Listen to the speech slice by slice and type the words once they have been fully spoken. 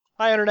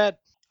Hi, Internet.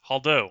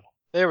 Haldo.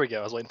 There we go.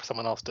 I was waiting for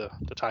someone else to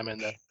chime in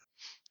there.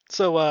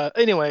 So,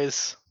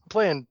 anyways,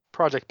 playing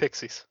Project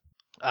Pixies.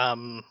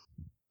 We're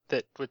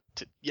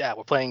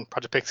playing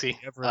Project Pixie.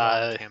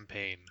 Everlong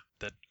campaign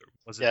that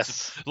wasn't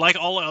Yes. like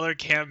all other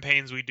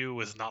campaigns we do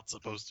was not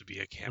supposed to be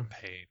a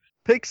campaign.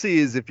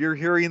 Pixies, if you're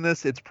hearing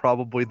this, it's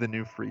probably the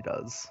new Free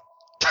Does.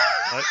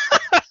 What?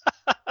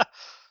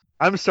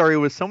 I'm sorry,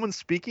 was someone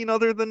speaking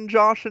other than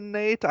Josh and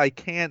Nate? I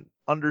can't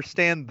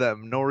understand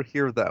them nor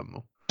hear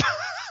them.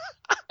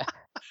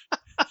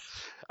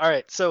 All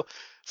right, so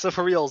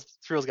for reals,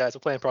 guys,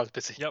 we're playing Project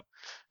Pixie. Yep.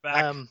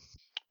 Back.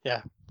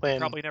 Playing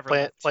Probably never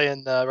left.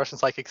 playing Russian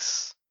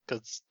psychics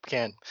because we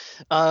can.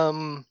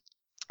 And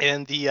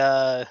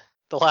the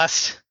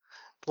last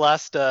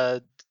batch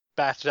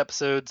of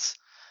episodes,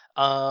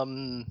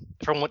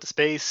 everyone went to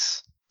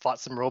space, fought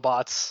some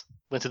robots,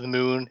 went to the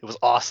moon. It was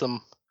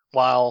awesome.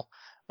 While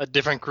a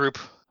different group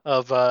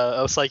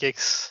of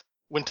psychics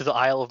went to the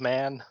Isle of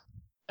Man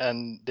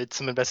and did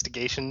some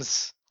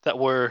investigations that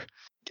were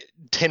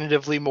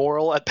tentatively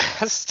moral at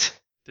best.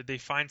 Did they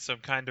find some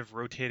kind of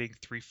rotating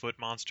 3-foot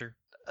monster?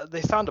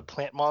 They found a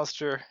plant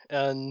monster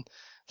and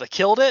they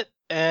killed it,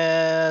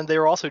 and they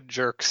were also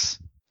jerks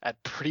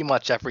at pretty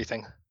much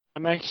everything.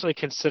 I'm actually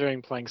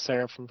considering playing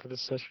Seraphim for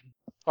this session.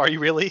 Are you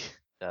really?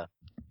 Yeah.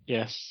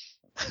 Yes.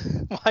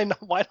 Why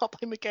not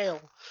play Mikhail?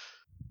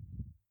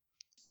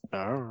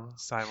 Oh.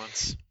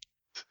 Silence.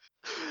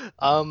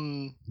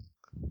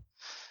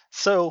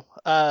 So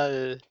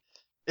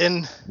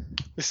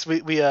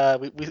we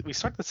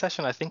started the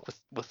session, I think,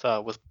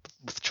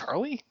 with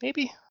Charlie,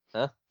 maybe.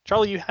 Huh?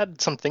 Charlie, you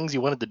had some things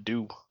you wanted to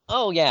do.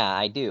 Oh yeah,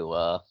 I do.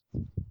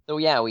 So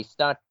yeah, we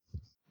start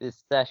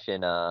this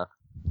session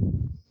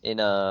during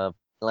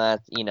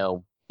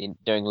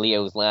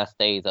Leo's last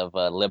days of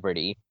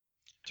liberty.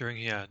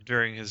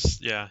 During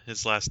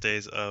his last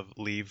days of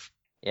leave.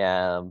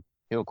 Yeah,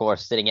 you of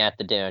course sitting at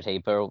the dinner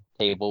table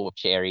with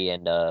Sherry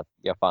and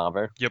your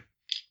father. Yep.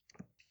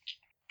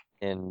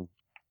 And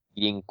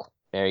eating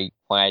very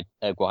quiet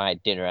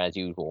dinner as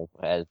usual,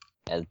 as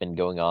has been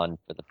going on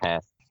for the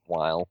past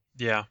while.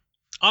 Yeah.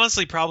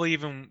 Honestly, probably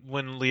even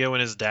when Leo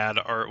and his dad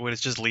are, when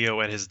it's just Leo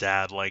and his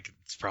dad, like,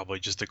 it's probably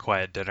just a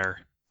quiet dinner.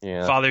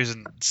 Yeah. Fathers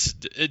and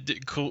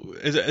cool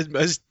as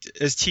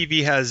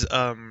TV has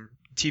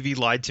TV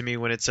lied to me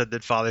when it said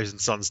that fathers and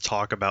sons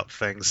talk about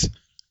things.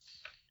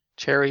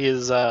 Cherry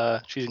is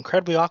she's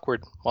incredibly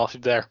awkward while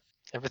she's there.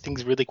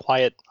 Everything's really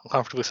quiet,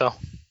 uncomfortably so.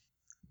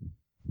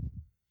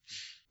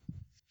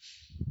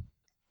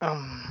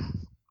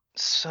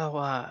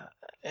 So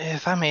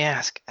if I may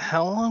ask,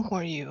 how long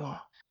were you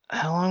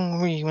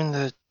in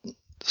the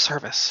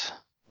service?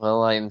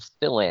 Well, I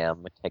still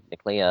am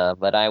technically,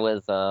 but I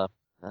was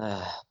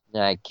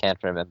I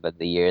can't remember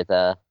the years.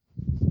 I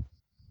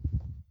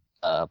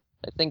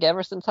think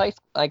ever since high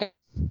school,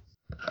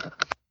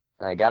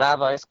 I got out of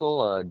high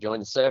school,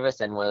 joined the service,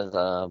 and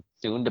was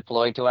soon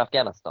deployed to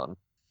Afghanistan.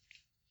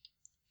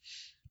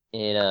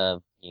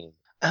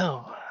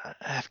 Oh,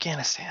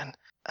 Afghanistan.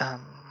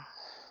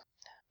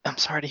 I'm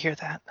sorry to hear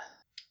that.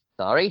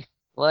 Sorry?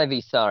 Why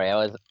be sorry?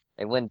 I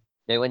went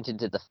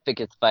into the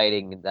thickest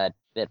fighting that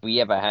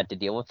we ever had to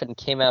deal with, and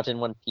came out in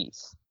one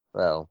piece.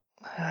 Well,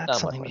 That's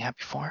something to be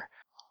happy for.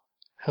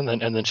 And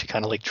then she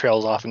kind of like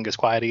trails off and goes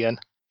quiet again.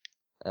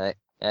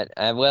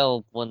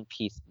 Well, one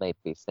piece might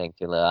be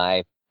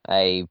singular.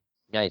 I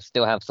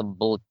still have some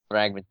bullet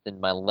fragments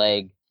in my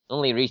leg.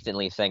 Only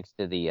recently, thanks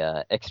to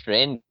the extra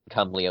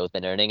income Leo's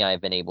been earning, I've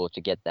been able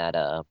to get that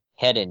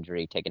head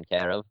injury taken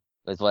care of.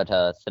 It was what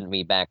sent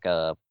me back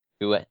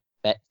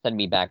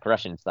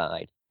Russian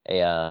side.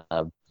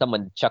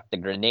 Someone chucked a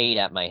grenade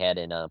at my head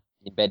and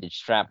embedded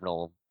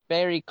shrapnel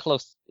very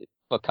close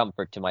for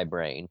comfort to my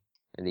brain.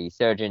 The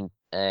surgeons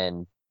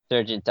at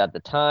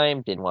the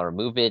time didn't want to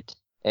remove it,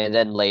 and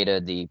then later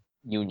the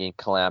union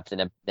collapsed,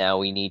 and now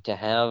we need to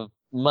have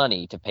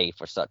money to pay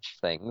for such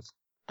things.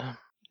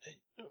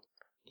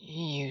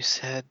 You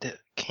said it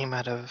came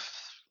out of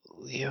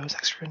Leo's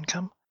extra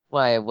income?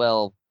 Why,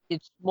 well,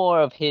 it's more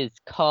of his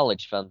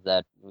college funds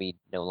that we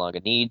no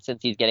longer need,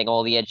 since he's getting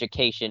all the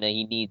education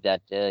he needs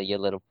at your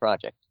little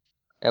project.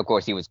 Of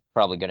course, he was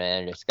probably going to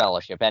earn a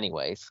scholarship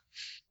anyways,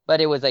 but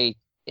it was an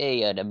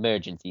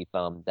emergency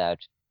fund that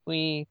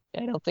I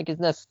don't think is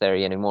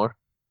necessary anymore.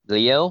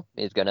 Leo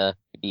is going to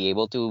be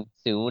able to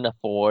soon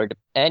afford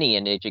any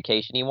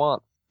education he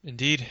wants.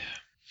 Indeed.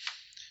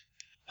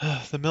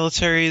 The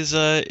military is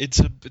it's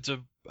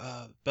a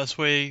best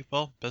way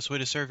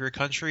to serve your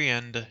country,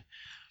 and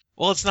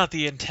well, it's not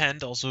the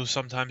intent. Also,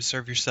 sometimes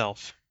serve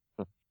yourself.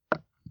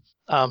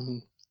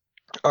 Are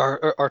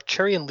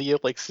Cherry and Leo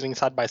like sitting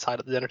side by side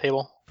at the dinner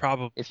table?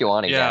 Probably. If you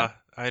want to, Yeah,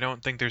 I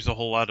don't think there's a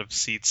whole lot of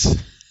seats.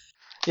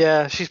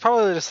 Yeah, she's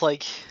probably just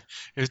like.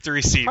 There's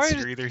 3 seats.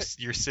 Probably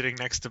You're sitting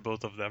next to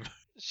both of them.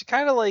 She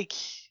kind of like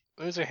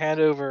moves her hand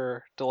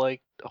over to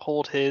like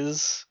hold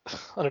his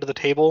under the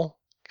table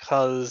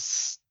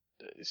because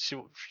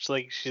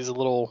she's a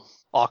little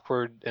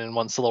awkward and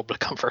wants a little bit of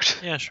comfort.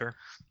 Yeah, sure.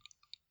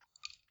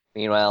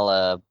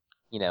 Meanwhile,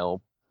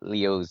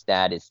 Leo's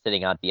dad is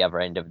sitting at the other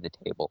end of the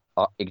table,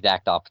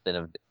 exact opposite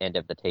of the end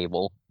of the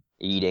table,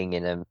 eating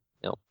and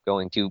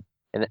going to,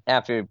 and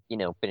after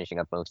finishing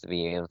up most of the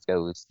meals,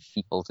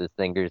 he pulls his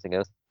fingers and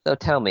goes, "So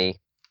tell me,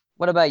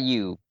 what about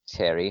you,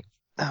 Cherry?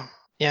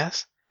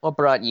 Yes. What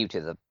brought you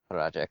to the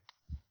project?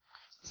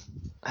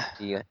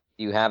 Do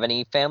you have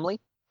any family?"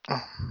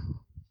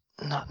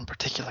 Not in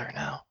particular,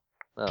 no.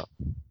 Oh,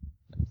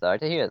 I'm sorry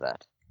to hear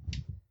that.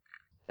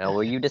 How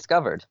were you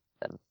discovered,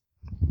 then?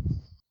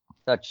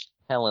 Such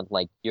talent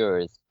like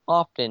yours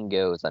often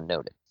goes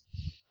unnoticed.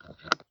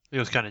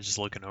 Leo's kind of just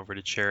looking over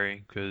to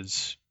Cherry,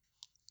 because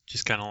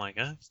just kind of like,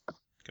 come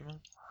on.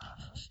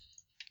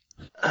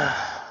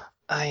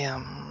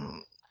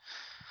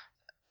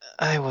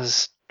 I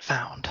was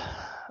found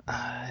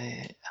out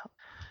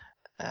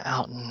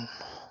in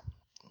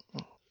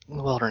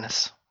the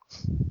wilderness.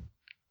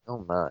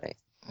 Oh my.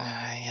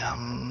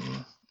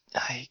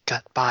 I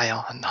got by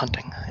on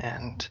hunting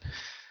and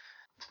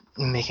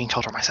making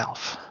children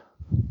myself.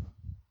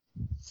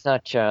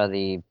 Such are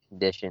the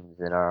conditions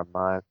in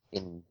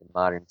in the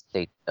modern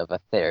state of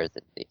affairs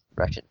in the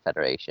Russian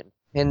Federation.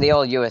 In the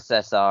old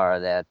USSR,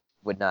 that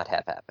would not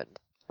have happened.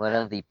 One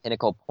of the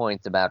pinnacle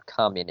points about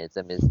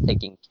communism is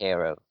taking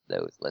care of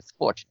those less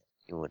fortunate.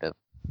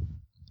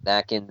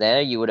 Back in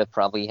there, you would have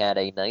probably had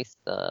a nice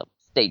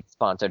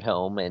state-sponsored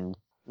home and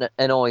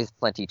always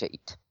plenty to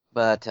eat.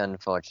 But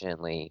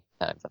unfortunately,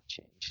 times have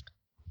changed.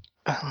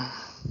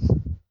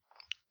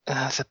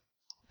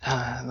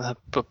 The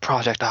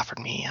project offered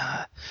me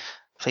a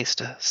place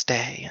to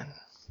stay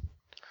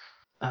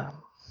and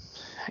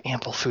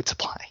ample food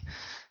supply.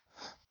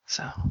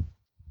 So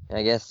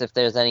I guess if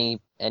there's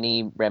any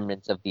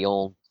remnants of the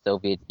old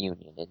Soviet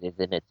Union, it is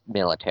in its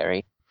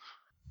military.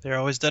 They're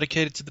always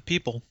dedicated to the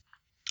people.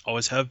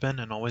 Always have been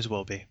and always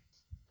will be.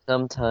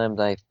 Sometimes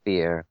I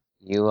fear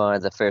you are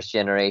the first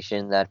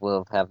generation that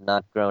will have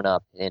not grown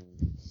up in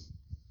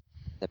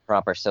the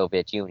proper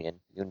Soviet Union.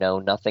 You know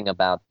nothing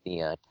about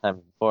the time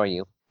before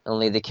you,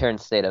 only the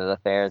current state of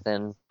affairs,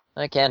 and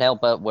I can't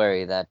help but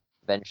worry that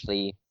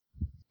eventually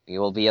you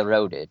will be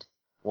eroded,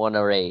 worn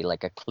away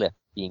like a cliff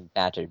being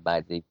battered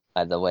by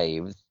the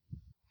waves.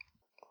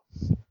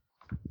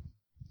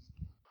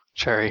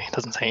 Cherry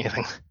doesn't say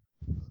anything.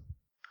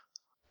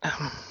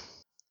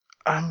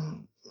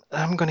 I'm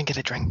gonna get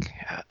a drink.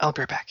 I'll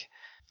be right back.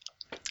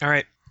 All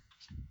right.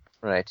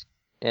 Right.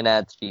 And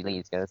as she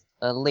leaves, goes,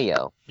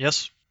 Leo,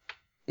 Yes.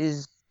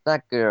 is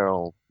that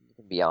girl, you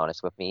can be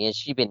honest with me, has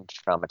she been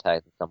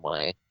traumatized in some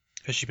way?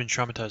 Has she been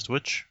traumatized?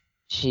 Which?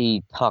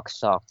 She talks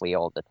softly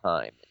all the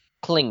time,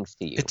 clings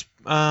to you. It's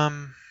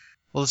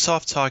well, the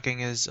soft talking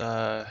is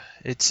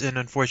it's an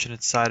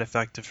unfortunate side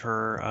effect of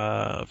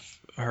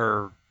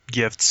her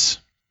gifts.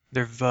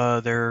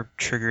 They're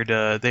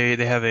triggered.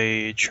 They have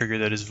a trigger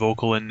that is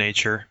vocal in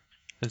nature,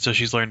 and so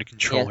she's learned to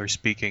control her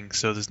speaking,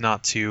 so as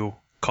not to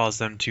cause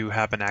them to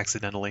happen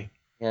accidentally.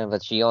 Yeah,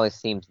 but she always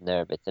seems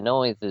nervous and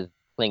always is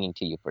clinging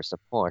to you for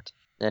support.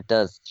 That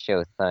does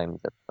show signs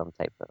of some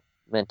type of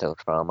mental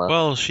trauma.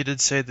 Well, she did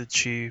say that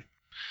she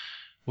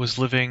was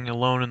living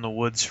alone in the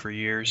woods for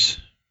years.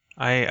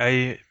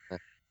 I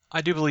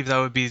do believe that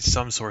would be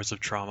some source of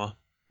trauma.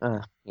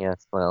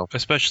 Yes, well.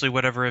 Especially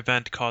whatever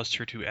event caused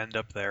her to end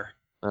up there.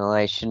 Well,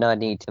 I should not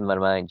need to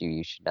remind you,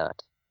 you should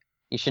not.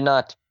 You should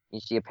not,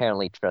 she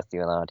apparently trusts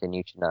you a lot, and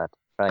you should not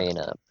try and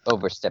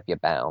overstep your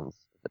bounds,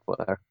 as it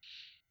were.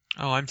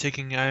 Oh, I'm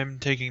taking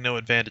no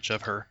advantage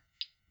of her.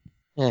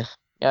 Yeah,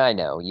 I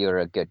know, you're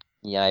a good,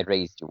 I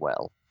raised you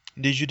well.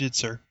 Indeed you did,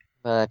 sir.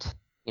 But,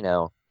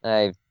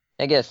 I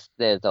guess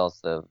there's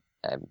also,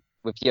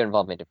 with your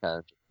involvement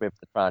with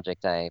the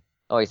project, I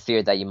always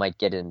feared that you might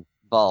get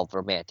involved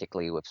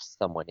romantically with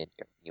someone in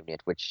your unit,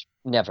 which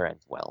never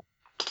ends well.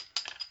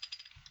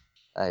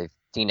 I've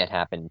seen it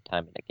happen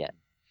time and again.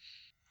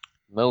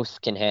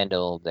 Most can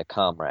handle the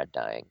comrade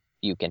dying.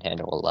 Few can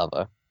handle a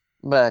lover.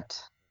 But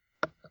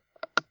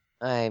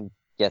I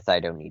guess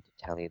I don't need to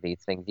tell you these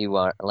things. You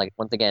are,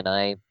 once again,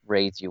 I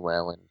raised you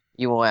well, and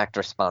you will act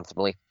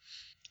responsibly.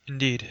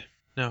 Indeed.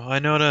 No, I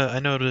know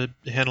to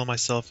handle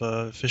myself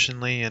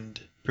efficiently and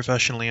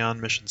professionally on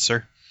mission,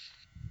 sir.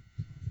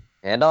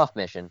 And off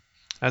mission.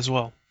 As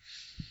well.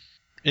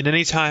 In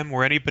any time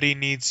where anybody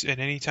needs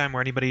me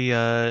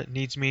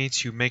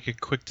to make a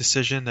quick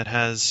decision that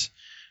has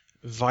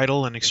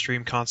vital and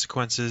extreme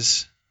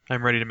consequences,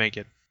 I'm ready to make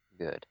it.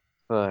 Good.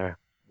 For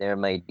there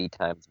might be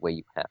times where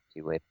you have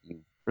to, if you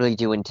really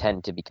do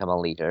intend to become a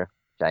leader,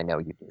 which I know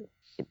you do. You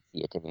can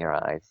see it in your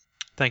eyes.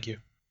 Thank you.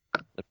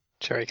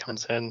 Cherry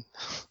comes in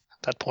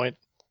at that point,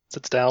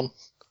 sits down.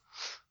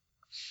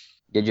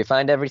 Did you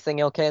find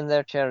everything okay in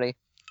there, Cherry?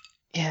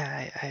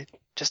 Yeah, I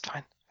just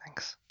fine,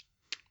 thanks.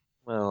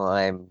 Well,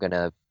 I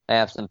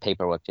have some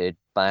paperwork to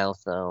file,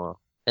 so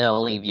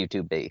I'll leave you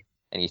to be.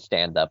 And he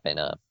stands up and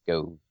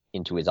go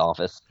into his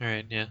office. All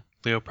right, yeah.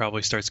 Leo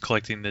probably starts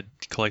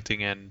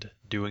collecting and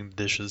doing the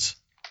dishes.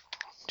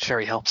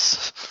 Cherry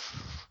helps.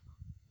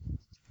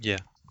 Yeah.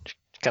 She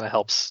kind of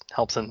helps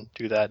him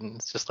do that, and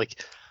it's just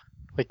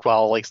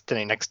while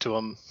standing next to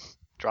him,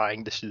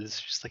 drying dishes.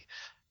 She's like,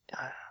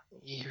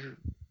 You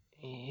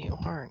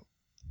weren't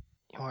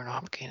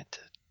obligated to.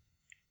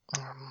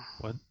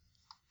 What?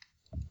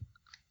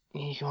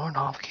 You weren't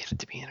obligated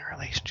to be in a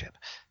relationship.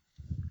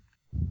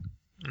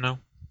 No.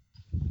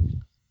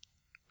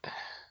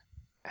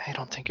 I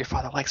don't think your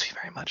father likes me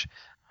very much.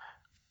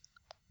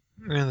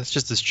 Yeah, that's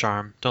just his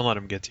charm. Don't let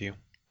him get to you.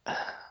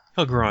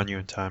 He'll grow on you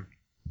in time.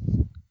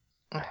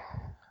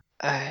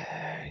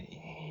 Are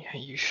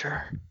you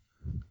sure?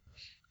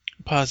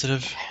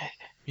 Positive.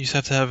 You just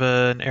have to have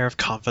an air of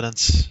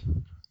confidence.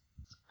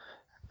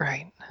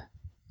 Right.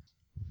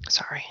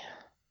 Sorry.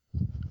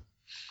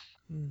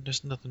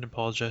 There's nothing to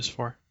apologize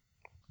for.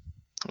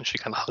 And she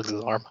kind of hugs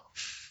his arm.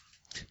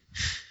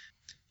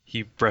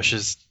 He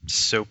brushes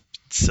soap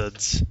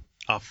suds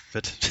off of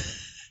it.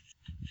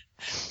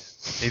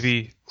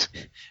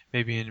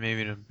 maybe in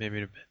a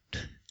bit.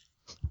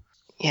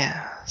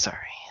 Yeah,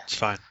 sorry. It's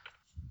fine.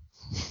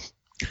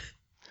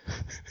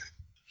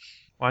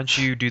 Why don't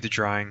you do the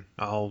drying?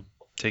 I'll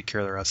take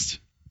care of the rest.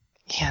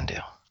 Can do.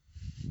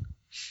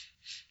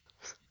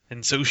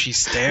 And so she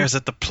stares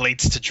at the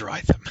plates to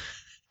dry them.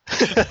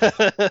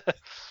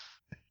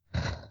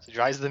 She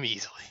dries them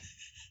easily.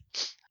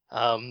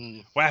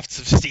 Wafts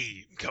of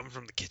steam come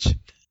from the kitchen.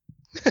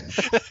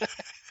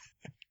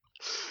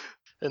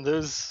 And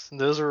those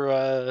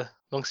are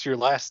amongst your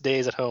last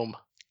days at home.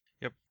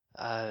 Yep.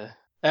 All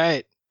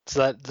right. Is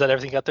that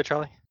everything you got there,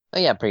 Charlie? Oh,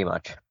 yeah, pretty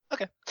much.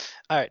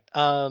 All right.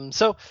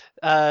 So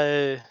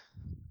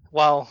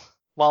while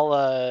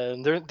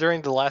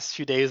during the last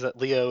few days that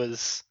Leo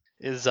is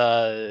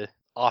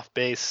off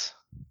base,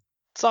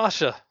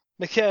 Sasha,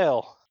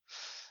 Mikhail,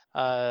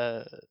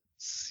 let's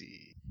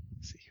see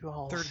who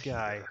all. Third is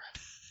guy. here.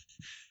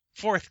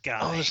 Fourth guy.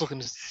 I'm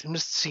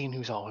just seeing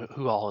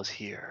who all is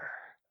here.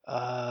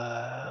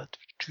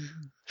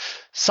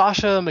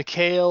 Sasha,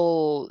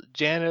 Mikhail,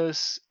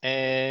 Janos,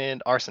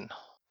 and Arson.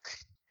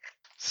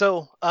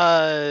 So,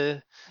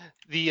 during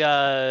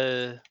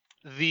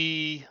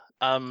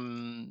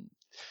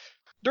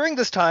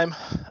this time,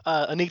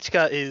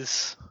 Anichka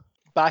is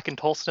back in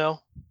Tolsno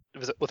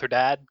with her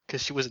dad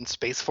because she was in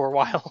space for a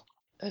while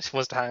and she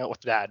wants to hang out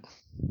with dad.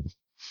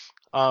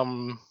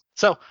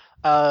 So,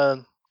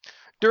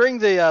 during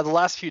the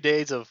last few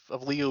days of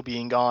Leo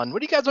being gone,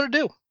 what do you guys want to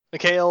do?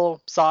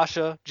 Mikhail,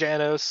 Sasha,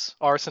 Janos,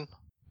 Arson.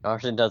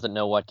 Arson doesn't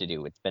know what to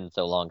do. It's been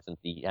so long since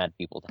he had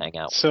people to hang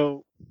out with.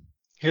 So,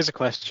 here's a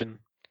question.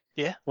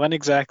 Yeah? When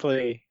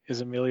exactly is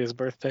Amelia's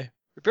birthday?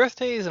 Your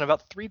birthday is in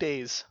about 3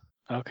 days.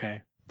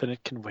 Okay, then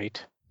it can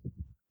wait.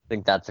 I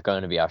think that's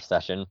going to be our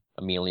session,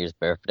 Amelia's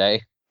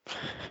birthday.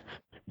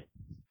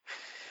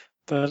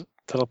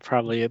 That'll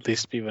probably at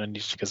least be when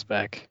Anishka's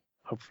back.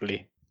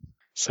 Hopefully,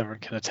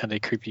 Severin can attend a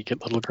creepy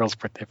little girl's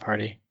birthday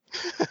party.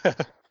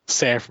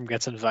 Seraphim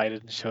gets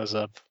invited and shows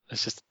up.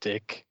 It's just a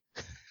dick.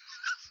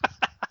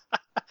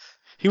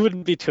 He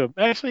wouldn't be too.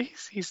 Actually,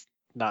 he's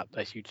not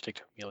a huge dick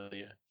to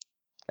Amelia.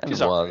 And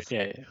He's was. alright.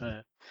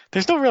 Yeah.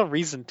 There's no real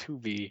reason to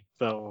be,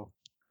 though.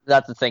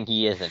 That's the thing,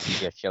 he isn't.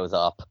 He just shows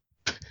up.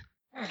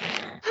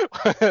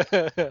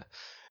 But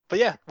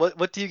yeah,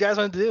 what do you guys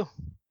want to do?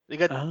 You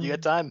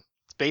got time.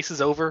 Space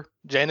is over.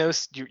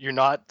 Janos, you're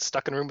not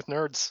stuck in a room with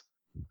nerds.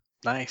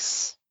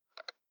 Nice.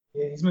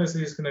 Yeah, he's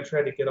mostly just going to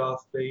try to get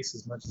off base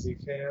as much as he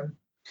can.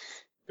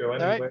 Go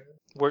right. anywhere.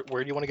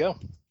 Where do you want to go?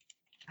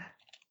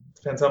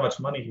 Depends how much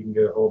money he can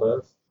get a hold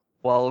of.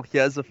 Well, he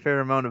has a fair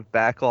amount of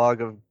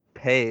backlog of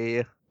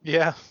pay.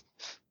 Yeah,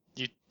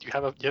 you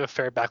have a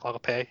fair backlog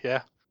of pay.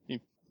 Yeah, you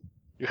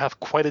have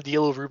quite a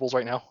deal of rubles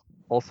right now.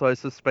 Also, I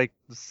suspect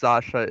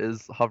Sasha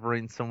is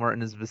hovering somewhere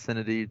in his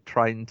vicinity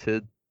trying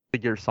to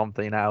figure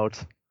something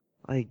out.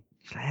 Like,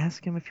 should I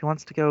ask him if he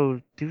wants to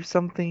go do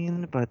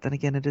something? But then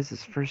again, it is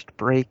his first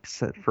break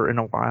for in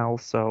a while,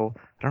 so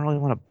I don't really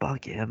want to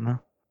bug him.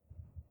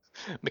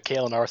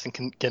 Mikhail and Arson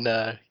can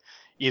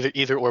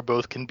either or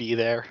both can be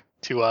there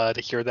to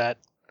hear that.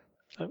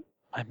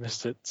 I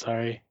missed it.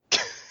 Sorry.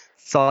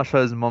 Sasha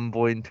is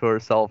mumbling to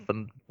herself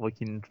and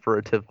looking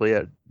furtively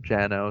at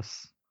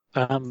Janos.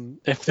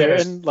 If they're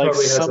Dennis in like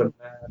probably has some, a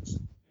match,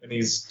 and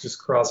he's just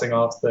crossing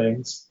off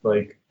things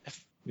like,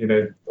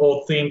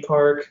 old theme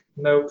park.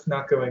 Nope,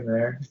 not going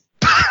there.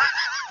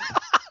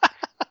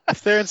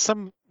 if they're in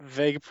some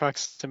vague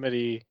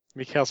proximity,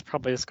 Mikhail's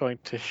probably just going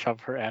to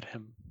shove her at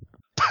him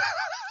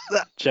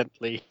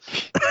gently.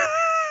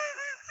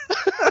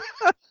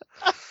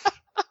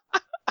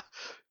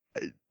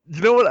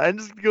 You know what? I'm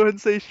just gonna go ahead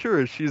and say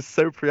sure. She's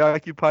so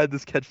preoccupied,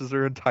 this catches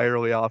her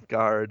entirely off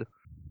guard.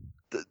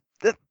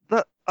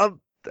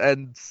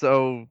 And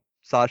so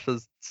Sasha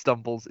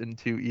stumbles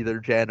into either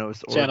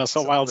Janos or Janos,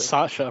 so while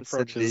Sasha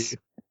vicinity. approaches.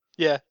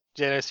 Yeah,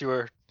 Janos, you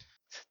were.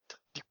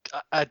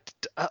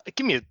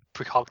 Give me a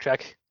precog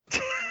check.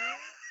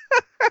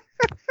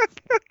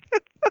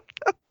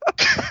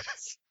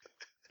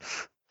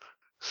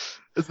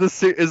 Is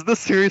this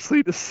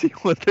seriously to see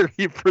whether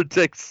he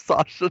predicts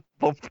Sasha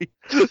bumping,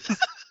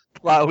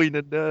 plowing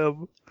into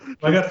him?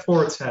 I got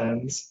 4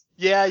 10s.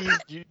 Yeah,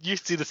 you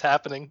see this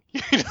happening.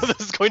 You know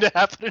this is going to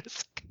happen in a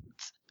second.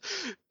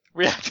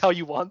 React how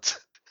you want.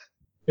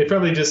 He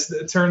probably just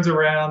turns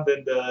around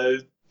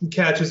and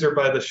catches her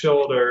by the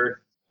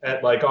shoulder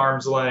at like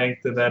arm's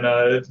length, and then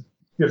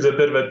gives a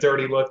bit of a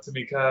dirty look to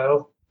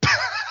Mikhail.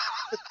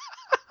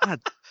 God,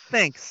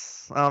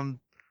 thanks.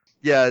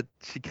 Yeah,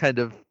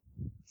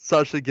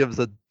 Sasha gives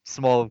a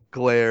small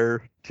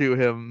glare to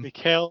him.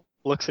 Mikhail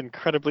looks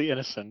incredibly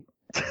innocent.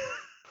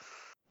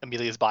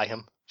 Amelia's by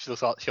him. She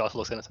also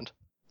looks innocent.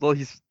 Well,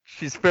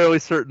 she's fairly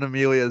certain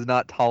Amelia is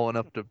not tall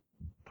enough to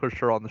push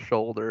her on the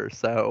shoulder,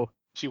 so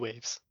She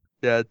waves.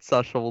 yeah,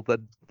 Sasha will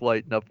then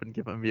lighten up and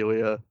give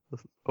Amelia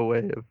a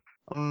wave.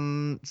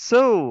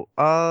 So,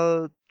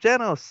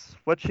 Janos,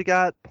 what you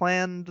got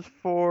planned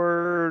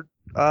for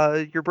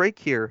your break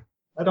here?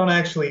 I don't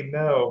actually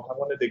know. I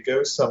wanted to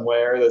go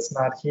somewhere that's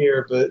not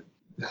here, but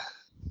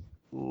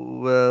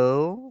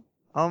Well,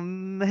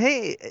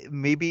 hey,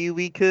 maybe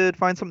we could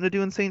find something to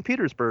do in St.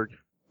 Petersburg.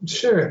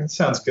 sure, that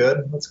sounds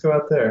good. Let's go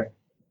out there.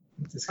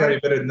 It's gotta be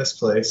better than this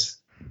place.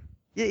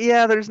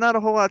 Yeah, there's not a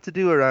whole lot to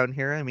do around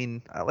here. I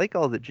mean, I like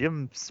all the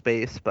gym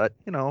space, but,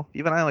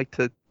 even I like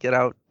to get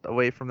out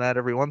away from that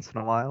every once in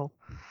a while.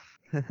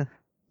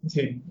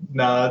 He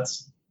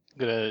nods. I'm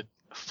gonna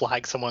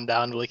flag someone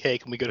down and be like, hey,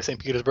 can we go to St.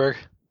 Petersburg?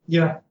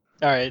 Yeah.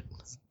 Alright.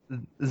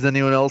 Is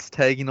anyone else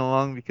tagging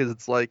along? Because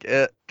it's like,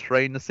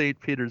 train to St.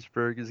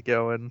 Petersburg is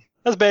going.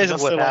 That's basically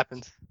Unless what they're like-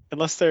 happens.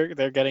 Unless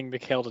they're getting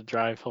Mikhail to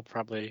drive, he'll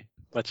probably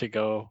let you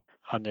go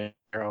on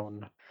your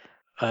own.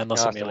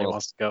 Unless Austin Amelia will-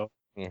 wants to go.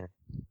 Yeah.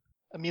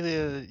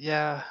 Amelia,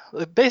 yeah.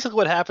 Basically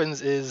what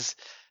happens is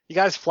you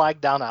guys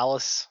flag down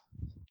Alyce,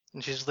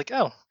 and she's just like,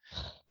 oh,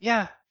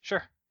 yeah,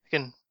 sure. I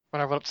can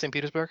run up to St.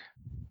 Petersburg.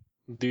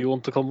 Do you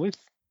want to come with?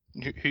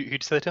 Who'd you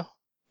say that to?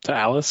 To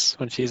Alyce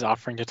when she's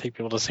offering to take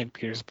people to St.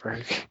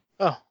 Petersburg.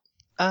 Oh.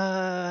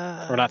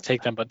 Or not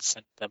take them, but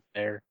send them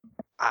there.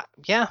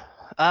 Yeah.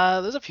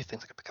 There's a few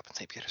things I could pick up in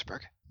St.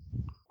 Petersburg.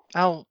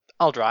 I'll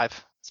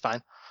drive. It's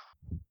fine.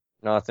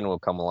 Austin will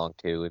come along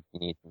too if you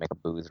need to make a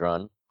booze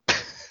run.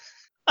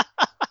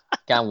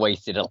 Can't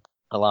waste it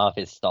a lot of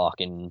his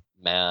stalking,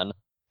 man.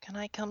 Can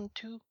I come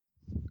too?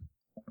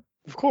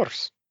 Of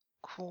course.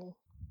 Cool.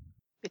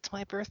 It's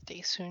my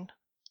birthday soon.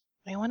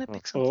 I want to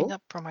pick Oh. something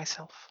up for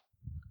myself.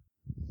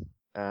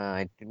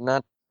 I do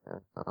not.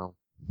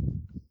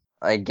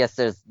 I guess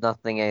there's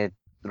nothing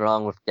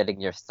wrong with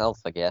getting yourself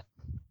a gift.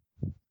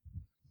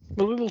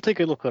 Well, we will take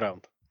a look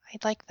around.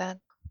 I'd like that.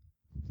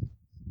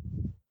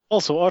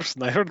 Also,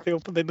 Arson, I heard they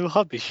opened a new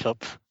hobby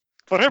shop.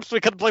 Perhaps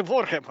we can play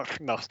Warhammer.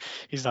 No,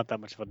 he's not that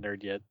much of a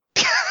nerd yet.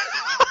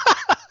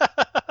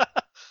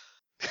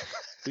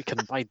 We can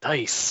buy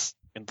dice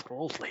and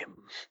roll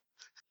them.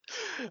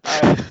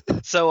 Alright.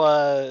 It's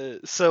also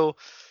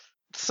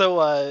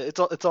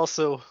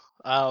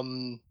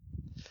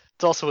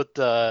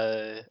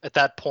at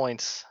that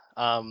point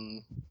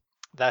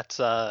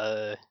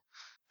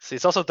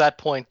it's also at that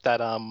point that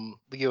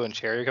Leo and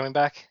Cherry are coming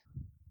back.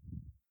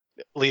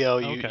 Leo,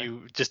 Okay.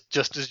 you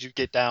just as you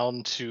get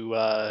down to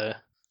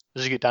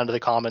the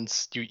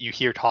commons, you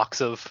hear talks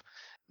of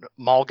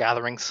mall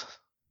gatherings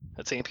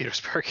at St.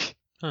 Petersburg.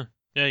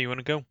 Yeah, you want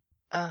to go?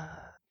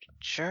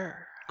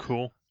 Sure.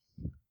 Cool.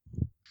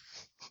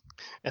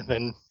 And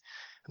then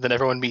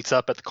everyone meets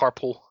up at the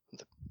carpool,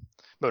 the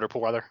motor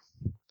pool rather.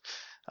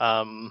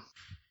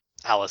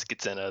 Alyce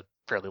gets in a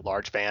fairly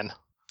large van.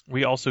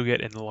 We also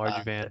get in the large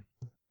Uh, van.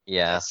 Yeah.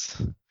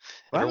 Yes.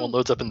 Everyone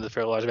loads up into the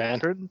fairly large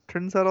van.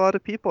 Turns out a lot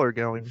of people are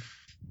going.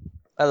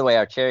 By the way,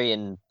 are Cherry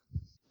and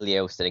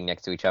Leo sitting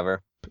next to each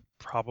other?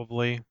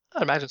 Probably.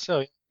 I'd imagine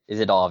so. Is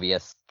it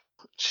obvious?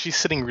 She's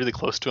sitting really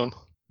close to him.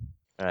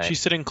 Alright.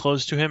 She's sitting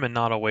close to him and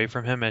not away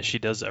from him as she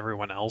does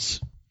everyone else.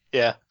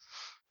 Yeah.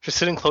 She's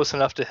sitting close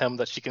enough to him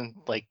that she can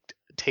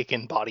take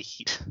in body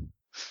heat.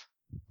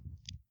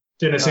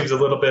 Jenna seems a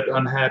little bit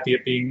unhappy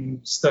at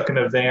being stuck in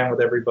a van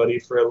with everybody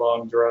for a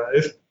long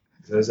drive.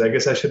 Says, I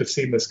guess I should have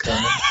seen this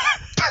coming.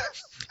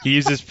 He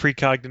uses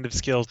precognitive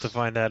skills to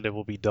find out it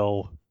will be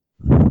dull.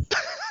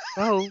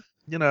 Well,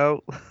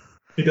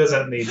 He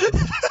doesn't need to.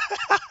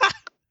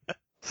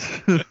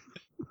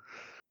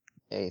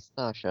 Hey,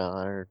 Sasha,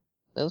 are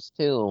those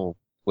two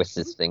twists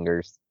his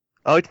fingers?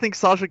 I like to think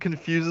Sasha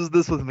confuses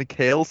this with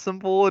Mikhail's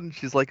symbol, and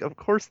she's like, of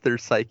course they're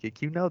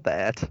psychic, you know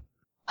that.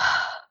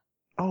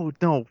 Oh,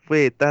 no,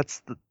 wait,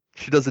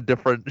 she does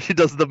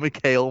the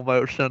Mikhail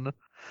motion.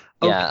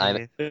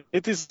 Yeah, Okay.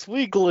 It is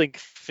wiggling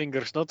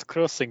fingers, not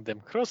crossing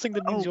them. Crossing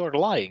them means Oh. you are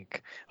lying.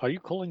 Are you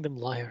calling them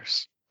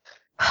liars?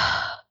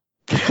 I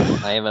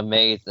am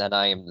amazed that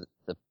I am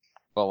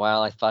but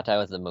while I thought I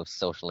was the most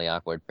socially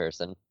awkward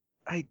person,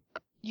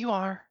 You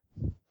are.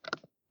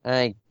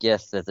 I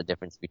guess there's a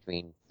difference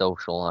between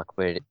social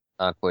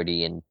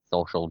awkwardity and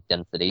social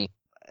density.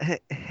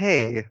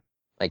 Hey.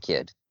 I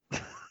kid.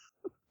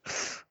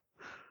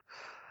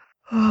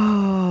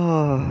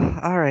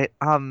 All right.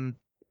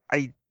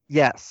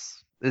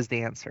 Yes is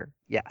the answer.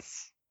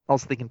 Yes.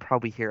 Also, they can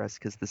probably hear us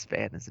because this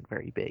van isn't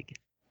very big.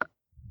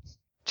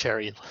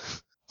 Cherry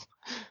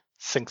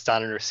sinks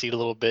down in her seat a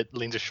little bit,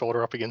 leans her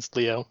shoulder up against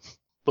Leo,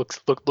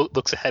 looks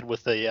ahead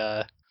with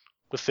a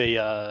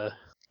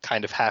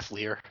kind of half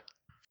leer.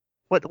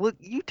 What?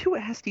 You two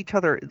asked each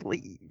other.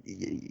 Like,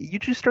 you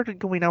two started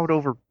going out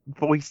over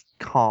voice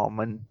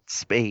comm and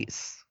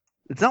space.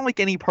 It's not like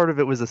any part of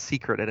it was a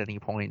secret at any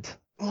point.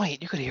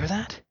 Wait, you could hear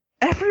that?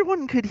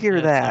 Everyone could hear Yeah,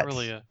 it's not that.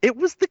 really a- It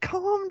was the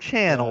comm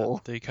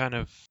channel. They kind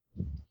of.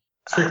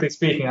 Strictly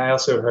speaking, I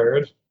also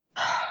heard.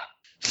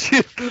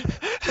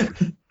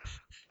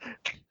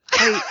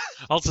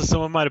 Also,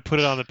 someone might have put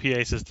it on the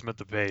PA system at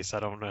the base. I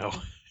don't know.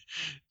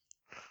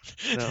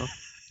 No.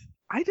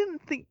 I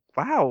didn't think.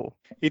 Wow.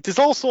 It is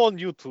also on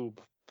YouTube.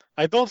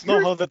 I don't know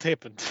You're- how that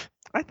happened.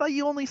 I thought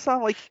you only saw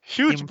like.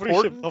 Huge breach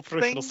Important of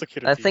operational thing?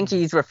 security. I think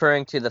he's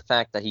referring to the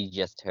fact that he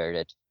just heard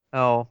it.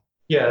 Oh.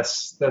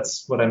 Yes,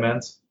 that's what I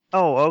meant.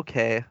 Oh,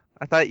 okay.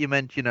 I thought you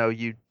meant,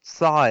 you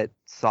saw it,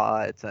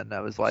 and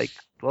I was like,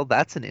 well,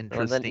 that's an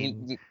Well, then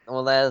interesting.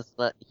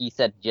 he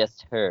said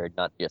just heard,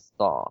 not just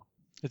saw.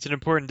 It's an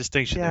important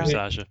distinction Yeah. there,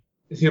 Sasha.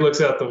 He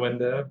looks out the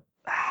window.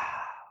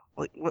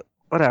 Like,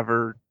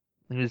 whatever.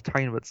 He was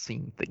talking about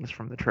seeing things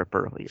from the trip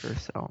earlier,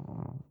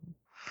 so.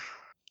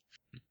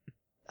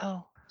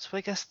 Oh, so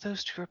I guess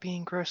those two are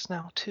being gross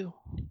now, too.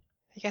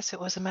 I guess it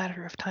was a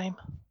matter of time.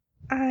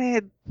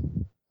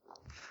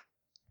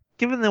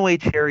 Given the way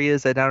Cherry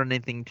is, I doubt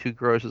anything too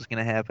gross is going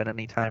to happen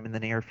anytime in the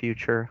near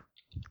future.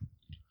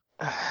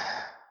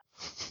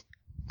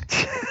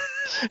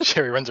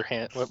 Sherry runs her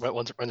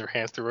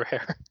hands through her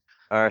hair.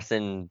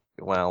 Arson,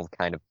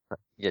 kind of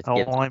just Oh,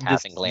 gives a I'm just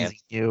passing glance.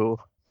 teasing you.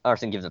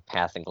 Arson gives a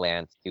passing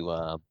glance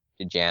to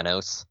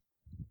Janos.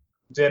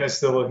 Jan is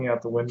still looking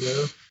out the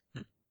window.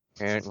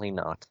 Apparently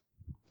not.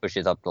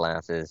 Pushes up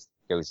glasses,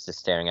 goes to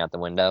staring out the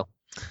window.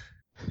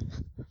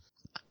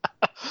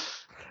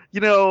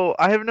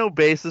 I have no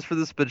basis for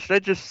this, but should I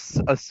just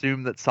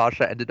assume that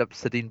Sasha ended up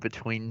sitting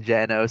between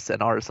Janos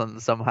and Arson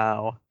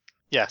somehow?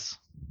 Yes.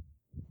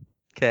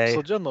 Okay.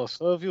 So, Janos,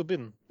 how have you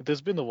been? It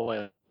has been a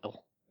while.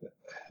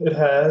 It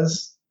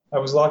has. I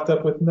was locked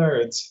up with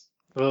nerds.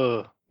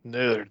 Ugh,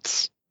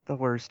 nerds. The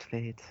worst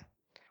fate.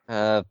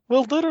 Uh,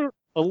 Well, there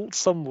are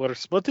some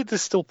worse, but it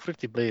is still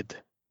pretty bad.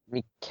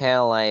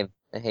 Mikhail, I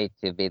hate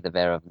to be the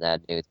bearer of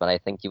bad news, but I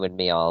think you and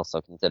me are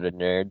also considered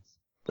nerds.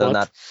 Though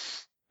What?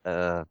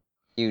 not,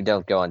 you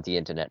don't go on the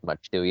internet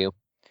much, do you?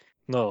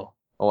 No,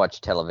 Or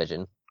watch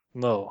television?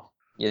 no.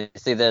 You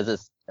see, there's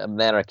this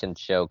American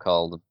show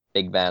called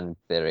Big Bang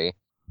Theory.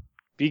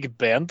 Big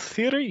Band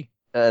Theory?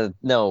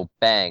 No,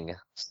 Bang.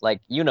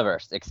 Like,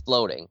 universe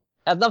exploding.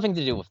 Has nothing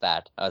to do with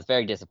that. I was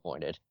very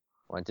disappointed.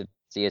 Wanted to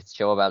see a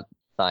show about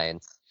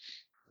science.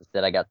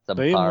 Instead, I got some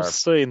I am a power.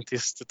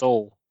 scientist at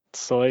all,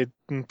 so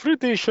I'm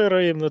pretty sure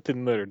I am not a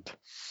nerd.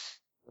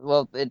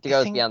 Well, it I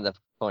goes think- beyond the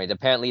point.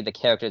 Apparently, the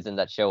characters in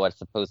that show are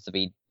supposed to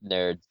be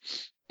nerds,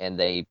 and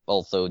they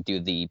also do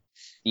the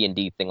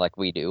D&D thing like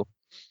we do.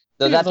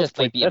 So Yeah, that not just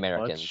might like be that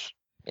American, much.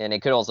 and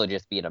it could also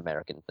just be an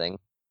American thing.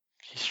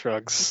 He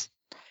shrugs.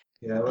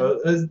 Yeah, well,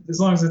 as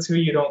long as the two of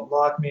you don't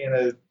lock me in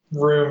a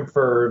room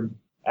for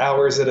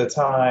hours at a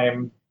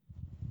time,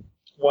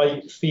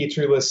 white,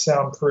 featureless,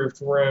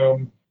 soundproofed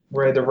room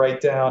where I had to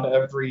write down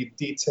every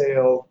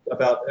detail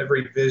about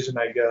every vision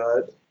I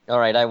got. All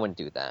right, I wouldn't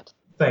do that.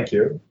 Thank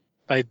you.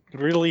 I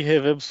really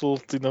have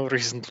absolutely no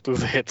reason to do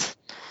that.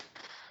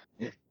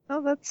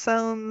 Oh, that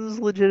sounds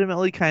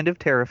legitimately kind of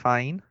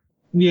terrifying.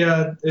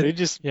 Yeah, They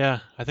just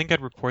Yeah, I think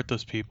I'd report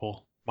those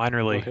people. go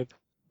Minorly. ahead.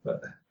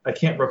 I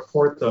can't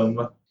report them.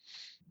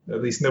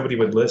 At least nobody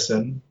would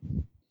listen.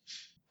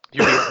 You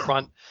be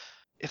upfront.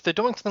 If they're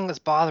doing something that's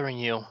bothering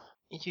you,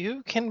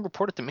 you can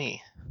report it to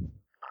me.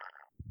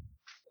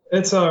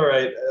 It's all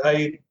right.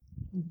 I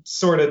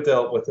sort of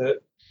dealt with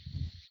it.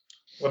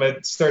 When I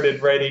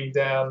started writing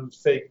down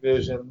fake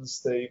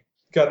visions, they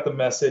got the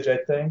message, I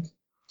think.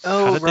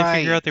 Oh, How did they right.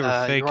 figure out they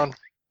were fake? You're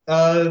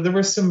on... There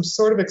were some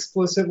sort of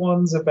explicit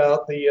ones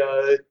about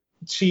the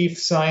chief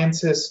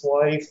scientist's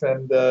wife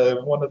and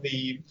one of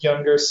the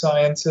younger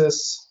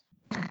scientists.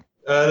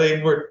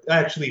 They were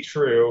actually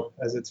true,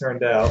 as it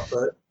turned out,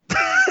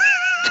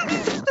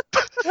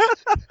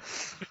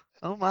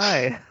 Oh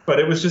my. but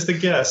it was just a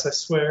guess, I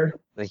swear.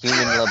 The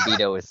human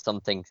libido is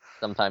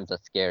sometimes a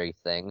scary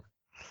thing.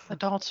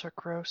 Adults are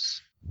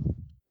gross.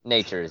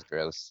 Nature is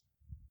gross.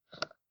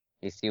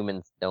 These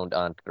humans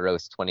aren't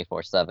gross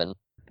 24/7.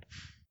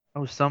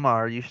 Oh,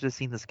 Samar, you should have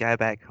seen this guy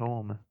back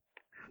home.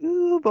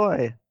 Ooh,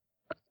 boy.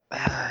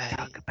 Uh,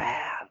 Duck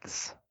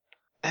baths.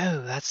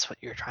 Oh, that's what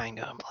you're trying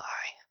to imply.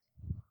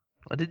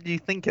 What did you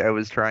think I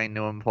was trying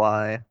to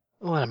imply?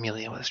 What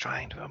Amelia was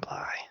trying to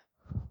imply.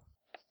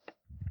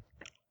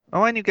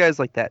 Oh, I knew guys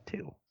like that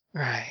too.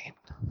 Right.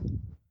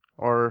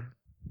 Or,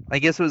 I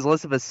guess it was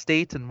less of a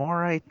state and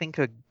more, I think,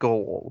 a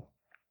goal.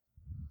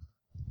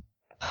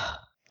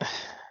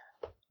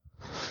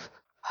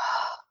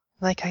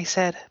 Like I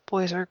said,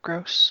 boys are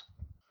gross.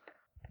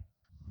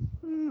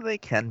 They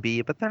can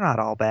be, but they're not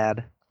all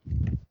bad.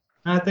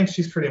 I think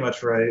she's pretty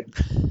much right.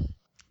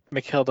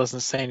 Mikhail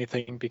doesn't say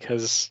anything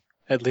because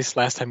at least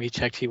last time he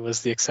checked, he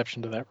was the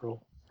exception to that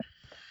rule.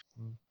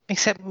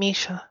 Except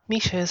Misha.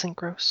 Misha isn't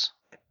gross.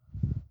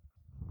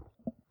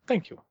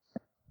 Thank you.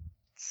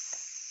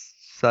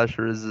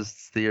 Sasha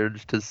resists the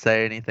urge to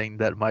say anything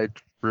that might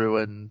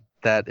ruin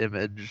that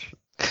image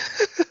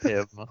of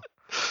him.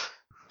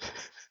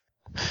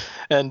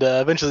 And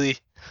eventually,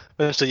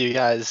 you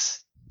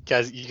guys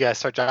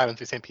start driving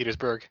through St.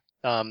 Petersburg.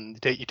 You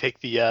take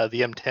the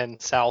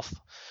M10 south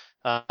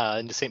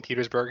into St.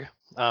 Petersburg,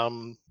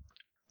 and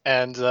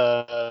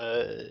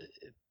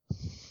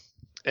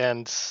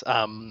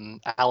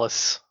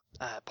Alyce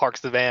parks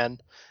the van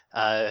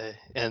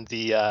in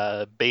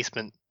the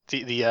basement,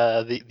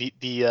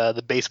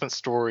 the basement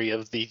story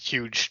of the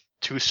huge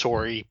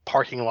 2-story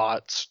parking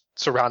lot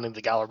surrounding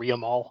the Galleria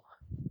Mall.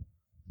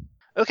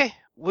 Okay,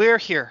 we're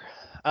here.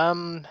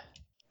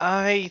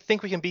 I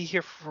think we can be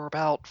here for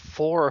about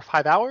 4 or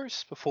 5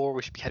 hours before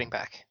we should be heading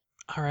back.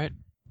 All right.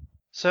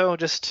 So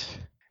just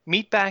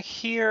meet back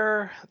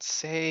here, let's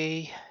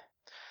say,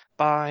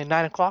 by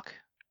 9 o'clock.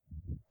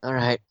 All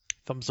right.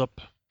 Thumbs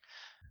up.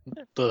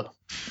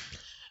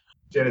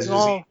 Janice just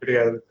Oh. eager to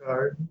get out of the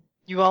car.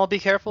 You all be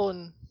careful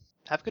and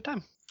have a good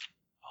time.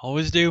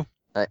 Always do.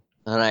 All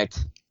right.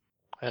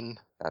 And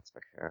That's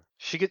for sure.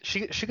 she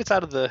gets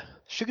out of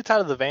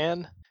the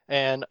van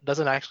and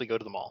doesn't actually go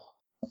to the mall.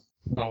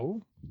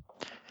 Oh,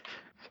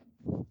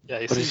 Yeah,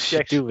 you what see is she she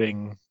actually,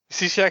 doing?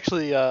 she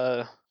actually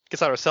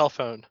gets out her cell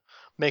phone,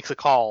 makes a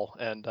call,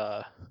 and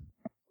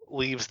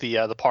leaves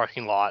the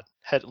parking lot,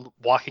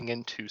 walking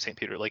into St.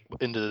 Peter, like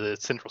into the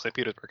central St.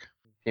 Petersburg.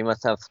 She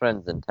must have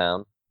friends in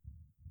town.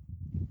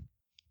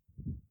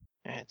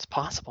 It's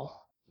possible.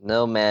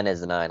 No man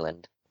is an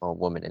island, or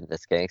woman in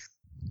this case.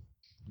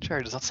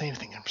 Jared does not say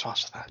anything in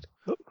response to that.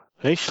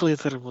 Actually,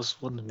 there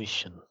was one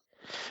mission.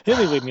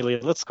 Anyway, Amelia,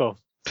 let's go.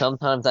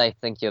 Sometimes I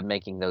think you're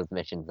making those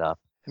missions up.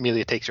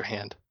 Amelia takes your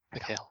hand.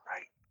 Mikhail.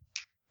 Right.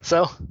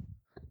 So,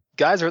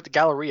 guys are at the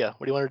Galleria.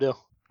 What do you want to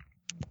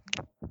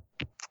do?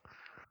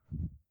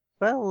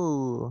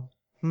 Well,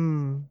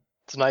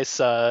 It's a nice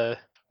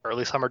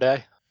early summer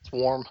day. It's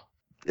warm.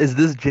 is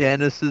this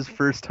Janice's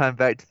first time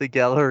back to the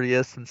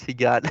Galleria since he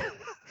got?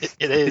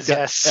 It is, he got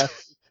yes.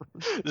 cast?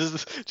 This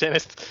is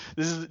Janice.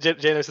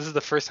 Janice. This is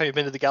the first time you've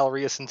been to the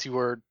Galleria since you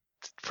were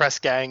press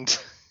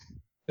ganged.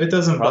 It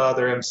doesn't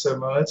bother him so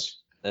much.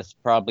 There's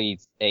probably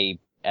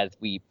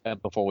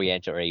before we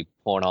enter, a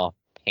porn off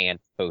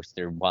pants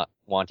poster,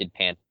 wanted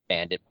pants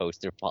bandit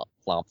poster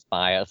flops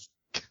by us.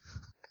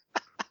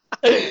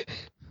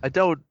 I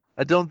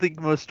don't think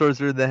most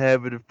stores are in the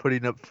habit of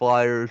putting up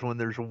flyers when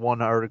there's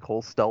one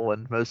article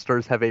stolen. Most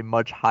stores have a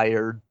much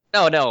higher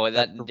No,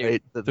 that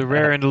rate than The that.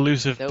 rare and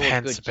elusive That was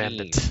pants good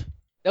bandit. jeans.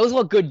 those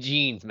were good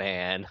jeans,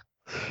 man.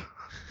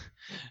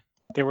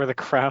 They were the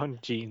crown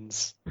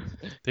jeans.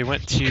 They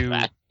went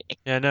to.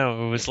 Yeah,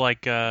 no, it was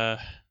like.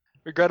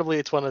 Regrettably,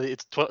 it's one of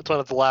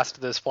the last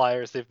of those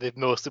flyers. They've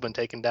mostly been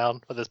taken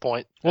down at this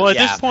point. Well, at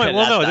Yeah, this point,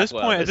 well, no, at that's this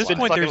what point, I at this was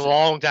point, fucking there's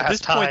long at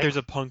this time. point there's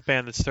a punk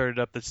band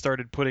that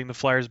started putting the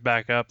flyers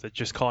back up that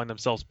just calling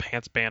themselves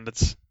Pants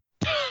Bandits.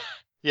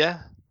 Yeah,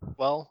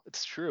 well,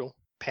 it's true.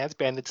 Pants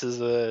Bandits is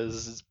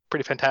a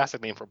pretty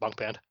fantastic name for a punk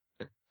band.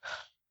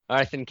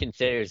 Arson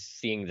considers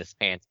seeing this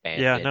pants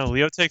bandit. Yeah, no,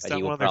 Leo takes but down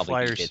he one will of their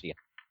probably be flyers. busy.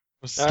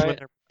 Was All stealing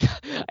right.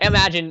 their- I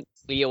imagine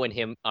Leo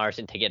and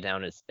Arson take it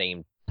down at the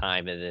same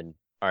time, and then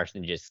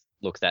Arson just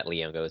looks at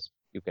Leo and goes,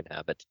 "You can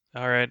have it."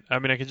 All right, I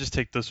mean, I could just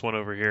take this one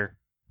over here.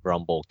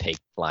 Grumble, take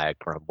flag,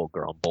 grumble,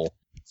 grumble.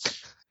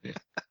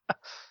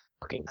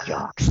 Fucking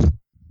jocks.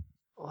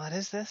 What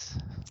is this?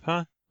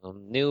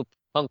 New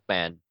punk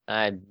band.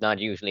 I'm not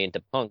usually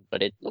into punk,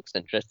 but it looks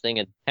interesting,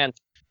 and pants.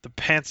 The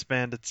Pants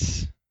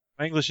Bandits.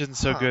 My English isn't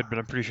so good, Huh. but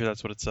I'm pretty sure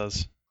that's what it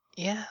says.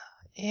 Yeah,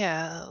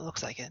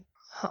 looks like it.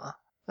 Huh.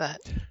 That.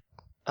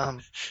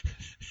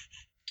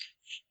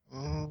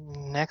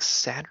 Next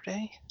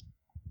Saturday.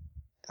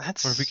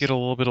 That's. What if we get a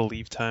little bit of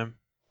leave time?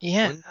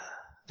 Yeah, When-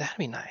 that'd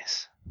be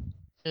nice.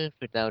 But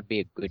that would be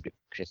a good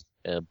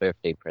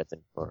birthday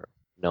present for her.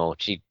 No,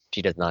 she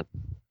does not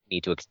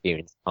need to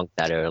experience punk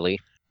that early.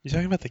 You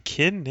talking about the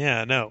kid?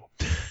 Yeah, no.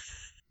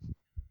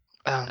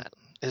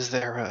 Is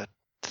there a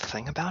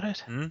thing about it?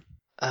 Hmm?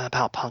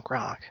 About punk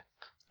rock?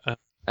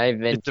 I've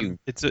been to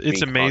It's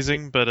Greek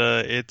amazing, but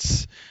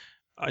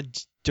I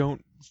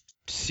don't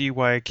see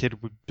why a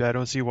kid would. I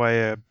don't see why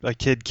a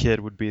kid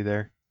would be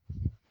there.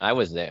 I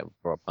was there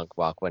for a punk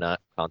rock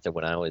concert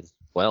when I was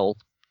 12.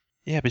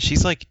 Yeah, but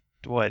she's like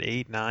what,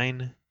 8,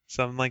 9,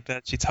 something like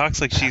that. She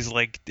talks like she's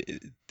like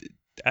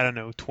I don't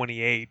know,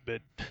 28,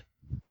 but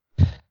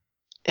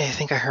I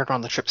think I heard her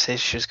on the trip say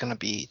she was gonna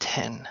be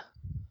 10.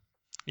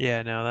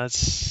 yeah, no,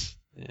 that's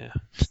yeah.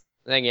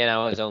 Then again,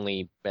 I was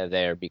only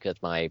there because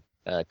my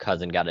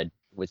cousin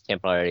was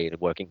temporarily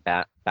working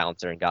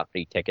bouncer and got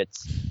free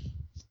tickets.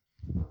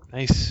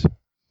 Nice.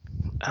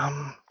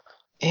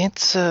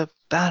 It's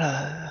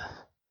about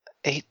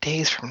 8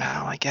 days from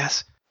now, I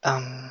guess.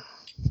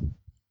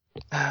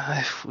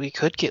 If we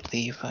could get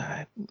leave,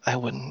 I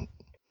wouldn't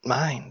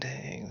mind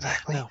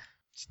exactly. No,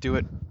 let's do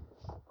it.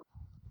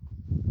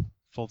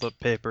 Fold up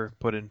paper,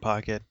 put in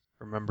pocket,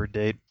 remember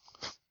date.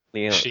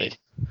 You know,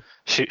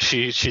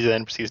 She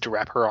then proceeds to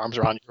wrap her arms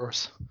around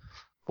yours.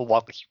 We'll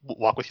walk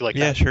with you like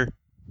Yeah, that. sure.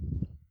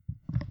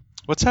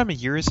 What time of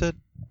year is it?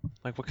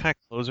 Like, what kind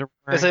of clothes are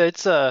we It's wearing?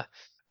 it's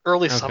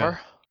early Okay. summer,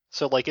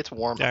 so like it's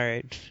warm. All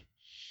right.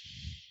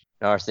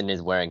 Arson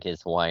is wearing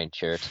his Hawaiian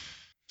shirt.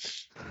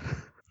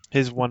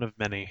 His one of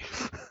many.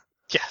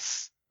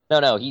 Yes,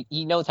 No,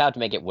 he knows how to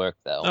make it work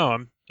though.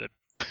 No,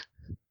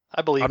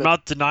 I believe I'm it.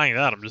 not denying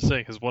that. I'm just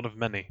saying his one of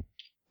many.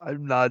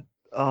 I'm not.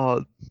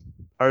 Oh,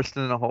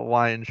 Arston in a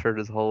Hawaiian shirt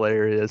is a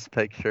hilarious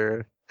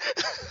picture.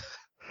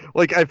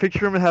 Like, I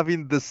picture him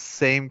having the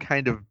same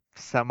kind of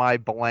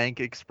semi-blank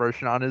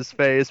expression on his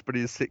face, but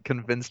he's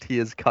convinced he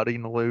is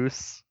cutting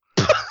loose.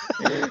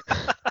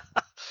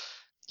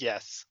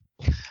 Yes.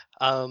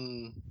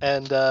 And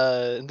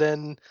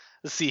then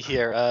let's see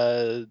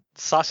here.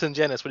 Sasha and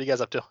Janice, what are you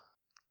guys up to?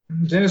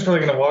 Jenny's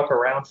probably gonna walk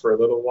around for a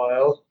little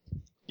while.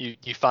 You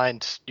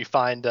find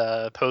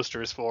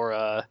posters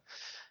for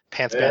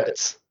Pants Yeah.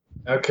 Bandits.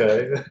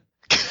 Okay.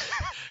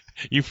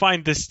 You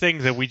find this thing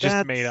that we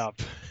just made That's-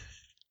 up.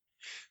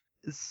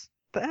 Is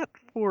that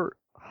for?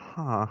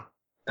 Huh.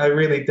 I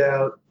really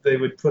doubt they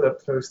would put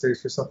up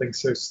posters for something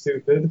so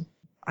stupid.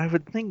 I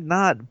would think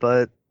not,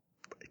 but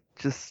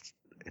just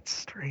it's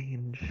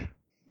strange.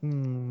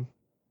 Hmm.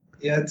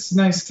 Yeah, it's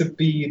nice to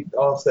be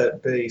off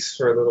that base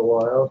for a little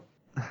while.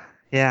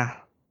 Yeah.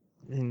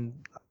 I mean,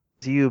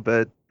 it's you,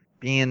 but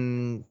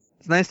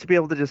it's nice to be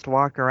able to just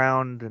walk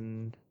around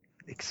and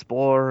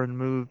explore and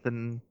move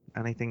in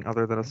anything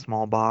other than a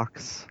small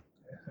box.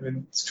 I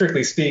mean,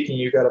 strictly speaking,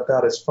 you got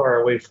about as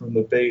far away from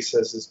the base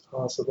as is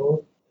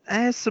possible.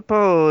 I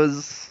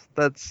suppose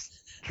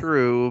that's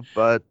true,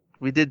 but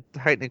we did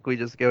technically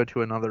just go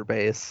to another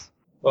base.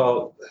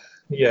 Well,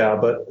 yeah,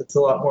 but it's a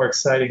lot more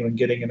exciting than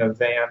getting in a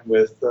van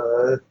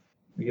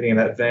getting in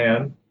that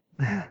van.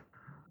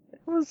 It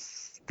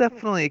was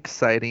definitely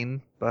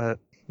exciting, but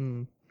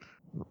do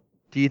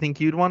you think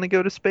you'd want to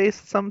go to space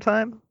at some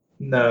time?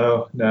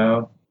 No.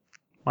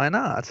 Why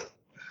not?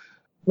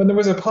 When there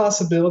was a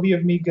possibility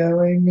of me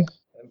going,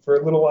 and for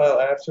a little while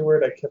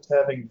afterward, I kept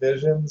having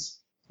visions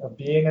of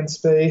being in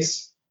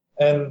space,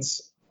 and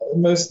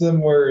most of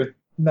them were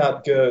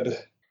not good.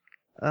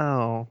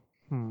 Oh,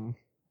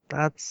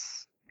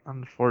 that's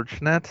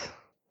unfortunate.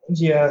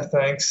 Yeah,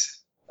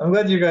 thanks. I'm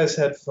glad you guys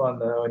had fun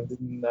though and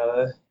didn't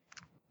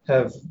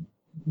have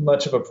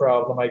much of a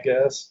problem, I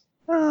guess.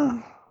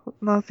 Uh,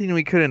 Nothing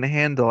we couldn't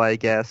handle, I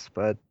guess,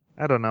 but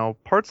I don't know.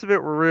 Parts of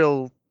it were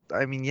real.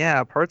 I mean,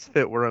 yeah, parts of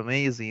it were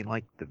amazing,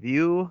 like the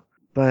view,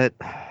 but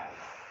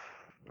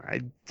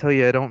I tell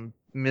you, I don't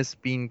miss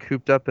being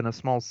cooped up in a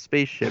small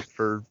spaceship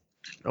for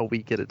a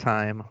week at a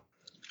time.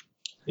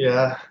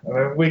 Yeah, I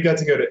mean, we got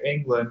to go to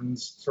England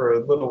for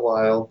a little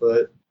while,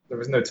 but there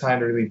was no time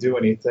to really do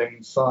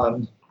anything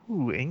fun.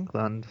 Ooh,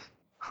 England.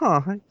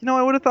 Huh.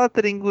 I would have thought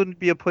that England would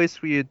be a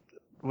place we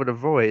would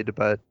avoid,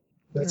 but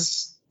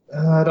That's,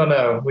 I don't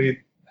know. We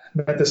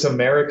met this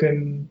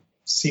American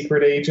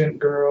secret agent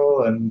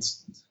girl, and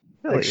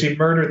really. like she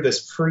murdered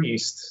this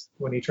priest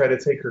when he tried to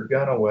take her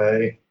gun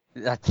away.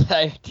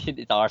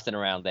 It's Arson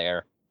around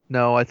there.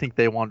 No, I think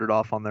they wandered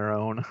off on their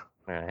own.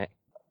 Alright.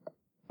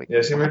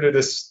 Yeah, she murdered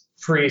this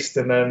priest,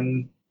 and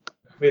then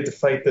we had to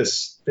fight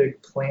this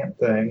big plant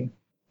thing.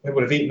 It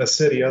would have eaten the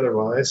city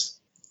otherwise,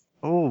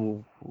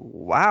 Oh,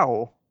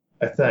 wow.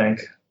 I think.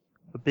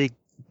 A big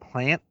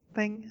plant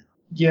thing?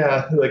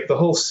 Yeah, like the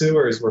whole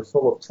sewers were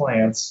full of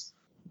plants.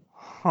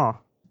 Huh.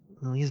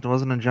 At least it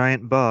wasn't a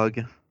giant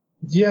bug.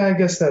 Yeah, I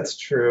guess that's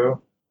true.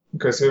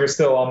 Because we were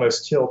still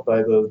almost killed by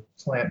the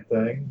plant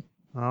thing.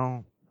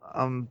 Well,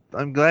 I'm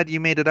glad you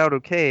made it out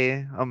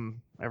okay.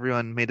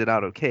 Everyone made it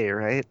out okay,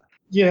 right?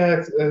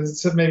 Yeah,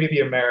 except maybe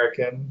the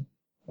American.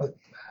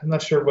 I'm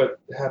not sure what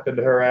happened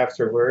to her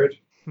afterward.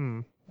 I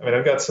mean,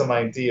 I've got some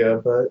idea,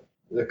 but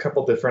a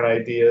couple different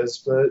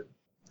ideas, but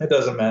it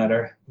doesn't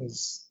matter.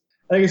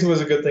 I guess it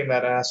was a good thing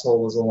that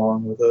asshole was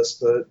along with us,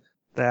 but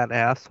That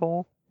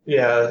asshole?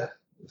 yeah,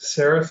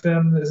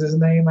 Seraphim is his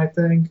name, I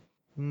think.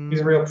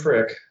 He's a real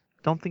prick.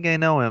 Don't think I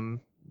know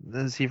him.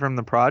 Is he from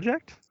the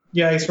project?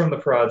 Yeah, he's from the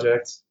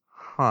project.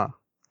 Huh.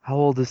 How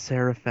old is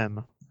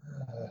Seraphim?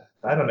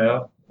 I don't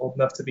know, old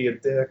enough to be a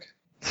dick.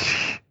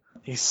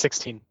 He's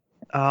 16.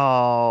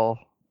 Oh.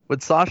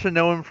 Would Sasha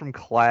know him from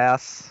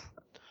class?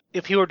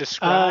 If he were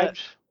described,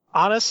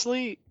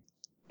 Honestly,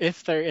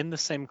 if they're in the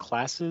same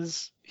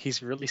classes,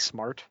 he's really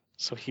smart,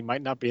 so he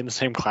might not be in the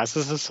same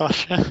classes as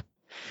Sasha.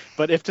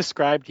 But if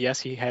described, yes,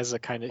 he has a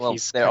kind of. Well,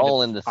 he's they're kind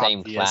all of in the same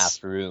obvious.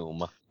 classroom.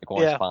 The Yeah.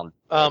 correspondence.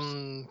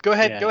 go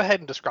ahead Yeah.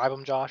 and describe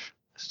him, Josh.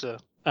 Just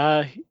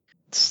to...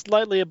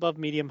 Slightly above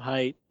medium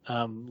height,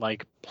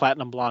 like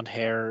platinum blonde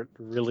hair,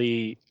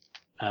 really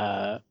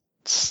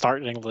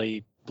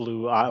startlingly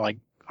blue eye, like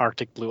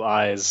Arctic blue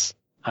eyes.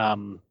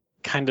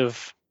 Kind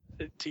of,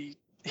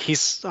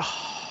 he's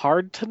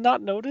hard to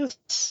not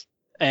notice,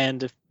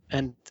 and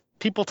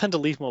people tend to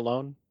leave him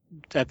alone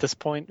at this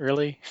point,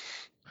 really.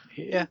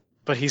 Yeah.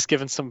 But he's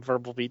given some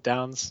verbal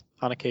beatdowns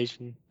on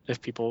occasion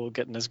if people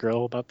get in his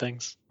grill about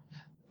things.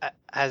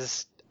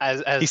 as He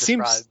described.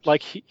 seems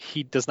like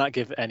he does not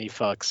give any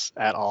fucks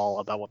at all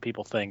about what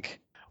people think.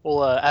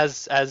 Well,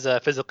 as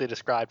physically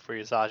described for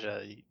you,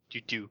 Sasha,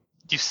 you've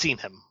seen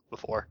him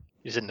before.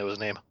 You just didn't know his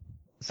name.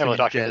 really assuming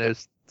talked to you, did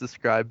Janice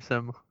describes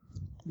him.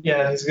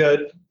 Yeah, he's got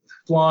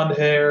blonde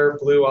hair,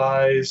 blue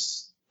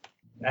eyes,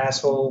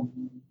 asshole.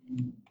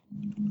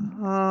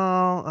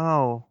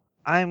 Oh.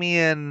 I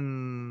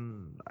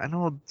mean, I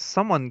know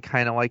someone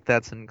kind of like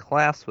that's in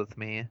class with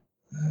me.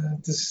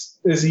 Is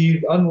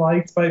he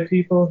unliked by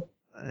people?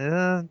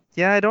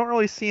 Yeah, I don't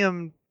really see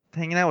him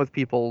hanging out with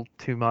people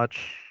too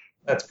much.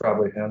 That's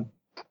probably him.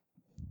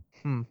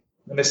 Hmm.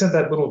 And they sent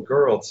that little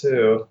girl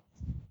too.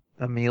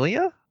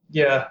 Amelia?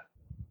 Yeah,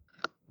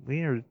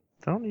 We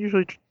don't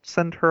usually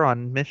send her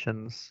on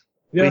missions.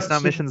 At yeah, least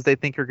not missions they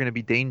think are going to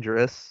be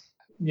dangerous.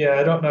 yeah.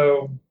 I don't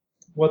know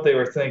what they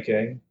were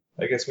thinking.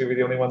 I guess we were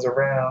the only ones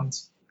around.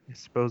 I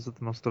suppose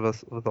with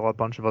a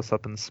bunch of us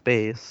up in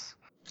space.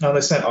 Oh,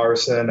 they sent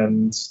Arson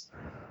and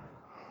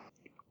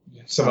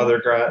some other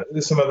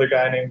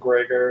guy named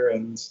Gregor,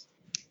 and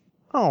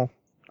Oh,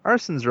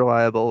 Arson's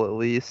reliable at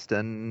least,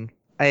 and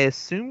I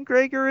assume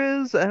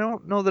Gregor is. I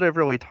don't know that I've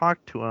really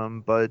talked to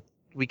him, but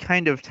we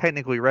kind of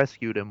technically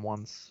rescued him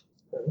once.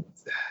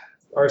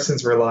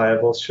 Arson's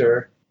reliable,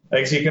 sure. I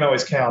guess you can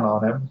always count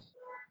on him.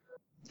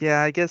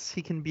 Yeah, I guess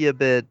he can be a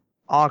bit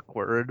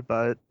awkward,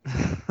 but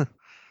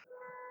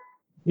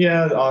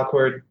Yeah,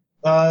 awkward.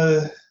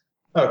 Oh,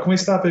 can we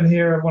stop in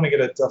here? I want to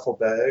get a duffel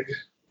bag.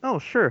 oh,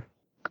 sure.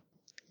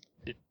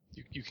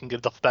 You can get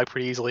a duffel bag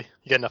pretty easily.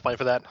 You get enough money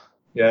for that.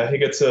 Yeah, he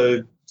gets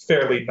a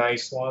fairly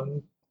nice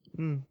one.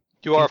 Hmm.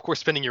 You are, of course,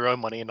 spending your own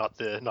money and not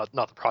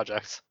the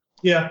project's.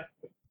 Yeah,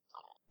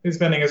 he's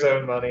spending his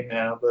own money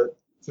now, but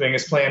doing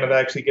his plan of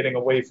actually getting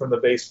away from the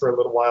base for a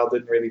little while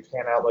didn't really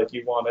pan out like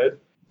he wanted.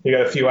 He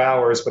got a few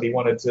hours, but he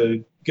wanted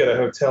to get a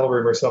hotel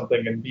room or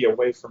something and be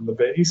away from the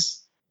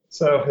base.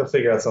 So he'll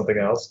figure out something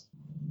else.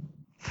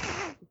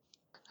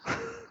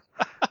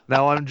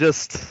 Now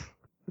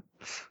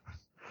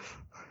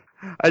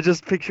I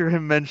just picture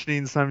him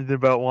mentioning something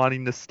about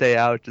wanting to stay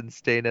out and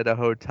staying at a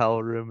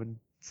hotel room, and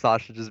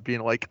Sasha just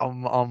being like,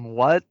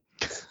 what?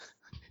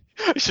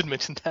 I should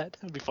mention that.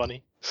 That'd be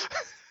funny.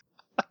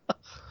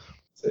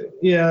 So,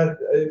 yeah,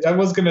 I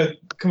was going to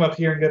come up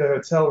here and get a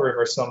hotel room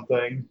or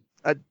something.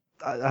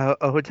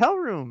 A hotel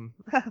room?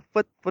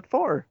 What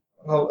for?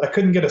 Well, I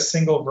couldn't get a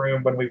single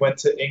room when we went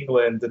to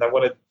England, and I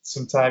wanted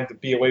some time to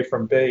be away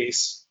from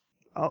base.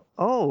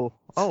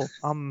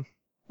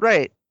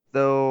 Right.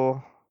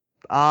 Though,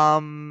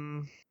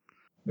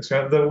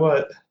 The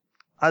what?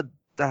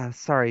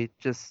 sorry,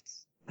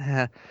 just,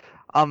 I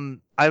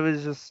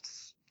was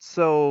just,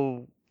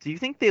 so, do you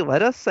think they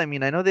let us? I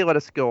mean, I know they let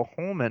us go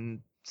home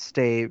and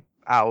stay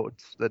out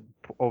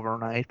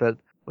overnight, but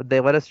would they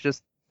let us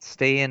just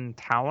stay in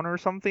town or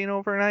something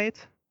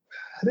overnight?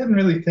 I didn't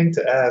really think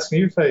to ask.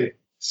 Maybe if I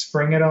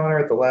spring it on her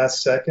at the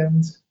last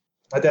second.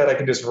 I doubt I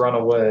can just run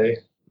away.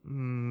 I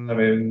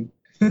mean,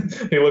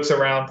 he looks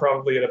around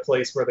probably at a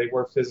place where they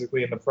were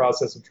physically in the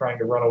process of trying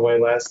to run away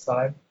last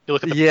time. You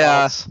look at the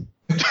Yeah.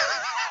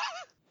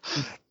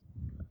 McDonald's.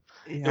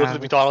 You look at the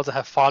McDonald's and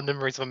have fond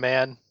memories of a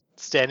man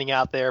standing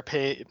out there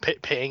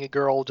paying a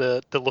girl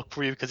to look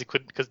for you because he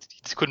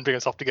just couldn't bring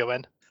himself to go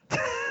in.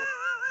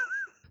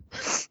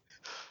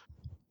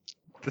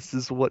 This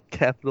is what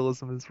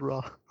capitalism is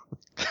raw.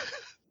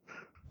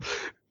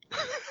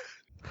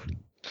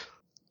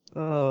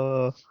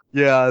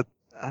 Yeah.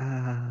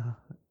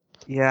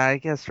 Yeah, I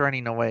guess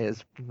running away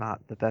is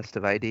not the best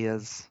of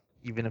ideas,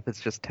 even if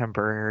it's just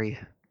temporary.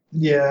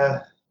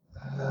 Yeah.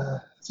 Do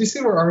you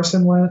see where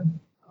Arson went?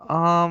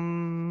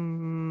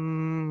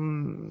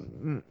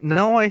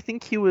 No, I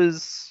think he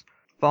was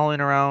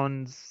following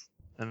around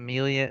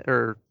Amelia,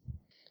 or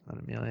not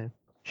Amelia,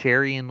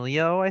 Cherry and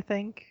Leo, I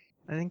think.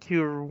 I think he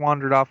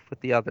wandered off with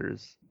the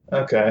others.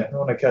 Okay, I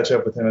want to catch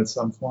up with him at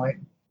some point.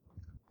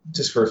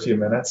 Just for a few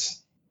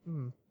minutes.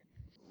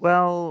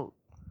 Well,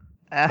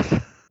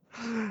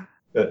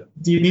 But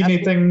do you need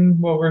anything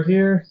while we're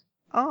here?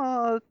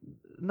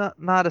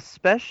 not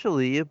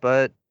especially,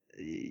 but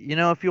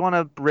if you want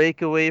to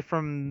break away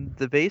from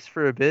the base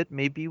for a bit,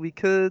 maybe we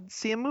could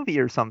see a movie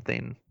or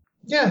something.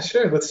 Yeah,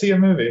 sure. Let's see a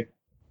movie.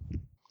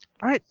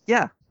 All right,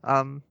 yeah.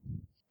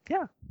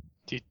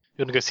 Do you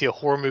want to go see a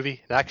horror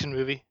movie, an action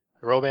movie,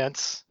 a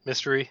romance,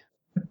 mystery?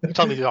 You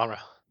tell me the genre.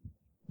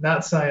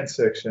 Not science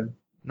fiction.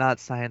 Not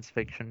science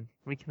fiction.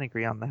 We can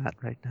agree on that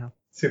right now.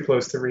 Too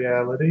close to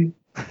reality.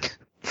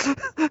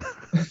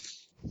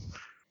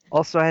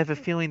 Also, I have a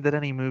feeling that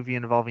any movie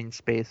involving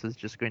space is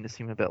just going to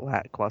seem a bit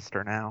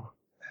lackluster now.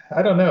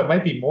 I don't know. It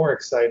might be more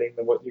exciting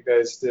than what you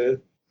guys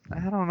did. I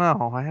don't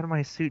know. I had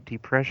my suit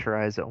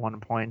depressurized at one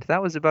point.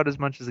 That was about as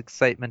much as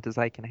excitement as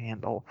I can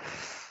handle.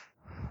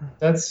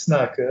 That's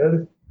not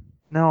good.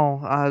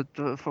 No,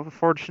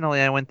 fortunately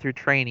I went through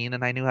training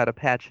and I knew how to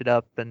patch it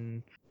up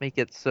and make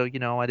it so,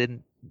 I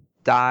didn't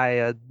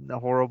die a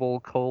horrible,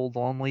 cold,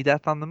 lonely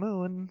death on the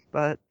moon.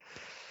 But,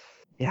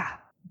 yeah.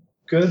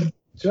 Good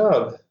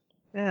job.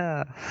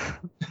 Yeah.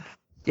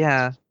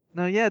 Yeah.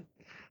 No, yeah.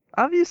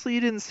 Obviously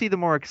you didn't see the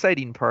more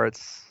exciting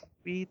parts.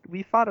 We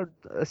fought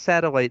a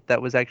satellite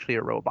that was actually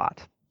a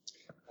robot.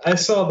 I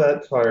saw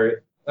that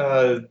part.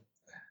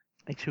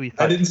 Actually,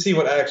 I didn't see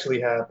what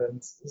actually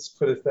happened. Let's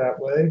put it that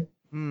way.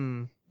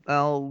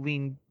 Well,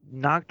 we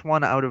knocked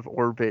one out of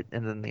orbit,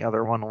 and then the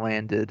other one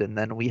landed, and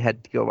then we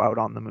had to go out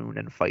on the moon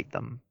and fight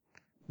them.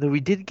 Though we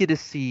did get to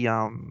see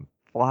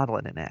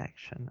Vladlin in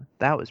action.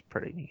 That was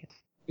pretty neat.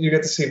 You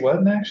get to see what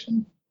in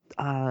action?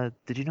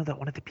 Did you know that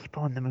one of the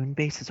people on the moon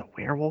base is a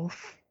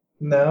werewolf?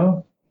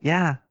 No.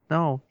 Yeah,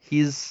 no,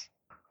 he's.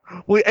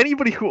 Well,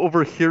 anybody who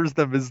overhears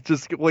them is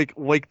just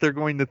like they're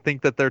going to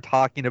think that they're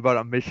talking about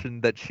a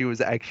mission that she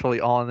was actually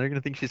on. They're going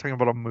to think she's talking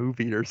about a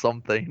movie or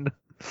something.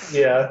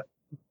 Yeah.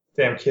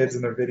 Damn kids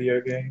in their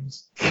video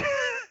games.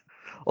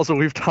 Also,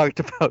 we've talked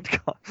about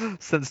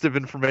sensitive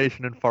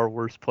information in far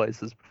worse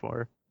places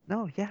before.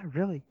 No, yeah,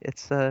 really.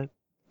 It's How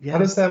yeah.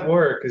 does that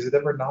work? Is it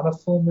ever not a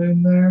full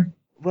moon there?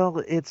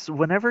 Well, it's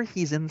whenever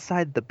he's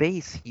inside the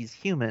base, he's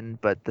human,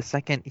 but the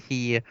second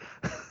he's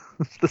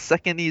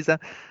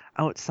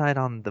outside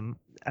on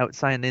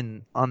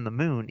the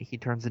moon, he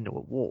turns into a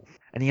wolf.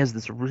 And he has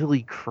this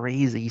really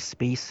crazy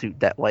spacesuit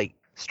that like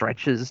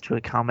stretches to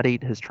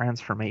accommodate his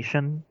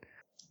transformation.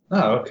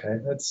 Oh, okay.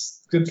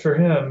 That's good for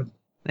him.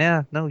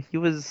 Yeah, no,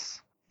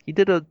 he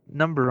did a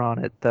number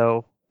on it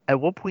though. At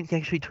one point he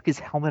actually took his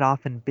helmet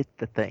off and bit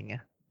the thing.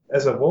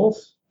 As a wolf?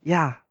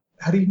 Yeah.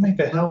 How do you make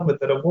a helmet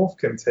that a wolf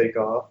can take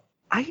off?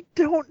 I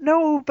don't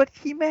know, but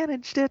he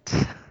managed it.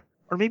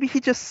 Or maybe he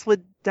just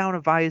slid down a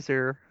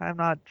visor. I'm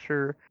not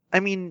sure. I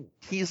mean,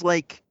 he's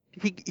like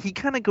he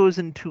kind of goes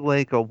into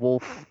like a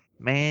wolf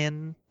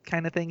man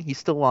kind of thing. He's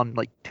still on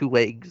like 2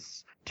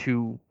 legs,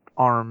 2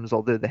 arms,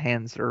 although the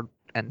hands are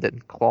end in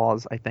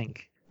claws, I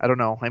think. I don't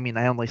know. I mean,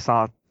 I only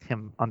saw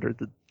him under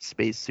the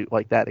spacesuit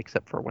like that,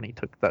 except for when he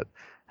took the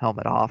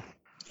helmet off.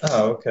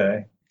 Oh,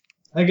 okay.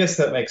 I guess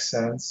that makes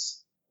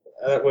sense.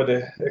 That would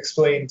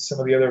explain some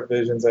of the other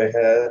visions I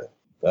had,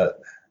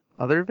 but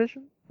Other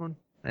vision?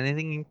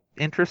 Anything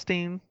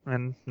interesting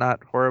and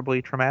not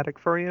horribly traumatic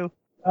for you?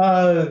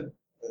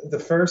 the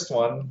first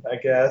one, I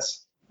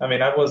guess. I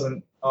mean, I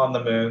wasn't on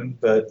the moon,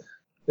 but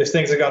if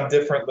things had gone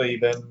differently,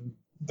 then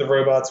the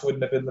robots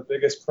wouldn't have been the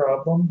biggest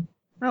problem.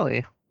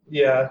 Really?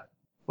 Yeah,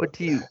 What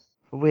do you...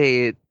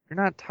 Wait,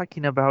 you're not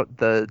talking about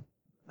the...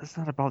 That's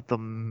not about the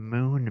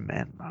moon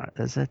men,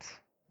 is it?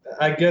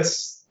 I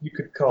guess you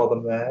could call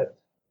them that.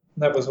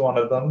 That was one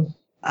of them.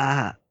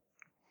 Ah,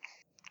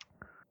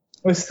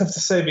 It's tough to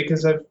say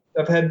because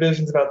I've had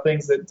visions about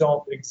things that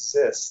don't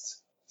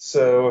exist.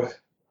 So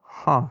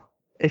huh.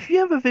 If you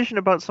have a vision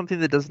about something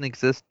that doesn't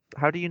exist,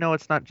 how do you know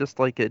it's not just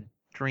like a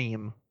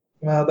dream?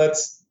 well,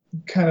 that's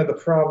kind of the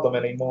problem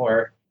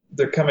anymore.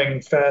 They're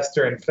coming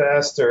faster and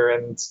faster,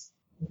 and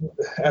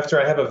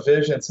after I have a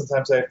vision,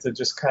 sometimes I have to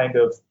just kind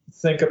of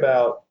think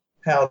about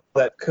how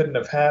that couldn't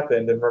have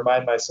happened and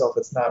remind myself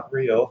it's not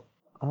real.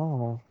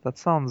 Oh, that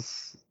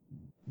sounds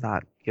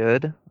not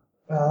good.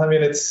 I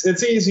mean, it's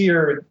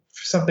easier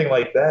for something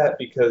like that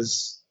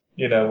because,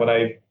 when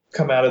I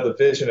come out of the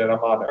vision and I'm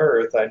on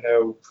Earth, I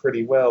know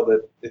pretty well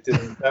that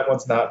that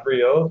one's not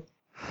real.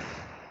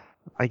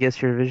 I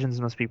guess your visions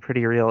must be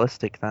pretty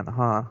realistic then,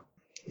 huh?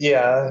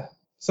 Yeah,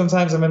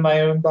 sometimes I'm in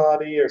my own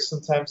body, or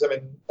sometimes I'm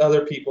in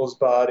other people's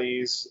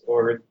bodies,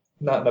 or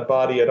not in a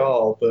body at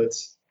all, but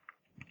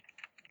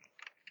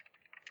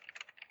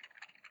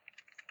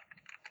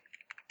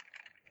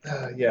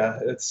yeah,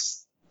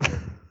 it's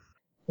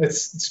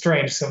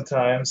strange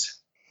sometimes.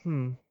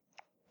 Hmm.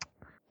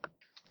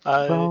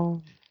 Uh,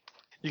 Well,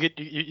 you get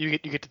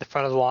to the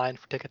front of the line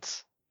for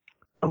tickets.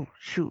 oh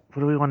shoot, what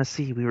do we want to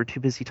see? We were too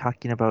busy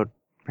talking about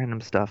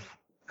random stuff.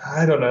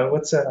 I don't know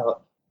what's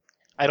out.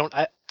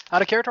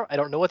 Out of character, I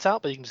don't know what's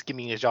out, but you can just give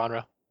me a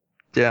genre.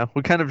 Yeah,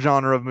 what kind of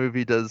genre of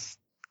movie does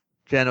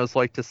Janos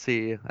like to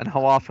see, and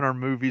how often are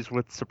movies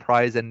with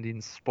surprise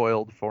endings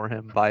spoiled for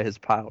him by his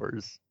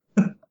powers?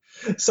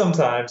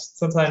 Sometimes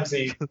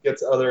he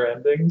gets other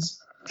endings.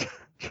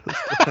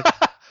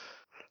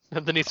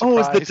 And then he's Oh,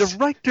 it's the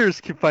surprised.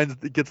 director's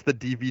gets the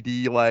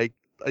DVD like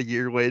a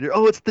year later.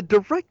 Oh, it's the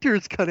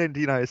director's cut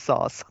ending I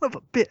saw. Son of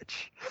a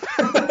bitch.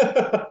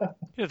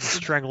 He had to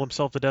strangle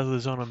himself to death with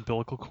his own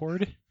umbilical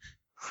cord.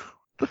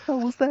 The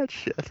hell was that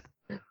shit?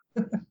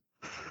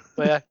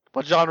 But yeah,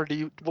 what genre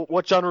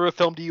of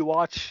film do you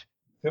watch?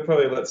 He'll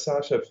probably let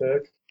Sasha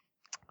pick.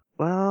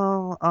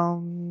 Well,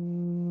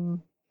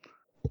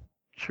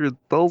 sure,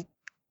 they'll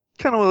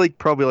kind of like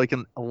probably like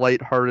a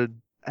lighthearted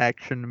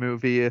action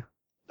movie.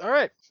 All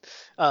right.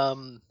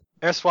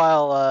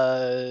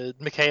 Erstwhile,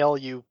 Mikhail,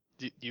 you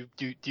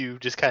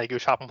just kind of go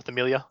shopping with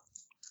Amelia.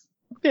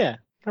 Yeah,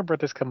 her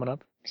birthday's coming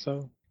up,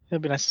 so it'll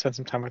be nice to spend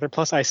some time with her.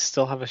 Plus, I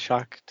still have a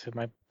shock to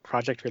my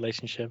project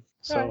relationship,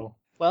 so Alright.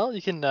 Well,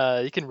 you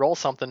can roll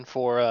something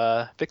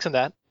for fixing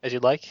that as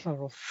you'd like.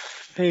 oh,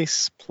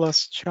 face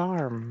plus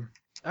charm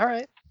All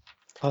right.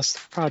 plus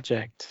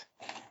project.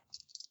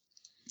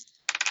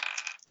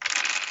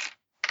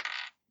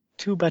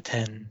 2 by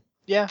 10.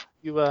 Yeah,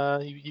 you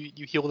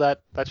heal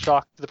that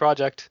shock to the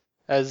project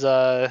as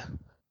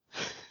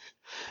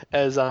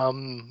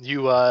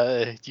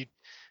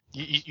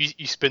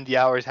you spend the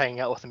hours hanging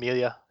out with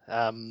Amelia,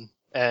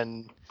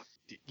 and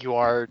you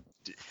are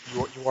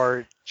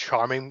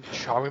charming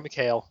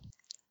Mikhail.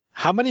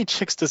 How many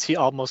chicks does he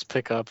almost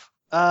pick up?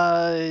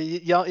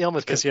 You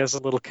almost Because pick, he has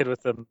a little kid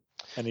with him,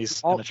 and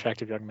he's Oh. an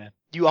attractive young man.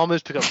 you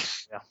almost pick up.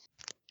 Yeah.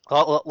 A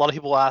lot of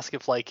people ask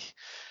if like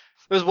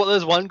there's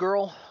one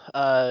girl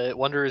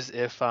wonders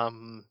if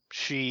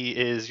she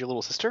is your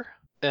little sister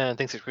and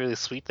thinks it's really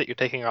sweet that you're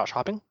taking her out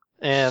shopping,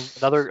 and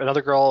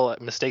another girl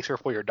mistakes her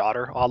for your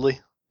daughter. Oddly,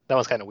 that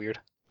was kind of weird.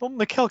 Well,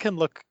 Mikkel can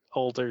look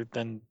older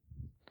than.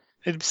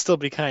 It'd still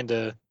be kind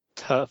of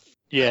tough.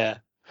 Yeah,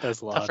 that's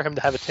a Tough lot. for him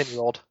to have a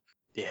 10-year-old.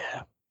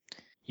 Yeah.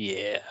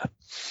 Yeah.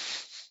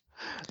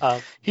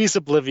 Um, He's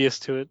oblivious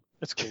to it.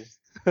 That's cool.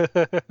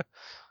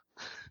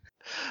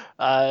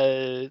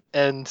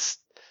 and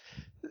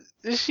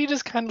she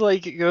just kind of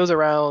like goes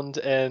around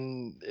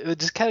and it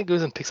just kind of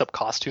goes and picks up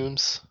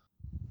costumes.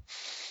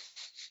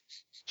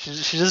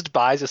 She just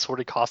buys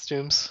assorted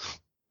costumes.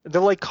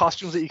 They're like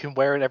costumes that you can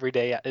wear in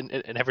everyday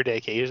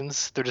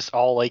occasions. They're just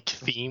all like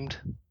themed.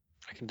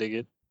 I can dig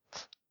it.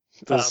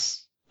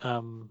 Does I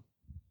don't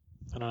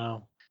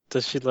know.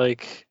 Does she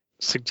like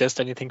suggest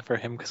anything for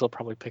him? Because he'll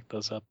probably pick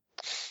those up.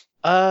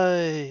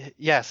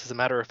 Yes, as a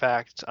matter of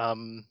fact,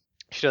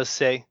 she does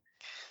say,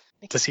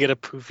 Does he get a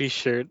poofy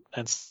shirt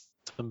and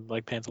some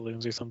like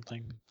pantaloons or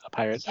something? A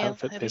pirate Yeah,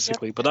 outfit, have you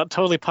basically, but not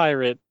totally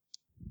pirate.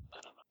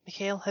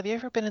 Mikhail, have you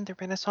ever been in the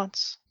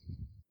Renaissance?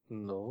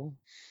 No.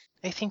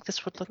 I think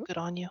this would look good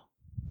on you.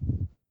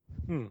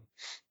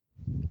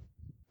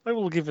 I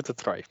will give it a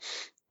try.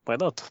 Why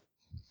not?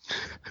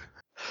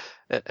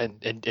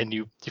 and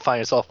you find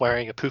yourself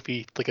wearing a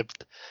poofy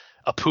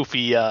a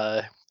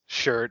poofy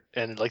shirt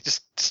and like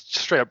just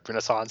straight up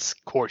Renaissance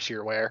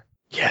courtier wear.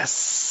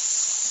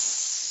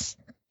 Yes.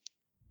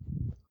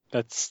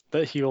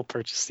 That he will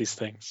purchase these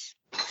things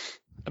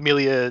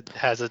Amelia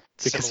has a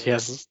because similar, he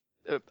has.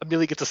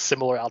 Amelia gets a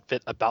similar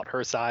outfit about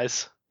her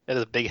size. It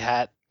has a big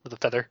hat with a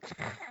feather.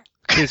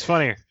 See, it's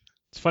funnier.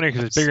 It's funnier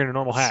because it's bigger than a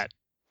normal hat.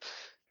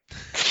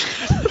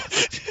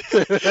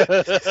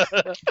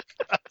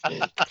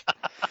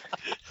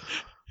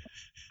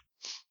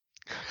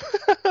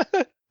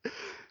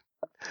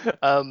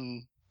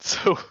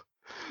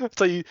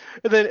 So you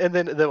and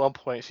then at one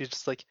point she's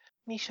just like,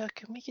 Misha,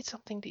 can we get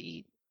something to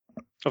eat?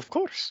 Of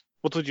course.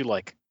 What would you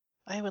like?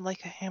 I would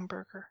like a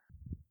hamburger.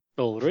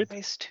 All right.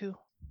 Rice too.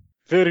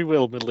 Very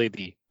well,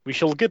 milady. We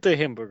shall get a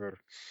hamburger.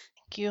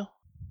 Thank you.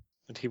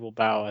 And he will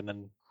bow and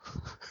then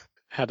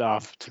head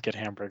off to get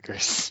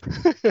hamburgers.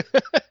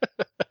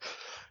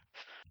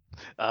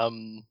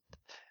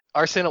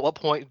 Arsene, at what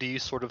point do you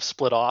sort of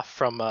split off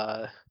from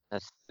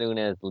As soon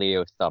as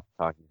Leo stopped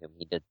talking to him,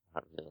 he did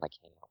not really like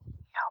hang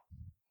out.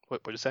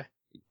 what'd you say?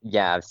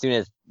 Yeah, as soon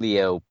as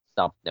Leo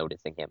stopped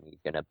noticing him, he's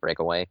gonna break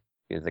away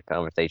because the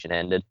conversation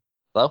ended.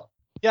 Hello?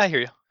 Yeah, I hear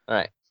you. All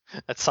right.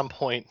 At some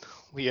point,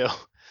 Leo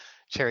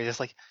Cherry is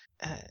like,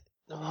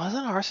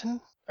 Wasn't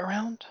Arson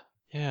around?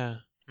 Yeah.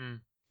 Do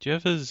you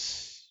have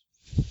his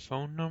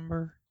phone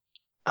number?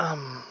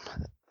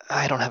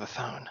 I don't have a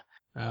phone.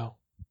 Oh.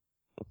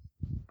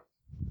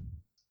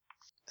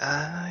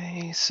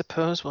 I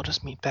suppose we'll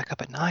just meet back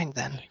up at 9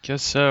 then. I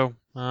guess so.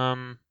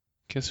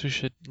 Guess we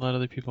should let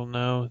other people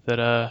know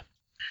that,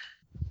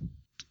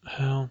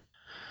 well,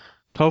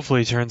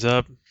 hopefully he turns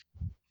up.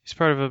 He's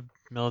part of a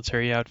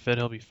military outfit.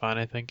 He'll be fine,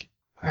 I think.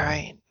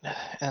 Alright,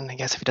 and I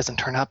guess if he doesn't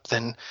turn up,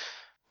 then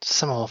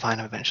someone will find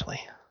him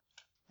eventually.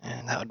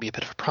 And that would be a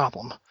bit of a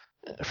problem,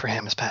 for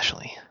him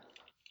especially.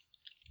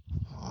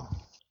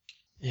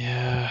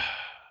 Yeah.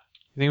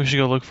 You think we should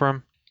go look for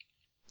him?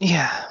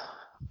 Yeah,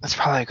 that's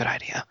probably a good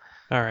idea.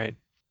 All right.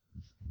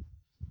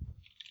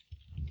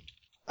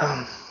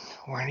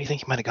 Where do you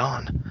think he might have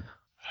gone?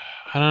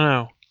 I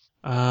don't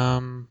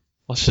know.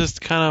 Let's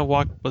just kind of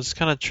walk. Let's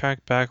kind of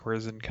track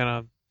backwards and kind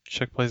of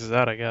check places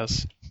out, I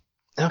guess.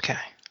 Okay.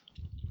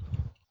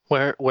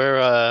 where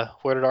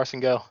did Arson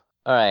go?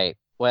 All right.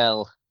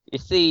 Well, you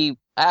see,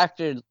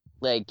 after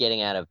like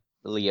getting out of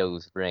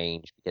Leo's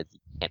range because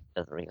he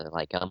doesn't really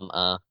like him,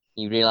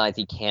 you realize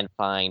he can't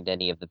find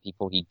any of the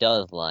people he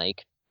does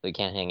like, so he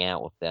can't hang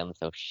out with them.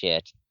 So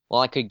shit.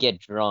 Well, I could get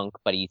drunk,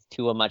 but he's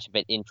too much of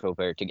an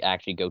introvert to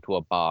actually go to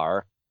a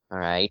bar. All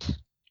right.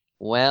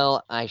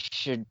 Well, I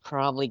should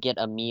probably get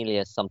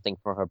Amelia something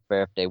for her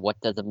birthday. What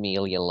does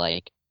Amelia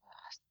like?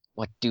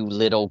 What do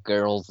little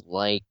girls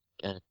like?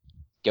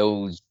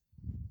 Goes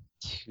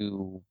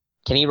to...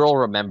 Can you roll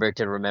remember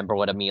to remember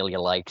what Amelia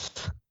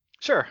likes?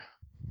 Sure.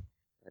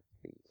 Let's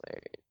see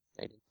where...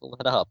 I didn't pull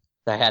it up.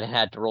 I hadn't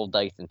had to roll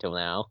dice until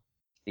now.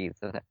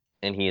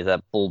 And he's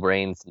at full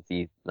brain since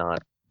he's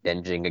not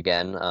binging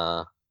again.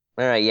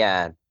 Alright,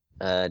 yeah.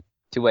 2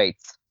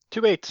 8s.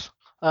 2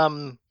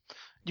 8s.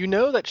 You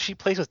know that she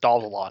plays with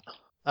dolls a lot,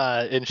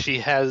 and she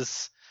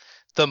has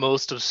the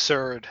most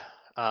absurd.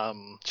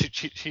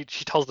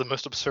 She tells the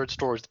most absurd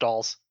stories with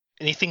dolls.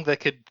 Anything that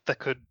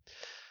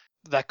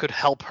could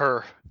help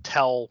her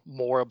tell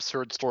more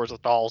absurd stories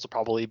with dolls would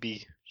probably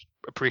be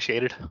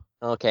appreciated.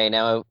 Okay,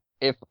 now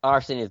if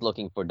Arson is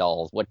looking for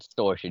dolls, what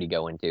store should he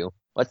go into?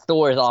 What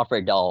stores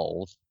offer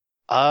dolls?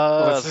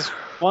 Well, there's this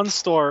one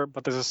store,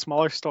 but there's a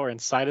smaller store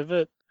inside of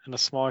it, and a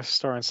smaller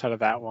store inside of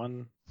that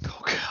one.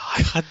 Oh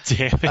god. God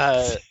damn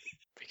it.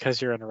 because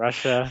you're in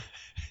Russia.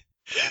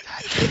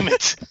 God damn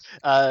it.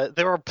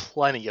 There are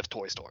plenty of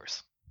toy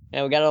stores.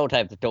 Yeah, we got all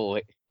types of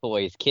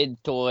toys, kids'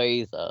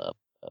 toys.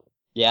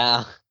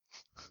 Yeah.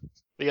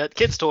 We got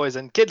kids' toys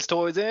and kids'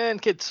 toys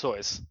and kids'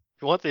 toys.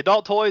 If you want the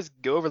adult toys,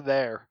 go over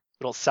there.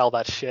 We don't sell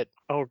that shit.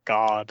 Oh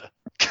God.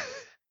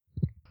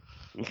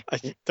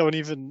 I don't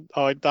even.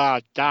 Oh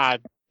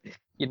God.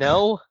 You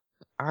know,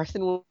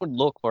 Arson would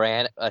look for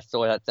a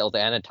store that sells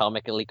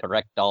anatomically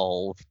correct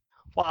dolls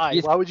Why?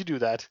 Yes. Why would you do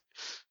that?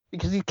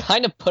 because he's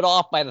kind of put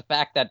off by the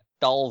fact that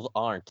dolls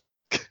aren't.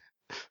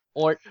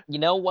 Or you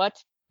know what?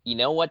 You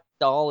know what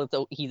doll is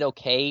he's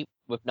okay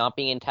with not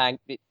being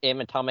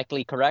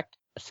anatomically correct?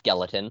 A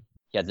skeleton.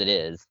 Yes, it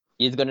is.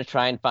 He's gonna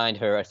try and find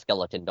her a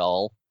skeleton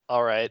doll.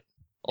 All right.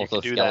 You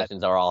Also, can do that.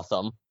 skeletons are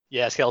awesome.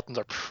 Yeah, skeletons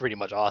are pretty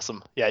much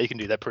awesome. Yeah, you can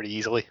do that pretty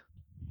easily.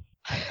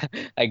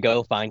 I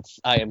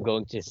am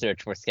going to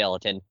search for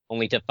skeleton,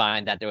 only to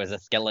find that there was a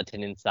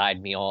skeleton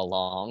inside me all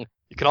along.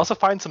 You can also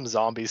find some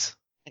zombies.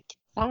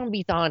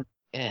 Zombies aren't.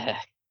 They're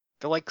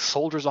like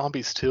soldier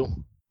zombies too.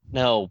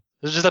 No,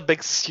 There's just a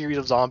big series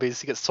of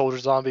zombies. You get soldier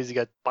zombies, you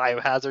get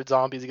biohazard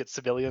zombies, you get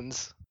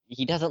civilians.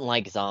 he doesn't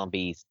like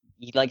zombies.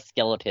 He likes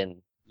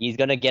skeleton. He's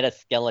gonna get a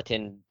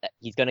skeleton.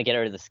 He's gonna get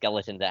her the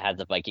skeleton that has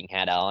a Viking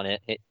hat on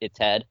its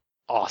head.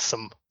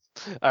 Awesome.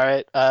 All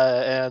right,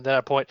 and then at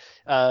a point,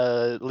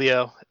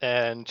 Leo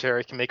and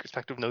Jerry can make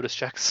respective notice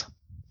checks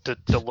to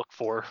look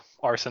for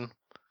arson.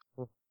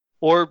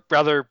 Or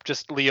rather,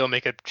 just Leo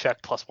make a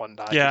check plus one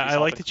die. Yeah, I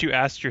like that you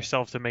asked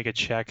yourself to make a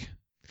check.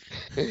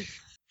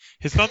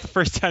 It's not the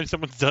first time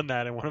someone's done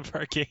that in one of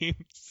our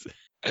games.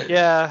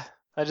 Yeah,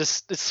 it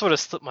sort of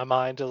slipped my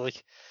mind to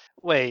like,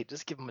 wait,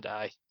 just give him a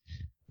die.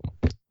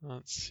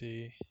 Let's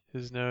see.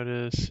 His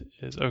notice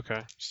is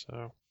okay,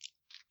 so.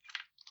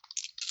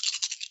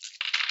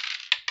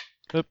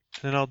 Yep,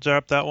 and I'll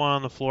drop that one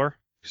on the floor.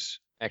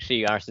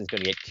 Actually, Arson's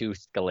gonna get 2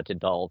 skeleton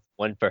dolls.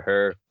 One for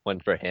her, one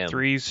for him.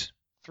 Threes.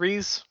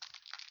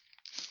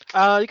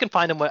 You can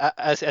find him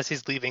as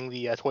he's leaving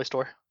the toy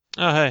store.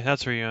 Oh, hey,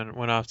 that's where you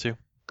went off to.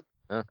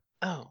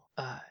 Oh,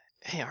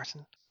 hey,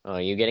 Arson. Oh,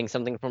 are you getting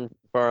something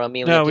for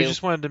Amelia No, too? we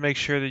just wanted to make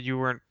sure that you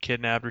weren't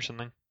kidnapped or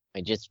something. I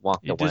just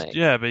walked You away. just,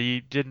 yeah, but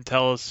you didn't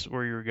tell us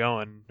where you were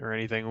going or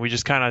anything. We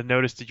just kind of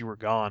noticed that you were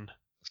gone.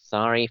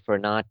 Sorry for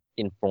not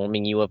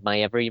informing you of my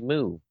every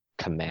move,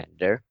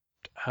 Commander.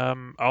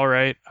 All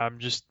right. I'm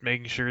just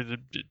making sure that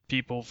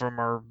people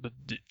from,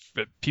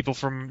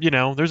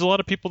 there's a lot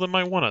of people that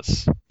might want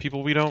us.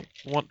 People we don't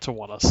want to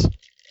want us.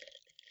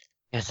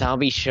 Yes, I'll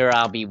be sure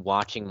I'll be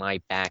watching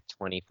my back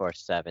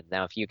 24/7.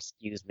 Now, if you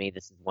excuse me,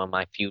 this is one of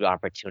my few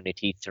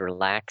opportunities to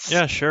relax.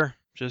 Yeah, sure.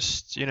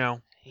 Just, I don't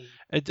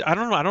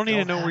know. I don't need to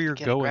Don't know have where to you're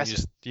get going.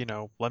 aggressive.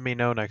 Just, let me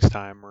know next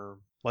time or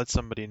let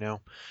somebody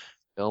know.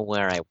 Go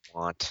where I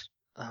want.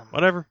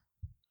 Whatever.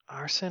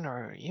 Arson,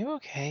 are you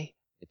okay?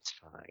 It's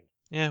fine.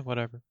 Yeah,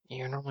 whatever.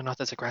 You're normally not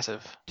this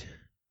aggressive.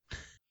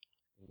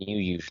 You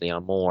usually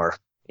are more.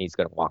 He's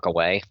gonna walk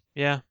away.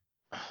 Yeah.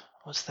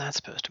 What's that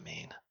supposed to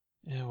mean?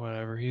 Yeah,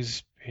 whatever.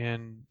 He's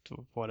in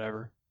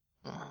whatever.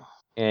 Oh,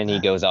 And he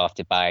goes off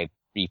to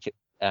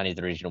on his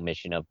original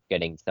mission of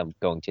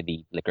going to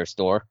the liquor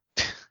store.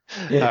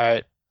 All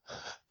right.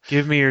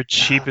 Give me your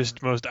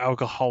cheapest, most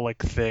alcoholic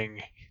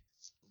thing.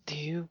 do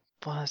you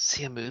want to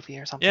see a movie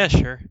or something? Yeah,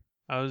 sure.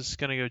 I was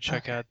gonna go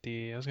check out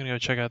the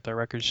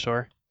record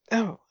store.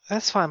 Oh,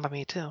 that's fine by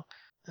me too.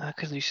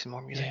 Could use some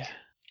more music. Yeah.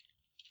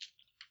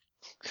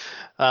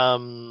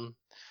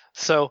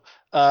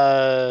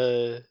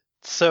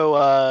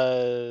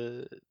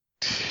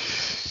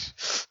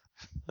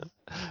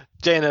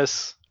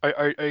 Janus,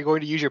 are you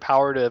going to use your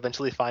power to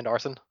eventually find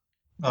arson?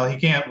 Well, he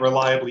can't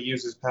reliably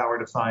use his power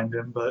to find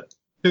him, but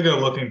he'll go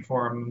looking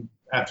for him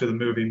after the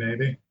movie,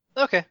 maybe.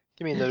 Okay,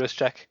 give me a notice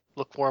check.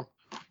 Look for him.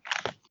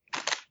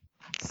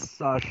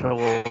 Sasha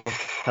will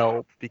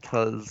help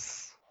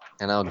because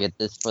And I'll get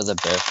this for the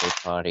birthday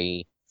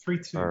party. 3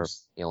 Or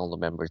twos. all the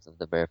members of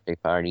the birthday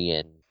party.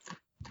 And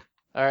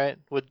All right.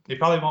 Would He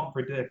probably won't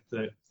predict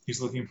that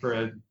he's looking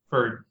for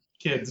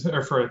kids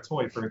or for a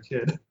toy for a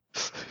kid.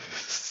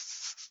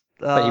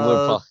 but you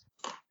would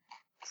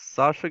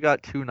Sasha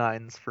got 2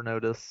 9s for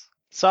notice.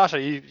 Sasha,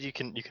 you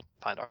can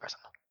find arson.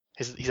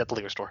 He's at the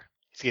liquor store.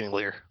 He's getting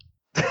liquor.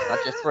 not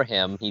just for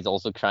him. He's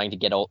also trying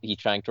to he's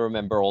trying to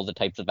remember all the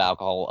types of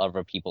alcohol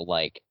other people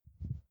like.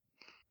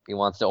 He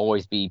wants to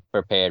always be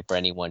prepared for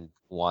anyone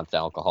who wants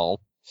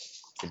alcohol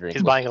to drink.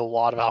 He's buying a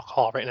lot of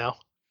alcohol right now.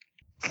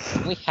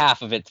 Only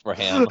half of it's for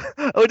him.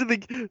 I like to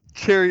think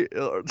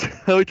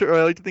I like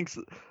to think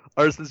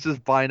Arson's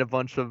just buying a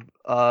bunch of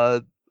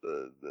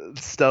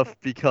stuff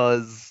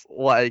because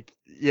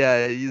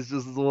he's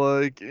just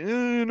like,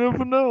 you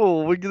never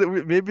know.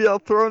 Maybe I'll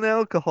throw an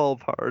alcohol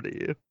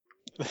party.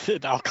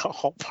 An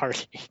alcohol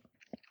party.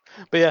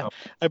 But yeah,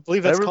 I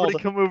believe that's Everybody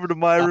called come over to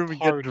my a room and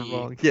get party.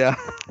 drunk. Yeah.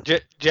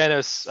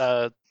 Janus,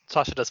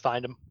 Sasha does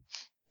find him.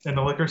 In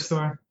the liquor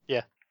store?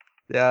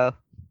 Yeah.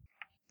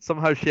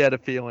 Somehow she had a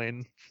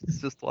feeling. It's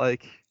just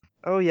like,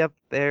 oh, yep,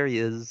 there he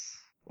is.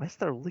 Why is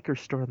there a liquor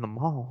store in the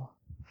mall?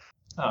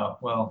 Oh,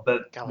 well,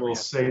 that Gallery will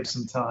has save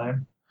some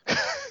time.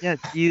 Yeah,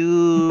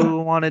 you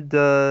wanted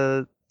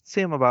to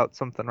see him about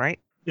something, right?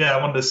 Yeah,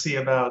 I wanted to see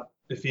about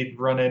if he'd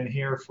run in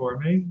here for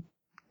me.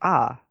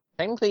 Ah,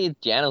 Technically,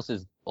 Janos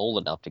is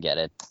old enough to get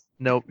it.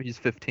 nope, he's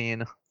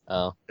 15.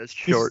 Oh. That's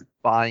short.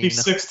 Fine.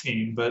 He's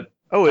 16, but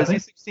Oh, I is he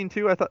think 16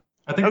 too? I thought.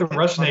 I think the Okay.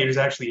 Russian age is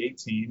actually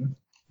 18.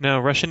 No,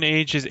 Russian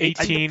age is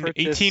 18, purchase,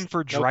 18 for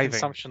no driving.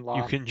 consumption law.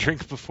 You can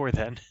drink before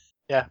then.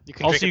 Yeah, you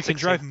can Also, drink you at can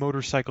 16. drive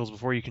motorcycles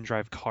before you can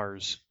drive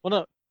cars. Well,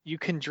 no, you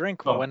can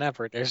drink Oh.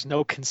 whenever. There's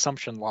no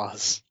consumption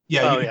laws.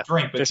 Yeah, Oh, you can yeah.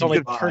 drink, but There's you only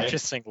can buy.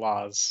 purchasing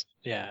laws.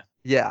 Yeah.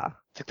 Yeah. I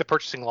think the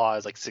purchasing law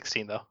is like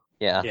 16 though.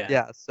 Yeah. Yeah.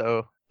 Yeah.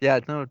 So yeah,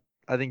 no,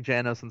 I think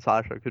Janos and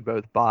Sasha could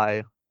both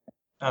buy.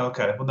 Oh,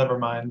 okay, well, never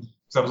mind.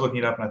 Because I was looking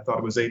it up and I thought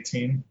it was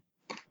 18.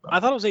 I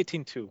thought it was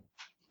 18 too.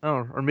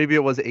 Oh, or maybe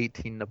it was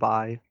 18 to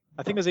buy.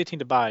 I think it was 18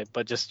 to buy,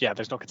 but just, yeah,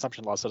 there's no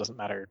consumption law, so it doesn't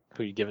matter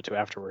who you give it to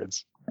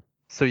afterwards.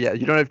 So yeah,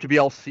 you don't have to be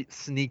all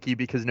sneaky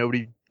because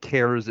nobody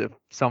cares if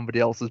somebody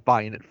else is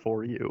buying it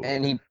for you.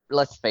 And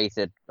let's face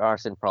it,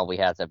 Arson probably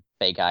has a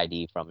fake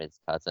ID from his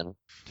cousin.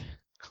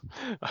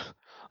 Are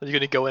you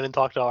gonna go in and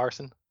talk to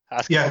Arson?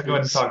 Ask him Yeah, for go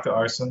ahead and boots? talk to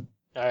Arson.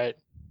 All right,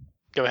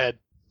 go ahead.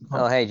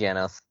 Oh, hey,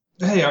 Janos.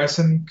 Hey,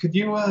 Arson, could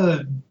you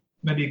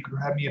maybe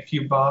grab me a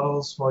few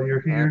bottles while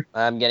you're here?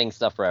 I'm getting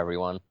stuff for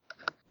everyone.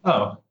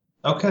 Oh,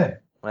 okay.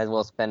 Might as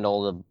well spend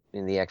all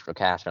the extra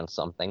cash on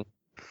something.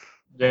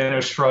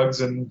 Dano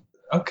shrugs and,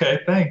 okay,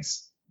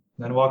 thanks.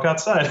 Then walk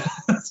outside.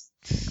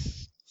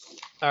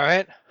 All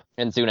right.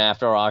 And soon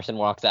after, Arson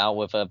walks out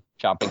with a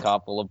shopping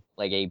cart full of,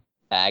 like, a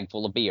bag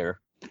full of beer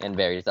and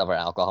various other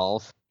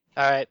alcohols.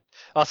 All right.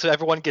 Also,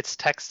 everyone gets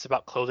texts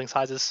about clothing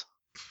sizes.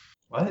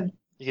 What?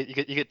 You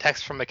get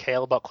texts from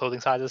Mikhail about clothing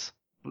sizes.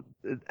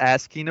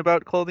 Asking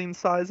about clothing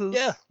sizes?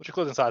 Yeah. What's your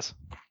clothing size?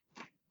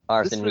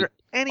 Arson, For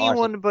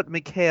anyone but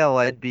Mikhail,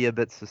 I'd be a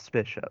bit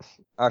suspicious.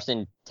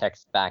 Arson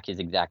texts back his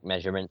exact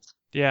measurements.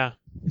 Yeah,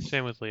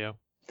 same with Leo.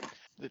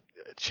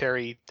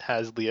 Cherry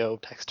has Leo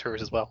text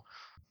hers as well.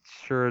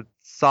 Sure,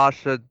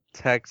 Sasha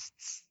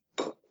texts.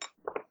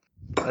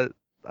 I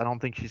don't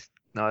think she's.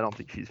 No, I don't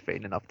think she's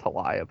vain enough to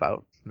lie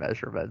about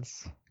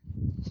measurements.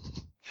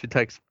 She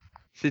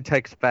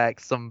texts back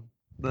some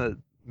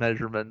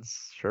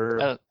measurements.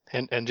 Sure.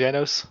 And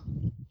Janos?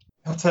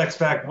 I'll text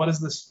back, what is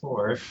this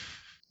for?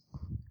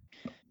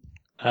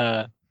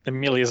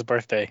 Amelia's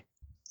birthday.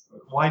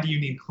 Why do you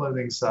need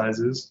clothing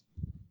sizes?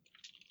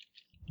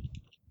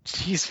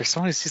 Jeez, for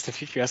someone who sees the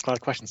future, you ask a lot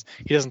of questions.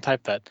 He doesn't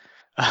type that.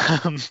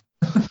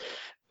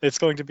 It's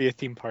going to be a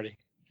theme party.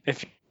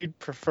 If you'd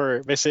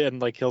prefer, basically,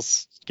 and like he'll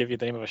give you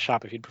the name of a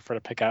shop if you'd prefer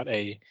to pick out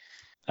a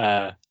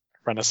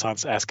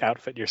Renaissance-esque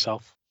outfit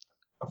yourself.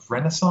 A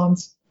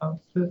Renaissance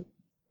outfit?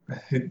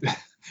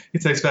 He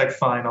takes back,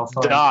 fine, I'll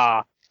find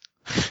Da.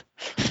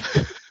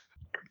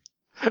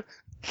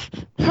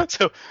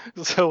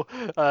 So,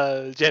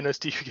 Janos,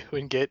 do you go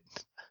and get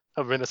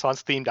a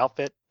Renaissance themed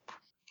outfit?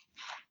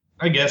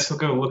 I guess he'll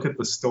go look at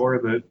the store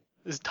that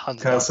There's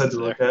tons Kyle of said outfits to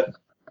there. look at.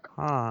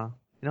 Huh.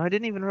 I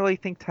didn't even really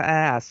think to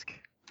ask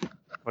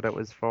what it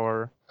was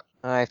for.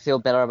 I feel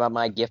better about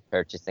my gift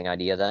purchasing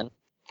idea then.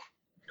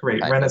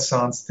 Great, Okay.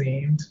 Renaissance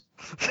themed.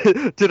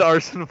 Did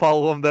Arson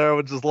follow him there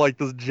with just like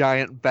this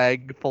giant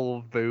bag full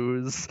of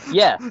booze?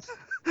 Yes.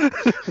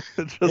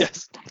 Just,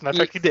 Yes, as a matter of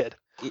fact, he did.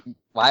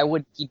 Why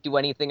would he do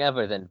anything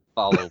other than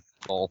follow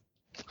people?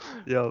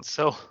 Yeah.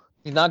 So,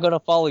 He's not going to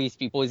follow these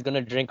people. He's going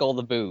to drink all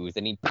the booze,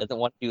 and he doesn't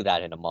want to do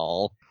that in a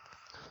mall.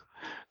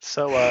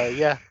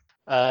 yeah.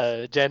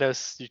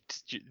 Janos,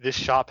 this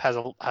shop has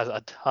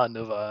a ton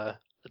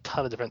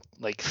of different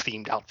like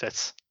themed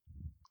outfits.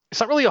 It's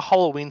not really a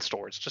Halloween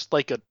store. It's just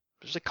like a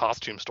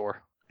costume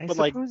store. I But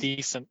like suppose-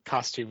 decent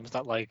costumes,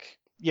 not like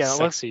Yeah,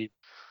 sexy.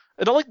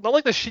 and not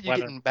like the shit you get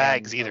Leather in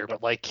bags pants, either, no.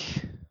 but like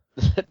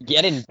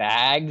Get in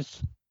bags.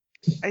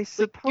 I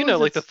suppose you know,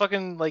 like the it's-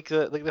 fucking like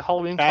the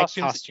Halloween Bag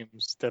costumes.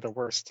 costumes, they're the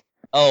worst.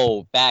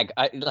 Oh, bag.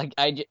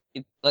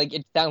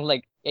 It sounds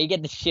like you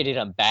get the shit in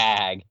a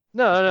bag.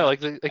 No,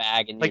 like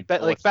Bag in like your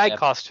like bag doorstep.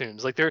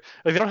 costumes. Like they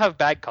don't have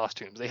bag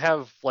costumes. They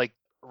have like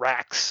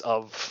racks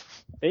of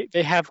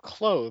They have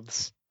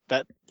clothes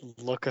that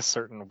look a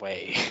certain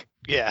way.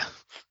 yeah.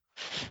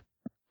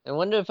 I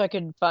wonder if I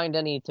could find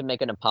any to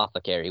make an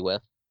apothecary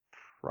with.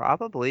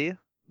 Probably.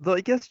 Though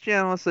I guess,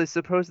 Janos, I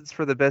suppose it's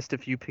for the best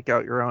if you pick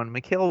out your own.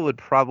 Mikhail would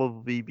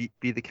probably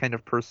be the kind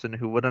of person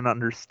who wouldn't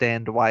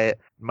understand why it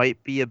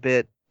might be a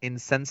bit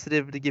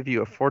insensitive to give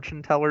you a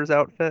fortune teller's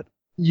outfit.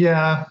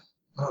 Yeah,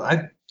 well,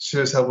 I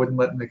sure as hell wouldn't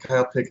let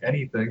Mikhail pick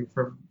anything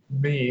from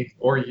me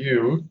or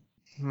you.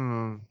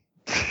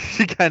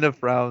 She kind of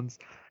frowns.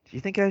 Do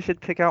you think I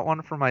should pick out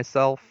one for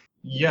myself?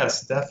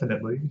 Yes,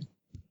 definitely.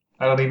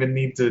 I don't even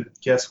need to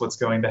guess what's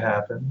going to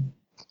happen.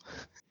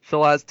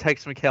 She'll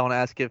text Mikhail and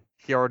ask if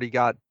he already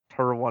got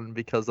her one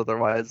because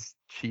otherwise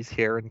she's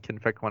here and can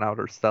pick one out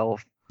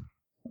herself.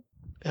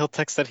 He'll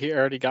text that he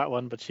already got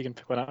one, but she can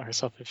pick one out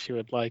herself if she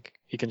would like.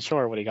 He can show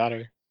her what he got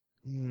her.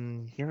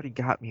 He already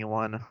got me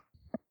one.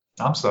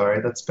 I'm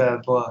sorry, that's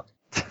bad luck.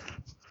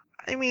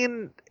 I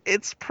mean,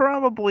 it's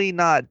probably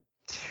not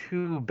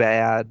too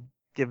bad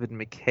given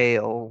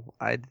Mikhail,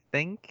 I'd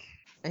think.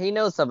 He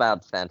knows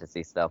about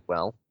fantasy stuff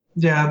well.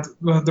 Yeah,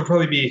 well, there'll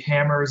probably be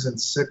hammers and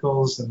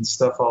sickles and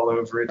stuff all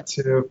over it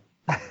too.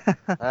 No,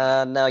 you're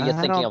I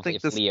thinking don't of think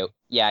if this- Leo.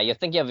 Yeah, you're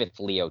thinking of if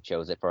Leo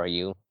chose it for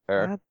you.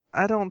 Her.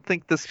 I don't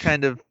think this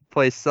kind of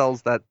place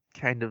sells that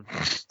kind of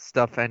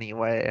stuff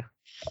anyway.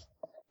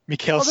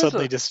 Mikhail Well, there's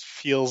suddenly a- just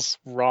feels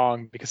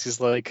wrong because he's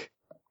like,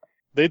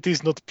 that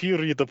is not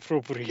period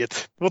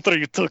appropriate. What are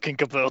you talking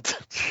about?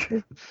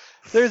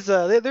 There's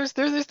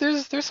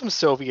some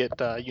Soviet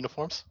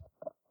uniforms.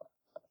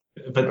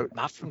 But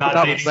Not from not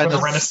Not dating from the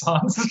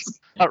Renaissance. Renaissance.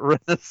 Not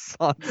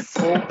Renaissance.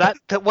 Well,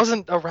 that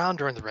wasn't around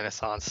during the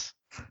Renaissance.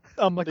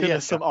 Oh my But yeah,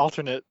 goodness, some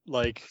alternate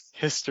like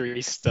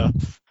history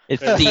stuff.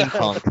 It's Yeah.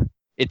 steampunk.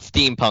 It's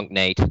steampunk,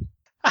 Nate.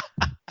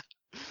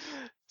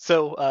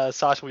 So,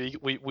 Sasha,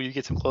 will you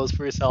get some clothes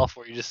for yourself,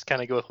 or you just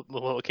kind of go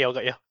with what Kale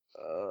got you?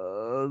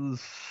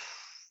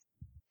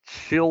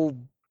 She'll,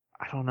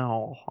 I don't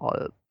know.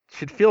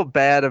 She'd feel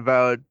bad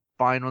about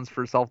buying ones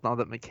for herself now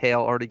that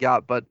Mikhail already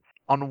got. But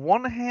on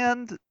one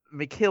hand,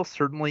 Mikhail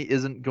certainly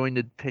isn't going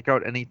to pick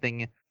out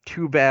anything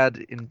too bad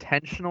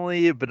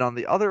intentionally. But on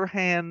the other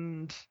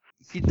hand,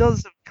 he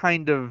does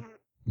kind of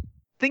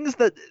things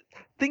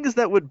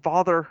that would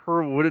bother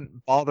her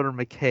wouldn't bother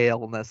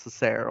Mikhail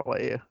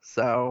necessarily.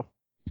 So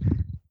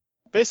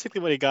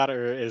Basically, what he got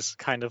her is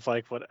kind of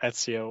like what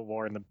Ezio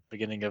wore in the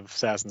beginning of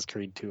Assassin's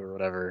Creed 2 or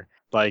whatever.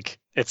 Like,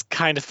 it's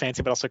kind of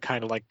fancy, but also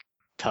kind of like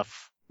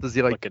tough does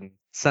he like looking.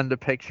 send a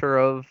picture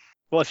of?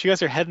 Well, if you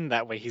guys are heading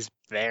that way, he's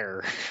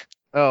there.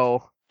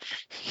 Oh,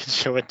 He can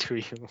show it to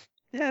you.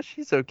 yeah,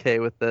 she's okay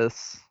with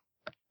this.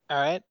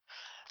 All right.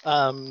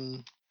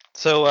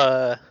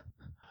 So,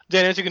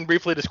 Janice, you can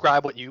briefly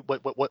describe what you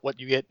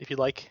get if you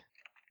like.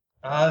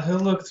 He'll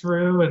look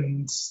through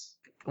and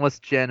Unless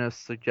Janice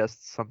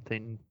suggests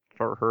something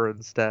for her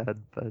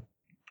instead, but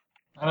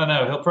I don't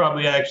know. He'll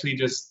probably actually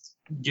just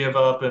give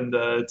up and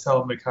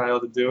tell Mikhail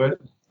to do it.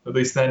 At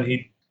least then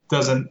he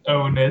doesn't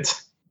own it.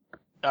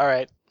 All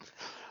right.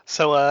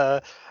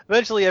 So,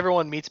 eventually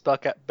everyone meets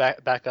back up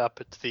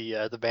at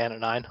the van at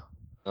 9.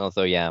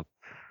 Also, yeah,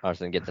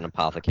 Arson gets an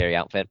apothecary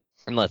outfit.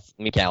 Unless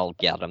Mikhail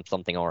got him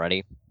something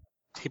already.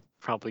 He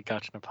probably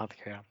got an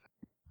apothecary outfit.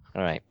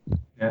 Alright.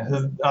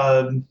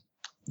 Yeah.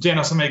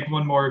 Janos will make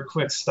one more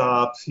quick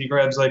stop. He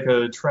grabs like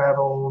a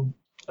travel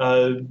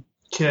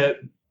kit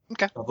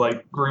Okay. of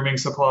like grooming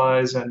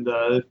supplies and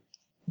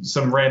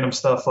some random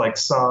stuff like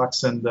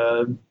socks and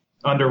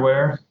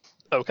underwear.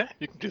 Okay,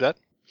 you can do that.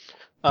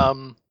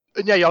 And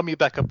yeah, y'all meet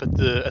back up at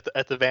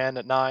the van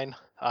at 9.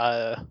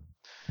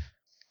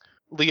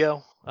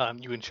 Leo,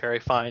 you and Cherry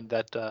find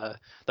that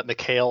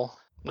Mikhail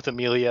with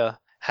Amelia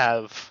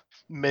have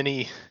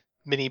many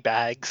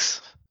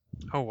bags.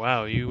 Oh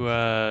wow,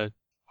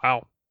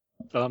 wow.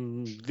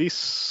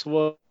 This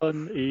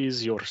one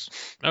is yours.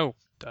 Oh,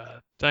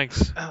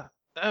 thanks.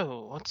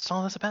 Oh, what's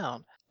all this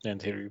about?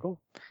 And here you go.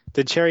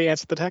 Did Cherry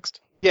answer the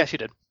text? Yeah, she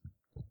did.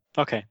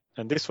 Okay,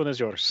 and this one is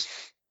yours.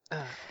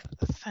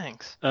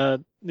 Thanks.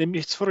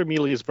 It's for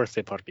Amelia's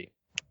birthday party.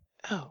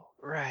 Oh,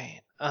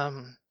 right.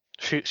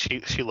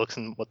 She looks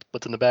in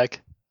what's in the bag.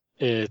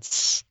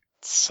 It's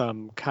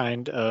some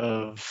kind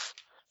of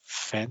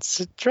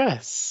fancy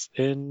dress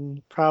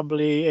in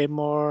probably a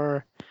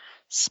more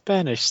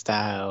Spanish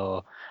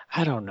style.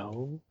 I don't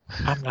know.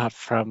 I'm not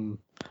from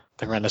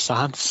the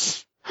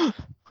Renaissance.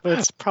 But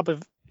it's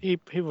probably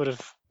he would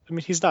have. I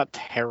mean, he's not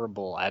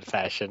terrible at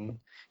fashion.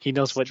 He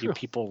knows what you true.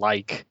 people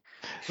like.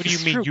 What do you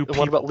It's mean, true. you And people?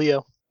 what about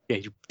Leo? Yeah,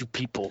 you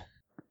people.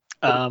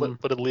 What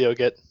did Leo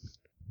get?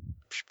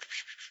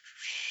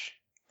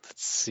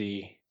 Let's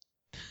see.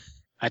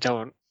 I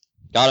don't.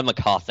 Got him a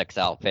Cossacks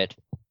outfit.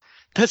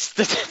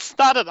 That's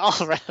not at all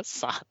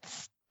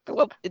Renaissance.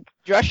 Well,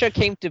 Russia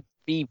came to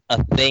be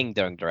a thing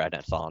during the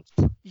Renaissance.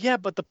 Yeah,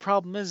 but the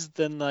problem is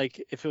then,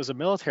 like, if it was a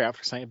military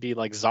outfit, it'd be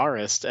like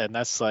Tsarist, and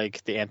that's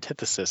like the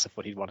antithesis of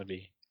what he'd want to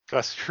be.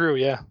 That's true.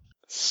 Yeah.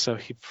 So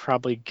he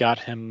probably got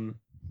him.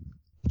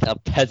 A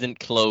peasant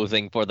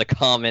clothing for the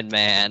common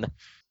man.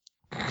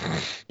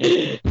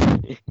 I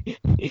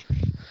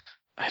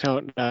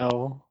don't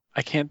know.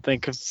 I can't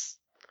think of.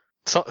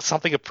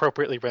 Something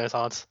appropriately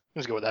Renaissance.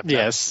 Let's go with that. for now.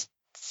 Yes,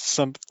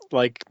 some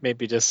like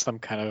maybe just some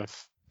kind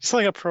of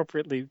something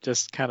appropriately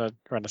just kind of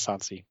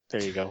Renaissance-y.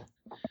 There you go.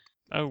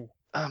 Oh,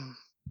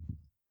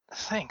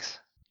 Thanks.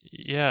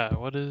 yeah.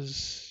 What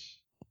is?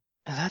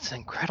 That's an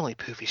incredibly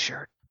poofy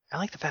shirt. I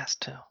like the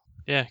vest too.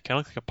 Yeah, kind of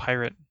look like a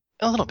pirate.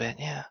 A little bit,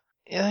 yeah.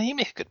 Yeah, you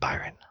make a good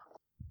pirate.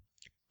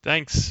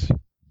 Thanks.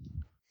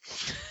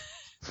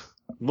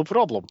 No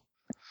problem.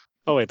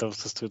 Oh wait, that was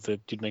just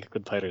that you'd make a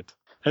good pirate.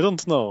 I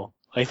don't know.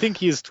 I think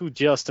he is too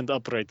just and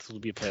upright to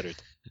be a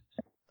pirate.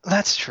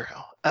 That's true.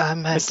 I I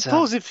meant,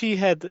 suppose if he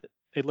had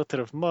a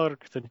letter of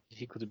marque, then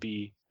he could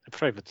be a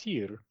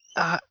privateer.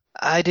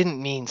 I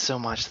didn't mean so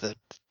much the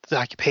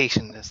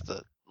occupation as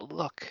the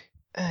look.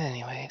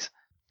 Anyways.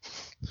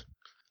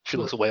 She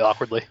looks away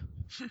awkwardly.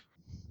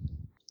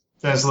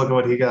 Just look at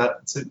what he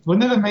got. So,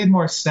 wouldn't it have made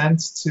more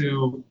sense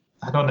to,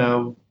 I don't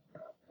know,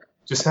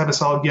 just have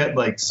us all get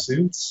like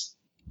suits,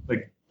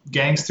 like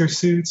gangster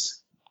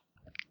suits.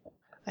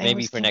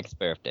 Maybe for next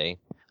birthday.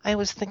 I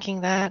was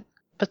thinking that,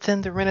 but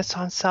then the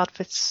Renaissance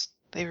outfits,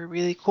 they were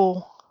really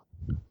cool.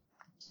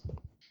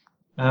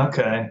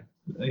 Okay.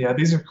 Yeah,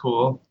 these are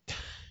cool.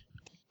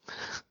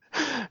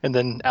 And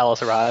then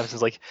Alyce arrives and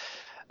is like,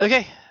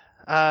 okay,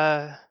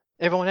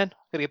 everyone in?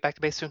 Gotta get back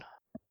to base soon.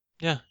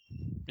 Yeah,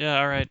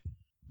 all right.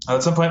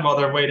 At some point while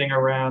they're waiting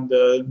around,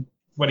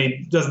 when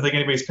he doesn't think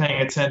anybody's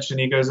paying attention,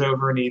 he goes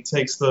over and he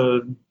takes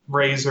the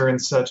razor and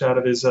such out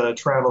of his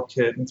travel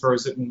kit and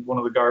throws it in one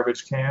of the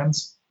garbage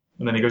cans.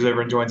 And then he goes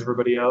over and joins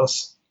everybody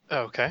else.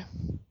 Okay.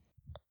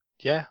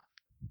 Yeah,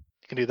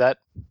 you can do that.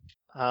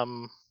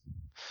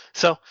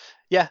 So,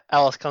 yeah,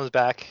 Alyce comes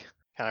back,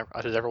 kind of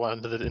ushers everyone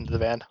into the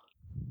van.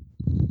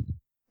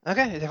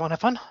 Okay, did everyone have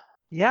fun?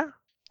 Yeah.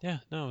 Yeah,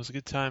 no, it was a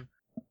good time.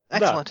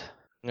 Excellent.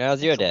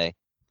 How's your day?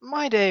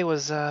 My day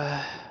was,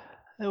 it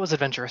was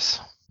adventurous.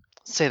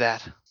 Say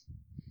that.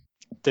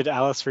 Did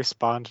Alyce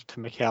respond to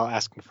Mikhail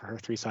asking for her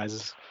 3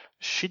 sizes?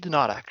 She did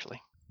not,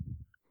 actually.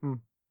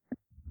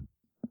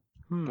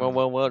 Well,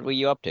 what were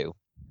you up to?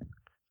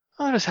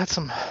 I just had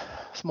some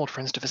old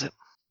friends to visit.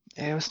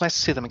 It was nice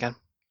to see them again.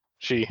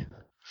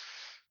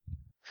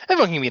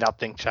 Everyone can meet up,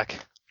 think check.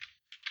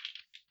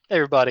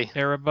 Everybody,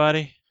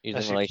 Everybody? He's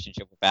As in you-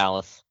 relationship with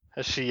Alyce.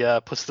 as she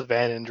puts the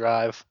van in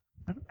drive.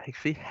 I don't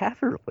actually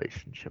have a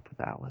relationship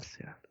with Alyce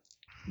yet.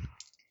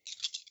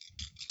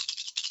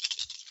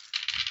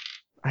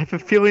 I have a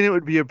feeling it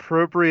would be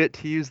appropriate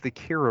to use the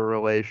Kira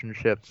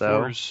relationship,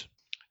 though. Fours.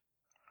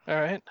 All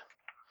right.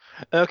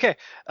 Okay.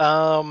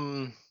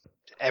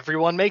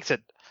 Everyone makes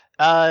it.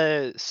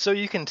 So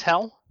you can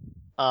tell.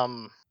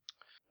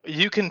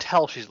 You can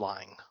tell she's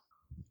lying.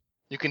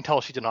 You can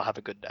tell she did not have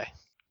a good day.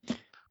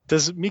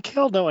 Does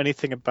Mikhail know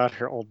anything about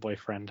her old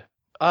boyfriend?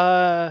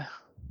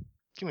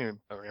 Give me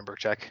a remember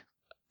check.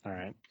 All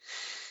right.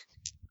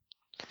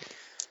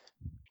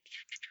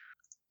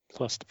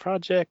 Plus the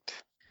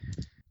project.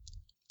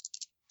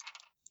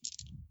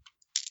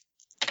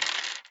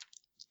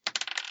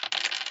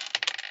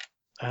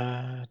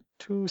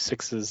 Two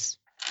 6s.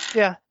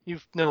 Yeah, you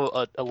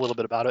know a little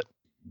bit about it.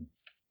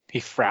 He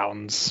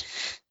frowns.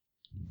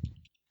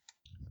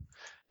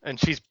 And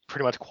she's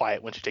pretty much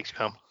quiet when she takes you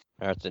home.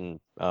 Arson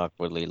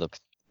awkwardly looks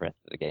at the rest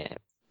of the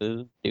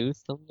game. Do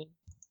something?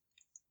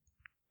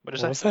 What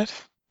is What that? was that?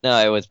 No,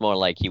 it was more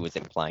like he was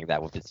implying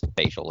that with his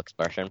facial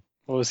expression.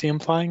 What was he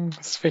implying? with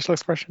His facial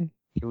expression?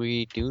 Should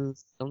we do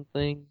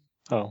something?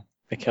 Oh,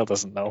 Mikhail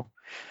doesn't know.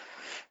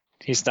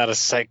 He's not a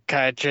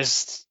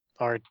psychiatrist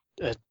or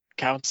a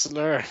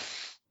counselor.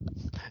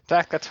 In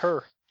fact, that's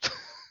her.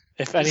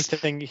 If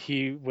anything,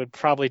 he would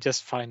probably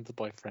just find the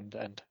boyfriend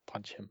and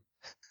punch him.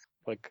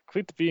 Like,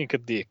 quit being a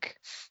dick.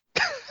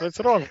 What's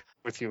wrong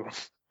with you?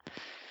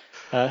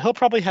 He'll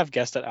probably have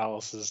guessed at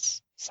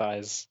Alice's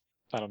size.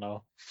 I don't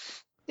know.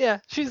 Yeah,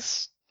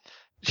 she's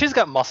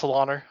got muscle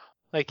on her.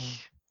 Like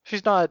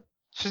she's not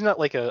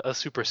like a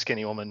super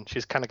skinny woman.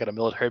 She's kind of got a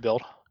military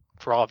build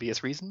for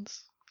obvious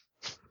reasons.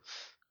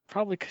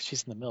 Probably because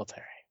she's in the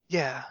military.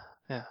 Yeah,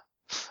 yeah.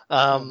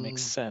 That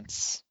makes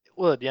sense. It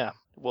would, yeah,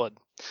 it would.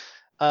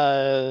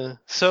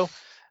 So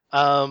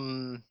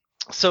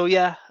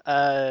yeah,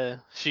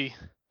 she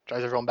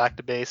drives everyone back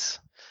to base.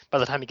 By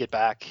the time you get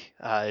back,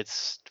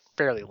 it's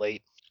fairly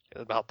late.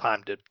 About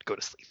time to go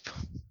to sleep.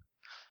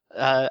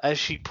 As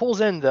she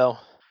pulls in, though,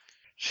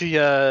 she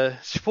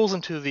pulls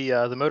into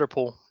the motor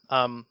pool.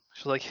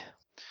 She's like,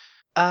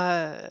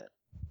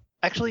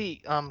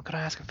 actually, could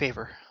I ask a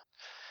favor?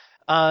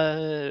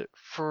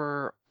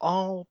 For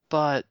all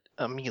but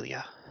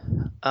Amelia,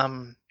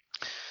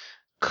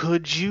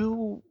 could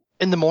you,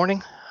 in the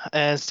morning,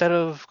 instead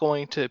of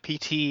going to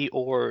PT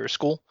or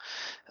school,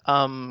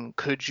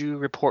 could you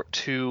report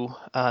to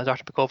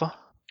Dr. Pikova?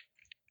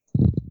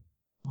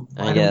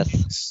 Why guess.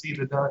 don't you see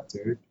the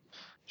doctor?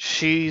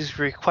 She's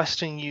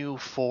requesting you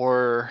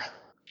for,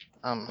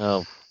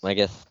 Oh, I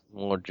guess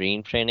more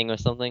dream training or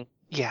something?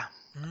 yeah.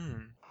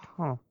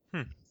 Huh.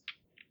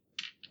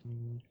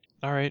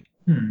 All right.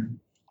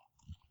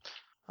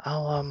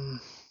 I'll,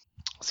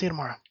 see you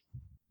tomorrow.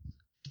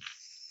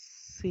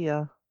 See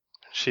ya.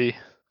 She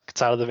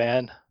gets out of the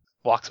van,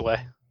 walks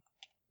away.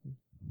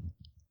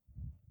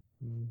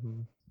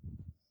 Mm-hmm.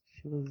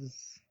 She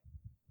was.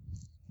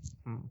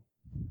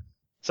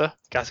 So,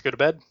 guys, go to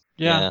bed.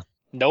 Yeah.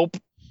 Nope.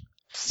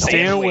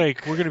 Stay Nope.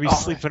 awake. We're gonna be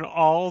sleeping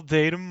all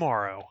day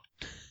tomorrow.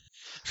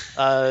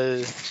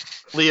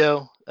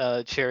 Leo,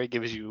 Cherry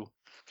gives you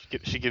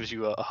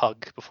a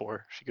hug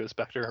before she goes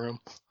back to her room.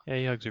 Yeah,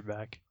 he hugs her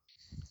back.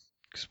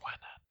 'Cause why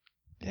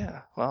not?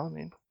 Yeah, well, I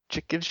mean,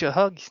 chick gives you a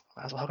hug,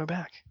 might as well hug her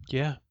back.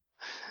 Yeah.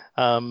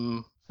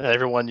 And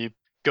everyone, you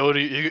go to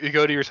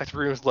your respective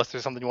rooms unless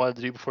there's something you wanted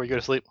to do before you go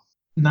to sleep.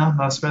 No,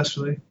 not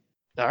especially.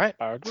 All right.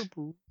 All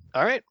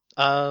right.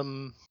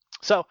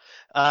 So,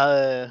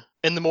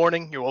 in the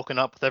morning, you're woken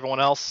up with everyone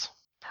else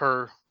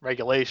per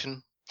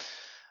regulation.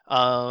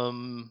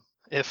 Okay,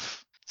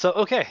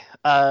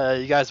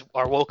 you guys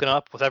are woken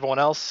up with everyone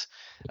else,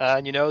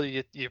 and you know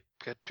you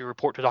get to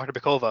report to Dr.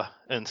 Pikova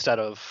instead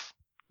of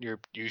your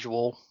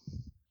usual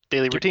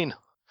daily routine.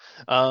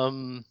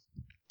 Mhm.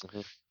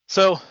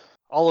 So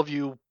all of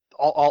you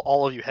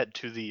head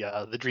to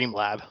the dream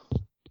lab,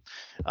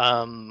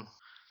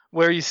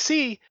 where you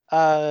see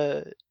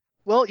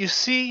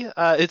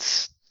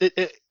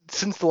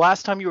since the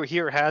last time you were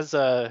here has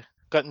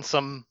gotten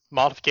some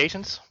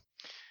modifications.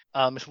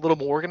 It's a little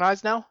more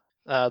organized now.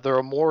 There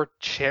are more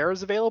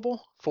chairs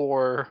available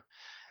for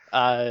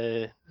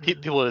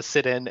people to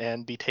sit in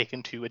and be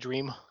taken to a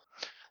dream.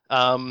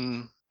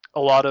 A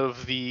lot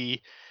of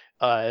the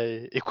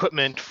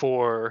equipment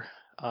for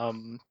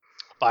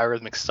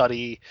biorhythmic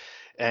study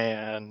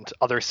and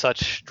other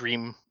such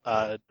dream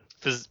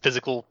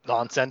physical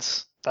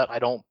nonsense that I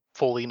don't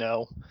fully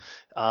know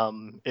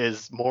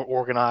is more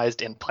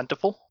organized and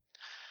plentiful.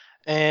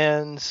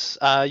 And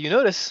you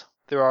notice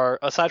there are,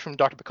 aside from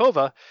Dr.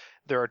 Pekova,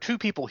 there are two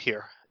people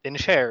here in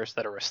chairs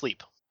that are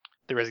asleep.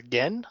 There is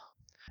Gen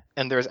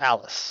and there's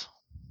Alyce.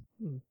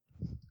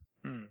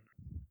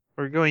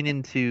 We're going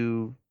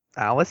into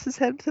Alice's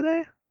head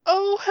today?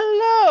 Oh,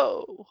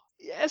 hello!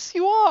 Yes,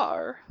 you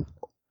are.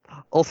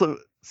 Also,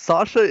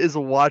 Sasha is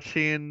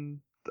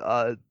watching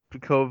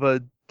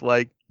Pekova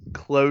like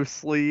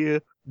closely,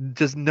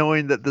 just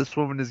knowing that this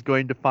woman is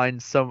going to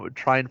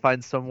try and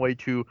find some way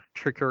to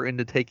trick her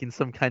into taking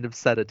some kind of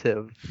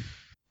sedative.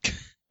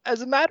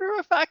 As a matter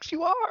of fact,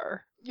 you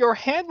are. Your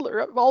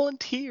handler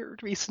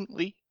volunteered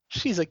recently.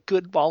 She's a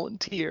good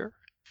volunteer.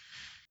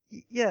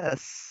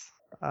 Yes.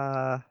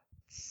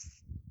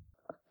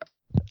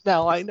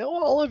 Now, I know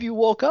all of you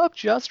woke up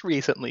just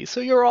recently,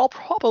 so you're all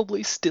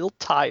probably still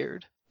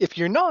tired. If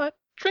you're not,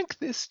 drink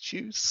this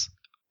juice.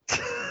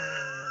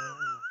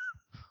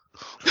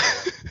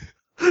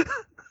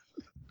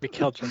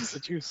 Mikhail drinks the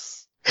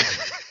juice.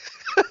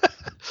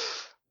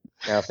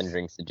 Jonathan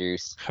drinks the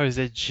juice. How's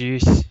that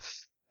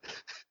juice?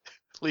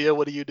 Leo,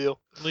 what do you do?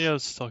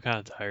 Leo's still kind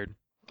of tired.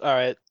 All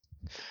right.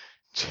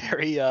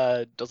 Jerry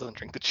doesn't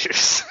drink the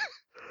juice.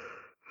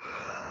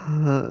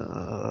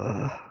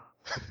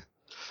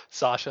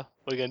 Sasha,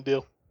 what are you gonna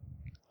do?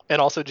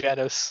 And also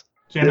Janos.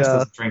 Janice Yeah.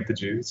 doesn't drink the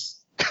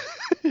juice.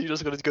 You're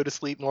just gonna go to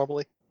sleep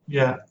normally?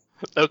 Yeah.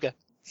 Okay.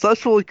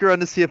 Sasha will look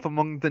around to see if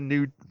among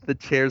the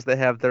chairs they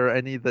have there are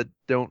any that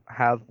don't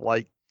have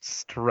like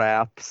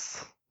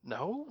straps.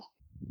 No?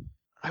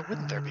 Why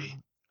wouldn't there be?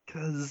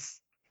 Because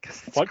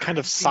What kind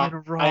of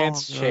being wrong.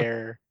 science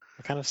chair?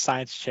 What kind of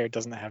science chair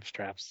doesn't have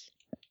straps?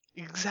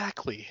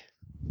 Exactly.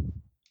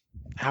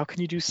 How can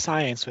you do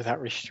science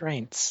without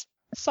restraints?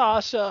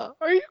 Sasha,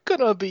 are you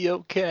gonna be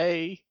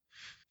okay?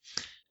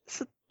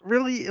 Is it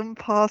really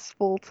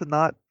impossible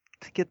to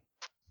get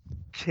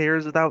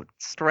chairs without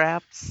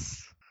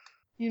straps?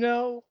 You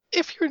know,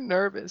 if you're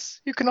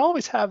nervous, you can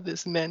always have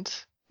this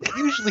mint. It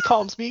usually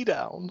calms me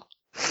down.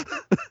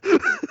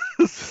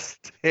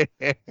 Stare.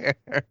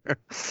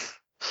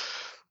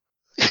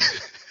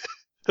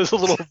 There's a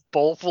little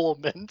bowl full of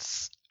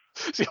mints.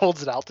 She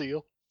holds it out to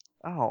you.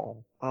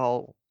 Oh,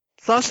 well.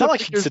 It's not like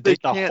she can figures they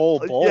sedate the can't-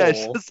 whole Yeah,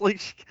 it's bowl. just like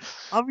she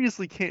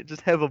obviously can't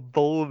just have a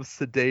bowl of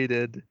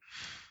sedated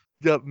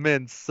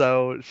mints,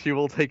 so she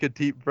will take a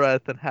deep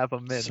breath and have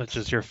a mint. Such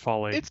as your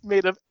folly. It's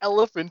made of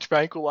elephant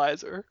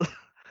tranquilizer.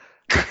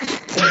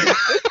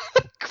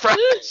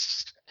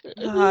 Crash!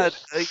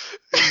 Not.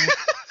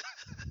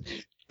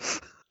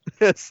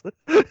 Yes.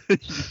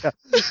 Yeah.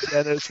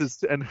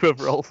 Janice and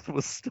whoever else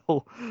was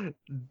still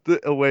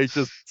awake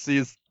just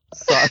sees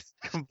Sauce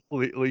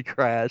completely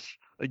crash.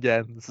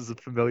 Again, this is a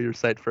familiar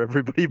sight for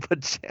everybody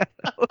but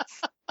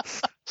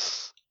Janos.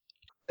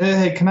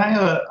 Hey, can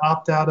I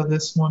opt out of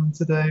this one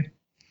today?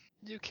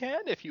 You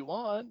can if you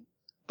want,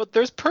 but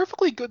there's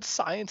perfectly good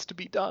science to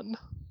be done.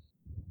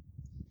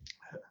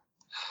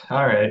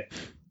 All right.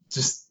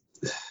 Just,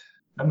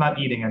 I'm not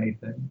eating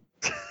anything.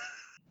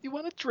 You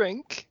want a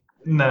drink?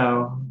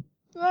 No.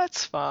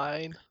 That's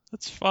fine.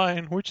 That's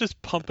fine. We're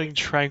just pumping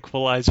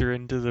tranquilizer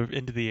into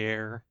the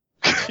air.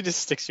 She just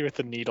sticks you with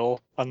a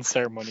needle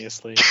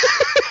unceremoniously.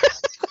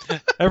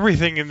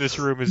 Everything in this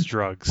room is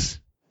drugs.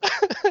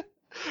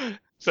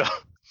 So,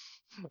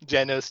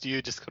 Janos, do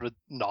you just go to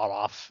nod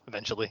off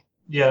eventually?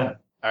 Yeah.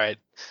 All right.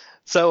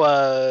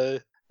 So,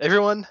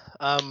 everyone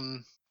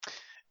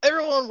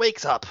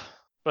wakes up,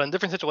 but in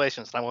different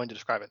situations, and I'm going to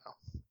describe it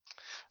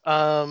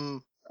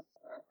now.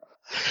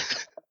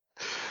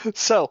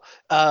 So,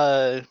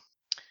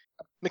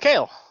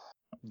 Mikhail,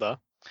 The?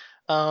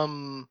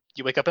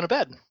 you wake up in a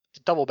bed. It's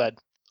a double bed.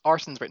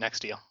 Arson's right next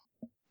to you.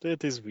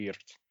 That is weird.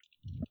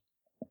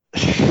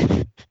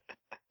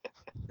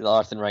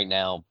 Larson right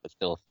now, but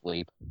still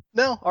asleep.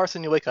 No,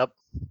 Arson, you wake up.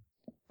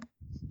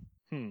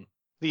 Hmm.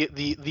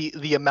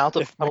 The amount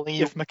of cuddling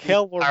If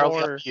Mikhail were entirely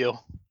up more, to you.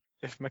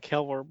 if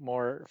Mikhail were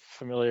more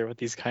familiar with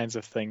these kinds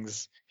of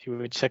things, he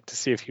would check to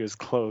see if he was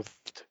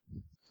clothed.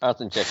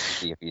 Larson checks to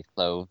see if he's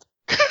clothed.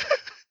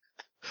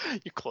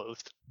 You're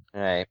clothed.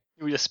 Alright,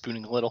 You were just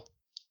spooning a little.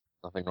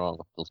 nothing wrong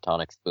with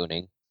platonic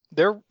spooning.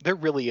 There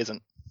really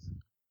isn't.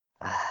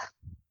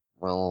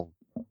 Well,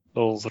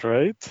 All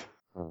right.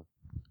 Hmm.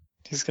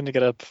 He's gonna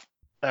get up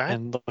All right.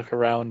 and look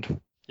around,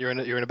 You're in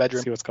a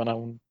bedroom. see what's going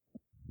on.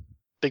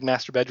 big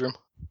master bedroom.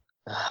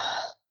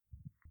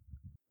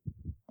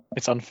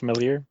 It's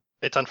unfamiliar.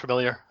 It's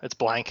unfamiliar. It's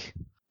blank.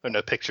 There are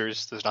no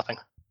pictures. There's nothing.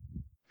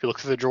 If you look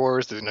through the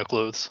drawers, there's no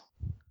clothes.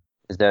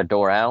 Is there a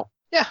door out?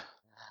 Yeah.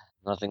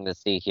 Nothing to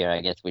see here.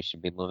 I guess we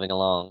should be moving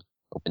along.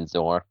 Opens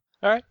door.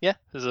 All right. Yeah.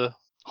 There's a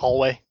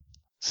hallway.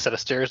 Set of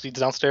stairs leads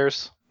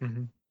downstairs.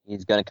 Mm-hmm.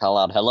 He's gonna call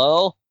out,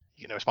 "Hello."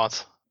 You get no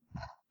response.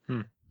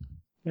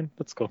 Yeah,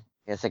 let's go.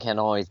 Guess it can't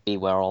always be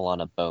we're all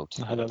on a boat.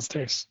 I'll head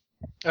downstairs.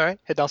 All right.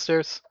 Head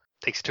downstairs.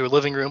 Takes you to a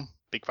living room.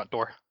 Big front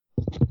door.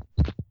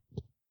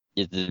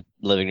 Is the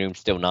living room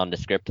still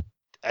nondescript?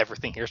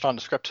 Everything here's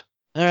nondescript.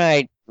 All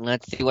right,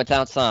 let's see what's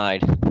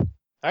outside. All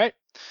right.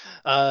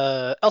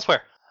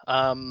 Elsewhere.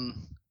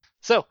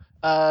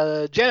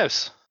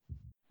 Janos.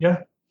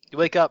 Yeah. You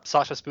wake up.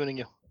 Sasha spooning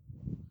you.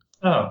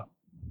 Oh.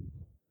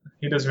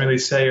 He doesn't really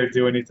say or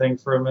do anything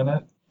for a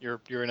minute. You're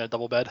in a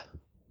double bed.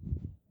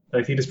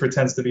 Like, he just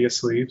pretends to be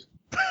asleep.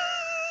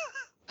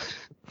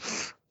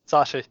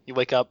 Sasha, you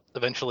wake up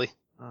eventually.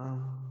 Uh,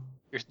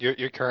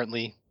 You're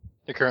currently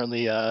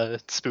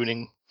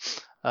spooning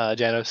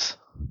Janos.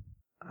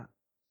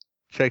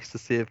 checks to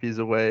see if he's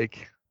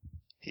awake.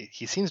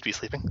 He seems to be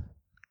sleeping.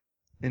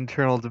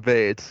 Internal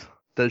debate.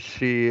 Does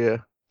she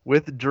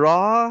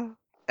withdraw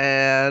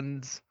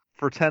and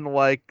pretend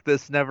like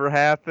this never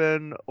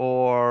happened,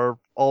 or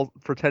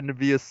pretend to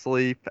be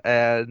asleep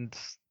and...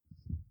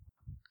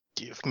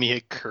 Give me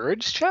a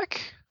courage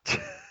check.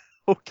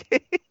 Okay.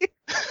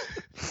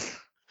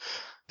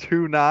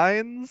 2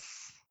 9s?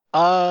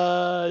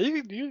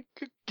 You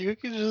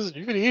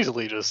could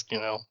easily just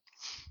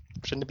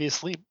pretend to be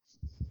asleep.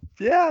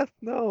 Yeah,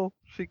 no.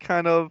 She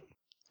kind of...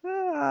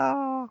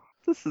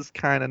 this is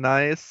kind of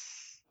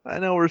nice. I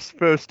know we're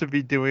supposed to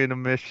be doing a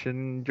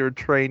mission, you're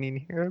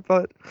training here,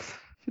 but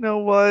you know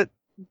what?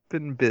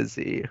 Been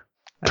busy.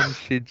 And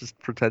she just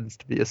pretends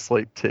to be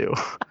asleep too.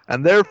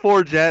 And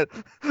therefore, Janos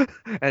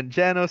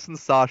and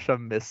Sasha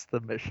miss the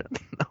mission.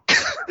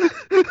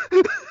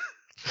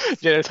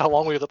 Janos, how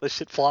long will you let this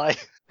shit fly?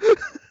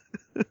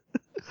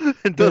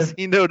 And does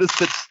he notice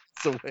that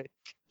she's awake?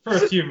 For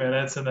a few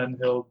minutes, and then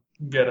he'll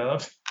get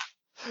up.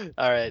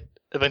 All right.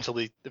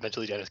 Eventually,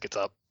 Janos gets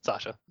up.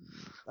 Sasha.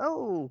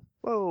 Oh,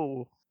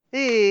 whoa.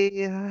 Hey,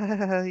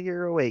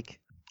 you're awake.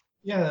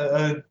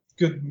 Yeah,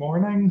 good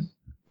morning,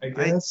 I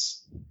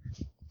guess.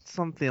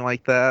 Something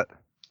like that.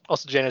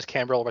 Also, Janos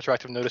can roll a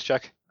retroactive notice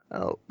check.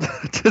 Oh,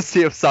 to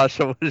see if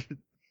Sasha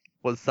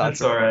was Sasha.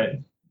 That's alright.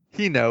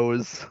 He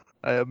knows,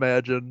 I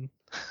imagine.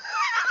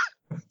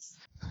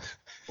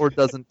 Or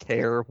doesn't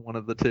care, one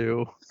of the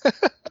two.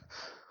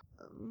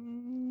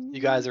 You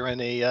guys are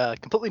in a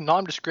completely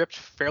nondescript,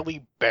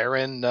 fairly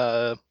barren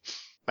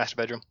master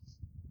bedroom.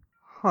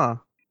 Huh.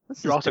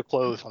 You're also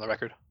clothed, on the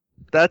record.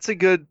 That's a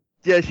good...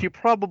 Yeah, she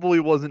probably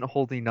wasn't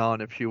holding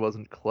on if she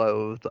wasn't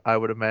clothed, I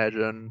would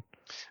imagine.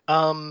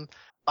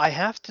 I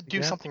have to do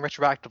Yeah. something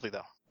retroactively,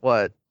 though.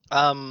 What?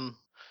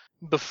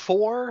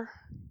 Before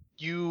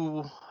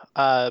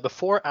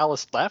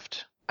Alyce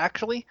left,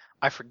 actually,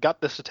 I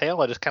forgot this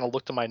detail. I just kind of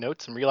looked at my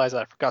notes and realized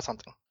that I forgot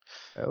something.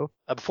 Oh?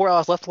 Before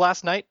Alyce left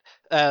last night,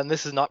 and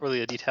this is not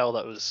really a detail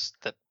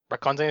that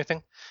retcons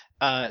anything,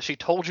 she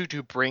told you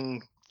to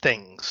bring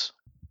things.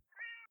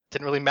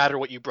 Didn't really matter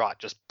what you brought,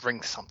 just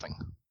bring something.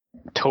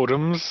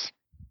 Totems?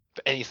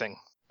 Anything.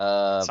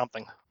 Uh,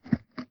 Something.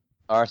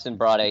 Arson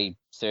brought a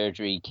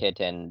surgery kit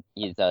and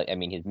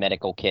his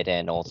medical kit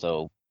and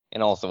also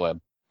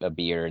a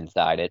beer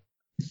inside it.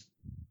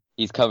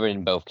 He's covered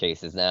in both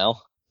cases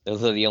now.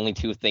 Those are the only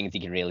two things he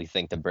can really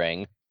think to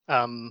bring.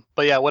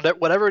 But yeah,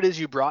 whatever it is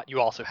you brought,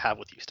 you also have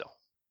with you still.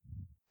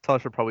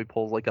 Sasha probably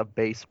pulls like a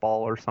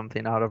baseball or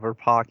something out of her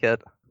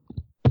pocket.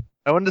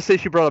 I wanted to say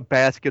she brought a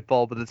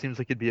basketball, but it seems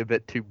like it'd be a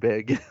bit too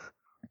big.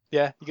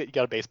 Yeah, you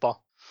got a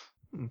baseball.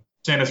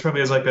 Janice probably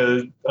has like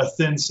a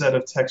thin set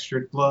of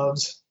textured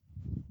gloves.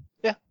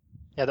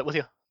 Yeah, that with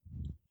you.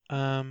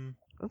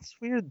 That's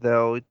weird,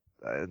 though.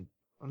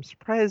 I'm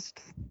surprised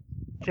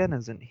Jen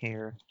isn't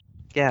here.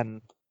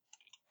 Again.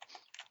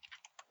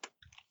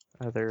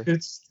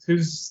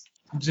 Who's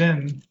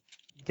Jin?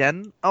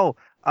 Gen? Oh,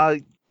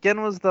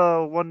 Gen was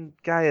the one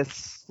guy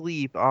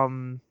asleep.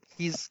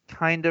 He's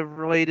kind of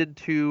related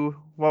to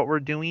what we're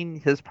doing.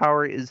 His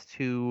power is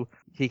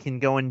he can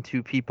go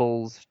into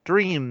people's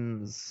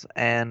dreams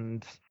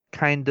and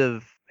kind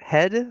of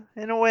head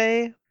in a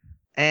way,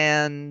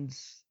 and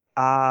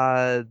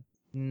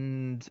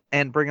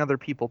bring other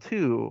people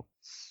too.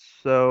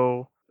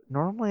 So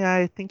normally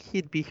I think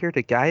he'd be here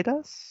to guide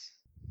us.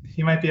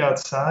 He might be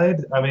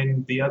outside. I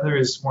mean, the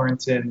others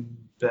weren't in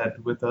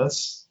bed with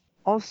us.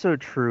 Also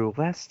true.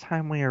 Last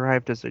time we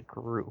arrived as a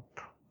group.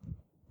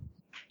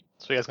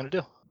 So what are you guys gonna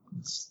do?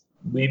 Let's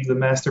leave the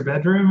master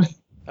bedroom.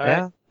 All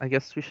Yeah, right. I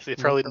guess we should. See a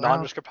fairly look around.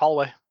 nondescript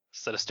hallway.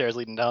 Set of stairs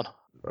leading down.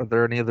 Are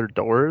there any other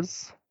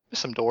doors? There's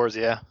some doors,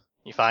 yeah.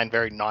 You find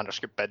very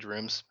nondescript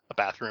bedrooms, a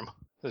bathroom.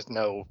 There's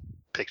no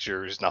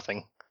pictures,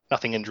 nothing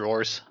in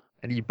drawers.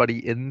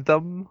 Anybody in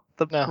them?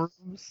 The No.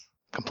 rooms?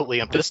 Completely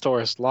empty. This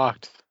door is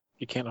locked.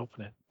 You can't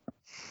open it.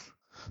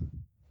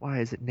 Why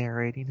is it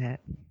narrating it?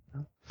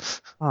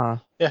 Huh.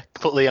 Yeah,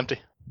 completely empty.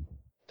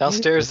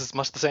 Downstairs is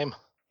much the same.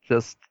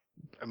 Just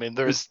I mean,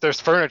 there's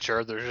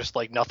furniture. There's just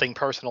like nothing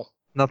personal.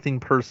 nothing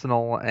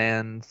personal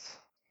and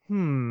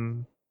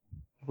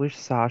wish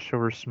Sasha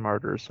were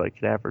smarter so I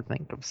could ever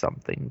think of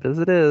something, because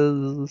it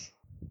is.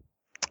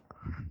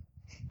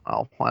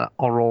 I'll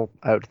roll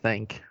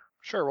outthink.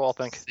 Sure, we'll all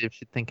think. See if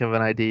she think of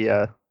an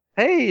idea.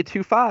 Hey,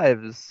 2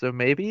 5s, so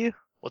maybe?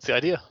 What's the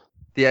idea?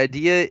 The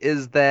idea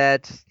is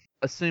that,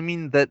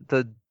 assuming that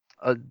the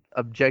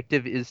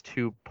objective is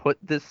to put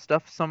this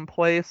stuff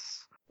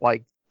someplace,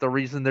 like the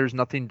reason there's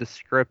nothing to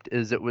script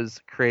is it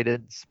was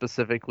created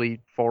specifically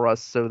for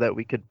us so that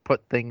we could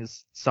put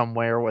things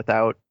somewhere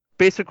without.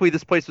 Basically,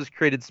 this place was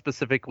created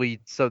specifically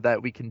so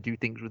that we can do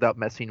things without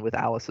messing with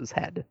Alice's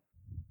head.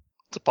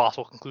 It's a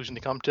possible conclusion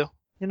to come to.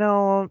 You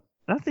know,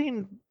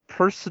 nothing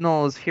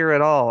personal is here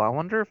at all. I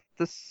wonder if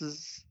this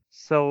is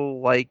so,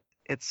 like,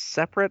 it's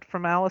separate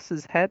from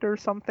Alice's head or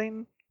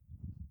something?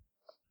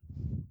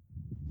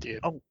 Dude.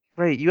 Oh,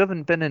 right, you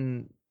haven't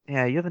done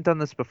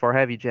this before,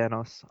 have you,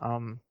 Janos?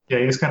 Yeah,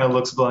 he just kind of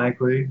looks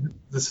blankly.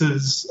 This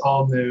is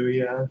all new,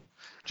 yeah.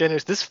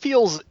 Janos, this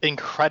feels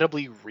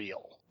incredibly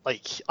real.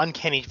 Like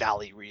uncanny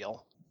valley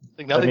real.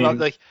 Like nothing I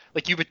mean-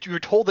 like you were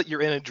told that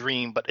you're in a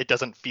dream, but it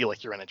doesn't feel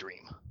like you're in a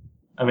dream.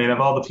 I mean,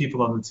 of all the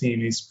people on the team,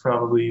 he's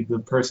probably the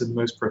person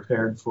most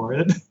prepared for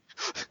it.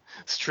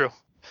 It's true.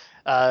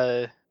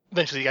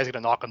 Eventually you guys get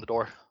a knock on the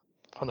door.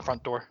 On the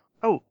front door.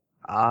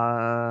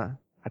 I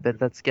bet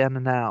that's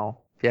Ganna now.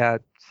 Yeah,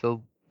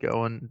 so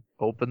go and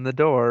open the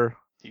door.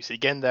 You see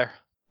again there.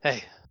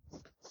 Hey,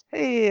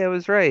 Hey, I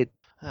was right.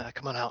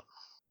 come on out.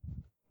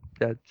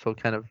 Yeah, she'll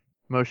kind of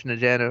motion to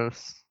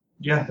Janos.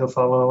 Yeah, he'll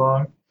follow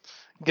along.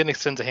 Gen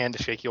extends a hand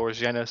to shake yours,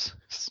 Janos.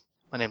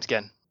 My name's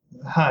Gen.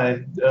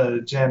 Hi,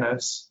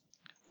 Janice.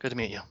 Good to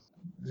meet you.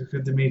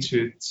 Good to meet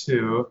you,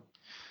 too.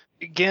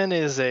 Gen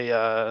is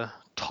a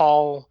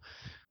tall,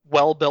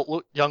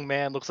 well-built young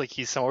man. Looks like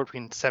he's somewhere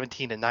between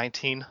 17 and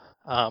 19.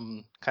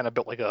 Kind of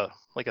built like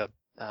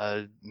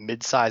a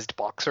mid-sized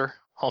boxer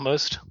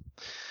almost.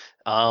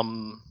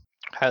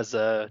 Has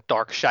a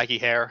dark, shaggy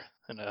hair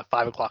and a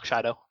 5 o'clock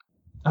shadow.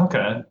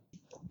 Okay.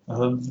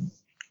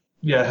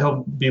 Yeah,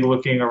 he'll be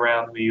looking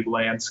around the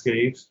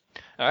landscape.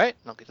 All right,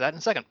 I'll get to that in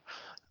a second.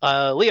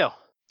 Leo,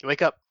 you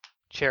wake up.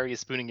 Cherry is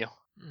spooning you.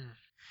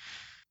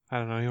 I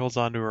don't know. He holds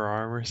onto her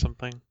arm or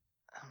something.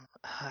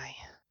 Hi.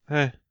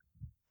 Hey,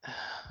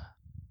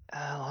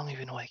 How long have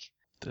you been awake?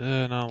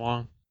 not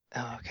long.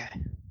 Oh, okay.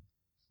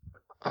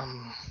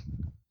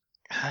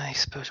 I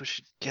suppose we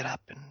should get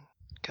up and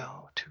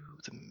go to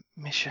the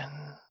mission.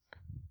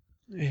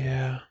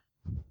 Yeah.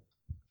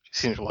 She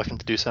seems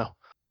reluctant to do so.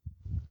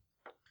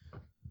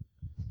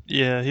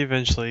 Yeah, he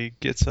eventually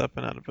gets up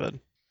and out of bed.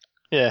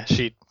 Yeah,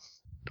 she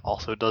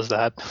also does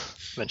that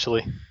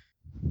eventually.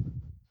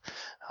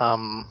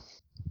 You're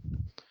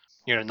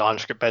in a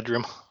nondescript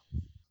bedroom.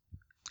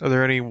 Are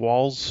there any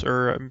walls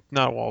or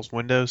not walls,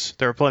 windows?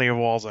 There are plenty of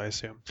walls, I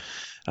assume.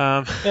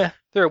 Yeah,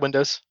 there are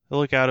windows. I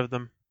look out of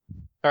them.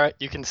 All right,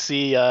 you can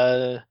see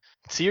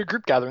your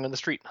group gathering on the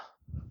street.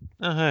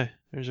 Oh, hey,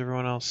 there's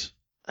everyone else.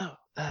 Oh,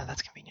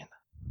 that's convenient.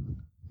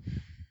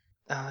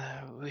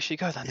 We should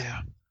go then.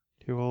 Yeah.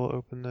 He will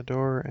open the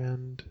door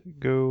and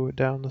go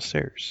down the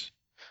stairs.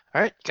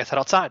 All right, you guys head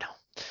outside.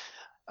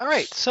 All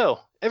right, so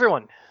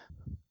everyone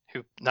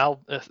who now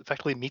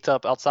effectively meets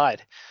up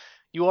outside,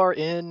 you are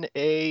in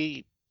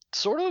a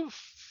sort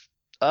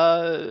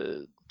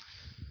of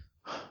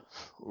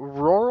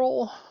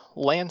rural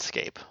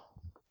landscape.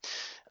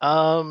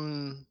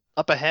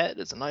 Up ahead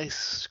is a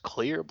nice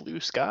clear blue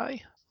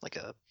sky, like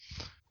a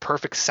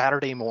perfect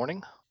Saturday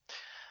morning.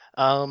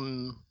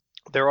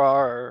 There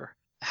are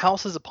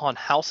houses upon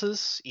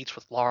houses, each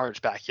with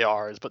large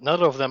backyards, but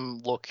none of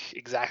them look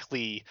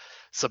exactly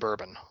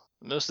suburban.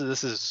 Most of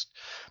this is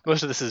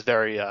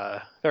very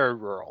very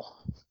rural.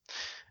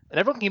 And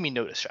everyone can give me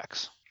notice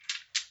checks.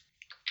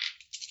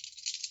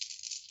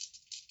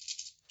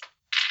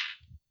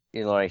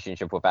 Your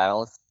relationship with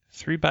Alyce?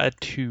 3 by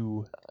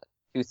 2.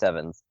 2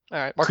 7s. All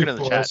right, mark it in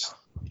the chat.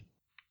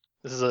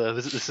 2 4s.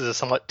 This is a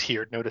somewhat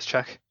tiered notice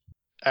check.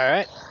 All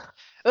right.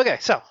 Okay,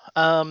 so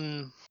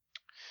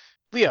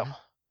Leo.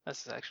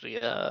 That's actually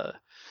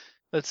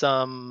it's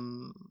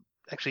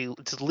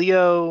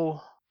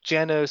Leo,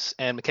 Janos,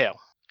 and Mikhail.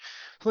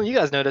 So what you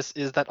guys notice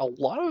is that a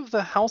lot of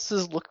the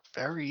houses look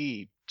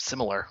very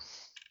similar.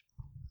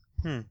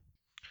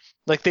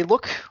 Like they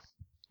look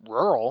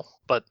rural,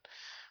 but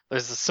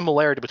there's a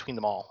similarity between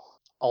them all.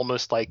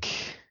 Almost like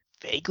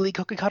vaguely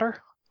cookie cutter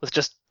with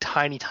just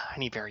tiny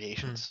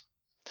variations.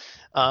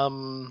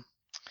 Then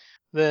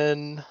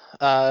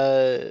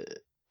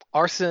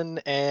Arson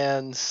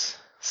and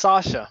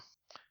Sasha.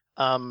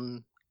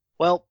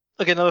 Well,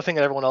 okay, another thing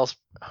that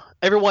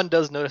everyone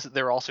does notice that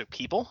there are also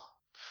people.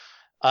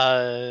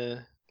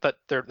 But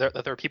there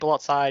are people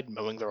outside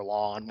mowing their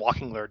lawn,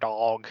 walking their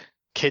dog,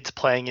 kids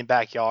playing in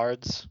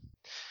backyards.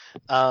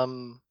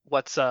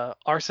 What's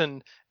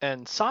Arson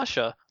and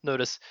Sasha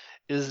notice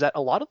is that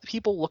a lot of the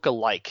people look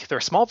alike. There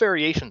are small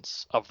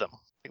variations of them.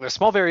 There are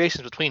small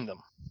variations between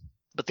them.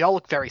 but they all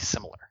look very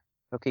similar.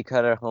 Cookie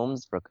cutter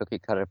homes for cookie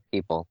cutter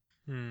people.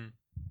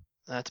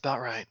 That's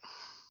about right.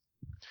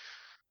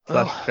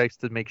 Slash Well, checks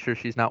to make sure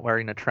she's not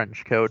wearing a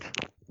trench coat.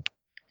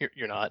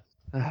 you're not.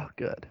 Oh,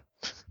 good.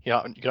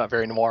 You're not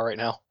very noir right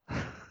now.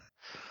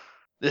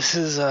 This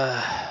is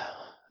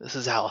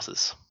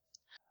Alice's.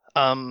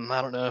 I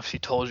don't know if she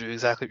told you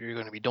exactly what you're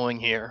going to be doing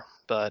here,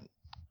 but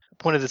the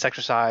point of this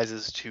exercise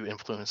is to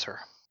influence her.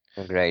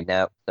 Great.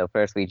 Now, so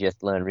first we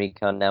just learn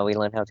recon. Now we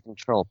learn how to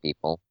control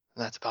people.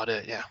 That's about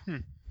it. Yeah.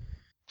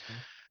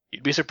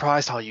 You'd be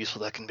surprised how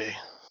useful that can be.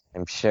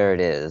 I'm sure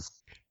it is.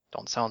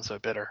 Don't sound so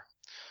bitter.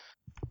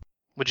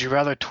 Would you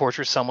rather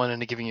torture someone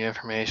into giving you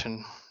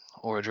information,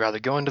 or would you rather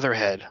go into their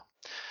head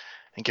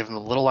and give them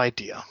a little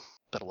idea,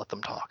 but let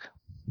them talk?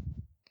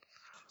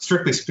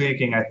 Strictly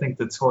speaking, I think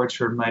the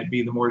torture might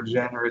be the more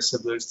generous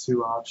of those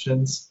two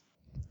options.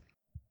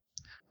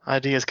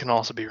 Ideas can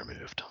also be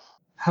removed.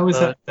 How is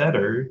that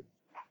better?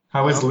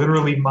 How is Well-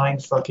 literally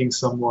mind-fucking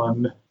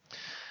someone?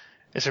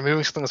 It's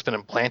removing something that's been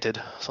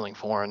implanted, something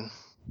foreign.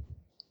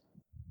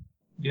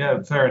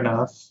 Yeah, fair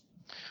enough.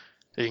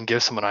 You can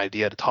give someone an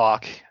idea to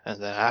talk,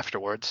 and then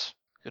afterwards,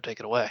 you'll take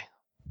it away.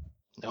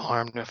 No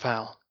harm, no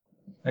foul.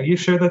 Are you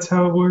sure that's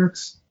how it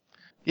works?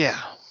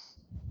 Yeah.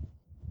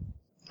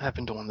 I've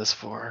been doing this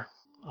for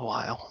a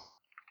while.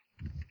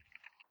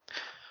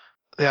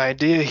 The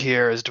idea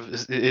here is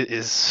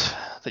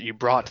that you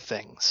brought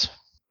things.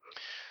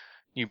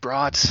 You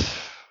brought...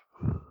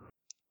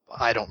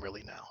 I don't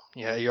really know.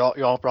 Yeah, you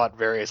all brought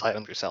various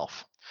items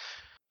yourself.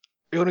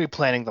 You're going to be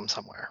planting them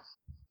somewhere,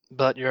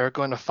 but you're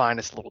going to find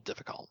it's a little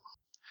difficult.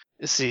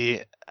 You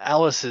see,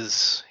 Alyce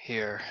is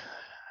here.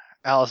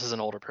 Alyce is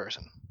an older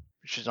person.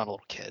 She's not a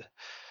little kid.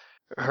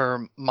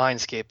 Her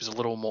mindscape is a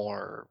little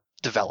more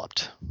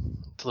developed.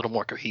 It's a little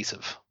more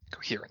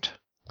coherent.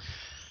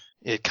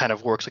 It kind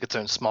of works like its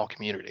own small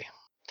community.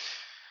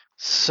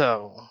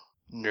 So,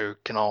 you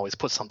can always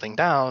put something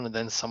down, and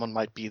then someone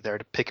might be there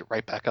to pick it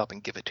right back up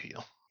and give it to you.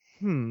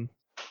 Is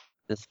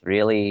this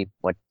really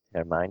what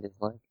her mind is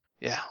like?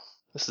 Yeah,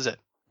 this is it.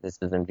 This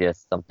isn't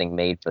just something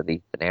made for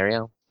the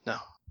scenario? No.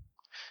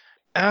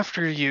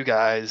 After you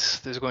guys,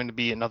 there's going to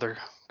be another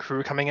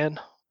crew coming in.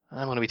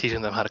 I'm going to be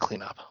teaching them how to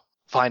clean up.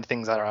 Find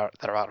things that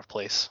are out of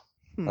place.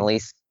 At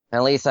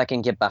least I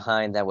can get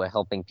behind that we're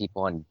helping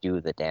people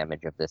undo the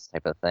damage of this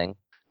type of thing.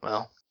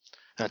 Well,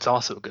 that's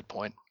also a good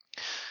point.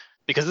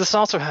 Because this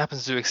also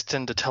happens to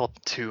extend to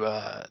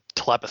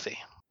telepathy.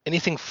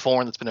 Anything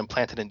foreign that's been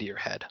implanted into your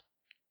head.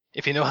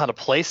 If you know how to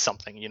place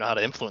something, you know how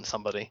to influence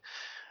somebody,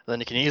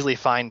 then you can easily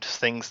find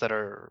things that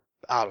are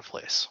out of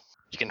place.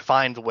 You can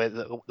find the way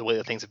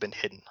that things have been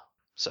hidden.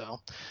 So,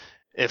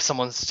 if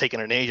someone's taken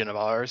an agent of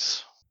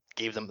ours,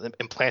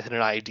 implanted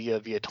an idea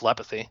via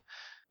telepathy,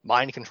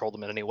 mind controlled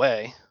them in any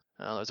way,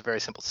 there's a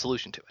very simple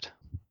solution to it.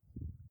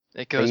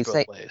 It goes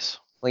both ways.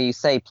 Well, you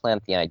say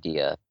plant the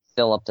idea.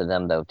 Still up to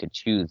them, though, to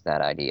choose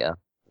that idea.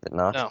 Is it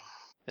not? No,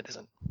 it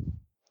isn't.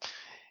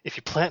 If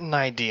you plant an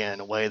idea in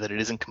a way that it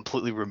isn't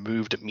completely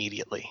removed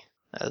immediately,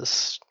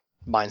 as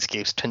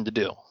mindscapes tend to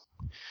do,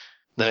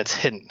 then it's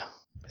hidden,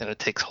 and it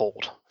takes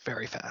hold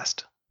very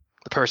fast.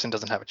 The person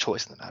doesn't have a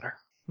choice in the matter.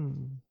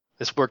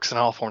 This works in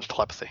all forms of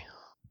telepathy.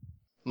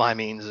 My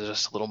means is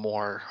just a little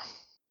more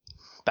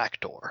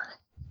backdoor.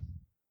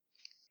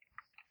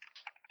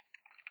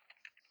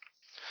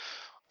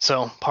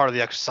 So part of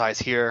the exercise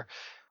here,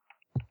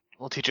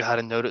 we'll teach you how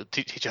to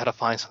teach you how to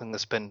find something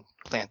that's been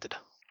planted.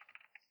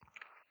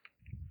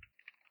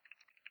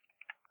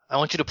 I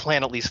want you to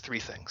plan at least 3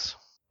 things.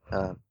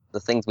 The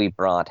things we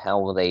brought, how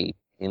will they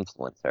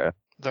influence her?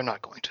 They're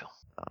not going to.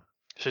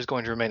 She's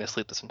going to remain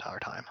asleep this entire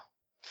time.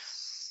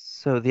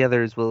 So the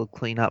others will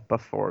clean up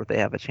before they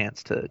have a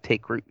chance to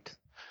take root.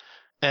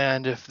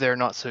 And if they're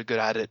not so good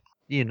at it,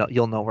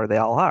 You'll know where they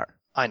all are.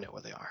 I know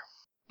where they are.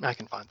 I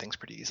can find things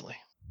pretty easily.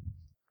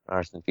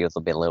 Arson feels a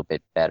little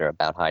bit better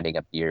about hiding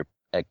a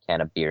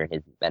can of beer in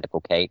his medical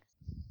cake.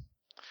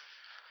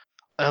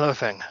 Another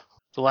thing.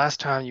 The last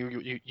time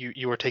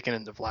you were taken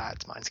into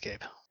Vlad's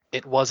mindscape,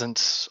 it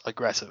wasn't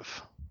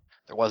aggressive.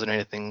 There wasn't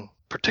anything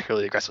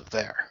particularly aggressive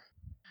there.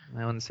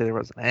 I wouldn't say there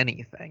wasn't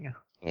anything.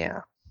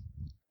 Yeah.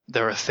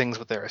 There are things,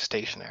 but they're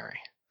stationary.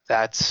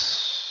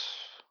 That's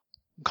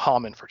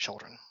common for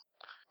children.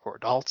 For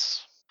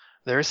adults,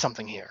 there is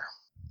something here.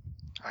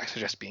 I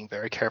suggest being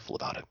very careful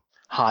about it.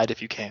 Hide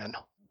if you can.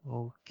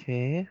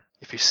 Okay.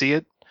 If you see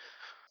it,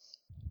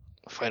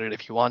 fight it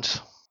if you want.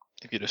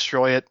 If you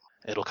destroy it,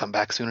 it'll come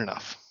back soon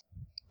enough.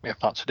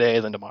 If not today,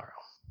 then tomorrow.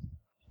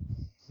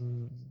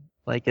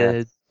 Like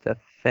a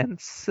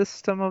defense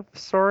system of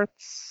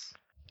sorts?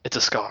 It's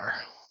a scar,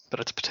 but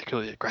it's a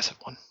particularly aggressive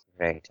one.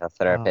 Great. Our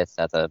therapist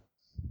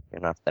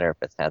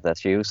has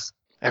issues.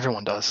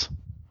 Everyone does.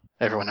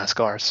 Everyone has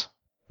scars.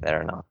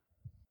 Fair enough.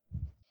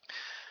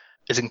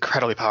 It's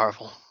incredibly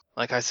powerful.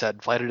 Like I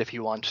said, fight it if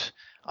you want.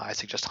 I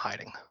suggest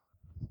hiding.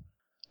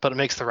 But it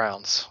makes the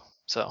rounds,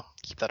 so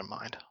keep that in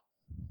mind.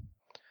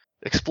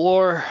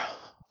 Explore,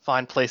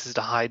 find places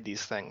to hide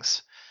these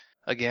things.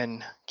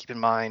 Again, keep in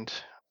mind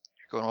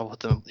you're going to want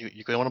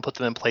to put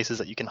them in places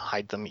that you can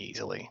hide them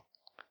easily.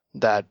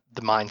 that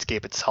the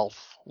mindscape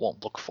itself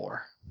won't look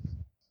for.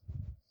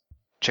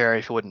 Cherry,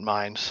 if you wouldn't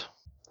mind,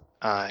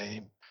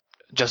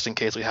 just in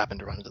case we happen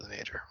to run into the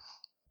major.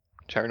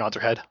 Cherry nods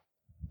her head.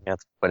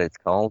 That's what it's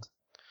called.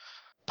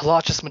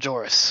 Palachus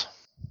Majoris,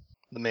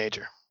 the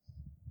major.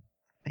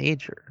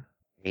 Major.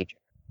 Major.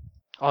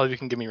 All of you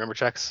can give me remember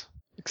checks,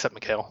 except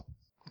Mikhail.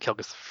 Mikhail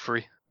gets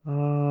free.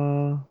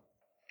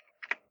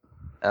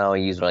 Oh,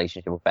 use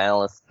relationship with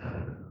Alyce.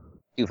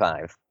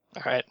 2-5.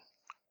 All right.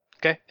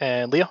 Okay,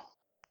 and Leo?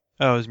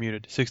 Oh, I was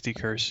muted. 60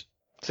 curse.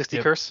 60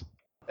 Yep. curse.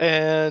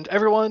 And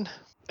everyone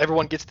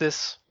gets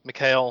this.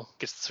 Mikhail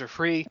gets this for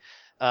free.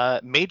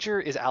 Major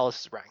is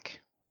Alyce's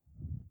rank.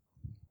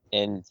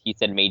 And he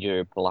said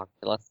Major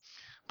Palachus.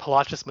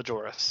 Palachus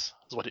Majoris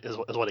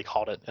is what he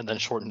called it, and then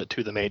shortened it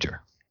to the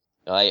major.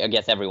 I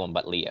guess everyone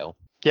but Leo.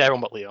 Yeah,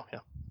 everyone but Leo, yeah.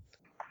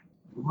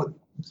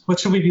 What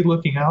should we be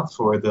looking out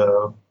for,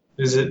 though?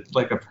 Is it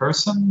like a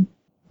person?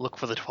 Look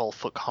for the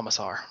 12-foot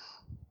commissar.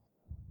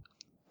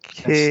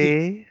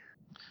 Okay.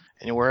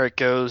 Anywhere it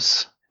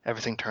goes,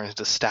 everything turns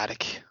to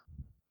static.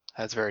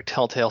 That's a very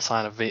telltale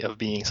sign of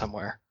being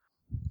somewhere.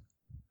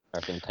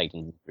 I've been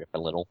tightening the grip a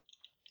little.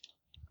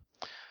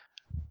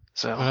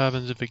 So, What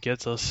happens if it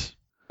gets us?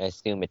 I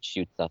assume it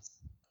shoots us.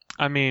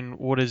 I mean,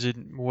 what does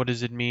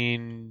it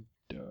mean?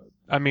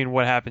 I mean,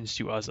 what happens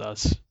to us?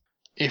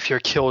 if you're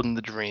killed in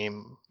the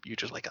dream, you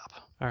just wake up.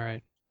 All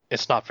right.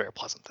 It's not very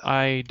pleasant, though.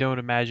 I don't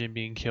imagine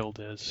being killed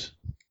is.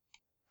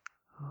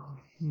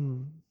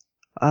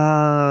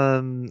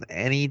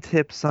 Any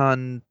tips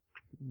on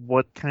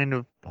what kind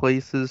of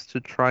places to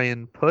try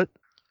and put?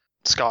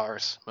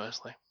 Scars,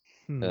 mostly.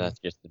 So that's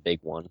just the big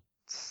one.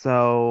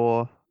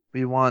 So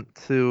we want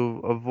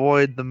to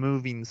avoid the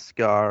moving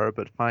scar,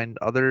 but find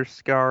other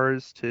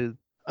scars to.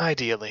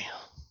 Ideally.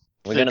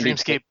 We're The gonna be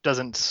dreamscape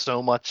doesn't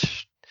so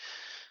much...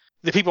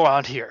 The people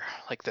around here,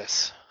 like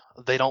this,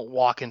 they don't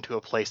walk into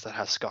a place that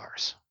has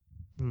scars.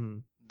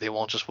 They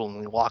won't just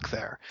willingly walk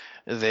there.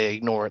 They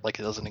ignore it like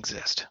it doesn't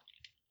exist.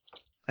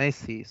 I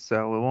see.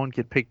 So it won't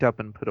get picked up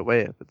and put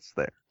away if it's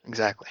there.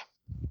 Exactly.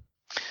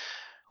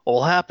 What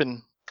will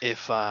happen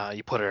if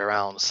you put it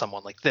around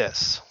someone like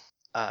this?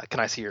 Can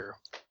I see your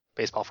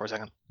baseball for a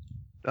second?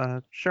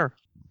 Sure.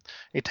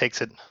 He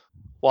takes it,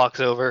 walks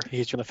over. He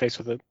hits you in the face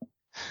with it.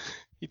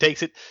 He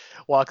takes it,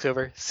 walks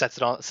over, sets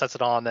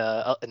it on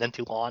an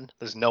empty lawn.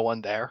 There's no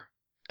one there,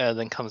 and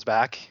then comes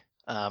back,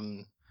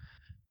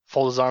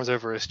 folds his arms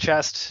over his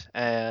chest,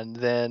 and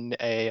then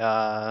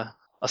a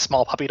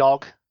small puppy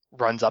dog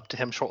runs up to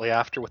him shortly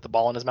after with the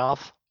ball in his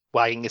mouth,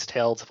 wagging his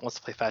tail as if he wants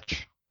to play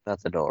fetch.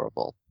 That's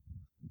adorable.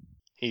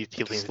 He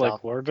leans It's down.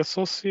 like word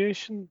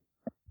association.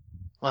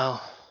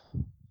 Well,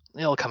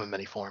 it'll come in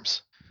many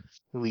forms.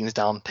 He leans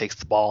down, takes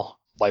the ball,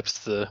 wipes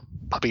the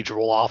puppy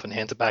drool off, and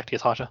hands it back to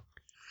Yatasha.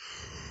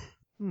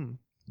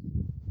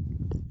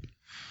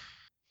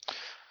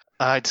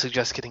 I'd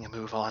suggest getting a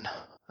move on.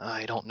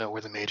 I don't know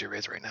where the major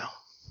is right now.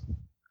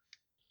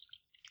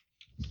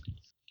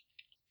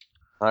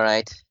 All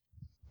right.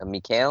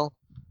 Mikhail,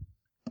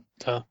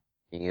 Duh.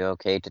 are you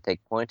okay to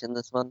take point in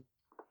this one?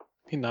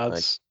 He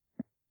nods.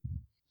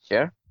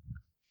 Sure.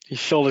 He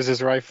shoulders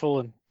his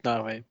rifle and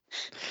no wait.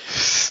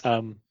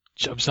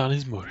 Jumps on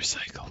his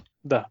motorcycle.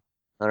 Duh.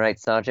 All right,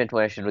 Sergeant,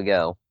 where should we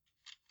go?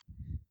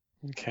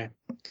 Okay.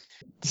 Maybe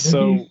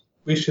So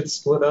we should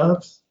split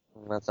up.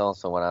 That's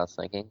also what I was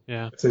thinking.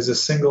 Yeah. If there's a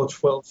single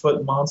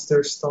 12-foot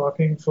monster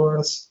stalking for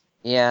us.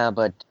 Yeah,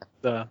 but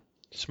the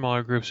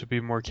Smaller groups would be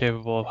more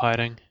capable of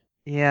hiding.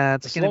 Yeah,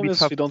 it's as gonna long be as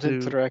tough we don't to.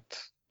 interact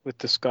with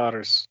the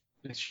scars,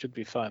 it should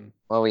be fun.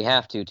 well, we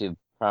have to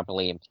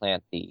properly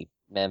implant the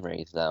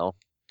memories, though.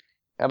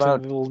 How So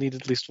about we'll need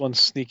at least one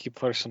sneaky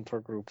person per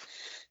group.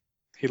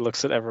 He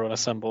looks at everyone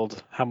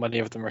assembled. How many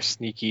of them are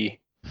sneaky?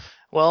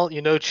 Well,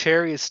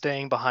 Cherry is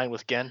staying behind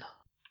with Gen.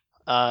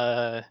 What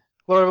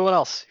about everyone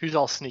else? Who's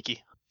all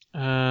sneaky?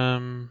 I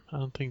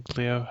don't think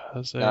Leo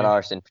has a. not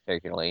arson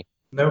particularly?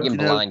 Nope. You can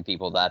You know- blind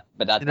people that,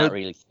 but that's you know- not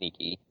really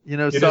sneaky. It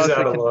is Sasha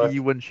out of can luck. be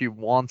when she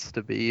wants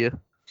to be.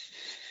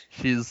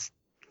 She's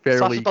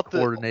fairly about the-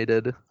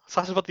 coordinated.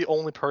 Sasha's about the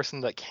only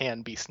person that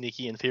can be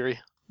sneaky in theory.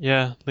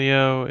 Yeah,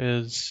 Leo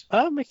is.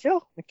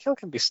 Mikhail. Mikhail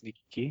can be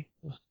sneaky.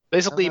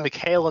 Basically, Uh-huh.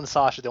 Mikhail and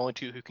Sasha are the only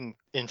two who can,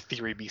 in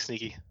theory, be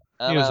sneaky.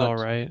 How He was about, all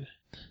right.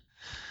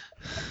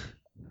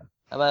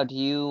 how about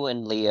you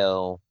and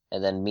Leo,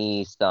 and then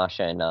me,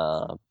 Sasha,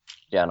 and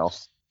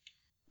Janos?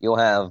 You'll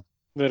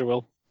Very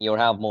well.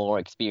 have more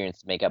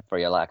experience to make up for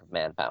your lack of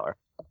manpower.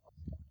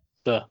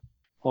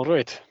 All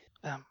right.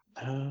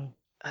 Um,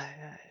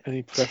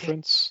 Any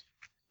preference?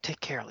 Take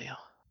care, Leo.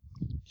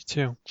 You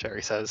too.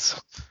 Cherry says.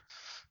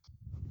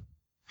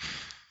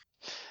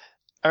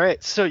 All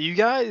right, so you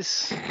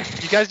guys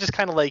just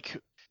kind of like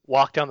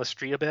walk down the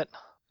street a bit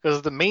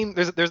because the main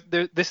there's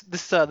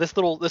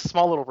this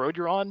small little road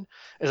you're on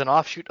is an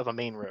offshoot of a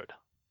main road,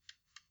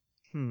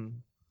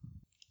 and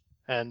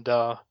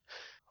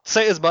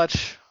say as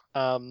much.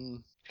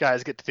 You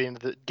guys get to the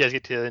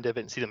end of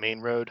it and see the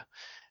main road.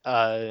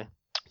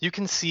 You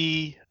can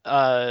see.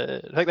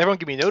 Like everyone,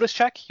 give me a notice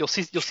check. You'll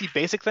see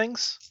basic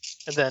things,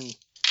 and then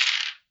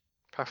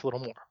perhaps a little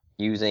more.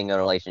 Using a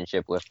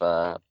relationship with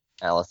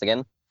Alyce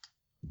again.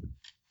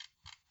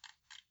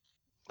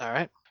 All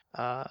right.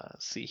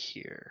 Let's see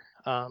here.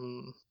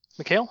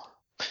 Mikhail?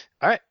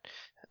 All right.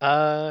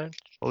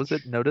 What was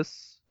it?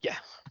 Notice? Yeah.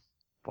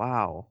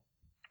 Wow.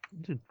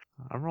 Dude,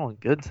 I'm rolling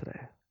good today.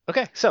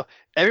 Okay, so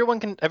everyone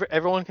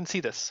can see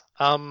this.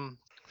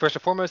 First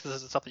and foremost, this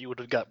is the stuff that you would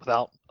have got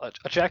without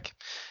a check.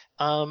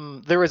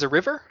 There is a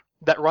river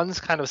that runs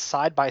kind of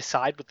side by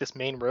side with this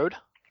main road.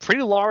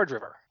 Pretty large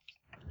river.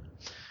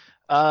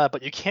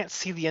 But you can't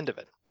see the end of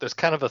it. There's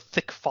kind of a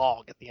thick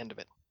fog at the end of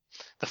it.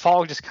 The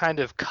fog just kind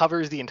of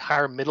covers the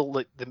entire middle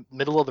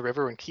of the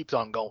river and keeps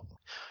on going.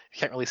 You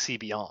can't really see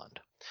beyond.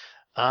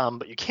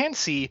 But you can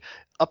see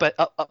up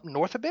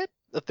north a bit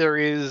that there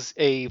is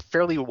a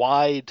fairly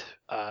wide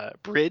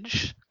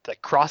bridge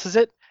that crosses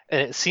it,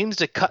 and it seems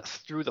to cut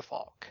through the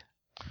fog.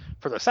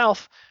 Further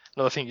south,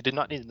 another thing you did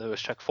not need to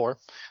notice check for,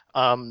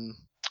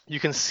 you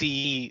can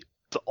see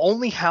the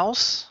only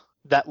house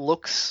that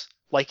looks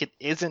like it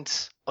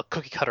isn't a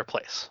cookie cutter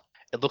place.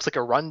 It looks like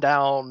a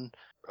rundown,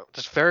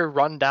 just very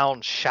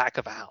rundown shack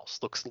of a house.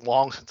 Looks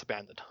long since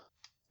abandoned.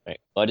 Right.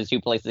 What is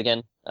 2 places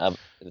again? The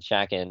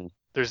shack and...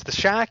 There's the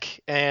shack,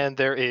 and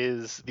there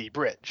is the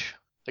bridge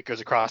that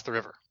goes across the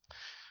river.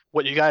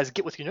 What you guys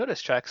get with your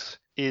notice checks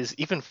is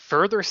even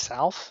further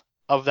south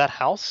of that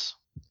house,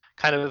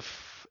 kind of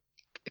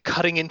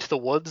cutting into the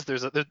woods.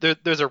 There's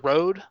a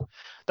road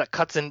that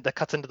cuts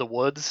into the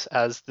woods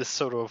as this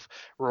sort of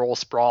rural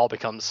sprawl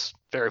becomes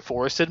very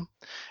forested,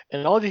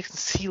 and all of you can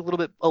see a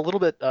little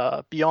bit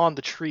beyond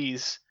the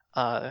trees,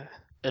 an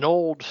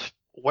old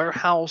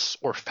warehouse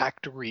or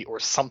factory or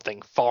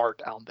something far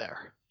down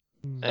there.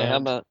 So how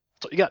about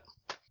that's what you got?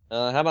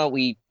 how about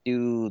we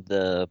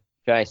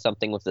try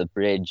something with the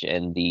bridge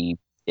and the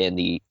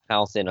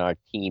house in our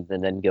teams,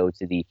 and then go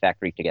to the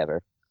factory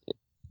together.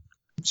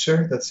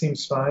 Sure, that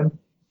seems fine.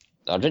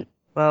 Sergeant?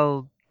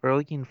 Well, we're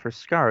looking for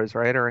scars,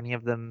 right? Or any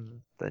of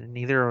them?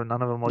 Neither or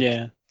none of them look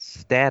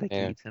staticky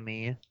Yeah. to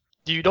me.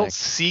 You don't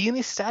see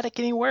any static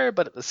anywhere,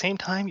 but at the same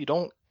time, you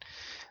don't.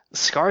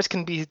 Scars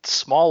can be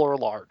small or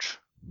large.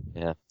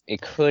 Yeah.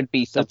 It could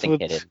be something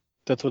hidden.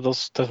 That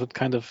would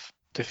kind of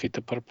defeat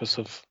the purpose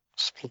of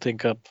splitting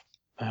up.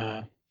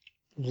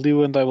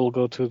 Liu and I will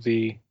go to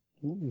the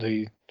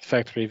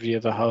factory via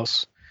the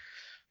house.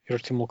 Your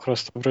team will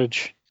cross the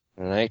bridge.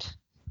 All right.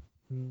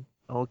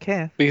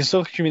 Okay. We can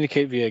still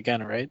communicate via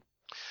again, right?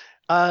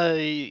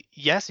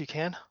 Yes, you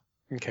can.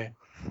 Okay.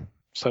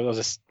 So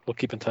we'll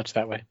keep in touch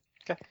that way.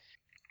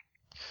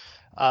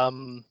 All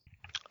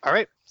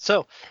right.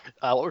 So,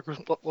 what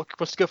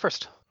wants to go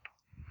first?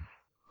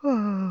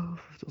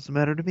 Doesn't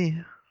matter to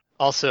me.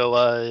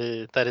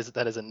 Also, that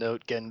is a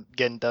note.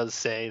 Gen does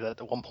say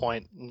that at one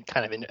point,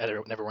 kind of in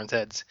everyone's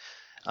heads,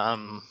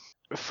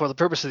 for the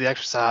purpose of the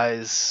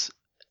exercise,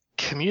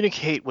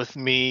 communicate with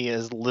me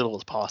as little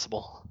as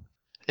possible.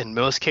 In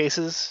most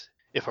cases,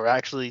 if we're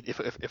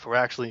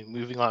actually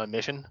moving on a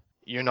mission,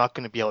 you're not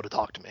going to be able to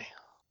talk to me.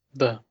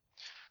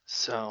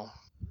 So,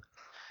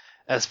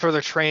 as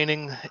further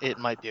training, it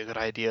might be a good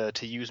idea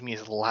to use me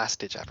as a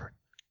last-ditch effort.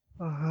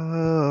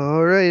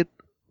 All right.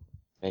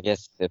 I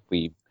guess if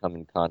we come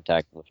in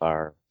contact with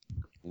our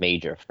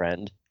major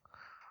friend.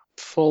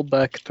 Fall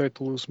back, try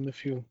to lose him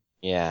if you...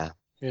 Yeah.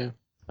 Yeah.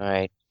 All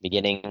right.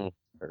 Beginning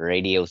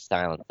radio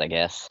silence, I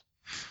guess.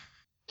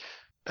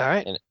 All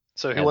right.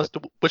 So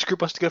which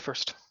group wants to go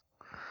first?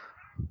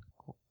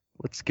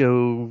 Let's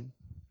go,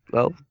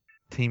 well,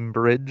 Team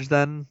Bridge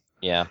then.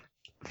 Yeah.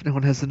 If no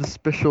one has any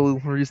special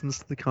reasons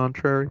to the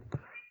contrary.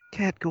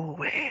 Can't go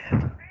away.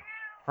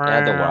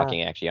 Yeah, the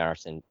walking, actually,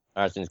 Arson's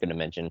going to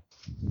mention.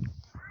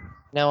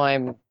 No,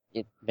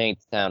 it may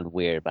sound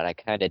weird, but I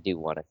kind of do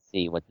want to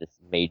see what this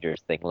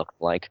majors thing looks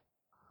like.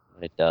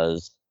 What it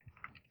does.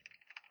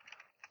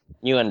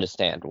 You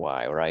understand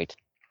why, right?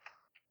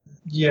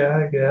 Yeah,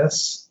 I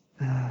guess.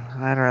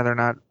 I'd rather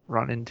not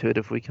run into it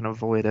if we can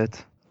avoid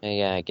it.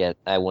 Yeah, I guess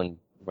I wouldn't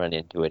run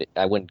into it.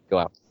 I wouldn't go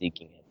out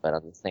seeking it, but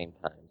at the same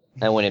time,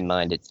 I wouldn't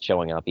mind it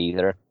showing up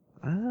either.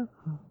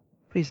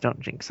 Please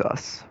don't jinx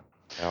us.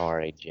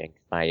 Already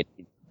jinxed. I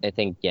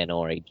think Gen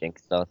already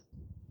jinxed us.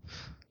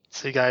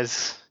 So you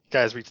guys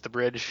reach the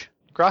bridge,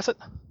 cross it.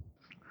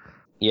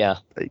 Yeah.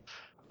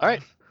 All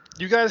right,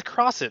 you guys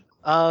cross it.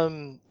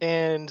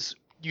 And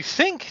you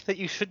think that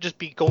you should just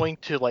be going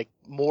to like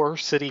Moore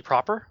City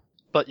proper,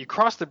 but you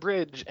cross the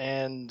bridge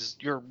and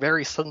you're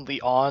very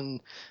suddenly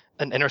on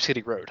an inner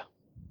city road,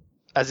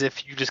 as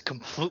if you just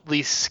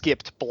completely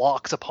skipped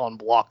blocks upon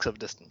blocks of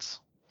distance.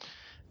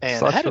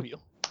 And ahead of you,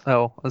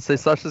 let's say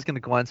Sasha's gonna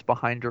glance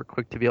behind her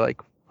quick to be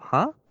like,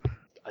 huh?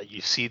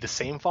 You see the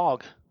same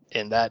fog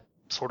in that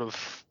sort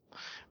of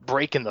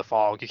break in the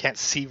fog. You can't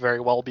see very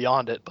well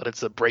beyond it, but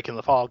it's a break in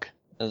the fog.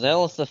 Is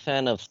Alyce a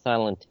fan of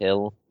Silent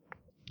Hill?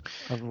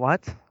 Of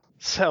what?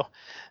 So,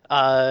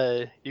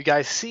 you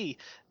guys see,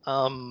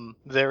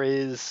 there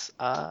is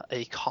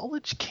a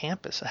college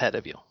campus ahead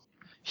of you.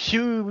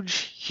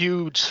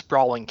 Huge,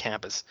 sprawling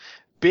campus.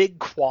 Big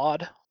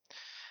quad.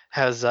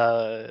 Has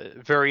a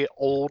very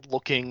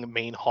old-looking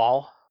main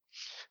hall.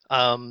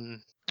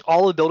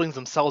 all the buildings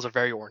themselves are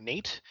very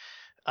ornate.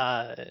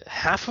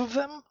 Half of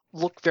them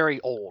look very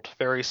old,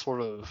 very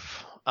sort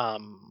of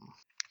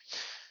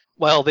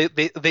well,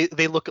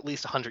 they look at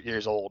least 100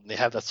 years old, and they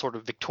have that sort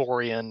of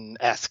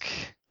Victorian-esque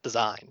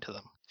design to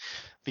them.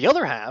 The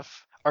other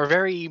half are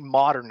very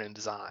modern in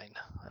design,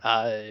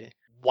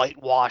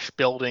 whitewashed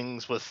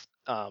buildings with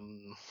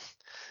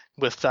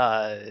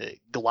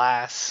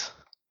glass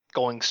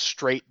going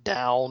straight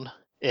down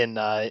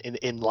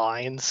in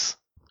lines.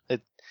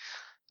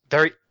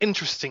 Very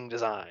interesting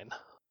design.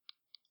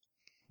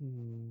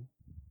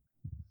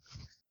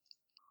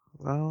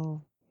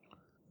 Well,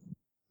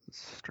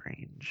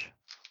 strange.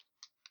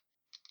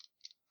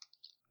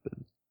 But,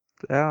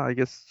 yeah, I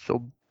guess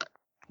she'll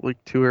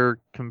look to her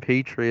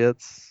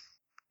compatriots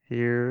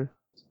here.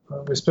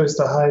 We're supposed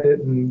to hide it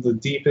in the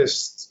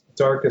deepest,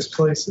 darkest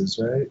places,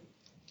 right?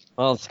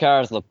 Well,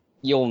 scars look.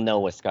 You'll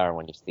know a scar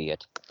when you see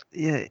it.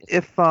 Yeah,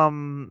 if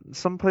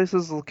some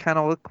places will kind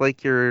of look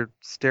like you're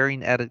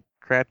staring at a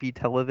crappy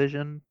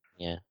television.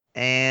 Yeah.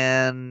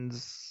 And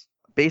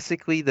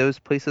basically those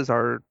places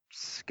are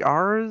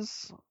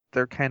scars.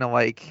 They're kind of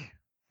like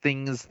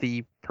things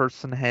the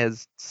person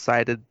has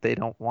decided they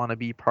don't want to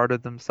be part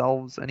of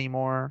themselves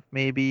anymore,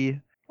 maybe,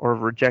 or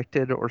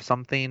rejected or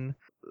something.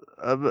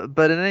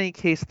 But in any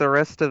case,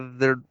 they're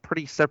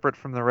pretty separate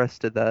from the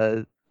rest of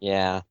the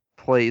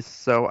place.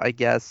 So I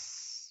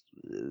guess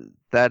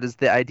that is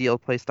the ideal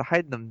place to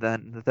hide them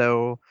then.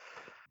 Though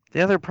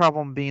the other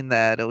problem being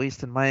that, at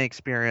least in my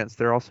experience,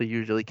 they're also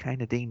usually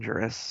kind of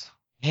dangerous.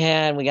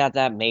 Yeah, and we got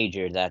that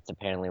major that's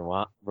apparently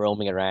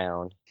roaming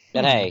around.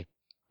 But hey,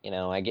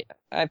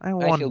 I feel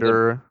good.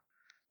 wonder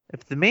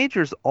if the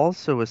major's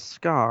also a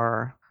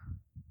scar.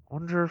 I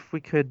wonder if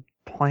we could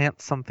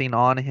plant something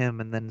on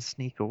him and then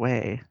sneak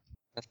away.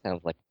 That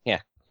sounds like,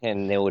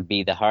 and it would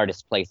be the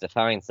hardest place to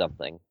find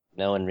something.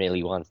 No one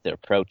really wants to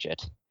approach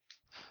it.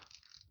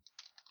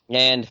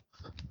 And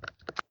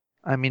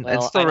I mean,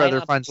 well, I'd still I might rather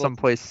not find be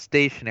someplace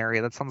stationary.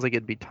 That sounds like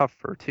it'd be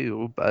tougher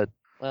too, but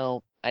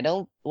well, I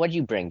don't. What'd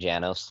you bring,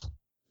 Janos?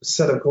 A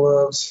set of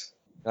gloves.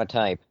 What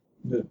type?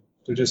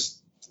 They're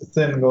just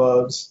thin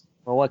gloves.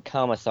 Well, what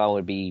commissar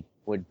would be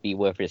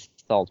worth his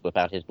salt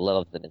without his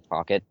gloves in his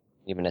pocket,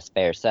 even a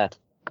spare set?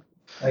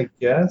 I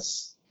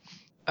guess.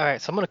 All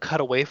right, so I'm going to cut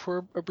away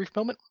for a brief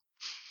moment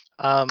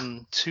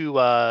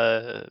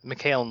to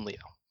Mikhail and Leo.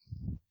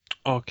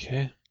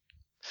 Okay.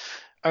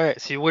 All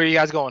right, so where are you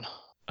guys going?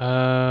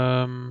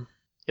 You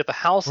get the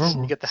house.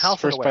 You get the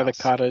house First and the by the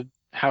warehouse. cottage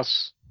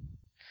house.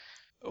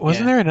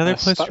 Wasn't there another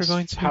place we're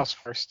going to? House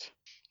first.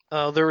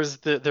 There was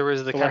the kind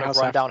warehouse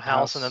of rundown after the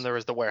house, and house. then there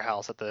was the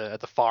warehouse at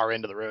the far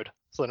end of the road.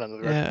 So end of the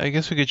road. Yeah, I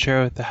guess we could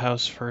try with the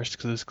house first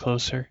because it's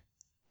closer.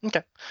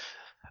 Okay.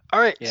 All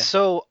right. Yeah.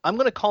 So I'm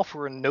gonna call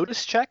for a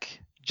notice check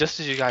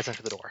just as you guys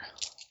enter the door.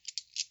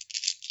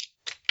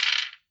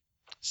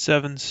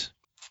 7s.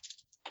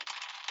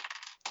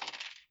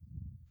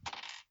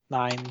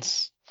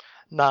 9s.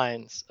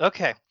 9s.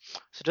 Okay.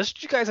 So just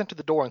as you guys enter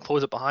the door and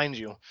close it behind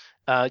you,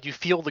 you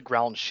feel the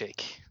ground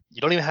shake.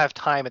 You don't even have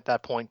time at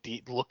that point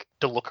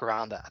to look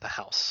around the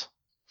house.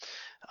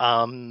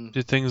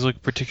 Do things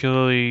look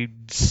particularly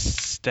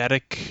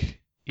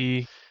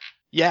static-y?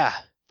 Yeah.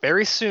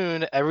 Very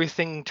soon,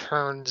 everything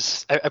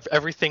turns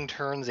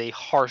a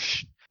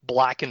harsh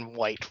black and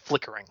white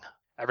flickering.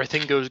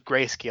 Everything goes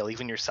grayscale,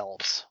 even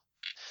yourselves.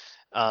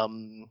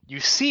 You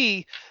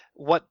see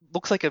what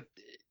looks like a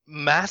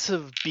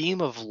massive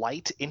beam of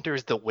light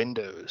enters the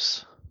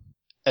windows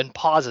and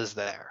pauses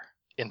there.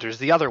 Enters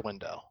the other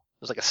window.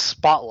 There's like a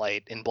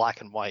spotlight in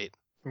black and white.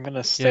 I'm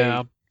gonna stay.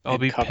 Yeah, I'll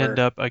in be cover, pinned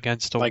up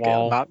against a like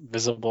wall. not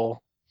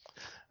visible.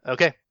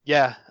 Okay,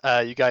 yeah.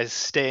 You guys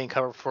stay in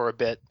cover for a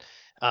bit.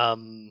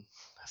 Assume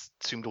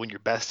doing your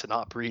best to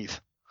not breathe.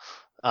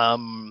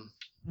 Do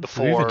we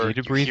Before even need to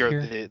you breathe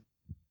hear here?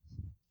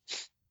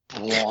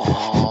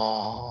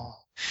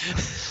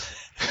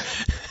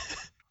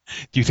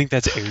 Do you think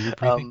that's air you're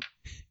breathing?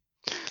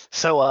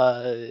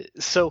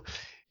 So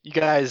you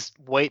guys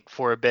wait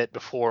for a bit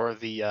before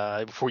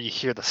you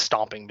hear the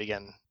stomping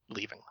begin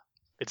leaving.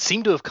 It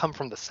seemed to have come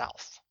from the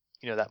south.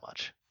 You know that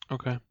much.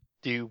 Okay.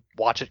 Do you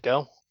watch it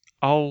go?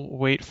 I'll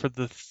wait for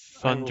the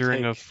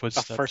thundering I will of take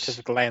footsteps. A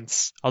furtive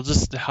glance. I'll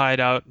just hide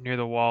out near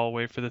the wall,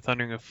 wait for the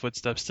thundering of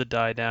footsteps to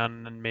die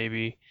down, and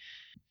maybe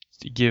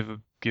give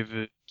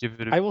it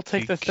a I will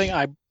take the peek. thing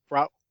I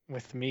brought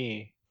with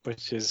me,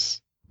 which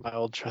is my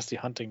old trusty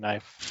hunting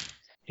knife.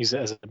 Use it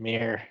as a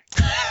mirror.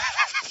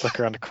 Look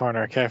around the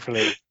corner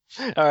carefully.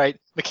 All right,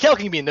 Mikhail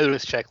can give me a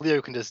notice check.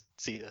 Leo can just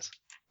see this.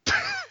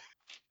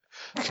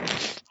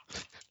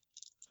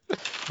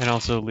 And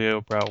also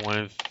Leo brought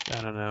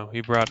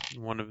he brought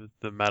one of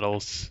the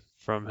medals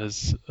from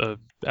his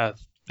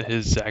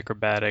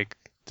acrobatic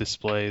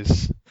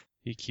displays.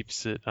 He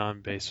keeps it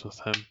on base with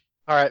him.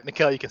 All right,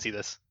 Mikhail, you can see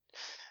this.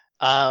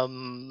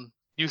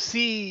 You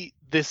see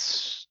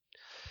this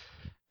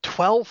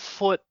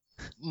 12-foot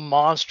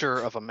monster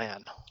of a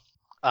man.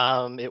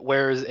 It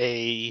wears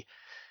a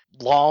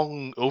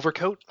long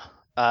overcoat,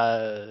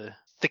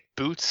 thick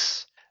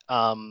boots,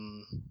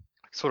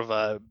 sort of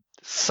a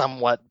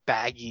somewhat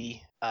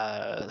baggy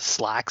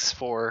slacks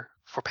for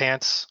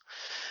pants,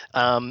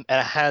 and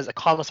it has a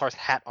commissar's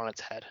hat on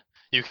its head.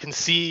 You can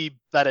see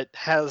that it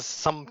has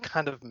some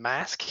kind of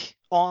mask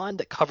on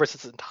that covers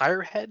its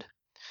entire head,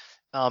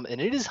 and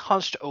it is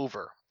hunched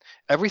over.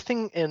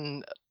 Everything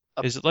in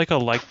Is it like a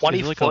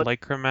 20-foot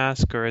lycra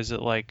mask, or is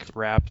it like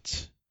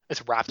wrapped?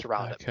 it's wrapped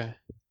around it. Okay.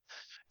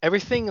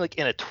 Everything like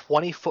in a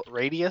 20-foot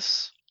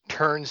radius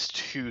turns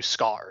to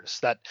scars,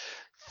 that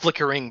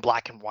flickering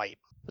black and white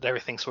that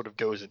everything sort of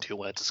goes into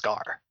when it's a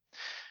scar.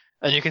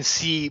 And you can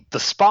see the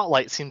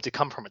spotlight seems to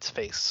come from its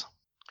face.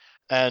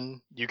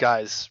 And you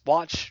guys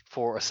watch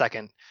for a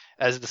second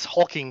as this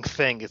hulking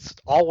thing is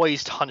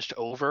always hunched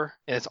over,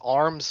 and its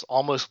arms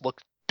almost look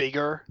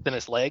bigger than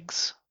its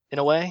legs in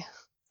a way.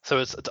 So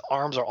its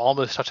arms are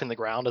almost touching the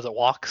ground as it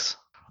walks.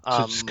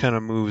 So it just kind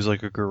of moves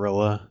like a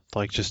gorilla,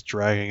 like just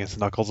dragging its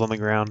knuckles on the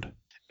ground.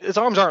 Its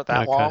arms aren't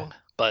that Okay. long,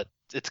 but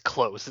it's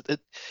close.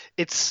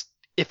 It's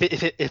if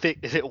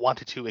it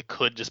wanted to, it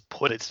could just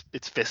put its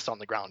fist on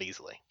the ground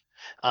easily.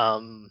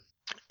 And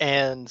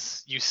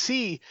you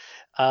see,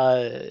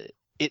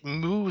 it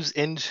moves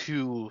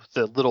into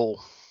the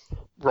little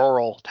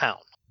rural town.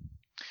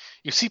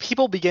 You see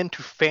people begin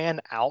to fan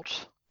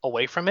out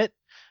away from it.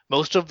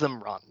 Most of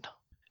them run.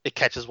 It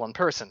catches one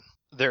person.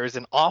 There is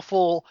an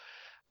awful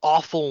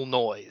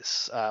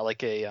noise,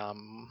 like a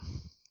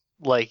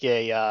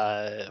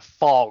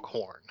fog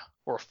horn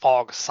or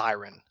fog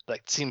siren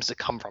that seems to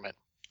come from it.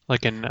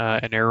 Like an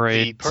air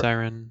raid The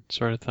siren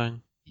sort of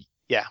thing.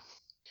 Yeah.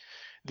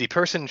 The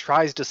person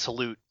tries to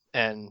salute,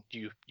 and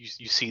you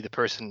see the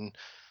person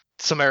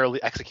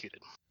summarily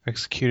executed.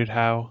 Executed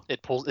how?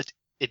 It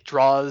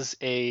draws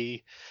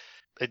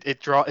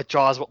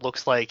what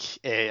looks like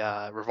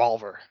a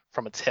revolver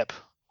from its hip,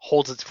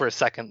 holds it for a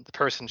second. The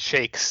person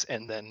shakes,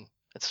 and then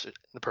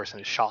the person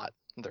is shot.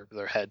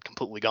 Their head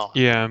completely gone.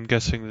 Yeah, I'm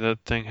guessing that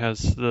thing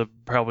has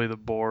probably the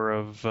bore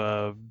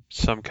of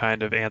some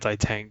kind of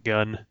anti-tank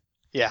gun.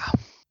 Yeah.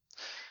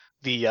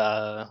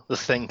 The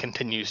thing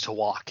continues to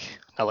walk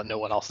now that no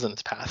one else is in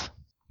its path.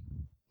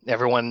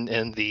 Everyone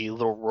in the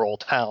little rural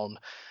town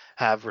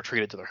have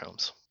retreated to their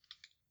homes.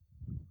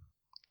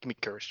 Give me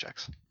courage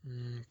checks.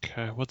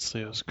 Okay, what's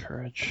Leo's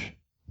courage?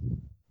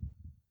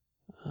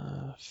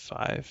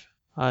 5.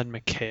 On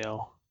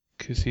Mikhail,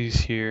 because he's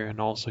here, and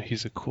also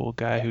he's a cool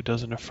guy who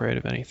doesn't afraid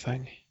of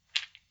anything.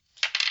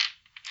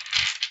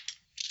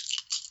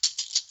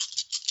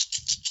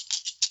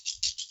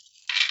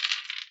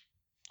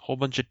 Whole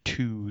bunch of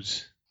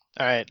 2s.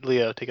 All right,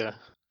 Leo, take a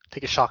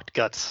shocked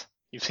guts.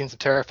 You've seen some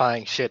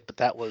terrifying shit, but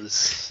that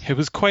was It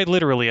was quite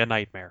literally a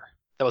nightmare.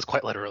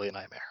 quite literally a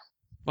nightmare.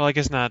 Well, I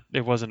guess not.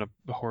 It wasn't a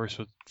horse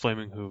with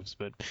flaming hooves,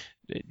 but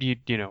you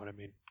know what I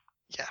mean.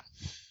 Yeah.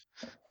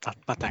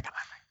 Not that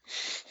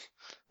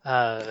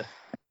kind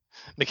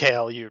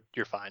Mikhail,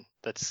 you're fine.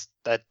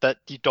 That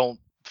you don't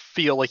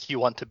feel like you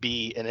want to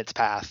be in its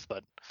path,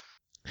 but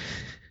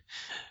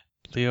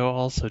Leo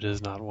also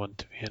does not want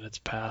to be in its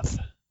path.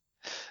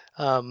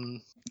 I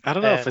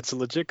don't know if And- it's a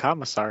legit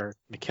commissar.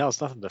 Mikhail's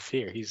nothing to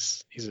fear.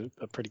 He's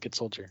a pretty good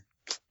soldier.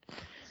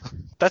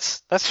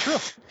 that's true.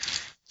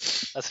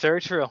 That's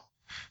very true.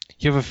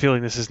 You have a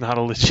feeling this is not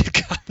a legit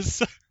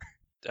commissar.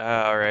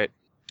 All right.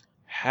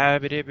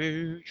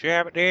 Habity-boo,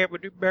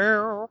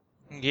 shabba-dabba-doo-bow,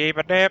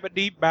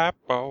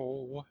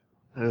 yabba-dabba-dee-bop-bo.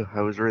 Ugh,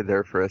 I was right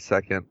there for a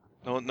second.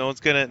 No one's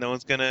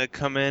gonna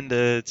come in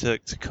to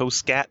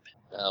co-scat.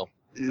 No.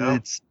 No.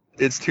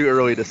 It's too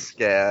early to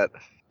scat.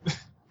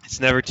 It's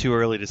never too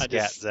early to I scat,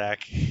 just-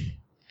 Zach. You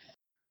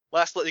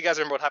guys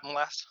remember what happened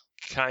last?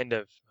 Kind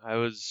of. I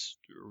was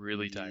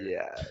really tired.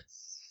 Yes.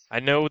 I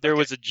know there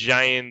was a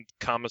giant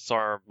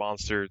commissar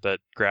monster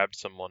that grabbed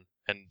someone,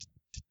 and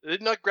They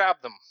did not grab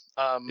them.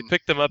 it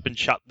picked them up and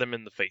shot them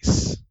in the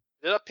face.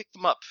 They did not pick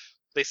them up.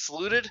 They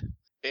saluted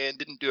and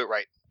didn't do it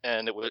right,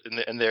 and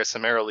they're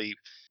summarily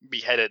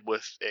beheaded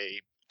with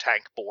a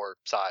tank bore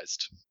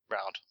sized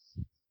round.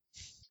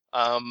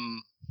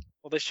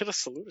 Well, they should have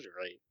saluted,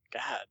 right?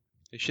 God,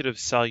 They should have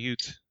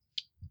salute.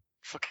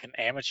 fucking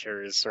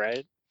amateurs,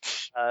 right?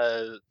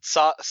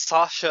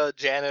 Sasha,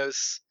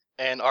 Janos,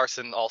 and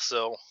Arson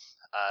also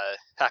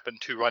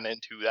happened to run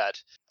into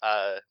that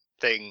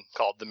thing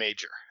called the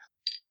Major,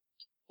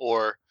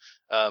 or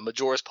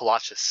Majoris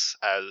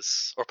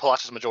Palacios, or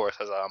Palacios Majoris,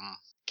 as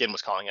Gin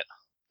was calling it.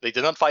 They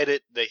did not fight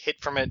it. They hid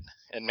from it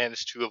and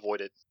managed to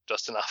avoid it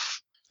just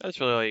enough. That's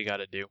really all you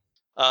gotta do.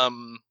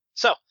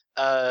 So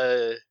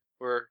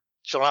we're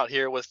chilling out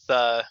here with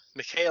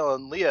Mikhail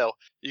and Leo.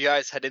 You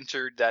guys had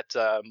entered that.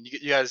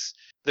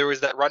 There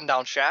was that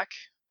rundown shack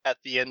at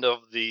the end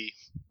of the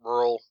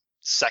rural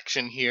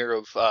section here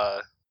of.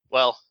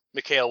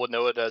 Mikhail would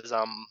know it as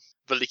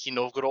Veliki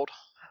Novgorod.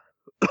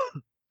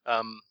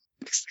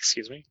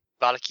 Excuse me.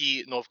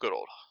 Veliki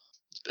Novgorod.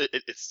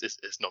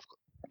 It's Novgorod.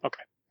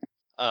 Okay.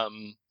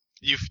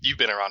 You've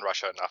been around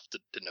Russia enough to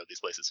know these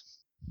places.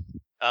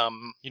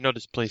 You know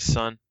this place,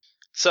 son.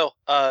 So,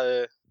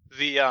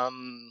 you know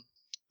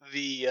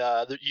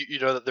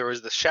that there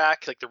was the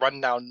shack, like the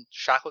rundown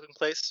shack-looking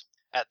place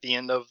at the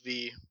end of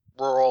the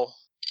rural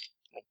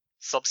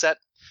subset,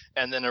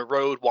 and then a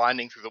road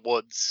winding through the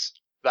woods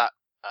that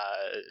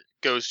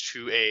goes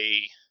to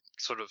a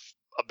sort of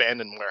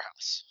abandoned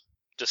warehouse,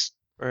 just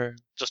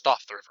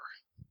off the river.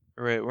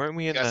 Right, weren't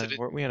we in guys the did-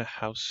 weren't we in a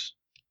house?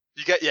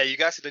 You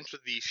guys had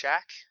entered the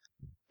shack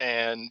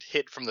and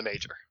hid from the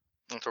major.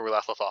 That's where we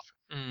last left off.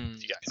 You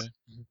guys. Okay.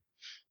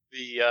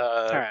 The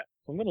All right,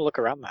 I'm gonna look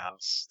around the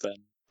house then.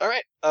 all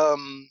right.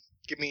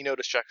 Give me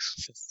notice checks.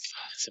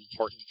 It's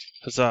important.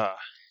 Huzzah!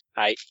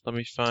 I Let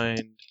me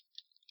find.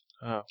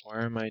 Why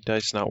are my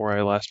dice not where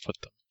I last put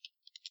them?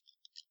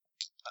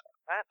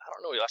 Matt, I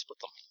don't know where you last put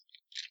them.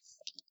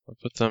 I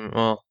put them.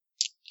 Well,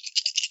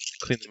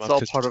 clean them It's up. all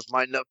 'Cause, part of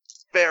my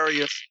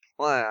nefarious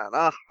plan.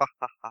 Ah, ha,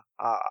 ha,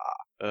 ha,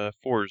 ha.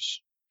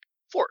 4s.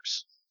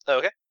 4s.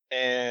 Okay.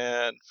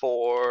 And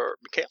for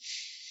Mikhail.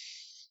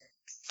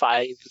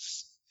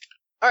 5s.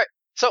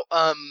 So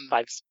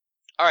 5s.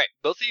 all right,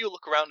 both of you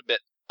look around a bit.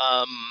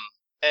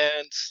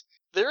 And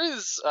there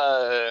is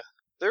a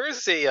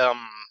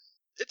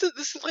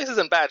this place is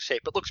in bad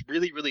shape. It looks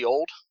really, really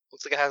old.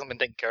 Looks like it hasn't been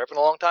taken care of in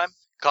a long time.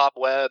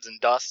 Cobwebs and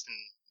dust and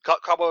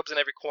cobwebs in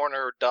every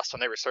corner, dust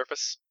on every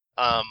surface.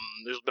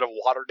 There's a bit of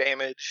water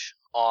damage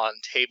on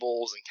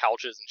tables and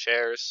couches and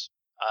chairs.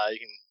 You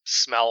can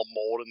smell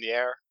mold in the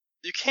air.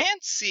 You can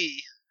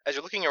see, as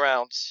you're looking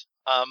around,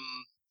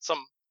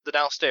 the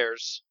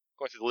downstairs,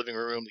 going through the living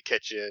room, the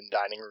kitchen,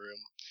 dining room.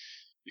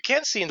 You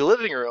can see in the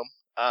living room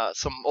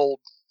some old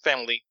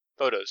family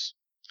photos.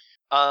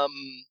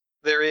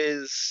 There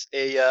is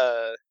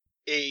a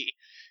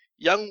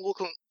young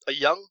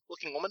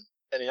looking woman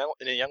and a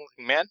young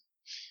looking man.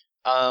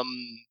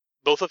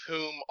 Both of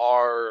whom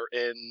are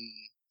in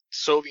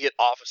Soviet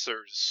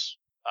officers'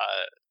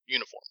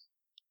 uniform.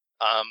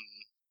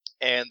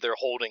 And they're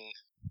holding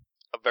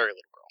a very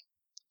little girl.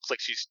 Looks like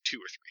she's 2 or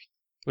 3.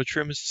 Which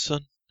room is this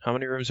in? How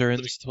many rooms are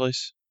in this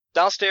place?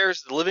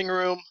 Downstairs, the living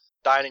room,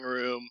 dining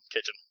room,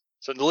 kitchen.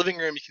 So in the living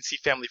room, you can see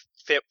family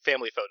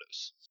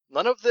photos.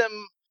 None of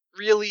them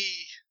really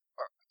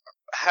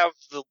have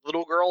the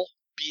little girl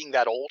being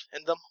that old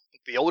in them.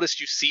 The oldest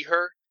you see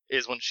her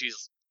is when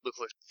she's looks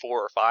like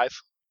 4 or 5,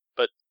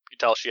 but you can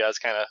tell she has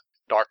kind of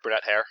dark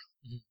brunette hair.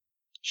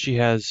 She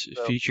has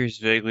So- features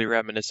vaguely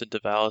reminiscent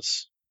of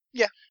Alyce.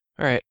 Yeah.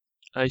 All right.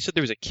 You said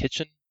there was a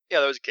kitchen. Yeah,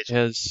 there was a It kitchen.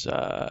 has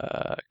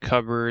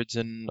cupboards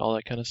and all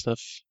that kind of stuff.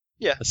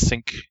 Yeah. A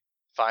sink.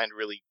 Find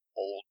really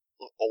old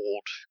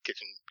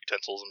kitchen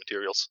utensils and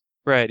materials.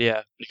 Right.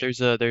 Yeah. There's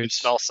You there's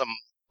smell some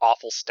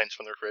awful stench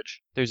from the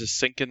fridge. there's a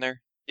sink in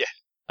there.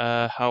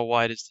 Yeah. How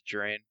wide is the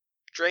drain?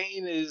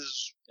 Drain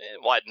is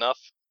wide enough.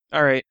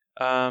 All right.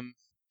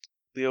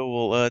 Leo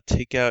will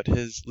take out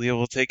his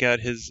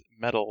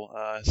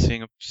medal,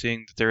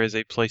 seeing that there is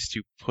a place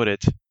to put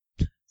it.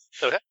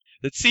 Okay.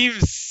 That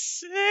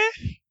seems.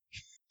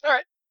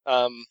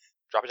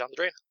 Drop it down the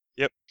drain.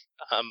 Yep.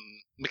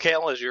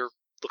 Mikhail, as you're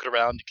looking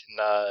around,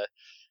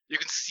 you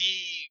can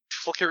see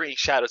flickering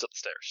shadows up the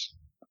stairs.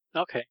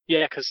 Okay.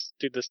 Yeah, because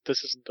dude, this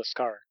isn't the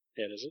scar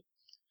yet, is it?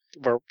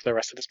 Where the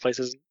rest of this place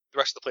isn't. The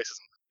rest of the place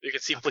isn't. You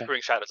can see Okay.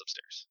 flickering shadows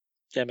upstairs.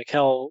 Yeah,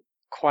 Mikkel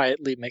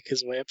quietly make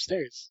his way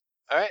upstairs.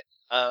 All right.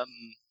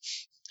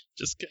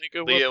 Just gonna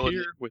go Leo up and-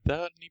 here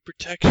without any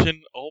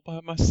protection, all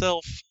by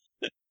myself.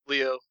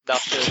 Leo,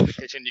 downstairs in the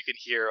kitchen, you can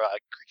hear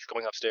creaks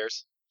going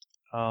upstairs.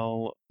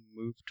 I'll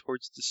move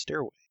towards the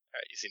stairway. All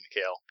right, you see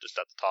Mikhail just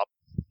at the top.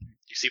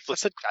 You see I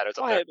said flickering shadows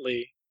up there.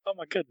 quietly. Oh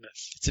my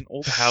goodness. It's an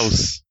old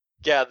house.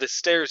 Yeah, the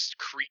stairs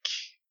creak.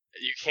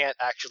 You can't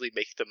actually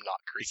make them not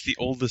creak. It's the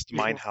oldest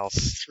mine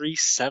house. 3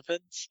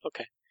 7s?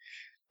 Okay.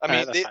 I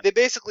mean, that's fine. they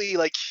basically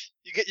like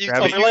you get you.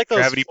 Gravity- So they're like those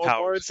gravity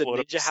powers floorboards and float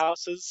up ninja the-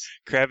 houses.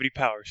 Gravity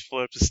powers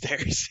float up the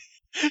stairs.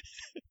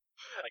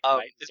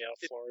 Like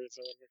it's- floors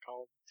or whatever they're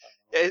called. I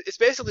don't know. It's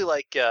basically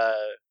like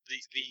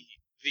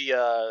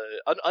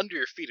under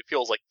your feet. It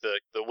feels like the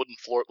wooden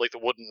floor, like the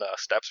wooden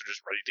steps are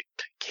just ready to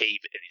cave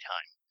at any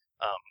time.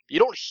 You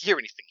don't hear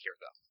anything here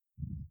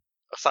though,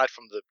 aside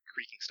from the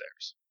creaking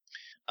stairs.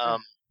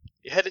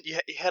 You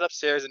head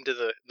upstairs into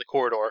the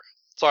corridor.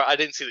 Sorry, I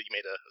didn't see that you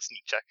made a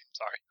sneak check.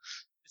 Sorry.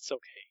 It's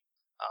okay.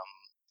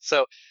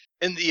 So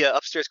in the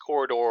upstairs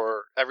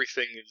corridor,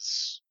 everything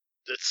is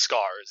it's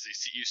scars.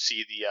 You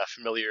see the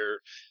familiar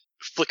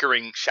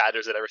flickering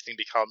shadows that everything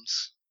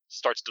becomes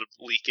starts to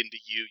leak into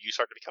you. You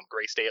start to become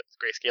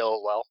grayscale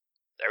as well.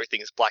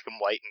 Everything is black and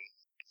white and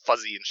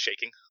fuzzy and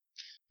shaking.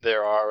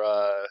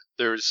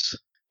 There's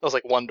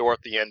like one door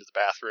at the end of the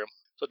bathroom.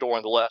 There's a door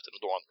on the left and a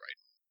door on the right.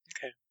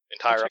 Okay. The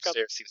entire I'll check out-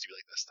 upstairs seems to be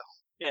like this though.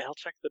 Yeah, I'll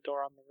check the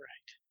door on the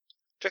right.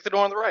 Check the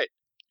door on the right.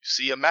 You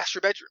see a master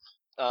bedroom.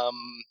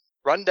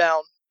 Run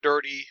down,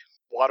 dirty,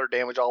 water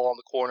damage all along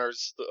the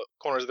corners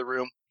of the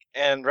room.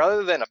 And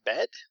rather than a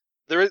bed,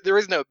 there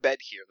is no bed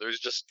here. There's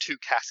just 2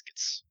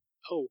 caskets.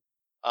 Oh,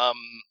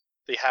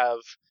 They have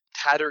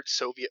tattered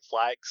Soviet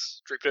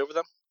flags draped over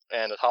them,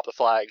 and atop the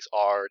flags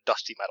are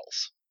dusty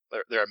medals.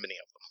 There are many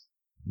of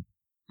them.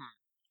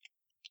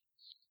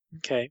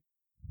 okay.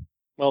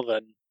 Well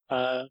then,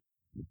 I'll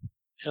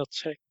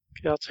check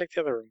the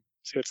other room.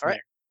 See what's in All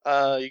right.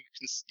 there. You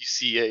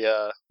see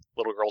a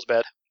little girl's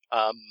bed.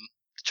 The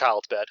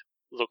child's bed,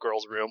 little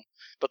girl's room,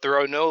 but there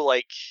are no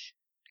like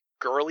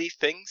girly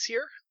things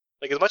here.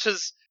 Like as much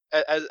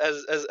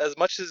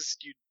as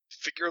you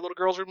figure a little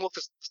girl's room looks,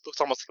 this looks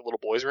almost like a little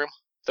boy's room.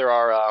 There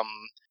are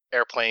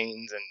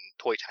airplanes and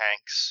toy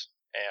tanks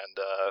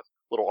and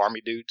little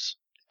army dudes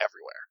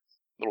everywhere.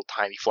 Little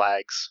tiny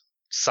flags,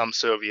 some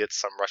Soviet,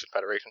 some Russian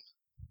Federation,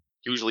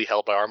 usually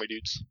held by army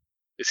dudes.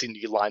 They seem to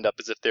be lined up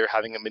as if they're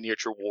having a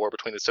miniature war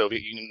between the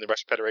Soviet Union and the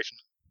Russian Federation.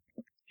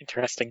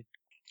 Interesting.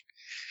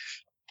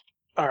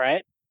 All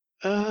right.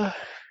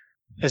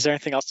 Is there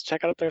anything else to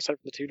check out up there aside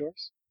from the two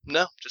doors?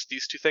 No, just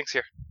these two things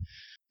here.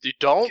 You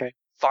don't Okay.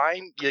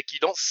 you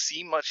don't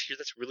see much here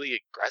that's really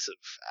aggressive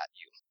at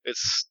you.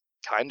 It's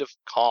kind of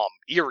calm,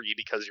 eerie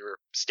because you're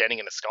standing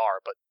in a scar,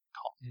 but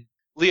calm.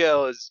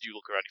 Leo, as you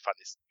look around, you find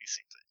these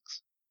same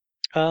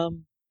things.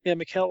 Yeah,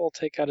 Mikhail will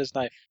take out his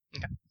knife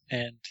Okay.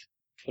 and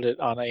put it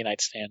on a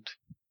nightstand,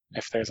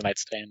 if there's a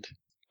nightstand.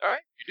 All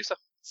right, you do so.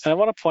 And I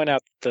want to point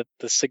out that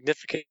the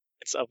significance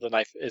of the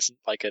knife isn't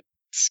like a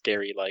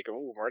scary, like,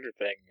 oh, murder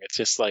thing. It's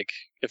just like,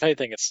 if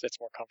anything, it's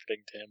more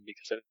comforting to him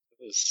because it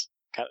was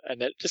kind of,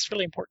 and it's just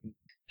really important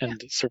and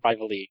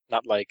survivally,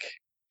 not like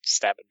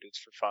stabbing dudes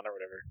for fun or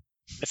whatever.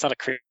 It's not a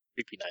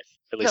creepy knife,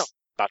 at least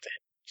not to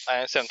him. I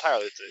understand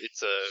entirely.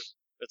 It's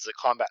a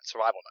combat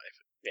survival knife.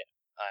 Yeah.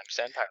 I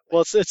understand entirely.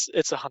 Well,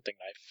 it's a hunting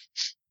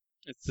knife.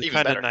 It's the Even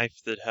kind better. of knife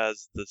that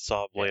has the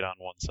saw blade on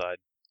one side.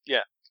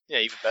 Yeah,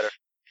 even better.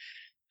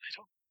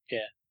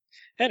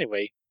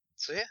 Anyway,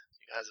 So yeah,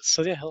 you guys,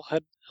 so yeah,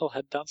 he'll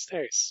head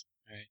downstairs.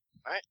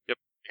 you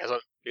guys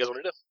want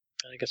to do?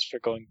 I guess we're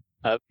going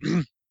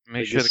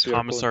Make I sure guess the we are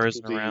going commissar to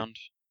isn't the- around.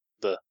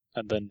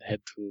 and then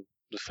head to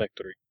the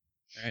factory.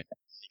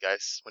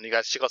 When you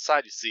guys check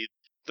outside, you see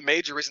the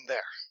major isn't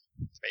there.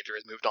 The major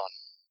has moved on.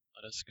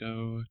 Let us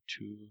go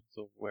to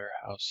the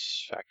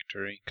warehouse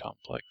factory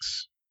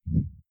complex.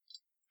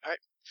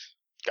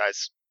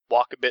 Guys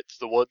walk a bit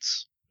through the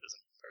woods. It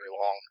isn't very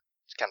long.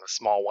 It's kind of a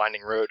small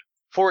winding road.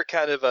 Before it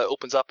kind of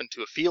opens up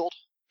into a field,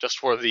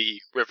 just where the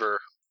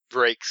river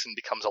breaks and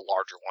becomes a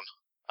larger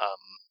one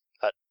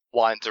that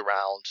winds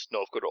around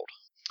Novgorod.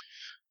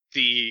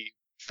 The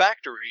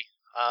factory,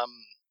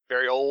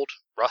 very old,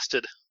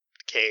 rusted,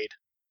 decayed,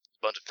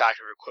 a bunch of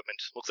factory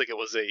equipment. Looks like it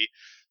was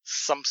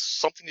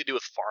something to do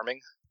with farming.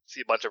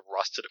 See a bunch of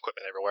rusted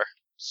equipment everywhere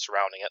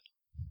surrounding it.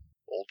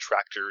 Old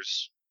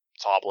tractors,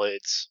 saw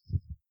blades.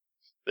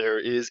 There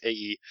is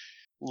a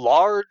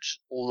large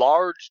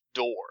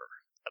door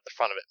at the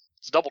front of it.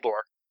 It's a double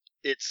door.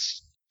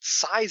 It's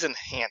size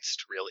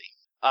enhanced, really.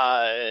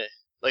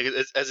 Like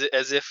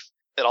as if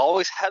it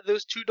always had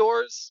those two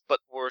doors, but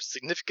were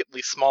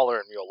significantly smaller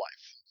in real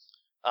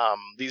life.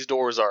 These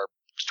doors are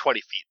 20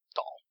 feet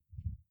tall.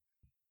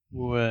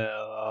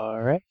 Well,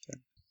 alright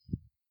then.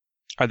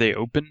 Are they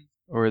open,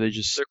 or are they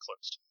just... They're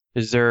closed.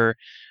 Is there...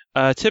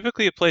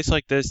 typically a place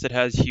like this that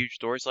has huge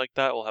doors like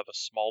that will have a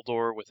small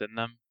door within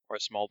them, or a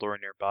small door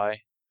nearby.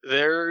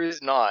 There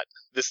is not.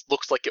 This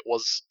looks like it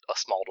was a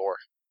small door,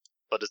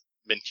 but it's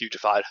been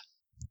hugified.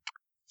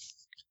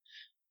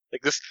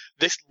 Like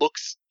this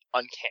looks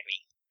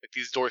uncanny. Like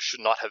these doors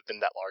should not have been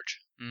that large.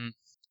 You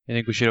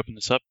think we should open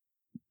this up?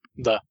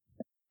 the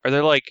Are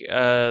there like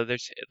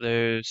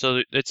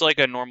so it's like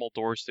a normal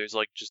door, so there's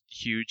like just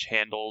huge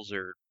handles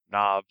or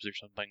knobs or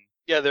something.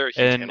 Yeah, there are huge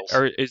And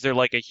handles. is there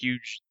like a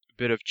huge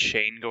bit of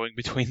chain going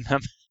between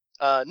them?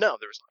 No,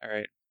 there's not. All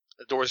right.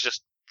 The door's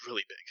just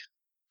really big.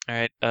 All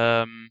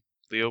right.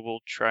 Leo will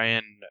try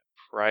and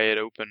pry it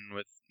open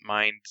with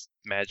mind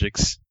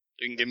magics.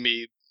 You can give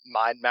me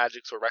mind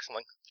magics or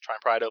wrestling to try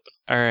and pry it open.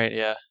 All right,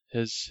 yeah.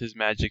 His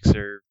magics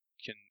can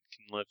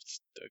lift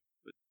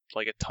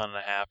like a ton and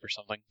a half or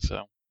something,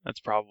 so that's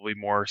probably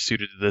more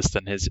suited to this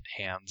than his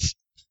hands.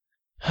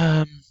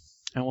 And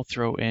we'll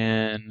throw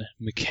in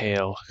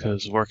Mikhail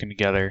because working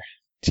together,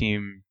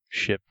 team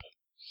ship.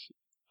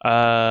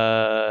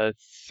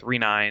 3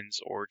 9s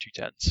or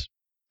 2 10s.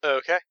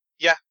 Okay.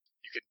 Yeah,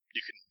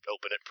 you can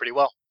open it pretty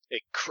well.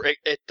 It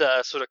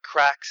sort of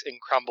cracks and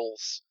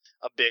crumbles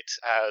a bit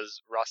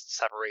as rust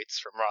separates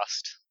from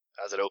rust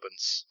as it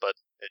opens, but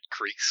it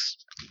creaks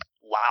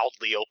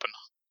loudly open.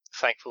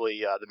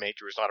 Thankfully, the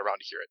major is not around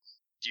to hear it.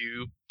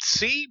 You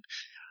see,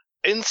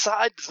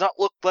 inside does not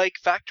look like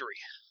factory.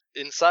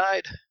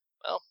 Inside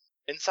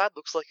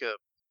looks like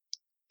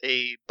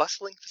a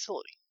bustling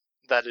facility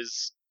that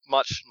is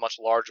much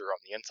larger on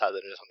the inside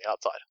than it is on the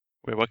outside.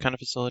 Wait, what kind of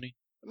facility?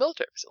 A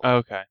military facility. Oh,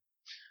 okay.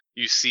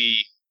 You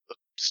see a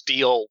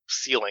steel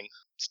ceiling,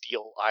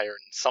 steel iron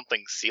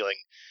something ceiling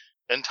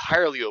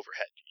entirely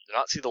overhead. You do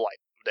not see the light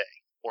of day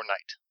or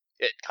night.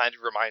 It kind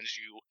of reminds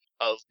you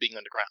of being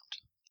underground.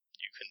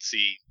 You can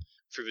see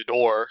through the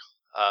door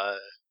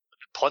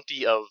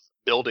plenty of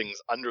buildings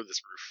under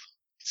this roof.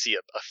 You can see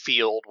a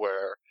field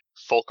where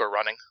folk are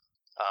running.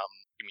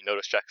 Give me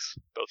notice checks,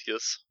 both of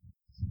yous.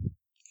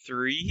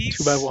 3s?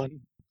 2 by 1.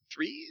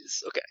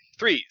 Threes? Okay.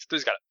 Threes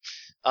got it.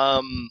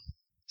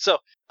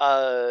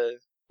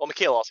 Well,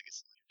 Mikhail also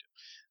gets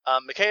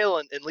it. Mikhail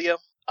and Leo,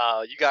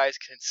 you guys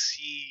can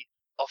see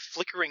a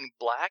flickering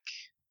black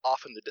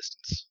off in the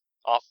distance.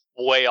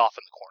 way off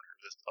in the corner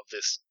of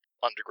this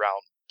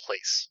underground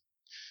place.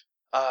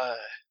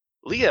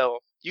 Leo,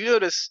 you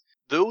notice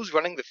those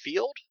running the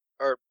field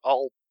are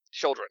all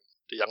children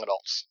to young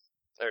adults.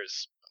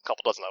 There's a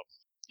couple dozen of them.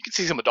 You can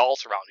see some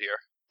adults around here.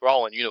 They're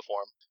all in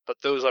uniform,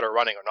 but those that are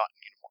running are not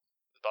in uniform.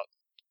 There's about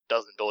a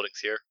dozen buildings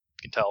here.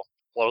 You can tell.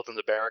 One of them's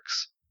a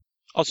barracks.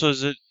 Also,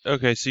 is it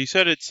okay? So you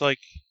said it's like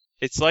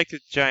a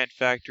giant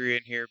factory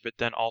in here, but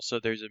then also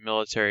there's a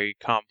military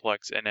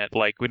complex in it.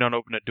 Like we don't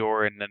open a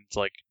door and then it's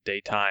like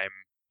daytime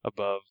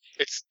above.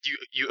 It's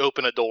you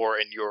open a door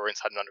and you're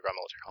inside an underground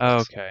military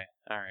Oh, complex. okay,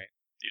 all right.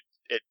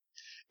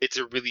 It's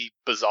a really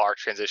bizarre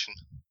transition.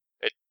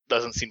 It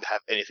doesn't seem to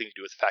have anything to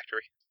do with the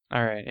factory.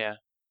 All right, yeah.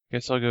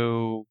 Guess I'll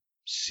go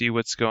see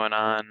what's going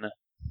on.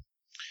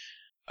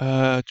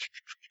 I'll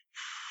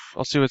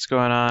see what's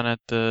going on at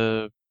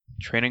the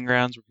training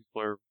grounds where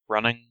people are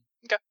running.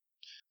 Okay.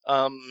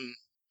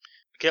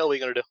 Mikhail, what are you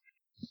gonna do?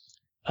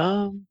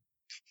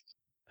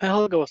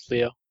 I'll go with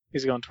Leo.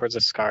 He's going towards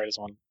the scar as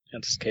one in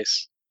this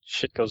case.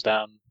 Shit goes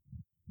down.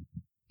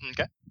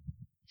 Okay.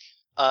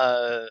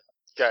 You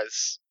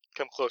guys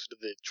come closer to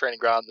the training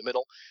ground in the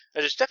middle.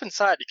 As you step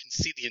inside, you can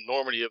see the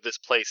enormity of this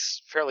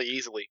place fairly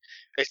easily.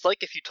 It's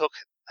like if you took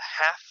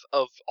half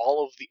of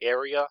all of the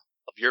area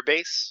of your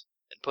base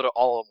and put it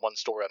all in one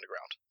story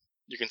underground.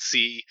 You can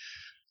see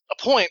a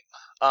point,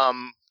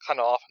 kind of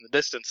off in the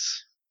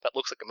distance, that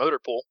looks like a motor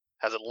pool.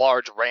 Has a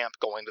large ramp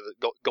going to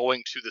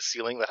the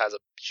ceiling that has a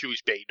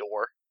huge bay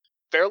door.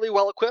 Fairly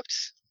well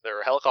equipped. There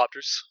are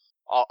helicopters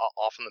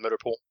off in the motor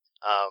pool.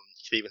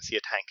 You can even see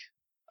a tank.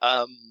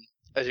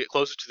 As you get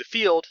closer to the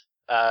field,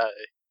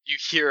 you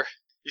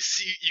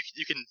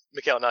can,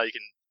 Mikhail, now you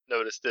can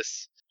notice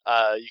this.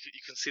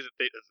 You can see that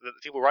the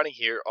people running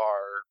here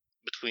are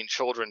between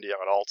children to young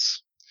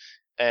adults.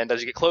 And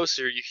as you get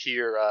closer, you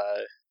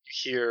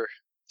hear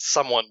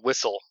someone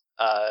whistle.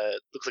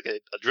 Looks like a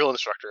drill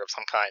instructor of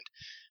some kind.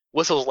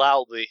 Whistles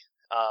loudly,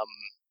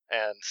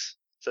 and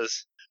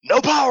says,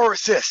 "No power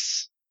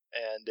assists!"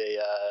 And a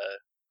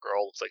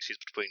girl, looks like she's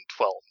between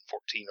 12 and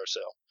 14 or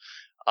so,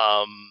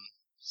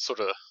 sort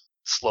of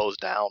slows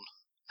down,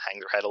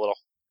 hangs her head a little,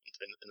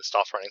 and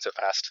stops running so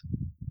fast.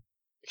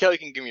 Mikhail, you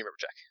can give me a remember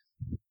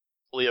check.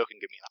 Leo can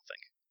give me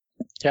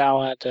nothing. Yeah,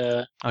 I'll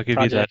add I'll give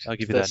you that. project I'll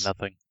give you this. that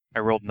nothing. I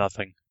rolled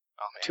nothing.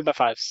 Oh man.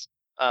 2x5s.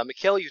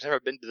 Mikhail, you've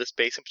never been to this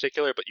base in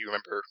particular, but you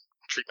remember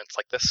treatments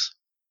like this.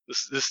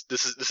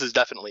 This is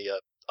definitely a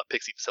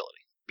PIXIE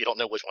facility. You don't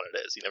know which one it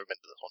is. You've never been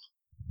to this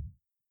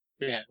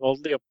one. Yeah, well,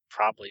 Leo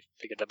probably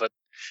figured that, but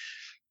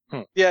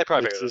Yeah, I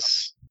probably figured it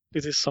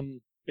out.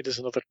 it is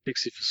another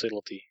PIXIE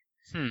facility.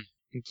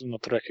 It's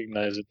not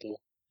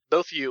recognizable.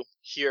 Both of you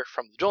hear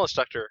from the drill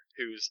instructor,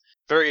 who's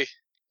very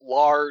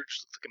large,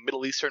 looks like a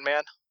Middle Eastern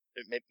man.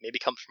 It maybe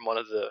comes from one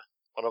of the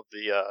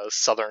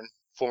southern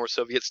former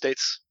Soviet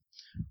states.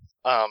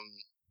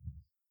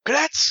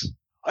 Cadets,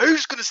 are you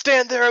just gonna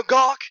stand there and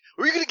gawk,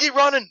 or are you gonna keep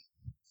running?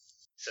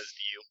 He says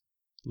to you.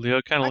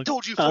 Leo kind of I looks.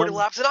 told you 40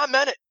 laps, and I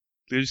meant it.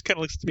 Leo just kind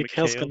of looks to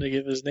Mikhail's Mikhail. going to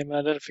give his name and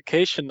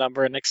identification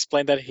number and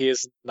explain that he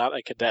is not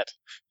a cadet,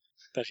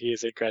 that he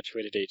is a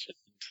graduated agent.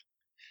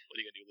 What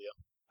are you gonna do, Leo?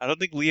 I don't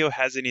think Leo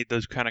has any of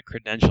those kind of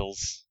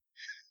credentials.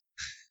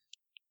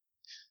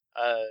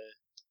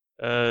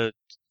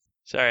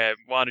 Sorry, I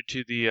wandered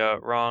to the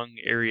wrong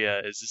area.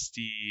 Is this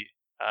the?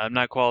 I'm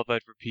not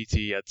qualified for PT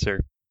yet, sir.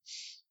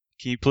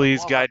 Can you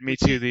please guide me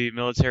to the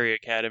military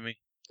academy?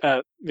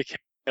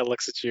 Mikhail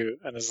looks at you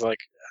and is like,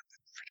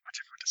 pretty much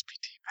everyone does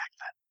PT back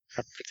then.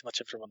 Pretty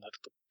much everyone had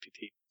to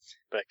PT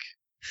back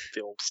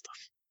the old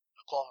stuff.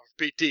 Qualified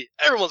for PT.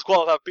 Everyone's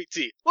qualified for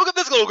PT. Look at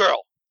this little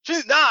girl.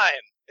 She's 9,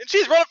 and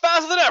she's running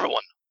faster than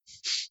everyone.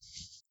 You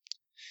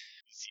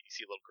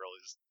see a little girl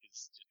who's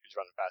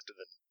running faster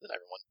than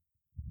everyone.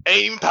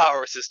 Aim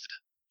power assisted.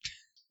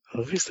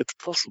 At least it's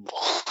possible.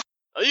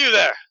 Are you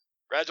there?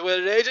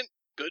 Graduated agent?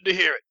 Good to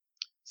hear it.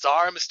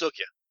 Sorry I mistook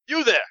you.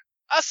 You there?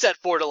 I said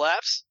 40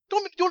 laps. You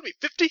want to be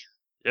 50?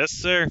 Yes,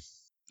 sir.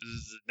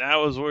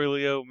 Now is where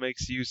Leo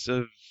makes use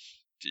of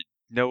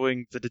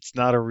knowing that it's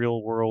not a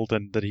real world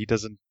and that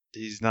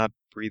he's not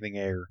breathing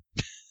air.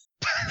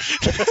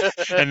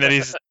 And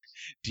then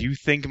do you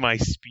think my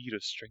speed or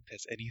strength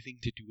has anything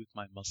to do with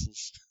my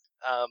muscles?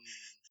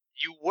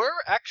 You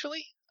were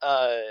actually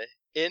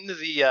in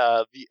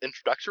the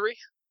introductory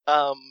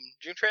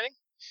gym training.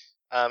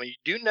 You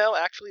do know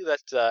actually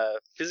that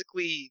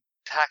physically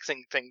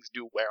taxing things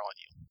do wear on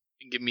you.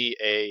 You can give me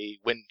a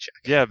wind check.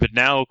 Yeah, but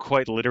now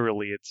quite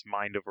literally it's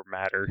mind over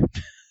matter.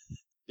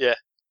 Yeah.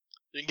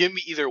 You can give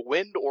me either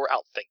wind or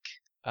outthink.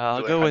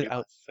 I'll Do go it with how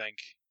you outthink.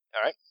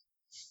 Alright.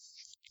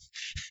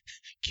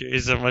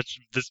 Curious how much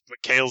this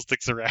Mikhail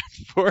sticks around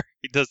for.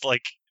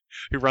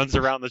 He runs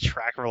around the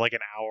track for like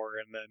an hour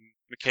and then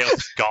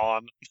Mikhail's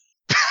gone.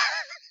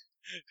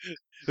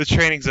 The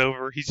training's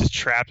over. He's just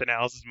trapped in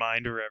Alice's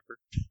mind forever.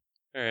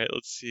 Alright,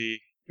 let's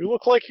see. You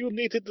look like you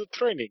needed the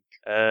training.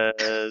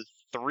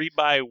 3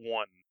 by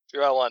 1. 3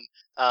 by 1.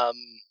 Are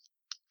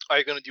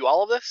you going to do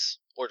all of this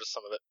or just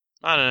some of it?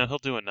 I don't know. He'll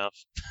do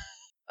enough.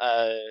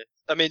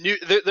 I mean,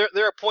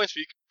 there are points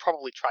where you could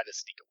probably try to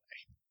sneak away.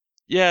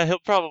 Yeah, he'll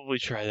probably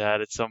try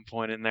that at some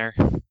point in there.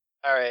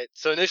 All right.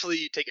 So initially,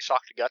 you take a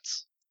shock to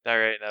guts. All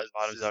right, that This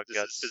bottoms is, out this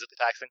guts. is physically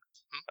taxing.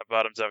 That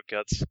bottoms out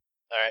guts.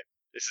 All right.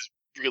 This is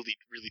really,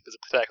 really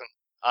physically taxing.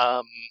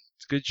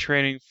 It's good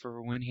training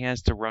for when he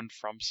has to run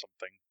from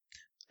something.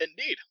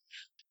 Indeed.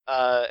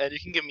 And you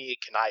can give me a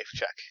connive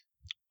check.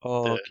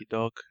 Oh, okie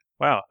doke.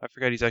 Wow, I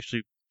forgot he's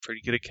actually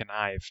pretty good at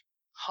connive.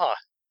 Huh.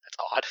 That's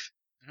odd.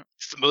 Yep.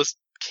 He's the most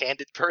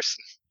candid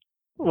person.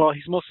 Well,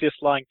 he's mostly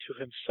just lying to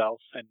himself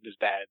and his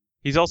dad.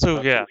 He's also,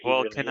 Not yeah, who he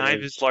well, really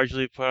connive is. is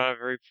largely put on a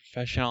very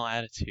professional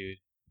attitude.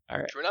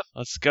 Alright, True enough.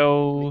 let's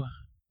go.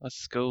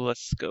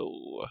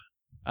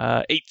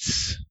 8. Eight.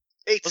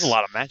 That's a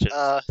lot of matches.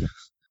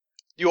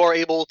 You are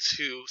able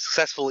to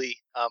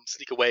successfully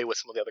sneak away with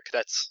some of the other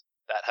cadets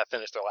that have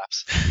finished their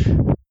laps.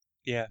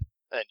 Yeah.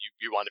 And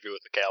you rendezvous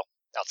with Mikhail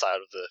outside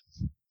of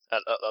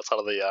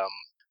the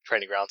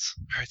training grounds.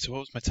 Alright, so what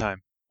was my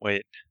time?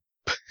 Wait.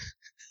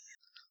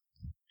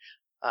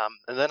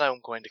 And then I'm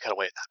going to cut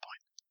away at that point.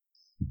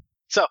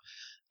 So,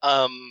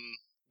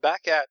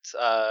 back at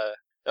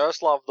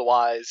Yaroslav the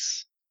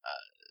Wise,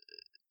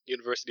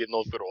 University of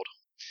Novgorod.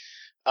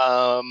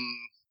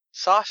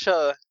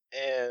 Sasha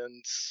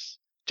and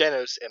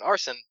Janos and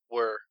Arson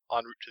were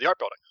en route to the art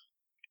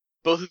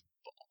building.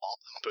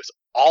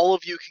 All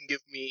of you can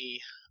give me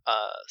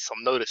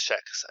some notice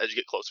checks as you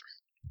get closer.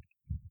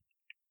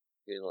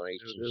 Good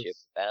relationship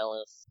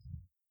balance.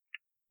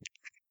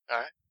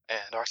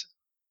 And Arson.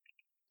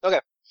 Okay.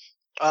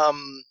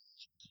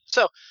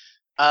 So,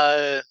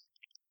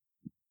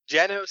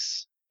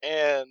 Janos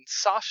and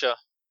Sasha,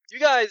 you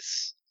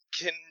guys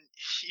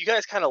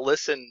kind of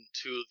listen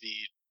to the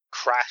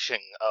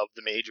crashing of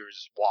the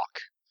Major's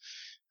walk.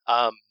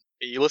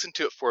 You listen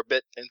to it for a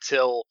bit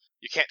until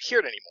you can't hear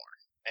it anymore,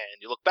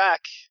 and you look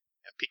back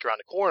and peek around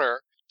the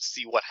corner to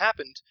see what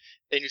happened,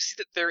 and you see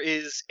that there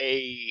is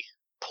a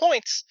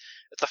point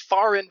at the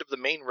far end of the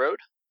main road,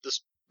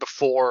 just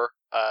before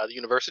the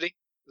university,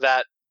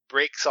 that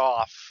breaks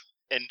off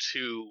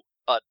into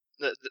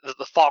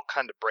the fog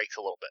kind of breaks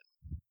a little bit,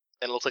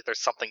 and it looks like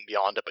there's something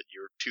beyond it, but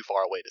you're too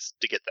far away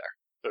to get there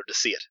or to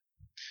see it.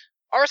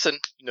 Arson,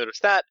 you notice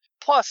that.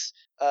 Plus,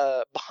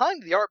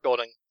 behind the art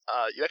building,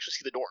 you actually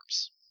see the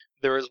dorms.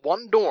 There is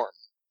one dorm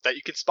that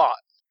you can spot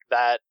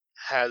that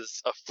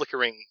has a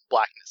flickering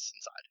blackness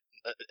inside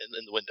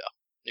in the window.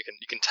 You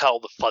can tell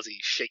the fuzzy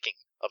shaking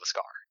of a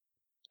scar.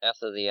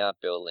 After the art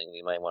building,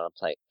 we might want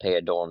to pay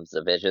a dorms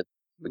a visit.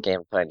 We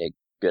can't find a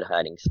good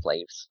hiding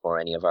place for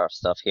any of our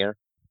stuff here.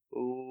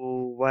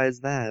 Ooh, why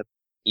is that?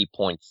 He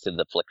points to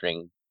the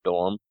flickering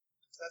dorm. If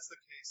that's the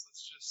case,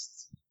 let's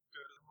just go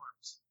to the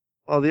dorms.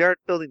 Well, the art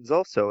building's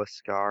also a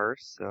scar,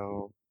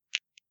 so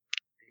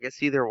I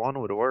guess either one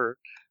would work.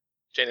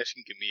 Janus,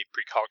 you can give me a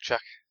precog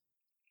check.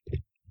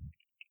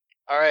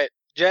 All right,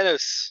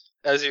 Janus,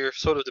 as you're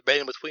sort of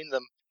debating between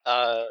them,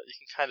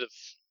 you can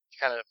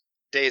kind of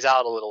daze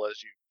out a little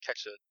as you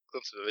catch a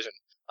glimpse of a vision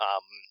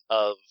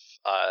of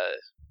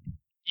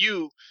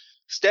you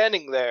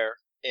standing there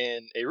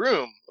in a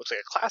room, looks like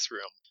a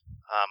classroom,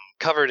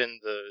 covered in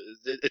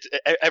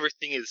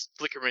everything is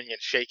flickering and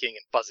shaking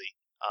and fuzzy,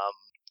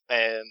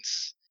 and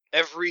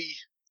every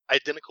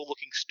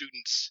identical-looking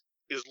student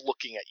is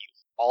looking at you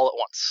all at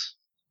once.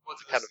 What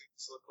do the Kind of-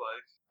 students look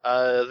like?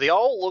 They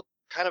all look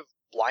kind of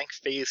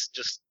blank-faced,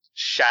 just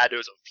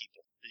shadows of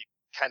people. You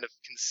kind of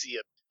can see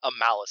a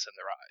malice in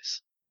their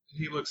eyes.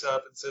 He looks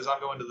up and says, "I'm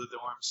going to the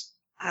dorms."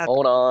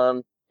 Hold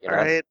on. You know,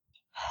 Alright.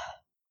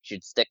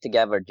 should stick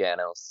together,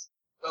 Janos.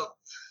 Well,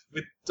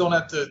 we don't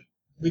have to.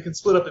 We can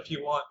split up if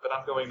you want, but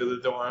I'm going to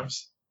the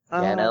dorms.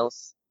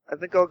 Janos? I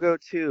think I'll go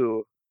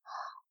too.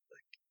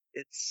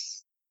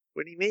 It's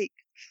when he makes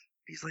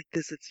he's like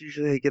this, it's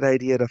usually a good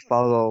idea to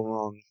follow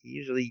along. He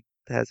usually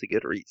has a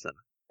good reason.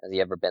 Has he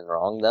ever been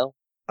wrong, though?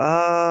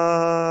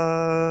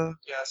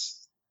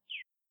 Yes.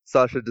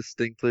 Sasha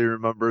distinctly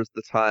remembers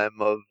the time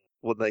of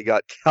when they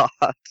got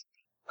caught.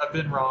 I've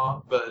been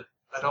wrong, but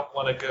I don't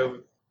want to go.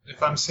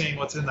 If I'm seeing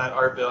what's in that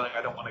art building,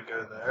 I don't want to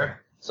go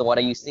there. So what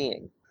are you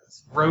seeing?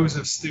 Rows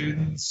of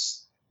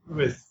students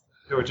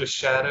who are just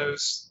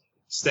shadows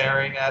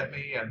staring at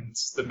me, and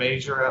the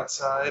major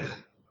outside.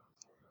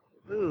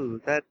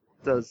 Ooh, that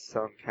does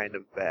sound kind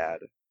of bad.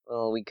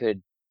 Well, we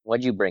could...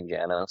 What'd you bring,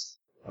 Janos?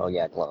 Oh,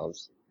 yeah,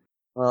 gloves.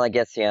 Well, I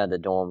guess, yeah, the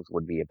dorms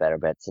would be a better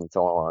bet since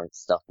all our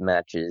stuff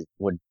matches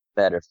would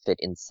better fit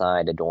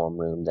inside a dorm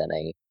room than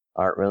a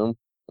art room.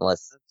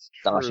 Unless, That's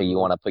Sasha, you true.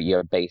 want to put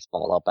your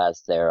baseball up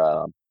as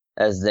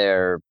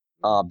their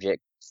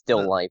object,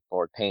 still No. life,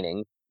 or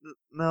painting.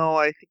 No,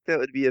 I think that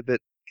would be a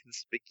bit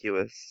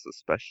conspicuous,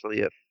 especially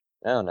if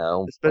I don't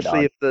know.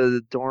 if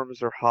the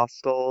dorms are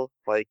hostile,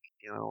 like,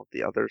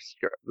 the other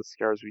the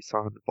scars we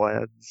saw in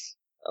Vlad's.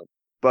 Oh.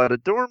 But a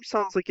dorm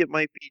sounds like it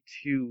might be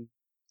too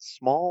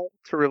small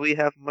to really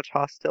have much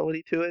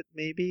hostility to it,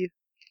 maybe.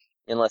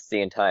 Unless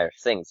the entire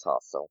thing's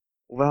hostile.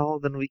 Well,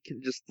 then we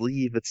can just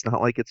leave. It's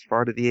not like it's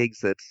far to the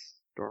exit.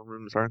 Dorm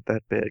rooms aren't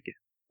that big.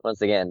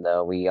 Once again,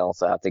 though, we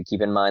also have to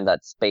keep in mind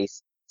that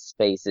space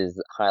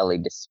is highly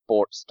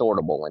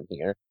distortable in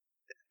here.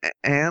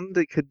 And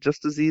it could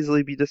just as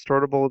easily be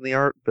distortable in the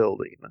art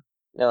building.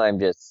 No, I'm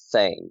just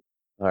saying.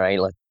 All right,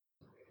 let's.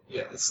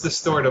 Yeah, it's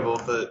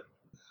distortable, but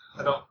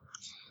I'm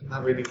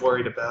not really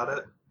worried about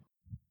it.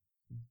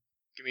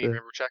 Give me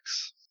remember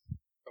checks,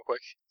 real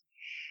quick.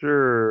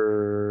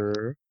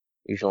 Sure.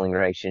 Usual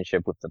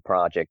relationship with the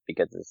project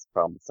because it's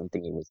probably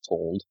something he was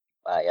told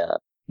by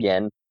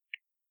Yen.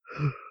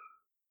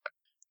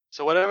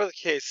 So whatever the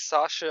case,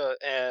 Sasha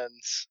and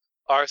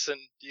Arson,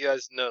 you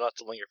guys know not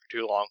to linger for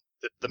too long.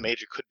 The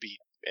major could be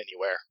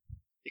anywhere.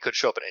 He could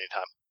show up at any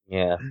time.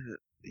 Yeah.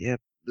 Yeah,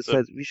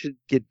 besides, we should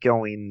get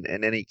going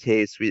in any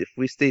case. If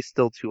we stay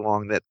still too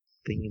long, that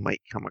thing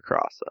might come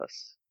across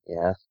us.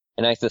 Yeah.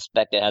 And I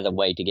suspect it has a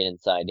way to get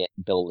inside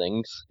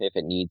buildings if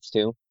it needs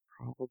to.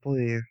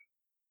 Probably.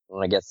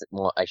 Well, I guess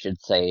I should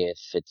say if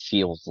it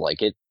feels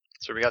like it.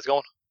 So where you guys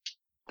going?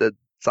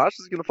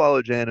 Sasha's gonna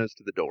follow Janos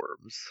to the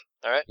dorms.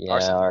 All right. Yeah,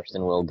 Arson.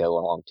 Arson will go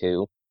along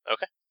too.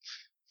 Okay.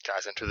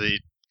 Guys enter the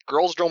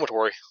girls'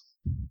 dormitory.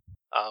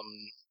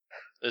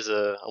 There's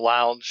a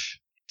lounge.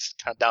 It's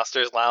kind of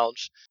downstairs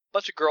lounge.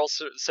 Bunch of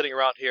girls sitting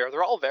around here.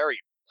 They're all very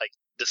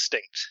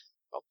distinct.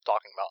 I'm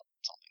talking about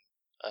something.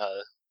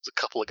 There's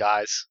a couple of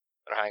guys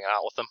that are hanging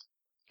out with them.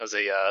 There's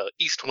a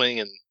east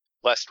wing and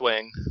west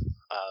wing.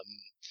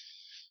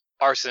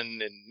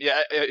 Arson and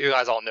you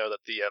guys all know that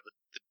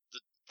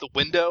the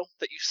window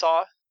that you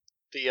saw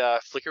the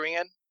flickering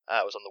in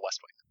was on the west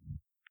wing,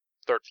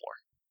 third floor.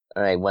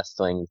 All right, West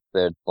Wing,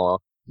 third floor.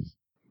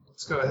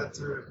 Let's go ahead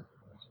through.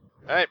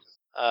 All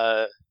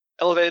right.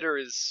 Elevator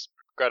is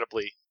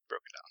regrettably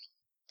broken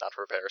down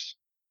for repairs.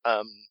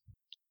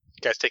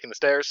 You guys taking the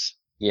stairs?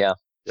 Yeah.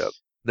 No,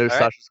 right.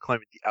 Sasha's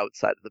climbing the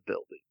outside of the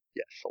building.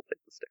 Yes, she'll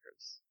take the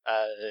stairs.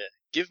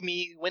 Give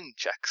me wind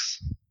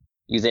checks.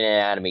 Using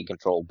anatomy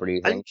control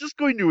breathing. I'm just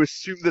going to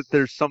assume that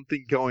there's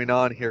something going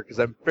on here because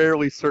I'm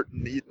fairly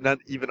certain not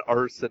even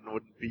Arson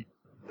wouldn't be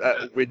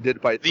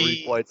winded by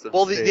 3 flights of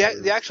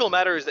stairs. The actual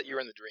matter is that you're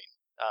in the dream.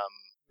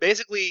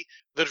 Basically,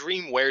 the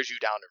dream wears you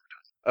down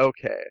over time.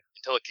 Okay.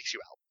 Until it kicks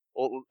you out.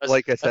 Well,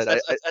 like I said,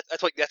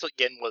 that's what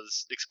Gen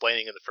was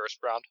explaining in the first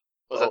round.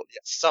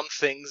 Some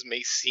things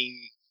may seem.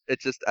 It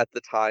just at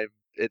the time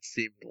it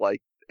seemed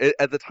like it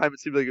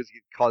was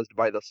caused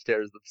by the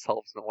stairs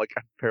themselves, and I'm like,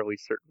 I'm fairly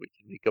certain we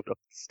can make it up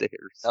the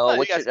stairs. Oh,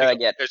 which should I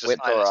get? There's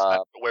Width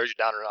just wears you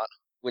down or not.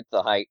 With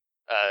the height.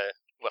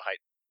 What height?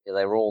 Yeah,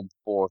 I rolled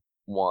 4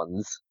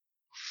 1s.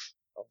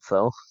 Also.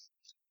 All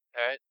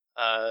right.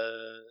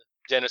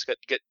 Janice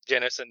get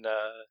Janice and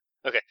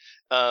okay.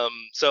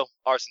 So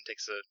Arson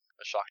takes a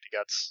shock to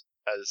guts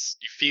as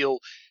you feel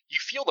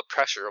the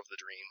pressure of the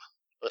dream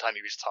by the time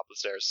you reach the top of the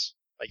stairs.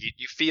 Like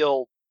you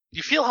feel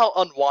how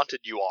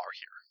unwanted you are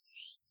here.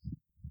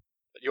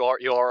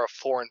 You are a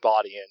foreign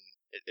body,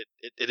 and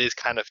it is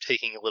kind of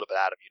taking a little bit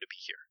out of you to be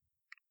here.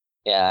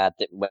 Yeah,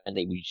 when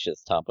they reach the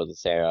top of the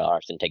stairs,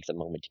 Arson takes a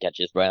moment to catch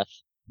his breath,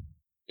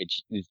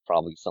 which is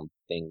probably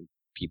something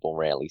people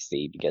rarely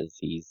see because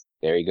he's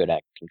very good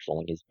at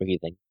controlling his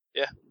breathing.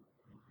 Yeah.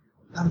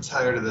 I'm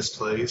tired of this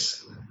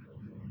place.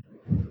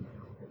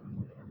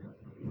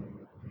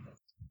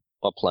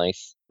 What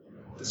place?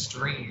 This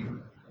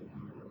dream.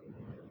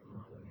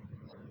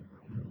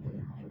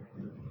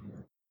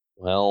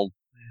 Well,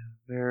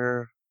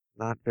 they're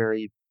not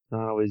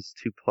always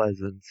too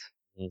pleasant.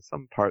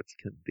 Some parts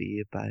can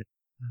be, but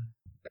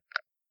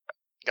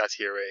you guys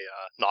hear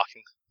a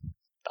knocking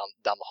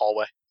down the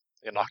hallway.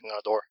 You're knocking on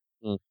a door.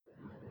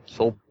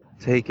 She'll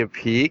take a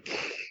peek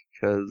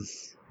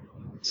because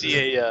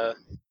see a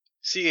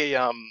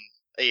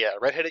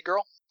redheaded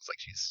girl. Looks like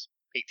she's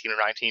 18 or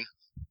 19.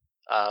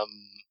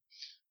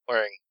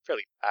 Wearing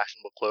fairly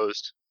fashionable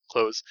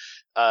clothes.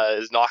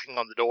 Is knocking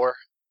on the door.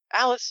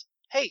 Alyce,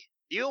 hey,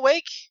 you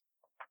awake?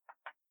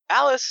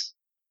 Alyce.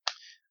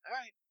 All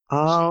right.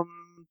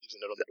 Leaves a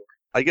note on the door.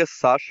 I guess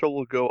Sasha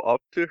will go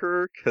up to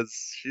her because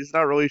she's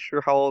not really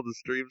sure how all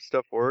this dream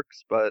stuff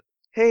works. But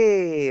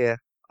hey,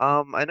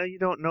 I know you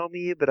don't know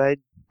me, but I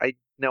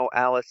know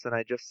Alyce, and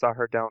I just saw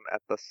her down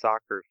at the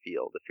soccer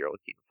field. If you're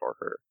looking for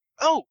her.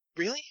 Oh,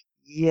 really?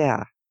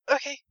 Yeah.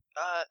 Okay.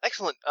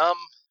 Excellent.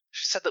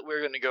 She said that we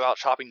were going to go out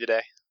shopping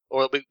today,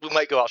 or we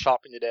might go out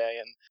shopping today,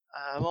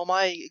 and well,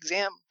 my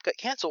exam got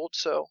canceled,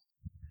 so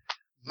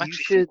I'm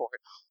actually free for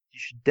it. You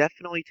should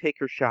definitely take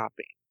her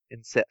shopping.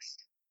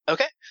 Insist.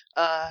 Okay.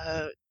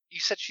 You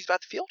said she's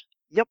at the field?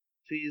 Yep.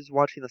 She's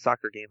watching the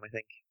soccer game, I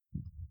think.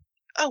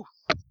 Oh.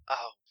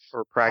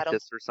 Or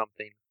practice or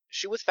something. Is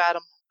she with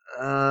Fathom?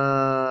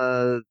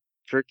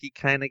 Jerky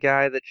kind of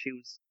guy that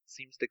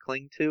seems to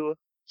cling to.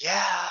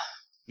 Yeah.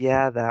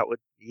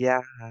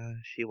 Yeah,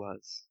 she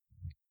was.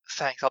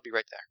 Thanks, I'll be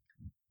right there.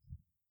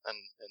 And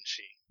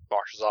she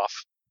marches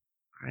off.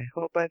 I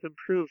hope I've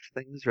improved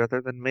things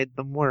rather than made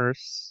them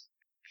worse,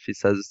 she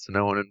says to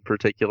no one in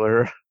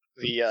particular.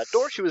 The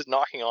door she was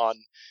knocking on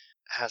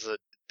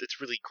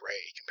it's really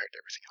gray compared to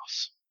everything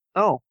else.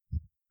 Oh.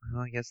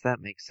 Well, I guess that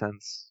makes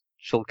sense.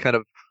 She'll kind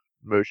of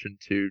motion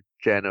to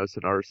Janos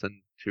and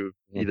Arson to have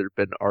either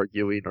been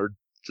arguing or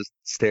just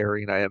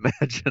staring, I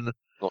imagine.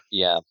 Well,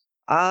 yeah.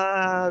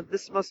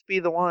 This must be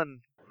the one.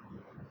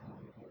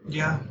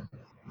 Yeah.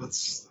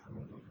 Let's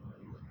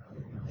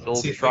So see we'll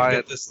if we can try get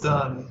and this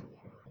done.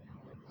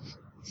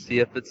 see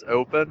if it's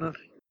open.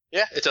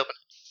 Yeah, it's open.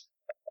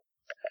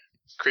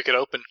 Creak it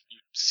open. You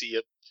see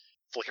a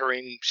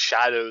flickering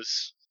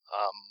shadows.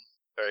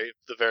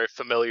 The very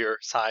familiar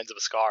signs of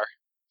a scar.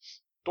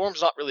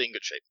 Dorm's not really in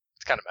good shape.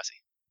 It's kind of messy.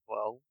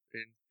 Well,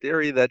 in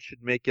theory, that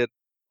should make it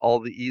all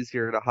the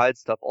easier to hide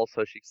stuff.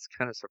 Also, she's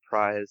kind of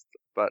surprised,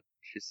 but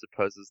she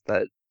supposes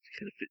that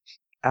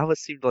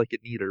Alyce seemed like a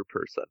neater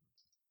person.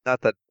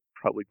 Not that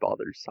probably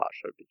bothers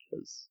Sasha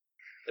because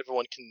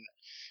Everyone can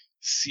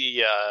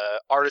see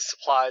artist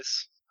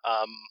supplies,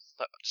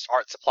 just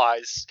art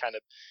supplies, kind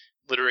of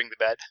littering the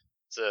bed.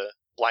 There's a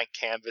blank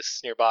canvas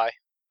nearby.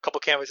 A couple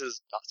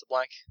canvases not so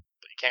blank,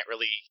 but you can't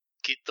really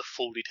get the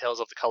full details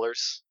of the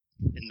colors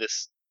in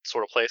this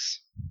sort of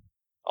place.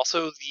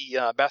 Also,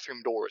 the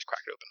bathroom door is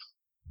cracked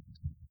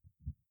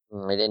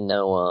open. I didn't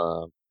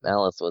know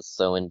Alyce was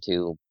so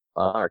into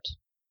art.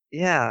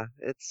 yeah,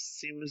 it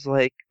seems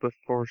like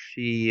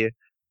she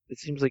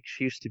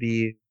used to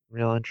be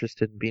real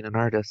interested in being an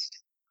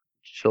artist.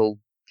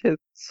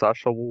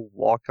 Sasha will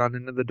walk on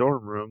into the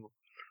dorm room.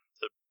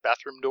 The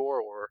bathroom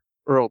door, or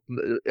Or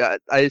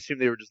I assume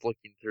they were just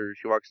looking through.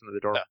 She walks into the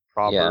dorm Yeah.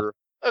 proper.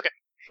 Yeah. Okay.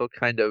 She'll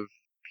kind of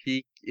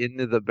peek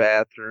into the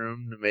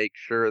bathroom to make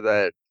sure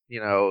that,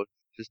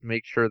 just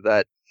make sure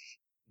that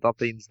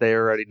nothing's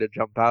there ready to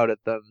jump out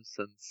at them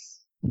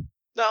since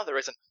no, there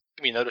isn't.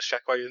 Give me a notice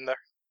check while you're in there.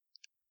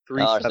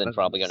 3 Arson's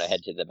probably sevens. gonna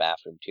head to the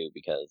bathroom too,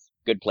 because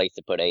good place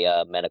to put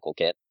a medical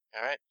kit.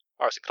 All right.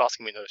 Arson could also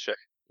give me a notice check.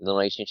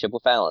 Relationship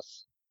with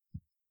Alyce.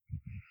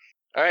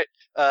 All right.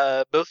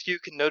 Both of you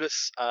can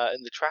notice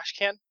in the trash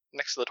can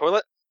next to the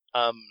toilet,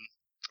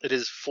 it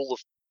is full of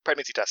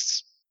pregnancy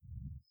tests.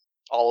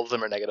 All of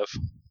them are negative.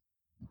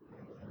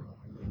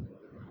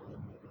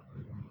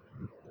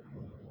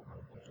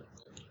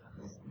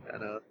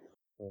 Kinda.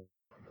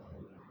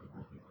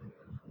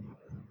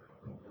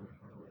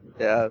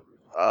 Yeah.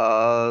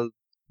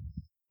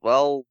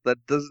 Well,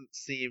 that doesn't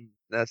seem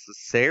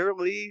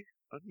necessarily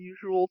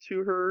unusual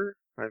to her.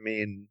 I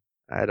mean,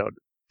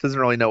 doesn't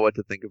really know what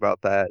to think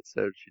about that,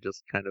 so she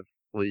just kind of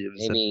leaves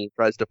Maybe- and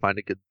tries to find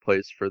a good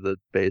place for the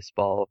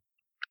baseball.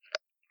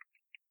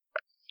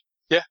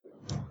 This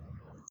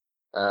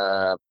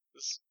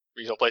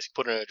reasonable place you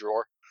put it in a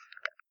drawer.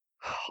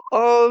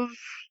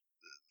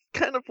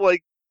 Kind of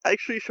like,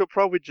 actually, she'll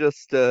probably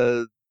just,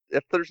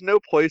 if there's no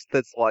place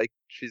that's like,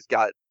 she's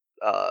got,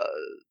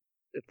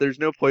 if there's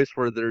no place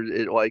where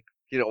like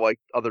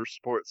other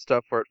sports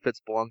stuff where it fits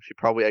belong, she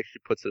probably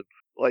actually puts it,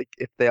 like,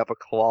 if they have a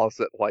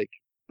closet, like,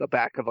 the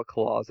back of a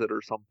closet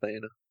or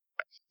something.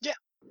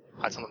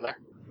 Hide something there.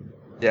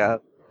 Yeah,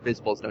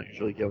 baseballs don't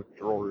usually go in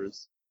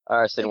drawers.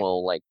 Arson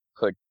will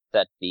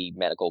set the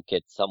medical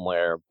kit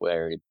somewhere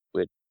where it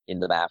would in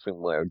the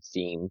bathroom where it would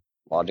seem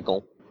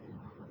logical.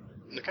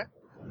 Okay.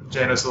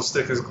 Janus will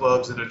stick his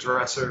gloves in a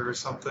dresser or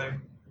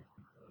something.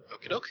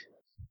 Okie doke.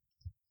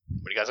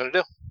 What are you guys gonna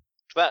do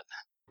for that?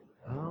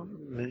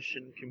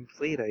 Mission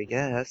complete, I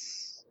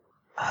guess.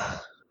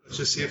 Let's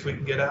just see if we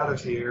can get out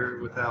of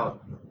here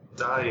without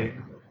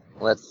dying.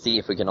 Let's see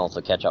if we can also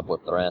catch up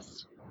with the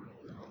rest.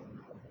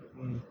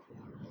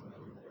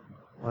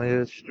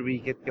 Well, should we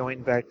get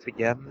going back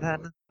again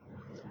then?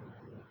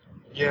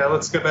 Yeah,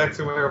 let's go back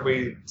to where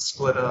we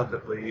split up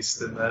at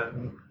least, and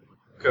then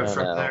go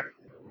from know. there.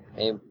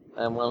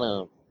 I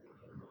wanna.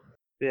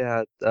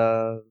 Yeah,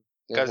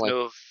 You guys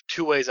know of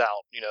two ways out.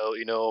 You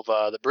know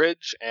of the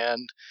bridge,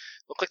 and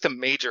looked like the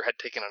major had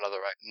taken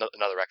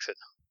another exit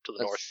to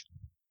the north.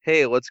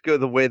 hey, let's go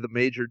the way the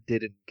major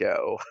didn't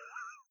go.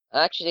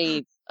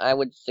 Actually, I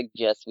would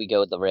suggest we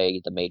go the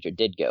way the major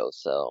did go,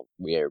 so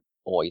we're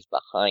always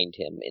behind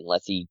him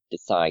unless he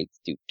decides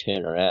to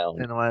turn around.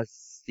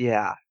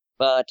 Yeah.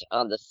 But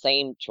on the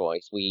same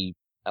choice,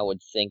 I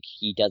would think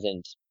he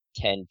doesn't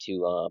tend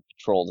to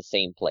patrol the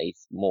same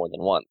place more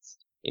than once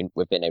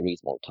within a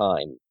reasonable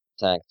time. In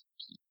fact,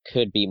 he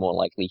could be more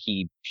likely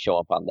he'd show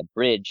up on the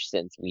bridge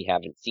since we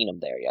haven't seen him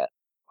there yet.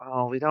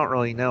 Well, we don't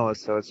really know,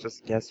 so it's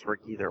just guesswork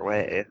either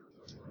way.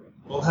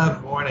 We'll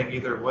have warning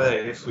either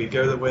way. If we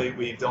go the way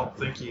we don't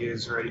think he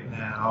is right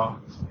now,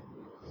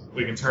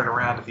 we can turn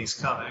around if he's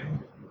coming.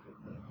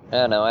 I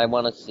don't know, I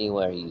want to see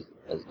where he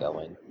is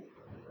going.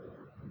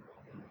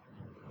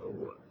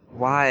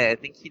 Why? I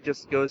think he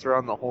just goes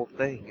around the whole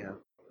thing.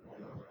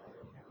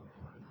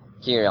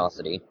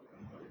 Curiosity.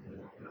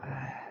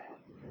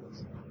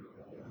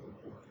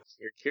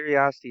 Your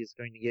curiosity is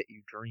going to get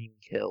you dream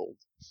killed.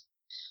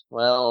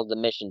 Well, the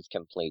mission's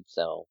complete,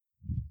 so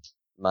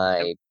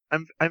my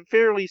I'm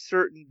fairly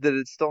certain that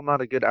it's still not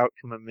a good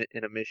outcome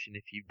in a mission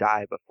if you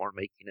die before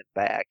making it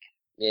back.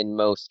 in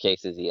most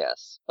cases,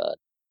 yes, but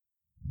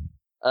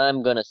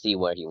I'm gonna see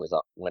where he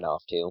went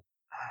off to.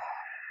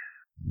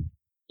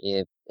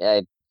 If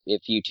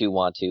you two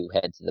want to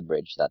head to the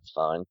bridge, that's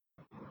fine.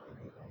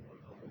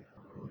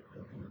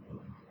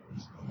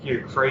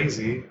 You're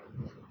crazy.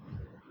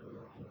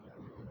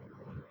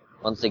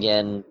 Once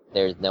again,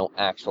 there's no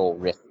actual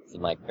risks to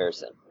my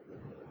person.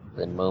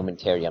 The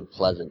momentary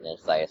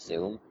unpleasantness, I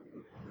assume.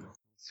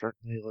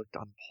 certainly looked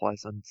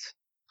unpleasant.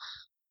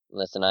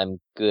 Listen, I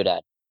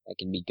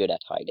can be good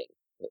at hiding.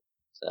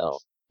 So,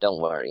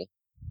 don't worry.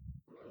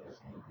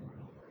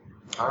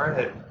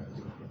 Alright.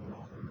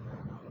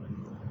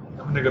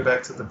 I'm gonna go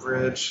back to the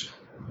bridge.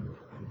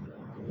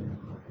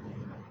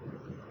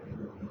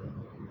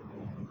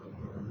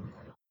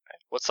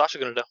 What's Sasha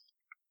gonna do?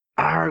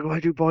 Arg, why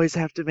do boys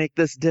have to make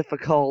this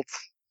difficult?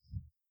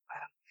 I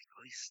don't think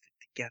we stick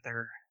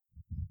together.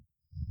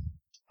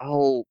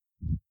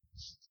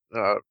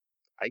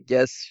 I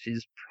guess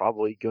she's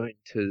probably going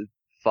to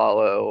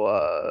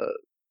follow,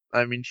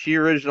 I mean, she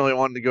originally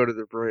wanted to go to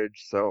the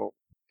bridge, so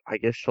I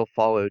guess she'll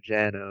follow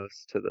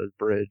Janos to the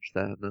bridge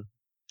then.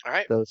 All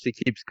right. So she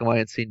keeps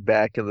glancing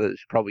back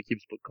she probably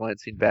keeps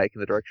glancing back in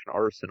the direction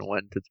Arson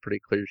went. It's pretty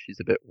clear she's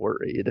a bit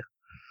worried.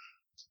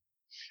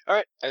 All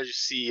right. As you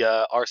see,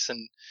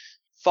 Arson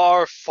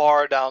far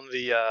down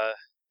the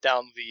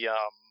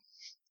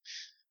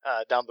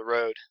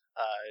road.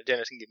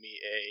 Dennis can give me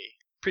a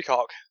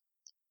precog.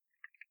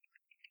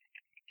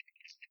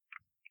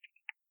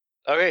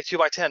 Okay,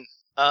 2x10.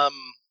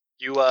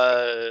 You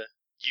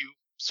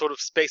sort of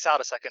space out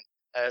a second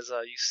as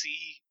you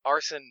see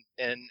Arson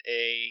in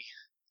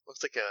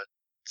looks like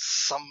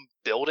some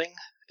building.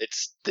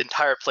 The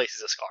entire place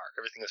is a scar.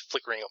 Everything is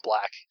flickering and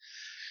black,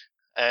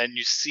 and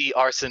you see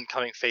Arson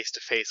coming face to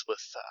face with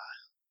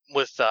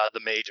the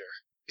Major.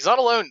 He's not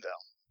alone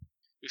though.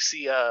 You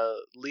see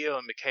Leo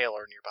and Mikhail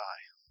are nearby.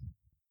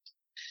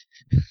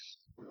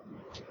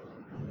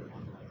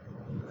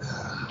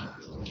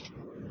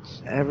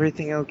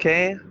 Everything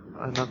okay?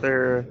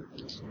 Another...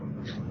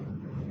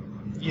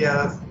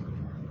 Yeah.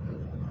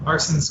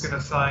 Arson's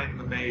gonna find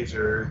the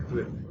Major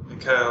with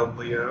Mikhail and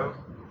Leo.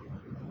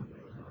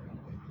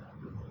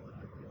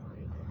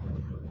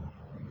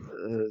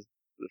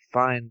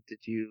 Fine.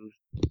 You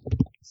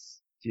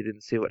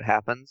didn't see what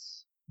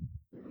happens?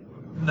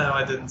 No,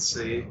 I didn't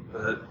see,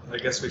 but I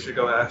guess we should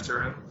go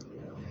after him.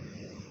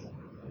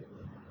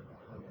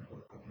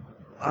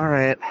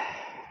 Alright.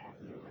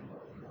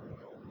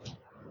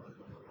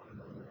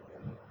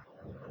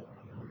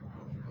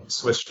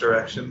 Switch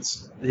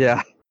directions.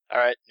 Yeah. All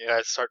right, you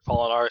guys start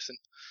following Arson.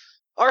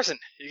 Arson,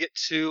 you get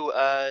to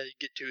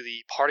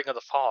the parting of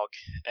the fog,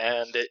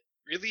 and it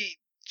really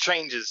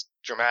changes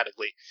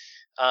dramatically.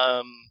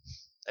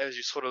 As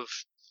you sort of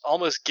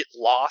almost get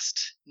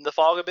lost in the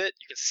fog a bit,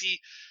 you can see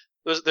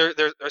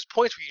there's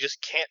points where you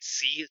just can't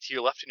see to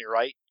your left and your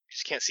right. You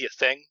just can't see a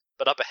thing.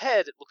 But up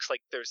ahead, it looks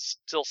like there's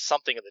still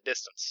something in the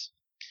distance.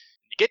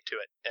 You get to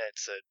it, and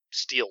it's a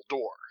steel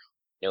door.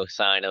 No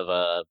sign of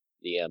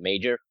the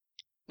Major?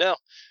 No,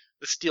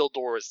 the steel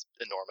door is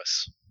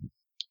enormous,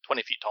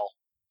 20 feet tall.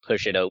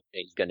 Push it open.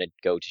 He's gonna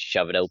go to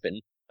shove it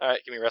open. All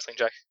right, give me a wrestling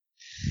check.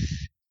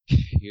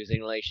 Using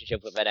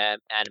relationship with an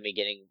enemy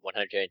getting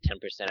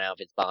 110% out of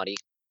his body.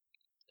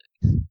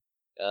 3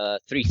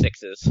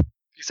 6s. 3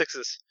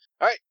 6s.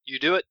 All right, you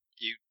do it.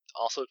 You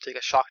also take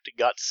a shock to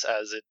guts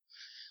as it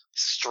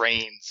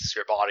strains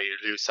your body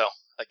to do so.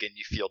 Again,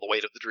 you feel the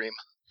weight of the dream.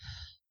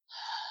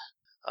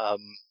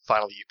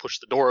 Finally, you push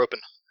the door open,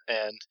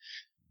 and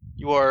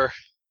you are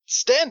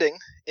standing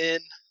in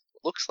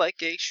what looks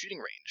like a shooting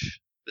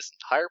range. This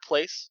entire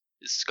place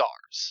is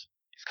scars.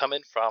 You've come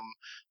in from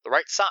the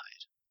right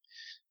side.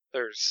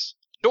 There's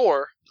a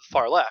door to the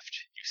far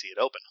left. You see it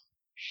open.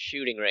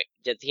 Shooting range.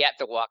 Does he have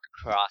to walk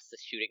across the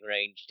shooting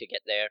range to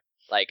get there?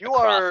 Like you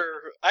across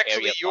are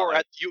actually you're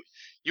at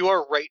you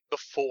are right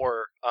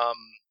before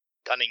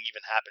gunning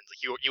even happens.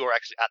 Like you are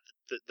actually at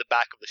the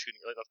back of the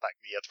shooting, like the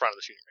front of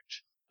the shooting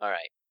range. All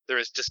right. There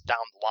is just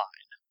down the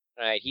line.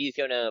 All right. He's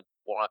gonna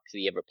walk to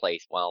the other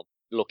place while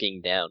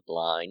looking down the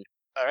line.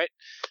 All right.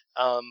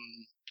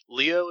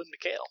 Leo and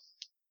Mikhail,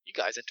 you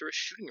guys enter a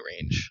shooting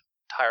range.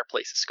 Entire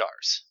place is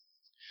scars.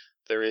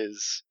 There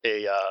is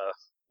a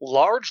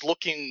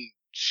large-looking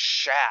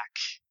shack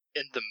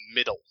in the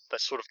middle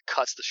that sort of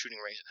cuts the shooting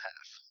range in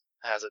half.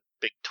 It has a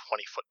big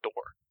 20-foot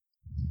door.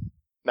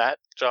 Matt,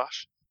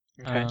 Josh,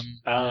 Okay.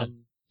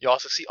 you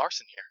also see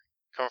Arson here,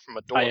 coming from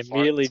a door. I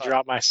immediately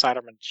drop my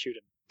sidearm and shoot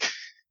him.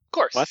 Of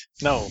course. What?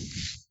 No.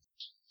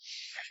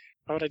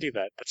 Why would I do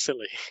that? That's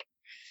silly.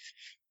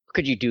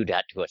 Could you do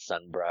that to a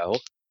son, bro?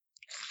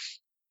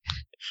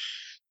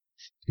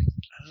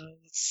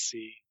 Let's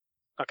see.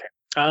 Okay.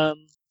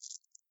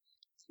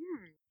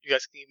 You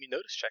guys can give me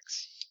notice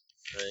checks.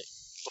 Right.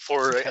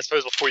 Before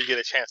you get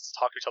a chance to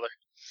talk to each other.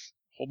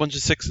 Whole bunch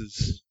of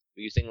 6s.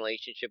 Using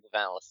relationship with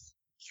Alyce.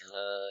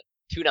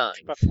 2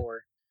 9s. About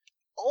 4.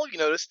 All of you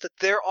notice that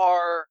there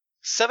are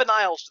 7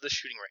 aisles to the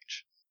shooting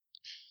range.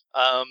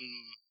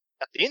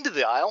 At the end of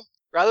the aisle,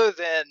 rather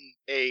than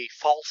a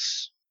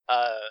false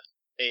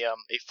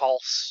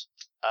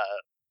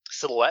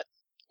silhouette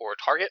or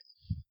a target,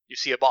 you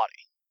see a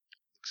body.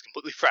 Looks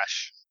completely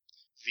fresh.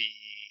 The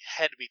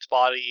head of each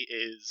body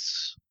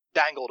is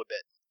dangled a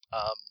bit.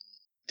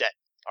 Dead,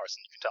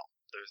 Arson, you can tell.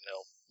 There's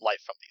no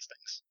life from these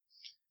things.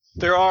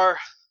 There are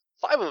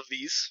 5 of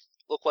these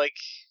look like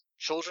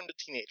children to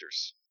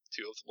teenagers.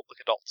 2 of them look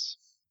like adults.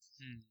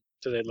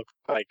 Do they look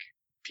like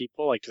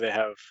people? Like, do they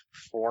have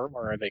form,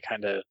 or are they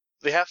kind of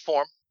They have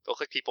form. They look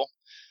like people.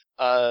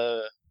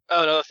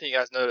 Another thing you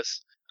guys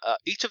notice: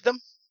 each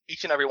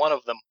and every one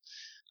of them,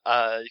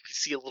 you can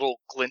see a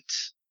little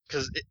glint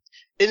because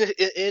in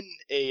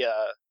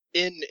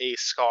a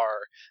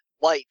scar,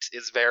 light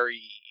is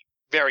very,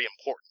 very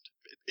important.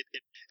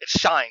 It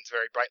shines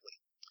very brightly,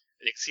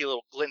 and you can see a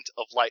little glint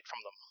of light from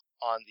them.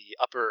 On the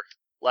upper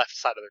left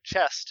side of their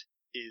chest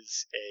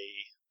is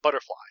a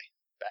butterfly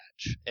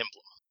badge,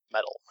 emblem,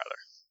 medal rather.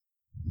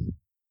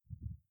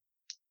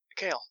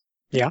 Mikhail.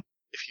 Yeah?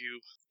 If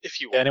you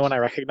Yeah, want. anyone I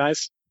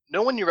recognize?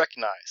 No one you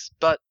recognize,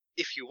 but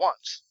if you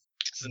want,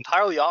 it's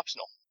entirely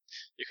optional.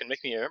 You can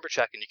make me a member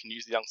check, and you can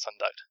use the Young Sun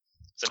Diet.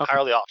 It's Okay.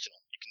 entirely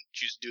optional. You can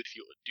choose to do it if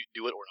you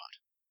do it or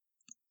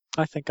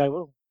not. I think I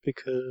will,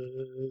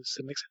 because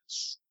it makes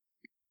sense.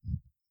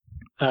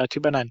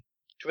 2x9.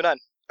 2 by 9.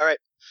 All right.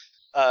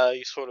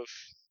 You sort of,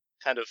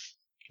 kind of,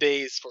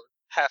 daze for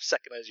half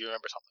second as you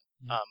remember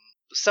something.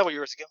 Several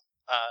years ago,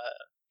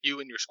 you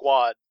and your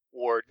squad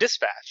were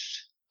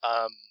dispatched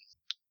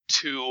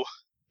to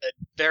a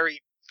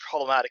very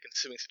problematic and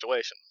ensuing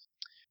situation.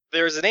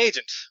 There is an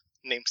agent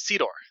named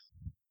Sidor.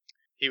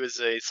 He was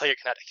a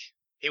psychokinetic.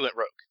 He went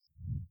rogue.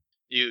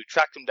 You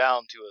tracked him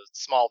down to a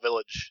small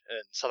village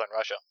in southern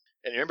Russia.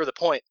 And you remember the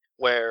point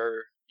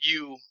where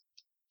you,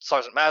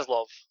 Sergeant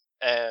Maslov,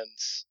 and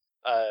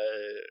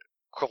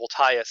Corporal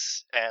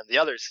Tyus, and the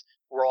others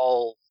were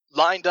all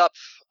lined up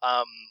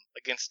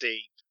against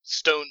a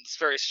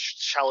very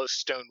shallow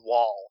stone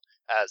wall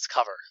as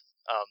cover.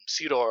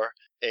 Sidor,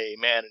 a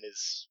man in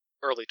his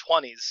early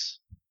 20s,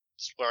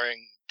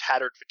 wearing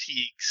tattered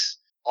fatigues,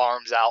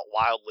 arms out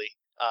wildly,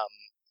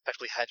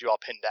 effectively had you all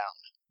pinned down.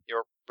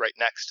 You're right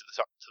next to the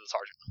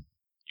sergeant.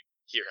 You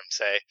hear him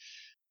say,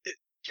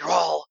 "You're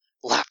all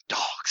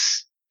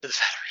lapdogs to the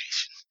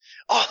Federation.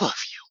 All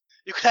of you.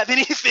 You can have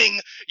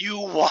anything you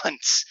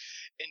want.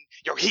 And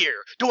you're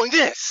here doing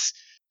this.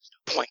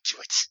 Point to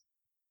it."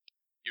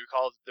 You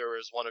recall that there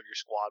was one of your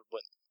squad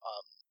when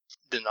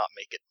did not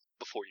make it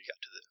before you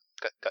got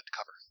to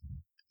cover.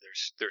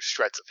 There's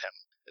shreds of him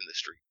in the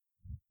street.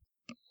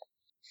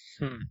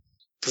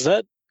 Does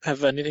that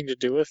have anything to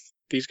do with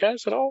these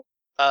guys at all?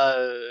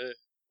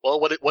 Well,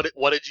 what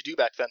did you do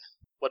back then?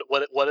 What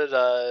did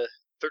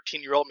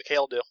 13-year-old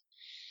Mikhail do?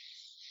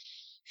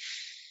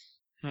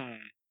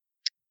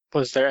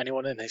 Was there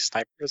anyone in a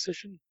sniper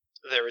position?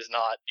 There is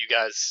not. You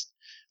guys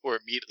were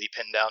immediately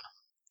pinned down.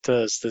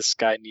 Does this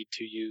guy need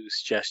to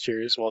use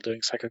gestures while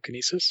doing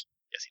psychokinesis?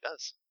 Yes, he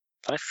does.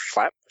 Then I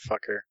flap the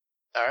fucker.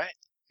 All right.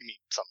 You need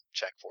some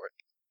check for it.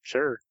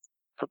 Sure.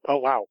 Oh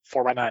wow,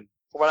 4x9.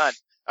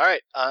 4x9. All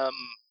right.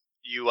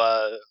 You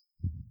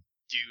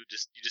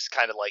just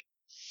kind of like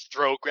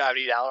throw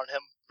gravity down on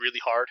him really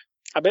hard.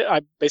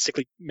 I'm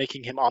basically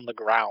making him on the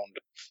ground,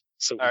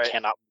 so he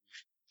cannot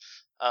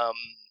move.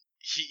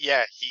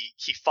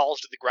 He falls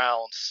to the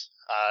ground,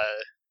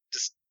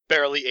 just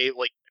barely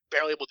able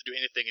to do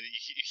anything, and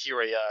you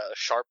hear a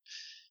sharp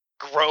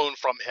groan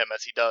from him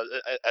as he does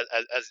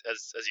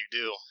as you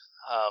do.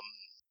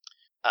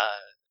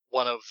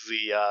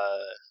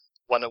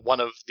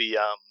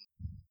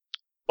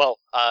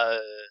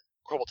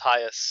 Corporal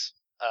Tyus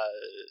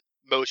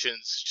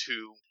motions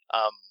to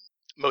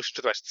the rest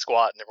of the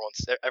squad, and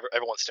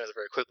everyone stands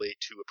very quickly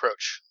to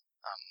approach.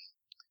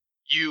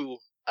 You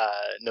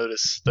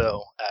notice,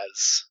 though,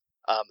 as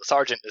the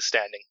sergeant is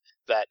standing,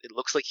 that it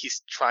looks like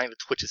he's trying to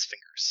twitch his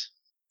fingers.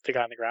 The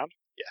guy on the ground?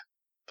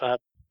 Yeah.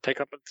 Pick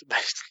up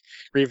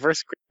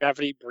reverse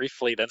gravity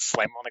briefly, then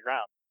slam him on the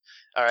ground.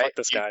 All right. Fuck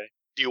this guy.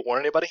 Do you warn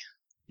anybody?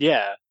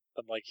 Yeah.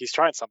 I'm like, he's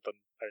trying something.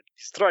 Or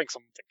he's throwing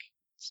something.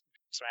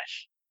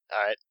 Smash.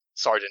 All right.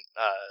 Sergeant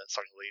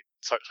Lee,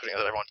 Sergeant,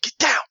 everyone, get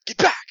down, get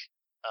back,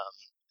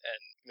 and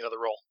give me another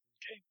roll.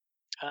 Okay.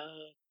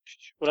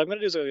 What I'm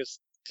gonna do is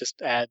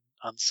just add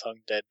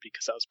Unsung Dead,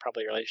 because that was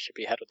probably a relationship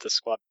he had with this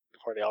squad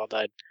before they all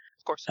died.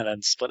 Of course. And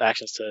then split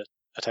actions to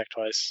attack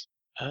twice.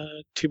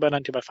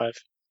 2x9, 2x5.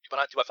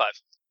 2x9,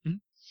 2x5. Mm-hmm.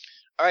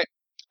 All right.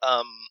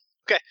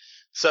 Okay.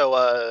 So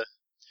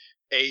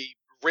a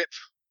rip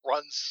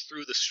runs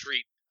through the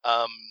street.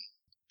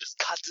 Just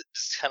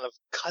kind of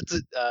cuts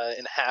it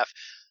in half,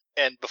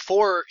 and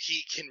before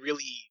he can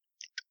really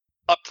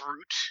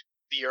uproot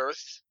the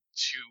earth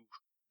to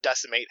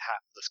decimate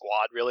half the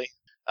squad, really,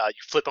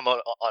 you flip him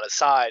on his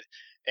side,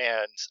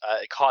 and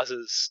it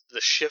causes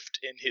the shift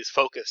in his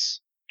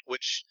focus,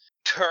 which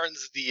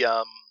turns the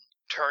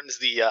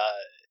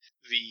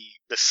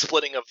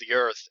splitting of the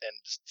earth and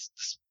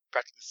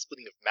practically the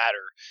splitting of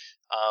matter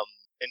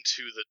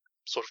into the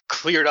sort of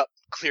cleared out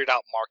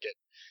market.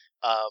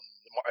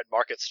 The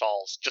market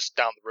stalls just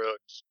down the road,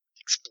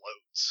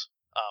 explodes,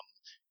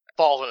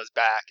 falls on his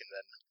back, and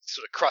then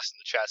sort of crust in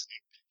the chest, and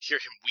you hear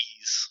him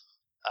wheeze.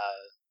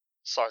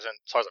 Sergeant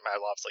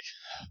Madlov's like,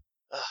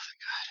 "Oh,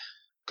 thank God.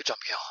 Good job,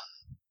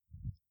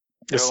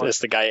 Mikhail." Is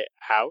the guy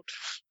out?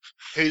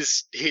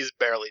 He's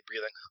barely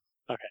breathing.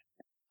 Okay.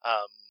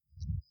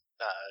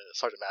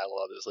 Sergeant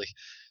Madlov is like,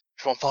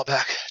 "Everyone fall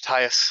back.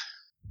 Tyus.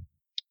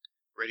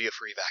 Radio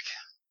for evac."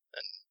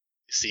 And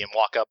you see him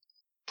walk up,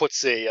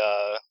 puts a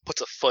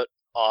foot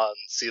on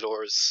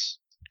Theodore's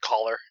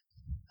collar,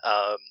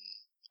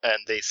 and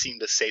they seem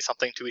to say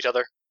something to each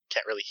other.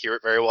 Can't really hear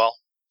it very well.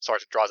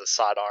 Sergeant draws his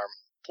sidearm,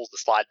 pulls the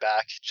slide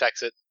back,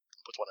 checks it,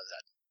 puts one in his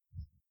head.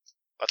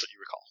 That's what you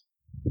recall.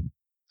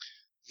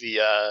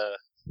 The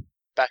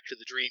back to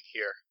the dream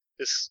here.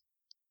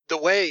 The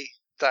way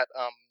that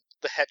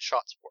the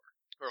headshots were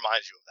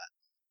reminds you of that.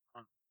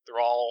 They're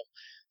all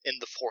in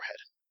the forehead.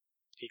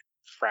 He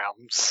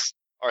frowns.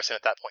 Arson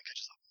at that point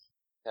catches up.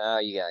 How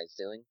are you guys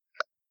doing?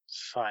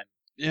 It's fine.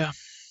 Yeah.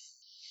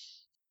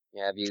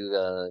 Have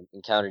you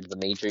encountered the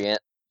Major yet?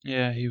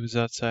 Yeah, he was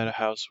outside a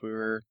house we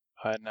were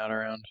hiding out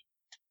around.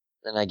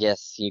 Then I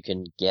guess you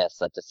can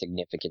guess at the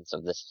significance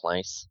of this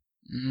place.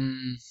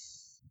 It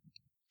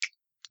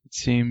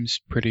seems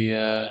pretty,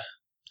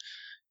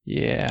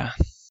 yeah.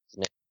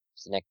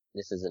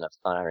 This isn't a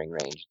firing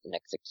range, it's an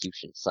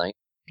execution site.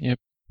 Yep.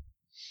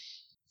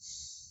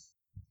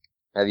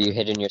 Have you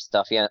hidden your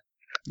stuff yet?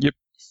 Yep.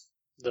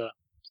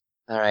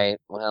 Alright,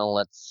 well,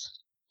 let's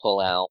pull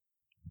out.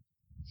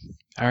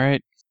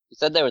 Alright. You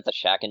said there was a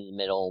shack in the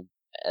middle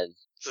as...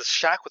 It's a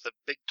shack with a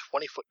big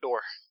 20-foot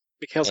door.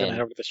 Mikhail's gonna And-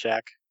 head over to the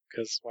shack,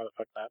 because why the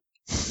fuck not?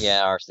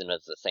 Yeah, Arson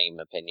has the same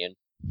opinion.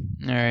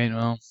 Alright,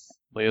 well,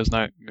 Leo's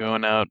not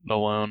going out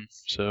alone,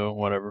 so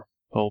whatever.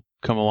 He'll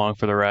come along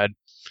for the ride.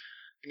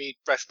 Give me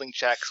wrestling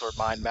checks or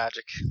mind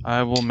magic.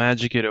 I will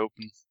magic it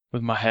open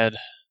with my head.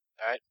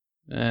 Alright.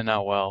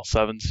 Not well.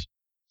 7s.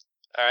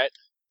 Alright.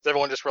 Is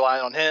everyone just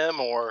relying on him,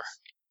 or...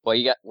 Well,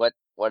 you got...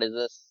 What is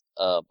this?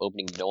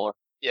 Opening the door?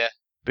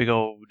 Big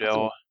old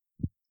door.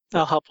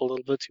 I'll help a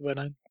little bit,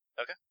 2x9.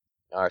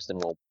 Arson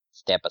will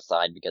step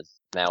aside because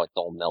now it's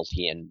all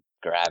melty and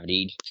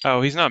gravitied.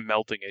 Oh, he's not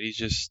melting it. He's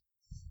just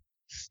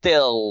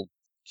Alright.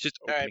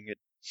 opening it.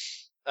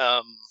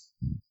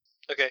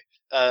 Okay.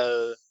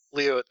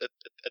 Leo, at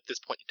this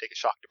point, you take a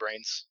shock to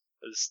brains,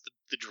 as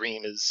the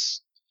dream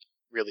is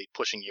really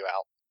pushing you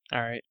out.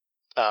 Alright.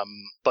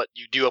 But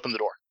you do open the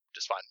door,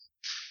 just fine.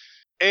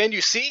 And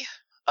you see,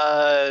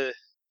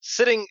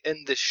 sitting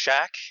in this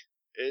shack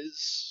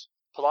is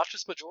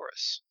Pilatus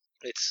Majoris.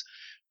 It's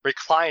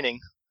reclining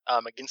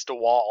against a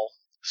wall,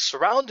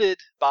 surrounded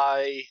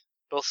by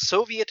both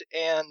Soviet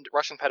and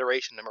Russian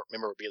Federation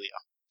memorabilia.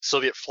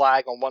 Soviet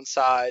flag on one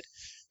side,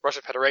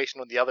 Russian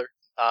Federation on the other.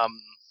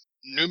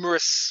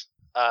 Numerous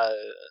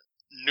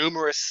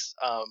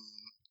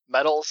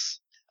medals.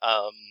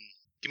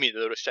 Give me a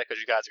notice check as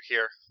you guys are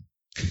here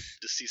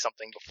to see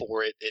something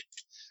before it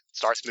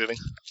starts moving.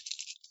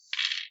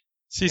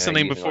 See Yeah,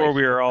 something using before life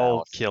we are all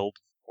balance. killed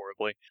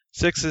horribly.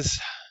 6s.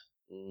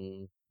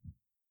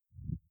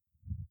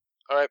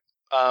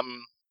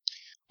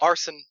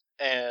 Arson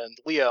and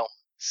Leo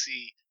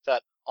see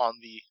that on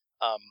the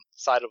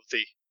side of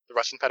the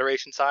Russian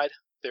Federation side,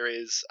 there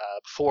is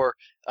before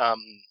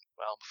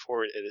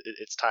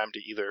it's time to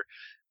either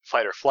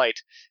fight or flight.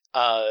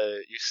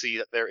 You see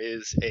that there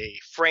is a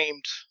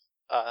framed.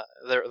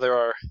 There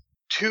are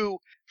two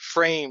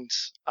framed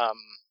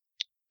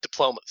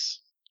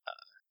diplomas,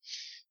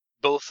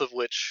 both of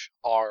which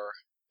are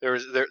there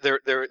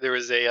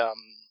is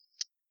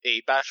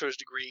a bachelor's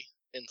degree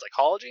in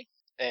psychology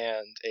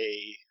and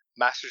a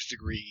master's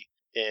degree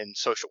in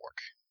social work.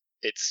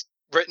 It's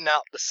written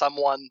out to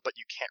someone, but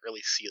you can't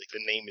really see, like,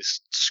 the name is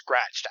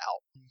scratched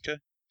out. Okay.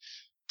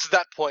 To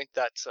that point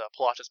that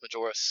Pilatus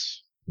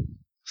Majoris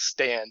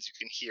stands, you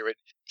can hear it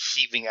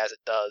heaving as it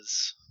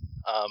does.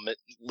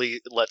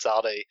 It lets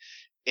out a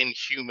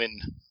inhuman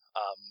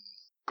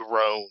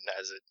groan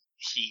as it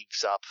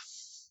heaves up.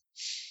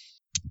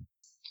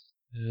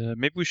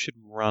 Maybe we should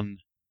run.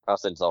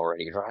 Arson's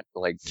already right.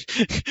 Like,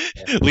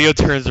 Leo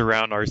turns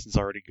around. Arson's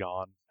already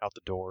gone out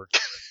the door.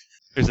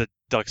 There's a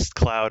dust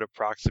cloud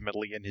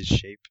approximately in his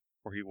shape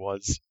where he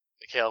was.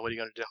 Mikhail, what are you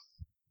going to do?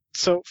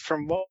 So,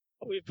 from what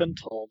we've been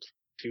told,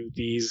 do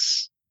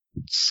these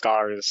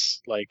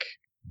scars, like,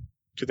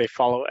 do they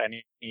follow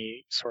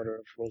any sort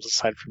of rules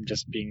aside from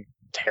just being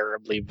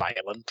terribly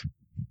violent?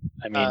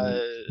 I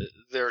mean,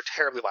 They're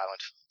terribly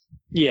violent.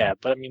 yeah,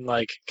 but I mean,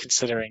 like,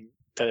 considering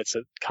that it's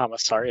a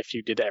commissar, if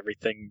you did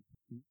everything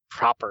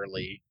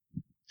properly,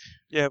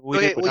 Yeah, but we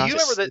Okay, didn't well, knock you on-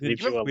 remember that- we didn't-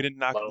 you remember- we didn't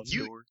knock on alone.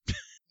 the door.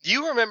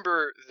 You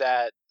remember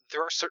that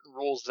there are certain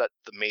rules that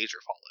the major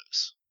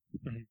follows.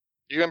 Mhm.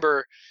 You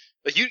remember,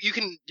 like, you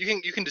can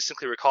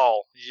distinctly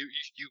recall.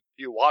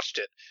 You watched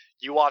it.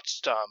 You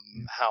watched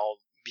how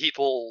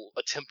people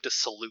attempt to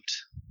salute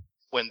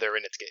when they're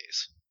in its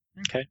gaze.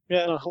 okay,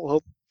 yeah, no,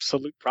 he'll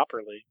salute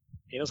properly.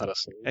 He knows how to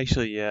salute.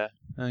 Actually, yeah.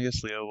 I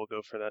guess Leo will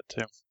go for that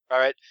too. All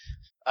right,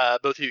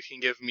 both of you can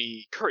give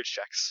me courage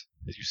checks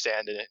as you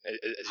stand in it,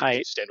 as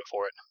you stand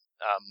before it.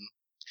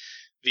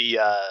 The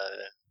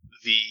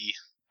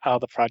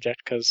The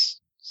project,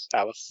 because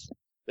Alyce.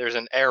 there's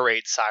an air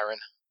raid siren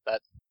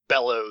that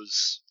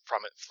bellows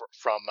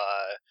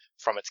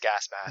from its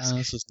gas mask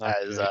This is not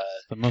as good.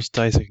 The most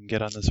dice I can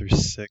get on this are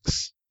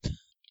 6.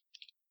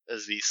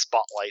 as the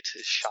spotlight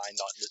is shined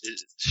on.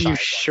 Is You shines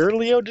sure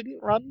Leo didn't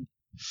run?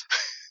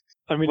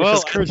 I mean, Well, if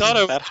his I courage thought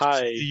is of that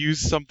high. to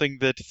use something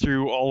that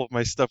through all of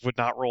my stuff would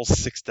not roll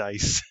 6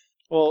 dice.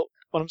 Well,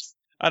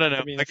 I don't know.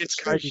 I mean, I if can it's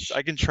try. creepy.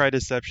 I can try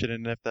deception,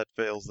 and if that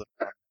fails, then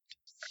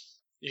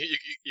You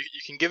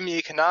can give me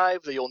a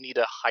connive, though you'll need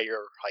a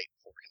higher height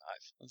for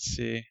connive. let's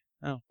see.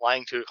 Oh,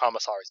 Lying to a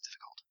commissar is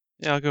difficult.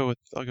 yeah, I'll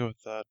go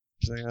with that.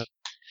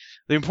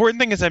 The important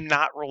thing is I'm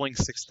not rolling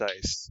 6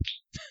 dice.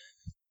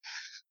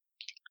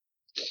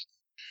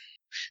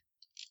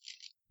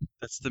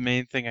 That's the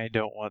main thing I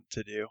don't want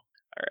to do.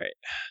 All right.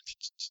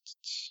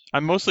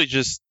 I'm mostly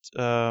just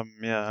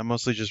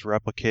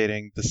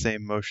replicating the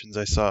same motions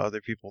I saw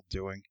other people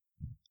doing.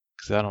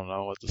 Because I don't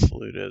know what the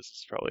salute is.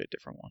 It's probably a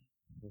different one.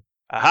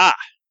 Aha!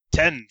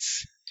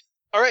 10s.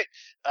 All right.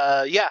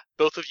 Yeah,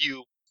 both of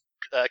you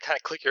kind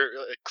of click your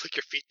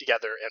feet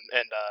together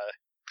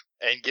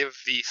and give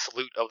the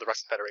salute of the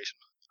Russian Federation.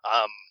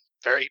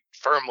 Very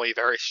firmly,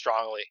 very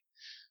strongly,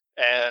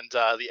 and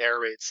the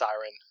air raid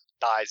siren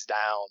dies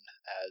down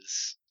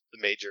as the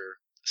major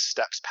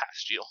steps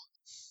past you.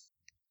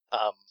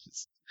 At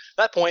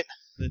that point,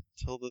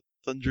 Until the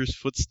thunderous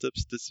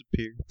footsteps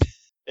disappear.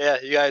 yeah,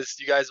 you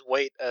guys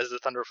wait as the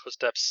thunder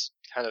footsteps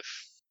kind of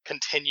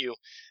continue.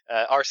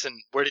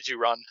 Arson, where did you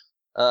run?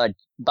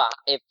 But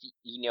if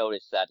you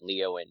notice that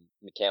Leo and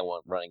Mikhail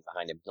weren't running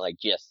behind him, like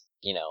just,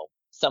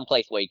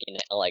 someplace where you can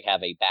like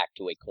have a back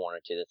to a corner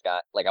to this guy,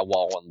 like a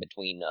wall in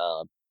between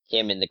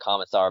him and the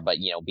commissar, but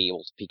be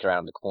able to peek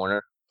around the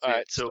corner. All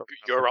right, so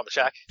you're around the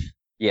shack.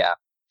 Yeah.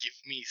 Give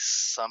me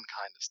some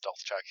kind of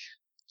stealth check.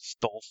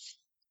 Stealth.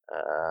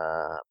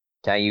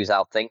 Can I use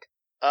outthink?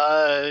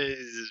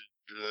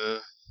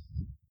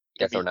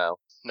 Yes or no?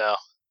 No.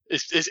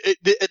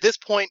 At this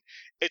point,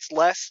 it's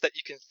less that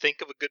you can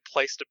think of a good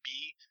place to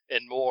be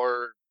and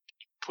more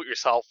put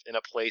yourself in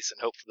a place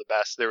and hope for the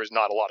best. There is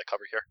not a lot of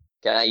cover here.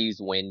 Can I use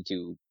wind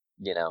to,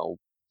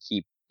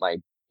 keep my,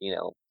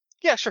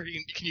 Yeah, sure.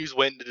 You can use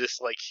wind to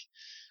just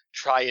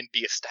try and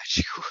be a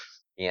statue.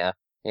 Yeah.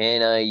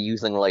 And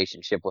using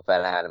relationship with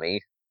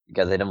anatomy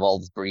because it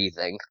involves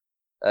breathing.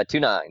 2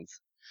 9s.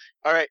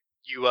 All right,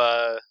 you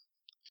are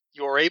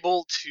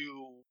able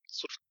to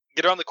sort of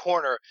get around the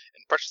corner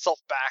and press yourself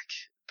back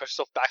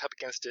up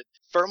against it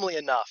firmly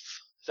enough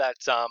that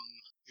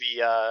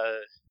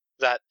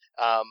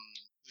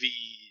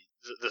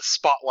the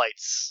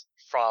spotlights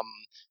from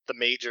the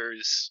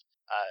major's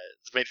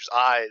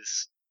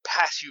eyes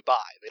pass you by.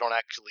 They don't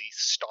actually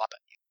stop at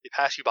you. They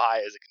pass you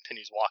by as it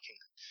continues walking.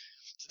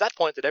 It's at that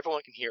point that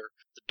everyone can hear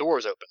the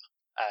doors open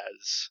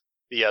as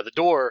the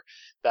door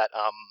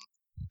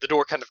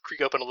kind of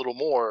creak open a little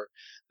more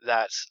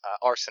that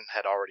Arson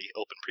had already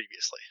opened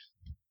previously.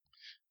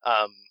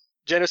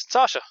 Janice and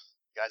Sasha,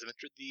 you guys have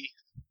entered the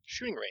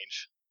shooting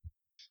range.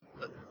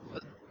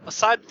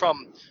 Aside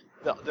from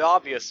the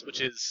obvious,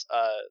 which is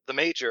the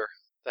major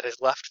that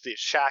has left the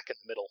shack in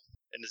the middle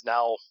and is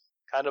now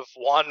kind of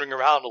wandering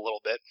around a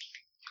little bit.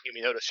 Give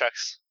me notice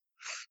checks.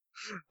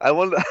 I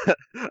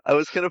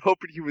was kind of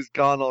hoping he was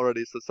gone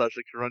already, so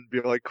Sasha can run and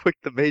be like, "Quick,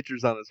 the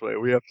major's on his way.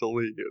 We have to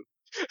leave."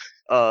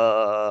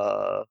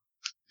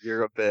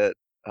 You're a bit.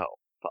 Oh,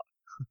 fuck.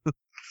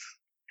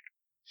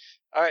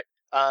 All right.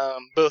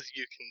 Both of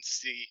you can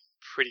see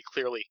pretty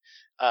clearly.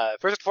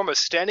 First and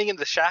foremost, standing in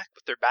the shack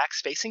with their backs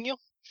facing you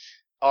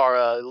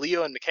are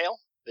Leo and Mikhail.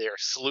 They are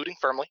saluting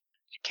firmly.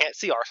 You can't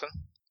see Arson,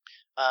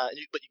 but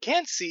you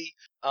can see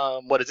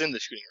what is in the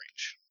shooting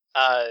range.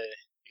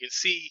 You can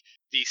see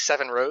the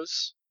 7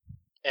 rows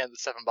and the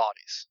 7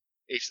 bodies,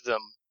 each of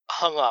them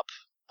hung up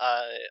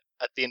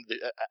at the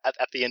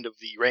end of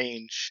the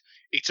range.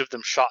 Each of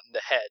them shot in the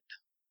head.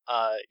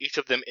 Each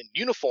of them in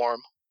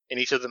uniform, and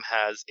each of them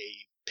has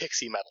a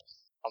PIXIE medal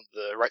on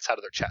the right side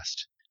of their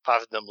chest.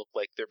 5 of them look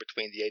like they're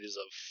between the ages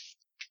of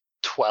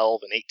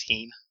 12 and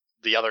 18.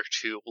 The other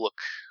 2 look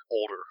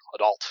older,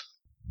 adult.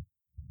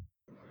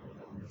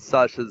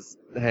 Sasha's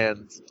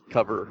hands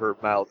cover her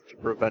mouth to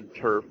prevent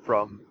her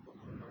from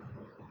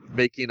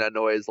making a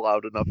noise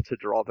loud enough to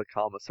draw the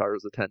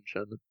commissar's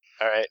attention.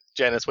 All right,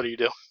 Janice, what do you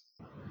do?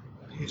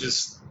 He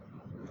just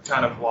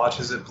kind of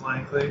watches it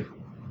blankly.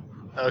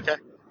 Okay,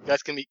 you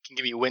guys can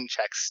give me wind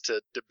checks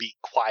to be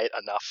quiet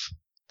enough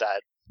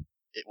that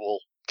it will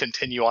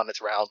continue on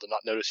its round and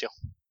not notice you.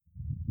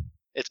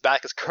 Its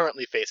back is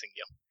currently facing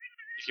you.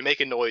 If you make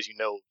a noise, you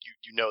know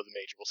the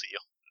major will see you.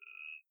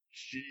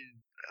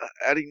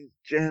 Adding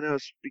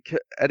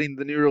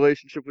the new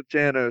relationship with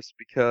Janos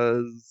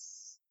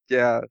because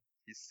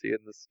he's seeing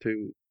this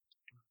too.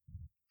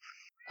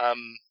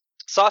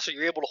 Sasha,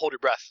 you're able to hold your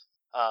breath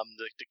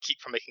to keep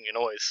from making a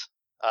noise.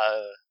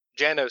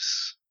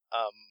 Janos,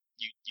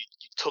 you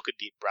took a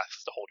deep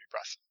breath to hold your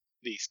breath.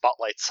 The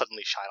spotlights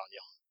suddenly shine on you.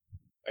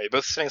 Are you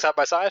both sitting side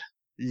by side?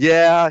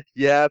 Yeah,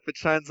 if it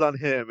shines on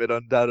him, it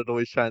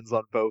undoubtedly shines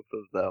on both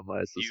of them,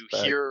 I suspect. You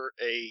hear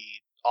a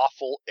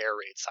awful air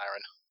raid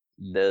siren.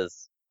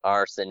 Does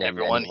Arson and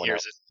Everyone anyone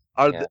hears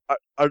else? it.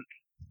 Are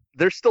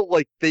they're still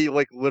they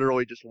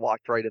literally just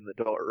walked right in the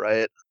door,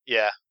 right?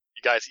 Yeah,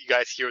 you guys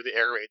hear the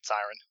air raid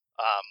siren.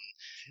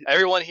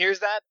 Everyone hears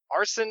that.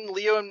 Arson,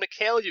 Leo, and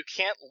Mikhail, you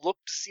can't look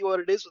to see what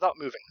it is without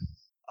moving.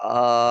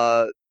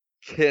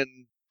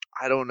 Can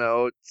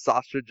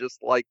Sasha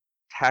just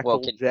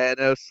tackle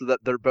Janos so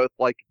that they're both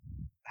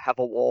have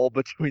a wall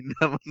between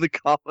them and the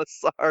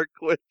commissar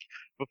quick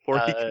before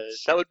he can That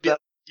shoot would be them?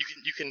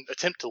 you can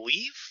attempt to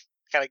leave.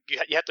 Kind of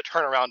you have to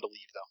turn around to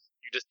leave though.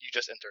 You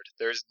just entered.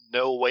 There's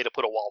no way to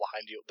put a wall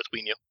behind you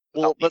between you.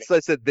 Well, without leaving. that's what I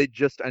said. They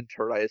just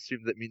entered. I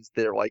assume that means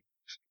they're like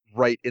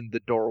right in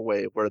the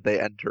doorway where they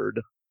entered.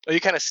 Oh, you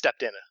kind of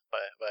stepped in by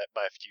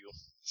a few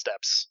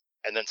steps,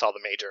 and then saw the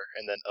major,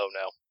 and then oh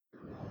no.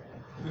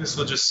 I guess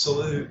we'll just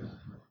salute.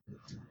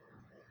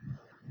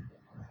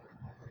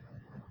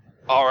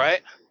 All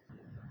right.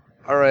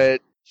 All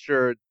right,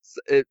 sure.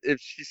 If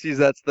she sees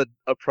that's the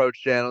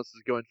approach Janos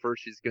is going for,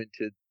 she's going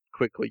to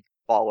quickly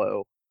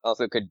follow.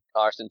 Also, could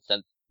Arson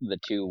sense the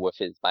two with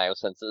his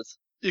biosenses?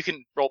 You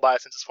can roll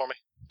biosenses for me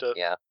to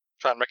Yeah.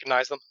 try and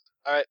recognize them.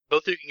 All right.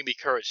 Both of you can give me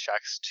courage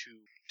checks to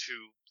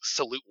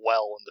salute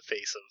well in the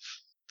face of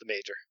the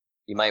major.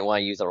 You might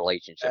want to use a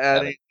relationship.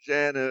 Adding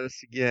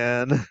Janos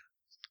again.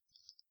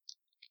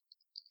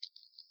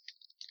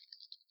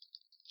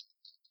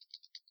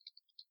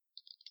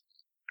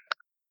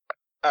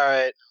 All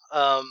right.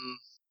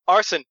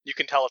 Arson, you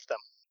can tell it's them.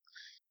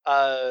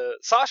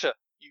 Sasha,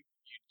 you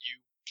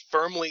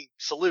firmly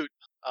salute.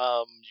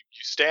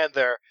 You stand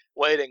there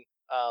waiting.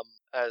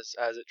 As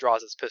it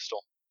draws its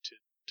pistol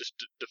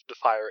to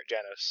fire at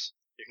Janos.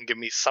 You can give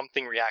me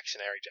something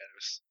reactionary,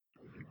 Janos.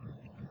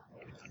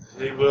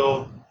 They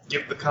will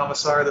give the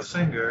commissar the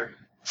finger.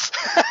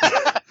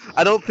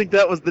 I don't think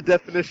that was the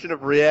definition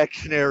of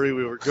reactionary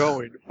we were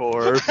going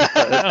for.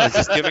 No,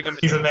 just giving him.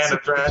 He's a man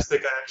of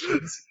drastic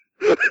actions.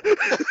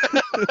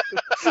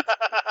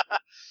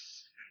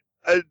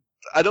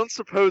 I don't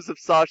suppose if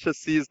Sasha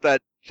sees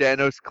that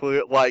Janos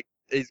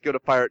he's going to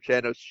fire at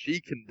Janos, she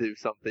can do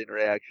something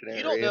reactionary.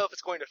 You don't know if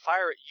it's going to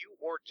fire at you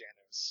or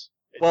Janos.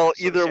 Well,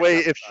 So either the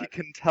way, chance if she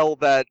can tell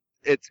that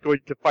it's going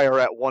to fire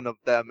at one of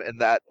them,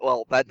 and that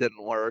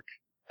didn't work.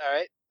 All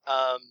right.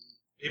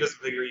 He doesn't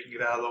figure he can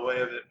get out of the way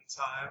of it in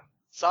time.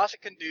 Sasha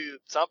can do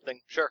something.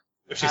 Sure.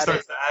 If she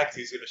starts to act,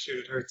 he's going to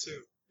shoot at her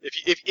too.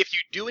 If you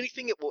do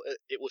anything, it will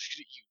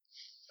shoot at you.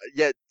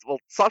 Yeah, well,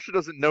 Sasha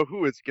doesn't know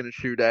who it's going to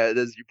shoot at,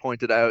 as you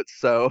pointed out,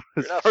 so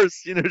as enough. far as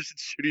she's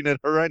shooting at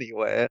her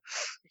anyway.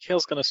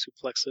 Mikhail's gonna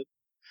suplex it.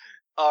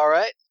 All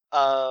right.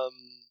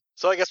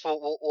 So I guess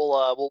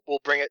we'll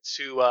bring it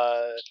to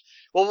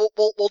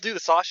we'll do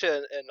the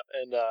Sasha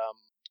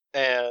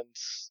and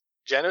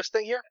Janos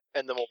thing here,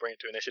 and then we'll bring it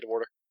to initiative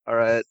order. All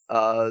right.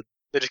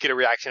 They just get a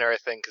reactionary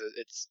thing because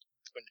it's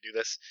going to do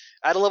this.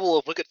 Add a level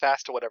of wicked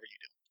fast to whatever you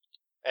do,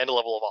 and a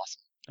level of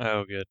awesome.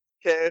 Oh, good.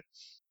 Okay.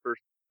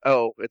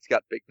 Oh, it's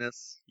got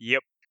bigness.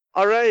 Yep.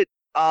 All right.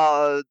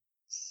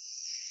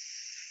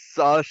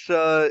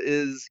 Sasha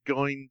is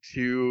going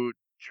to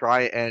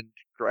try and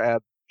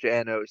grab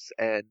Janos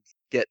and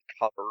get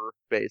cover,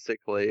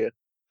 basically.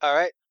 All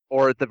right.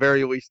 Or at the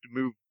very least,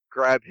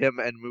 grab him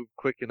and move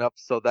quick enough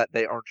so that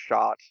they aren't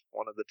shot.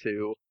 One of the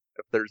two,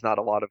 if there's not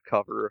a lot of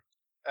cover.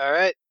 All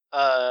right.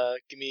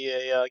 Give me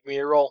a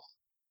roll.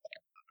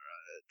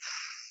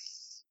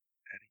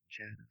 Adding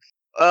Janos.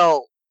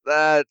 Well,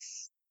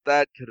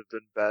 that could have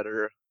been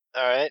better.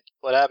 All right.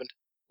 What happened?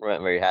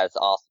 Remember, you have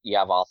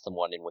awesome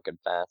one in Wicked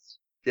Fast.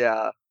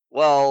 Yeah.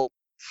 Well,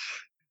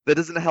 that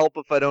doesn't help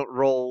if I don't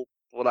roll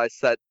what I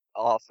set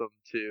awesome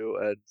to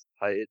and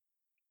height.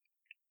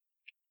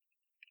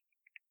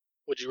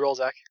 What'd you roll,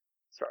 Zach?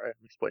 Sorry, I'm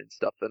explaining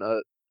stuff in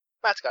a.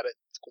 Matt's got it.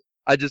 It's cool.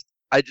 I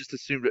just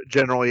assumed it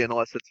generally,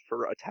 unless it's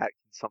for attacking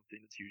something,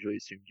 it's usually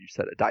assumed you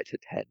set a die to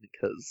 10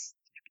 because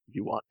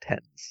you want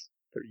 10s.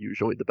 They're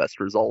usually the best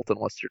result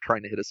unless you're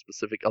trying to hit a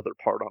specific other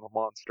part on a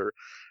monster.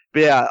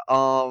 But yeah,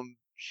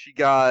 she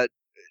got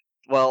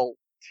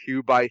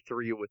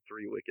 2x3 with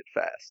 3 wicked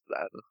fast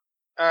then.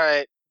 All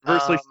right.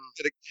 Conversely,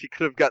 she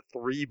could have got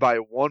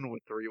 3x1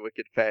 with 3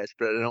 wicked fast,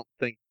 but I don't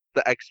think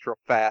the extra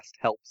fast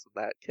helps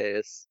in that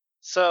case.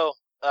 So,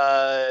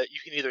 you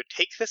can either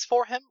take this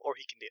for him, or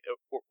he can,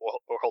 or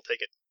he'll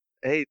take it.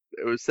 Hey,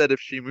 it was said if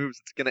she moves,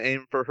 it's gonna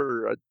aim for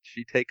her.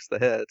 She takes the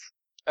hit.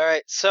 All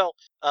right. So,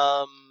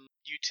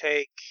 you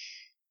take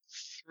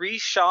 3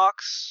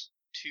 shocks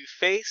to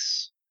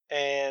face,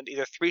 and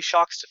either 3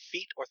 shocks to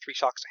feet or 3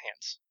 shocks to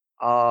hands.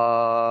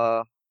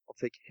 I'll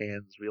take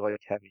hands. We like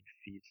having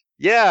feet.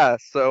 Yeah.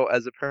 So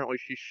as apparently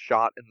she's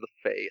shot in the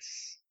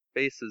face.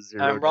 Face is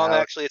 0. I'm wrong. Out.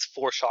 Actually, it's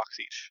 4 shocks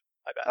each.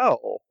 My bad.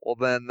 Oh, well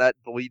then that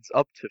bleeds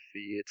up to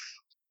feet,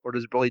 or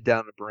does it bleed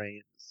down to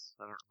brains?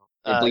 I don't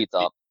know. It bleeds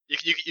up. You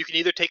can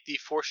either take the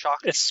 4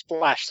 shocks. It's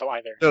splash, so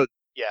either. No.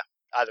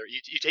 Either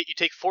you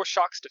take 4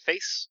 shocks to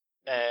face,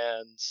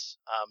 and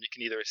you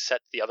can either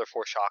set the other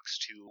 4 shocks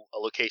to a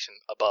location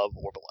above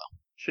or below.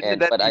 Shouldn't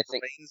that be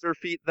brains or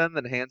feet then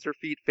hands or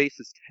feet? Face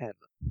is 10.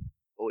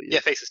 Yeah,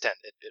 face is 10.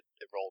 It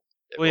rolled.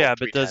 Well, yeah,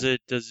 but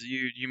 310.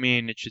 you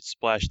mean it should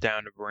splash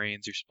down to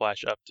brains or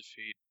splash up to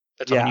feet?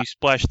 That's When you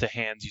splash to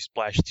hands, you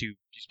splash two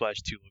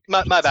locations.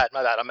 my bad.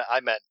 I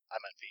meant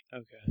feet.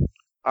 Okay.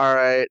 All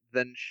right,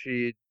 then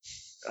she.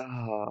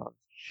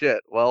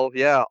 Shit. Well,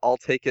 yeah, I'll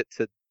take it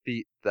to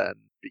feet then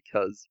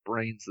because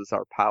brains is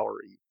our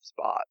powery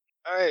spot.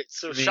 All right,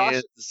 so I mean,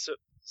 Sasha,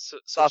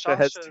 Sasha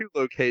has 2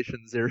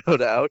 locations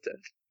zeroed out.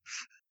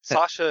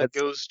 Sasha That's-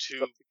 goes to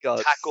that's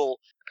guts. tackle.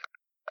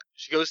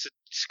 She goes to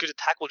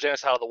tackle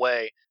Janice out of the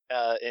way,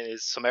 and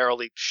is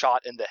summarily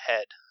shot in the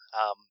head.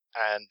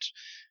 And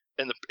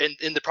in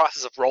the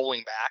process of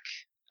rolling back,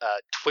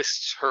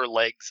 twists her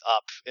legs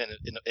up in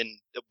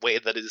a way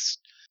that is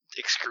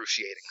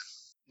excruciating.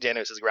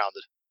 Janice is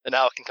grounded, and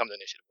now it can come to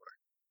initiative order.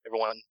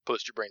 Everyone,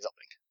 post your brains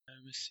opening.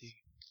 Let me see.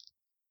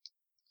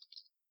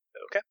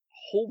 Okay.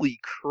 Holy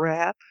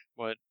crap!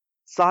 What?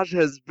 Sasha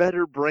has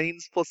better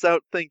brains plus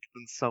outthink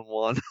than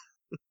someone.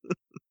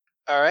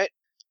 All right.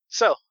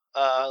 So,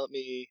 let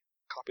me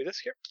copy this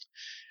here.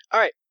 All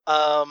right.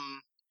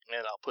 And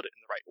I'll put it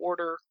in the right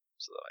order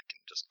so that I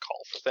can just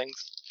call for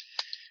things.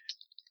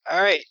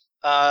 All right.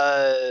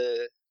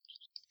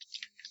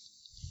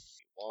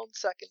 1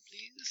 second,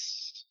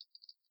 please.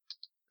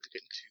 Let's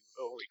get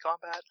into ORE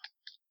combat.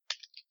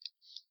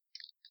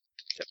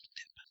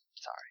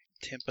 Sorry.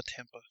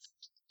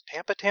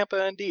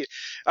 Tampa, indeed.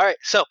 All right.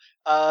 So,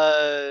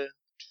 I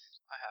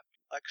have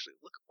to actually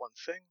look at one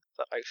thing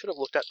that I should have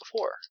looked at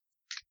before.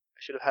 I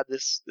should have had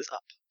this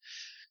up.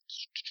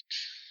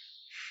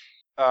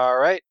 All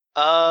right.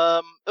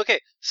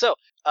 Okay. So,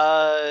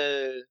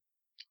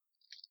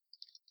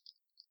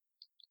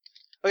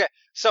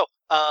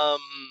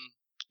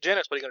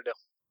 Janice, what are you gonna do?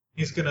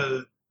 He's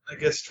gonna, I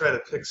guess, try to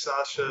pick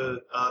Sasha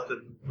up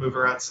and move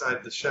her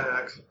outside the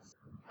shack.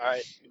 All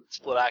right.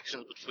 Split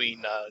actions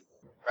between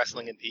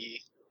wrestling and PE.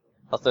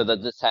 Also,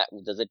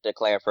 does it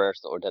declare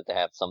first, or does it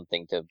have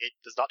something to? It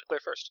does not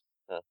declare first.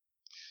 Huh.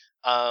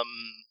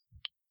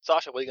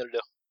 Sasha, what are you gonna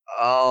do?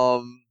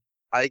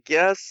 I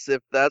guess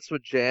if that's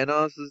what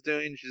Janos is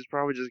doing, she's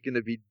probably just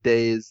gonna be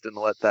dazed and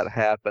let that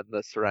happen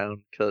this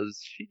round, because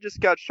she just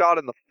got shot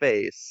in the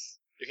face.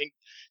 You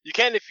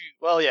can if you.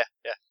 Well, yeah.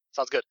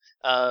 Sounds good.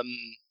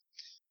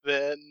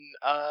 Then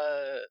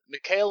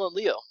Mikhail and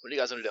Leo, what are you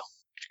guys gonna do?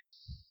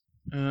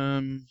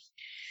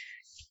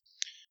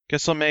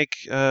 Guess I'll make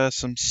I'll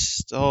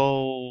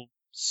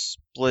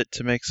split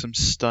to make some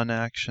stun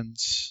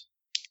actions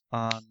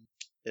on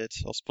it.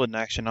 I'll split an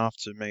action off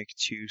to make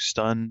 2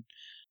 stun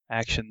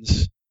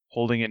actions,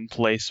 holding it in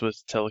place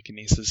with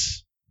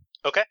telekinesis.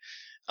 Okay.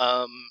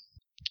 And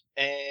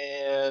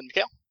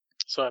Mikhail,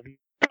 So I have no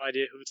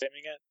idea who it's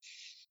aiming at.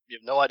 you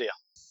have no idea.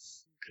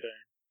 Okay.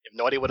 You have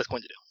no idea what it's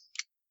going to do.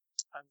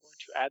 I'm going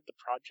to add the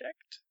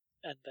project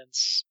and then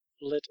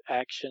split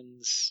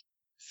actions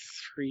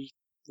 3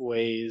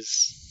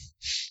 ways.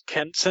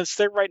 Since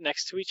they're right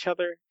next to each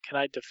other, can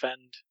I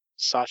defend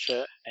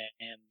Sasha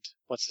and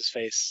what's his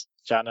face,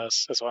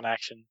 Janos, as one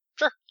action?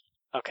 Sure.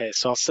 Okay,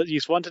 so I'll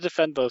use 1 to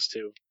defend those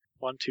 2.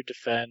 1 to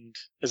defend.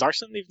 Is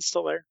Arson even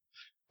still there?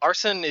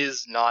 Arson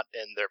is not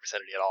in their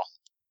vicinity at all.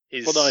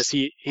 Well, no,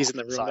 he's in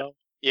the room inside. though.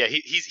 Yeah,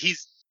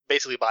 he's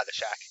basically by the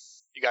shack.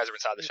 You guys are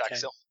inside the shack Okay.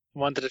 still.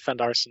 1 to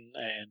defend Arson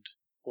and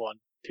 1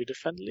 to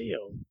defend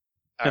Leo.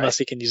 All Unless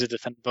he can use it to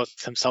defend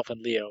both himself and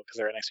Leo because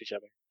they're right next to each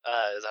other.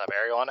 right. Does that have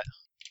area on it?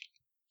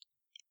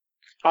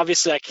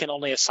 Obviously, I can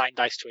only assign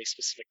dice to a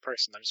specific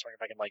person. I'm just wondering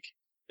if I can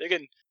You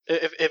can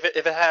if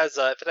it has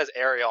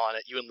area on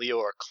it, you and Leo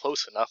are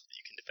close enough that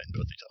you can defend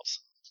both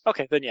yourselves.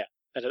 Okay, then yeah,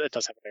 it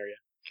does have an area.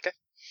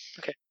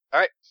 Okay. All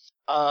right.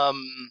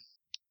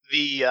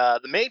 The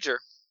major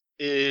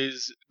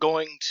is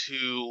going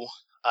to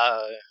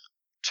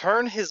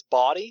turn its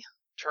body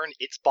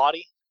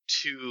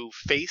to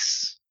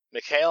face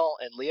Mikhail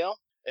and Leo,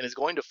 and is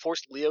going to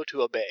force Leo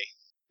to obey.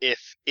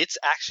 If its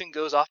action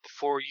goes off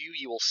before you,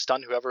 you will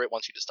stun whoever it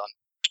wants you to stun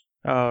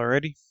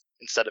Alrighty.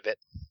 instead of it.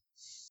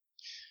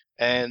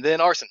 And then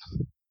Arson.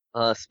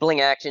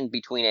 Splitting action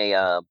between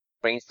a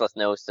brains plus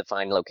nose to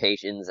find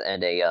locations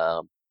and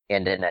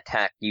an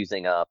attack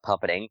using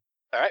puppeting.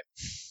 All right.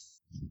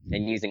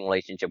 And using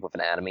relationship with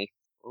anatomy.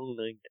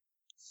 And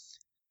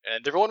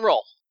everyone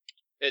roll.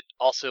 It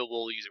also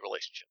will use a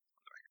relationship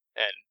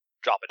and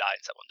drop a die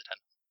and set 1 to 10.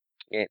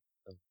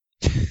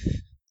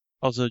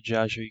 Also,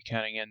 Josh, are you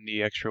counting in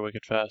the extra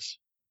Wicked Fast?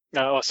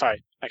 No, oh,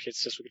 sorry. Actually,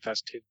 it's just Wicked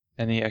Fast 2.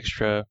 And the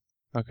extra...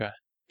 Okay.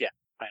 Yeah,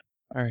 I am.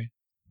 Alright.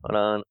 Hold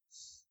on.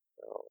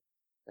 So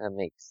that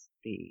makes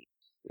the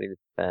Wicked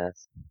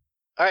Fast.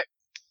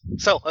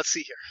 So let's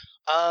see here.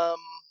 I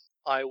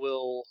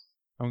will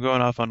I'm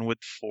going off on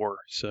with 4,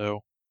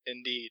 so...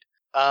 indeed.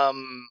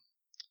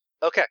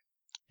 Okay.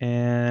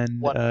 And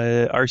What?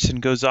 Arson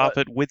goes off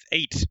What? it with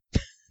 8.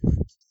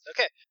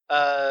 Okay.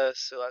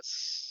 So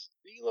that's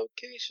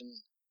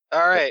relocation.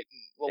 All right.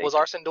 What was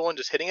Arson doing?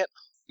 Just hitting it?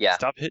 Yeah.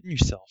 Stop hitting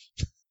yourself.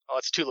 Oh,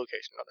 it's 2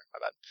 location rather. My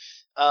bad.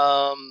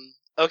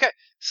 Okay.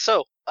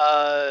 So,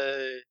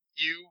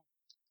 you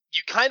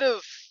kind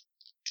of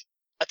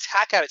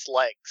attack at its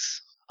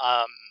legs,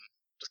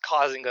 just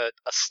causing a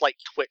slight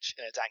twitch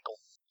in its ankle.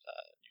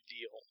 You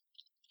deal a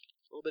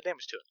little bit of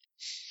damage to it.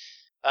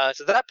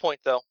 So at that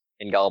point, though,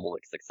 And gobble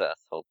with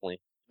success,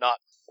 hopefully.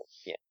 not.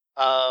 Yeah.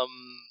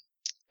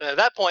 At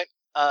that point,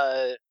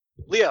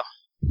 Leo,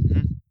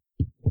 Mhm.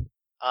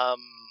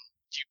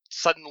 you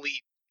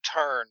suddenly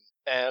turn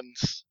and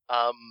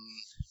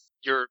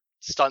your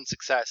stun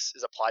success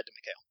is applied to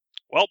Mikhail.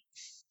 Well.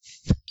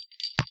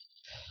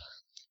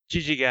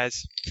 GG,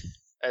 guys.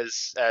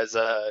 as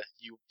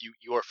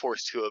you are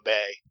forced to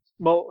obey.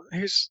 Well,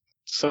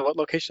 so what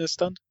location is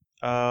stunned?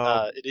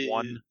 It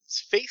One. is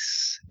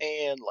face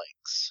and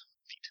legs,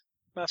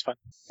 That's fine.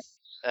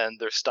 and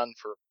they're stunned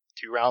for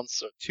 2 rounds.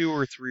 So 2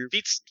 or 3.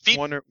 feet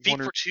one or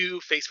for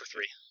 2, face for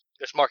 3.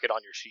 Just mark it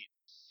on your sheet.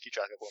 Keep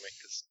track of it for me,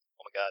 because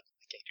oh my god,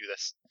 I can't do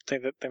this. I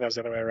think that was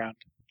the other way around.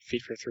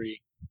 Feet for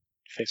 3,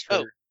 face for.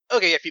 Oh.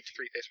 Okay, yeah, feet for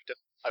 3, face for 2.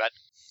 My bad.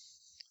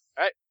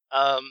 All right.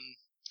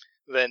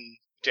 Then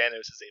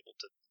Janos is able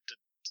to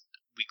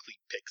weakly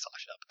pick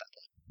Sasha up at that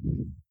point.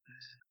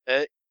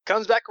 It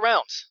comes back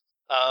around.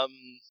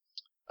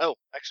 Oh,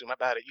 actually, my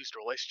bad. It used a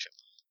relationship,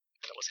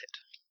 and it was hit.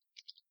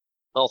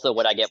 Also,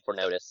 what I get for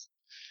notice.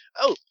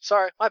 Oh,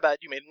 sorry, my bad.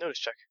 You made a notice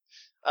check.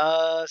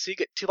 So you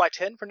get 2 by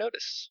 10 for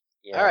notice.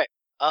 Yeah. All right.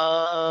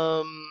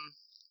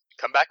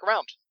 Come back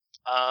around.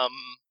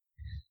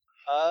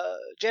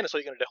 Janice, what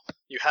are you gonna do?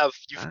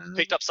 You've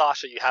picked up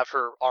Sasha. You have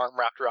her arm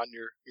wrapped around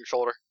your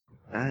shoulder.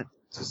 That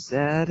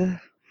said,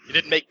 You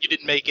didn't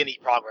make any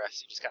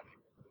progress. You just kind of.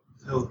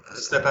 He'll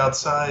step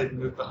outside,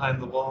 move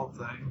behind the wall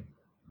thing.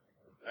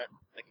 Alright,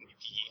 I can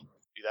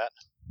do that.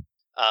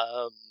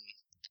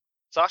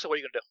 Sasha, what are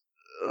you gonna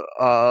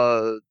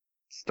do?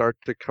 start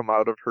to come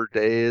out of her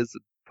daze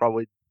and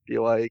probably be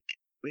like,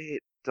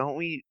 wait, don't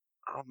we,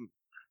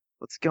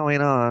 what's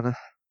going on?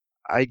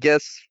 I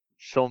guess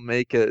she'll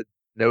make a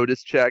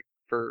notice check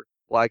for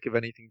lack of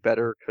anything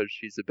better because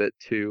she's a bit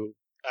too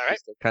Alright.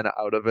 kind of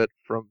out of it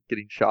from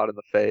getting shot in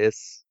the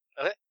face.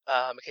 Okay.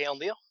 Mikhail and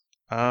Leo.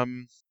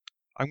 I'm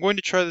going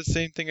to try the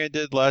same thing I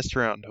did last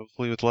round,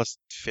 hopefully with less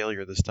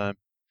failure this time.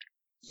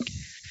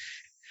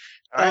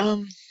 Alright.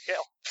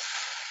 Mikhail.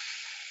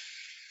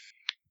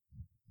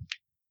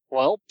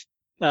 Well,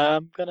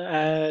 I'm gonna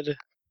add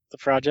the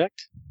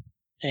project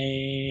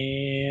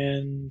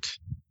and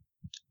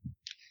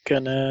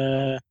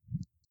gonna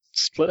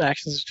split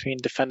actions between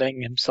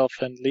defending himself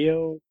and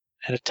Leo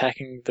and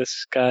attacking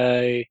this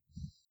guy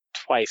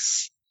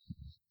twice.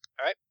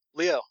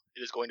 Leo,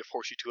 it is going to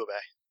force you to obey.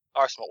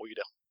 Arsenal, what will you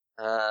do?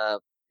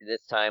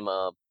 This time,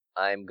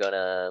 I'm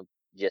gonna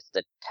just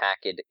attack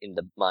it in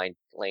the mind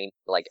plane,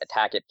 like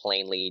attack it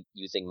plainly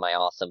using my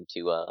awesome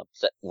to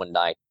set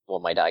my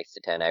dice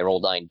to 10. I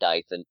roll 9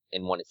 dice and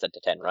one is set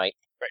to 10, right?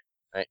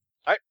 Right.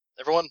 Alright,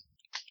 everyone,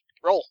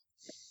 roll.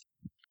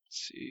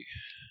 Let's see.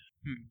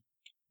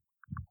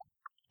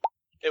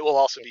 It will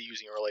also be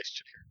using a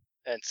relationship here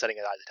and setting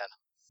it at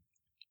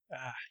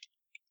 10.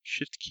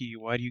 Shift key,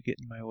 why do you get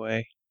in my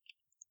way?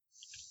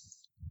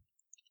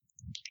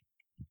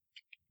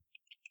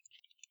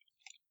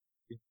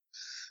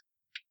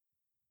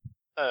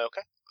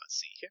 Okay, let's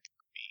see here.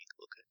 Let me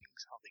look at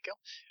things how they go.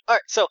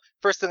 Alright, so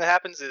first thing that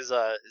happens is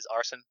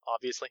Arson,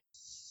 obviously.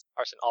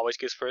 Arson always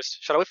goes first.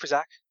 Should I wait for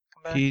Zach?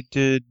 Come back? He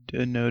did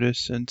a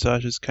notice, and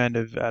Sasha's kind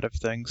of out of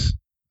things.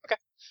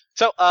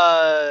 So,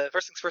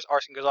 first things first,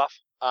 Arson goes off,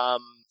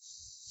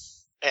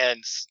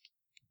 and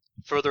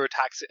further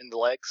attacks it in the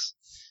legs.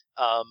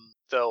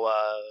 Though,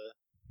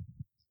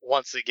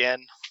 once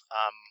again,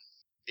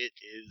 it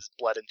is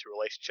bled into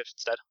relationships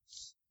instead.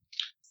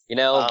 You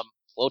know,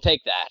 we'll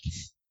take that.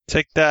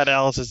 Take that,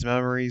 Alice's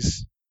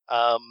memories.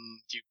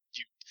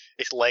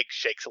 Its leg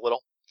shakes a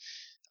little.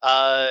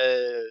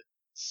 Let's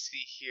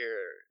see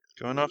here.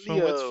 Going off on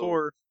Leo, what's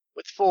 4.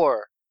 With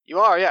 4. You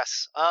are,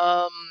 yes.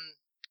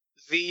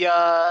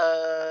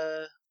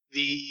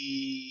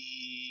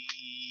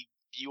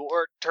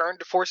 Your turn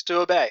to force to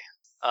obey.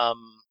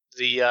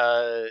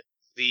 The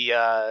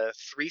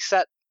 3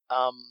 set,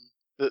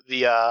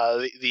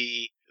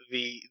 the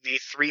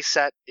 3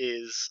 set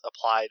is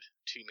applied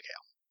to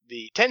Mikhail.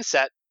 The 10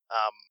 set,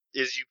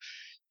 is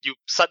you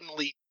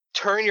suddenly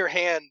turn your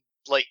hand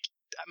like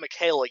at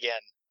Mikhail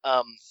again,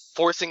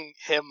 forcing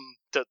him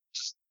to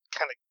just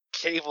kind of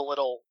cave a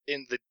little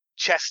in the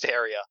chest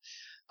area,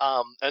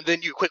 and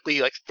then you quickly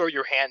like throw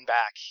your hand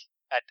back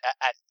at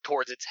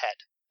towards its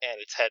head,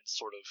 and its head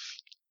sort of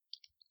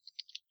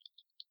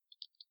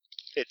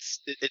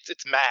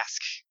its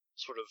mask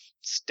sort of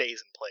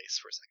stays in place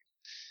for a second.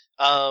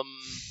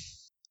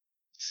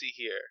 Let's see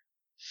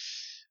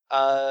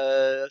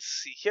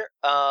here.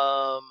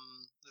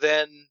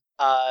 Then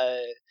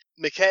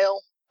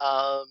Mikhail,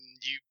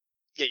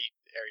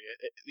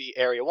 the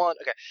area 1.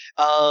 Okay.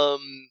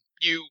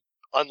 You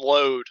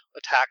unload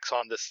attacks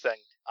on this thing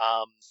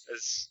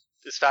as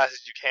fast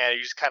as you can.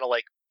 You're just kind of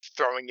like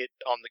throwing it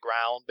on the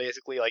ground,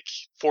 basically, like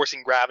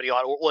forcing gravity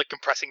on, or like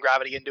compressing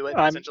gravity into it,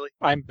 essentially.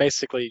 I'm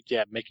basically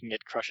making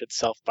it crush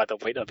itself by the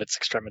weight of its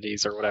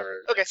extremities or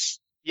whatever. Okay.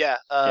 Yeah.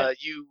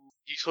 You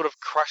sort of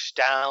crush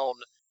down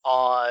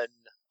on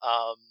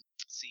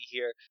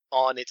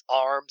on its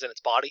arms and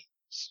its body.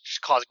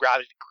 Just cause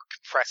gravity to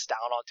compress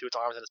down onto its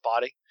arms and its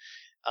body.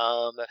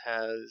 That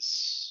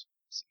has,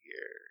 let's see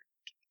here.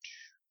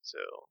 So,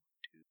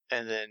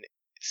 and then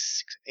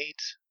 6 and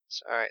 8.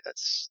 So, all right,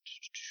 that's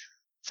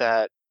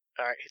that.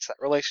 All right, hits that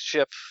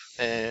relationship,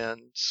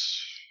 and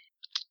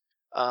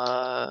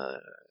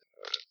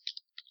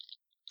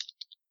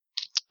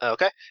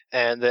okay,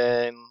 and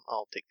then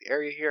I'll take the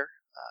area here.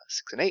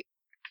 6 and 8.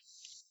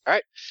 All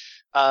right.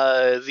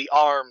 The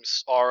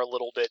arms are a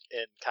little bit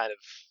in kind of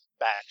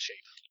bad shape.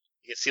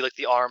 You can see like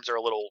the arms are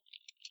a little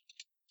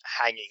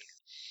hanging.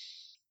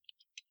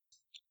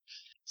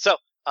 So,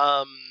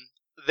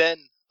 then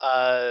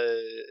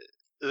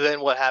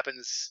what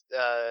happens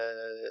at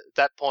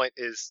that point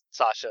is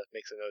Sasha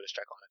makes a notice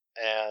check on it,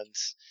 and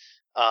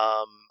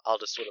I'll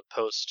just sort of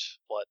post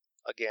what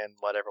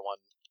everyone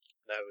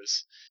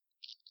knows.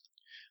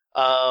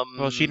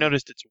 Well, she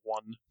noticed it's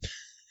 1.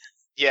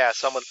 Yeah,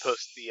 so I'm gonna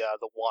post the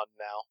one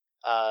now.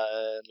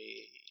 Let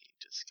me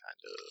just kind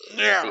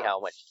of See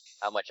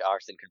how much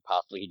Arson could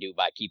possibly do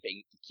by keep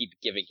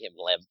giving him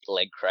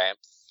leg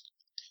cramps.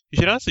 You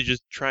should honestly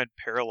just try and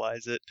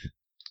paralyze it.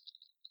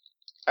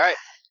 All right.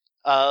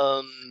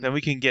 Then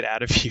we can get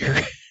out of here.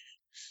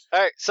 All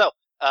right. So,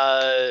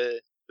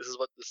 this is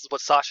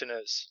what Sasha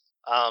knows.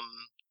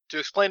 To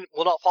explain,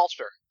 will not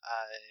falter.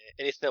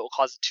 Anything that will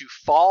cause it to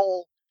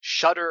fall,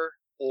 shudder,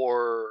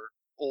 or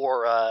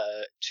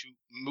to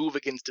move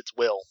against its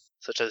will,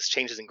 such as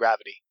changes in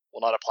gravity,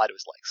 will not apply to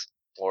his legs.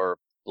 Or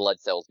blood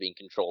cells being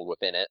controlled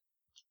within it.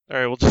 All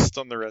right, we'll just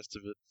stun the rest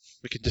of it.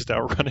 We can just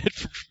outrun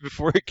it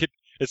before it can.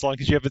 As long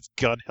as you have its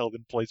gun held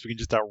in place, we can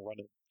just outrun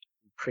it.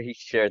 Pretty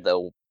sure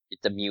though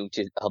it's immune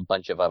to a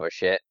bunch of other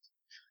shit.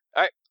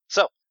 All right.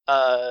 So,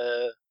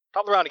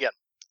 top around again.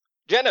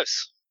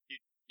 Janos,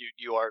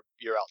 you're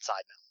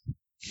outside now.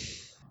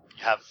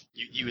 You have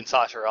you and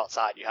Sasha are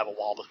outside. You have a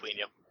wall between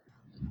you.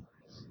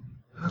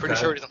 Pretty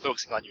sure it isn't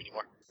focusing on you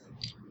anymore.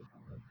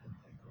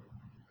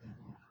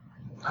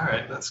 All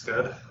right, that's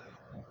good.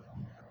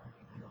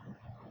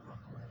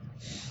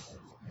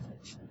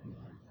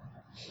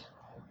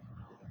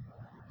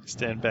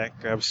 Stand back,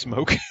 grab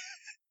smoke.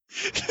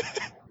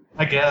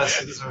 I guess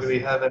he doesn't really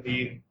have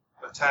any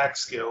attack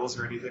skills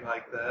or anything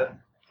like that.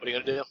 What are you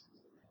gonna do?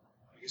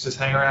 You just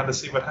hang around to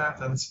see what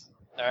happens.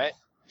 All right.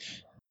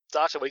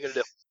 Sasha, what are you gonna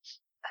do?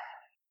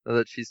 So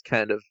that she's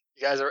kind of.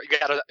 You guys are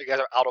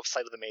out of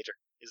sight of the major.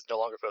 He's no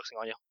longer focusing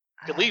on you.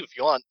 You can leave if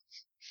you want.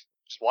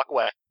 Just walk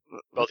away.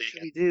 What Both of you should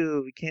can. we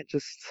do? We can't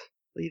just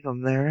leave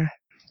him there.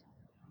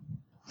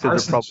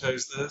 Arson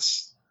chose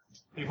this.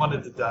 He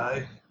wanted to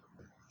die.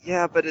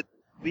 Yeah, but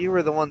we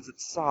were the ones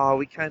that saw.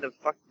 We kind of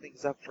fucked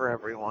things up for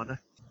everyone.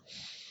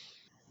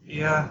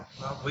 Yeah,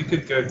 well, we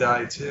could go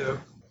die too.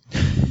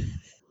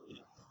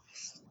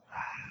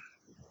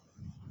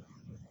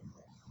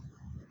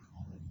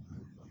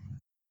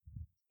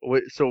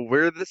 Wait, so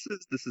where this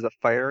is a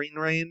firing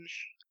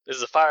range? This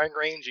is a firing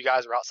range. You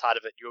guys are outside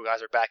of it. You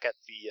guys are back at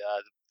the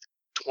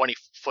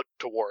 20-foot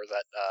door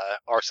that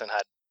Arson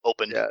had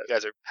opened. Yeah. You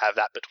guys have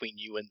that between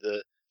you and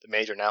the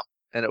major now.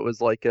 And it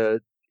was like so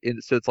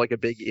it's like a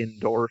big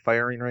indoor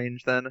firing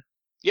range then?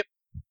 Yep.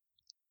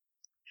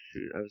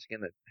 Shoot, I was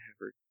gonna have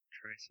her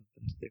try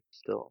something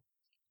still.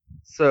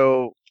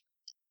 So,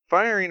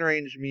 firing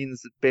range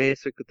means that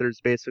there's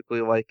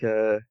basically like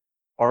a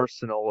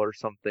arsenal or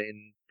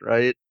something,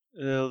 right?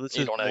 This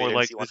You is don't know, more you didn't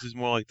like see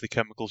one. the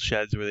chemical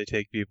sheds where they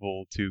take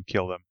people to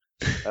kill them.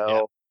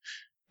 Oh,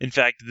 In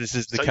fact, this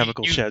is the So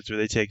chemical you- sheds where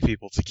they take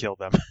people to kill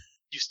them.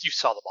 You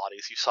saw the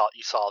bodies. You saw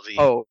the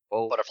oh,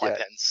 well, butterfly yeah,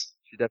 pens.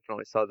 she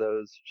definitely saw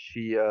those.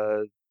 She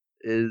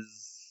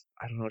is.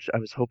 I don't know. I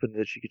was hoping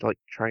that she could like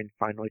try and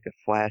find like a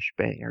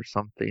flashbang or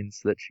something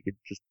so that she could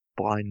just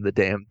blind the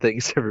damn thing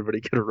so everybody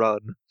could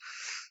run.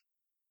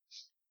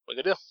 What are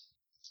you gonna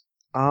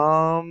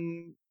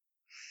do?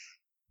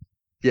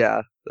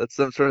 Yeah, that's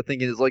what I'm sort of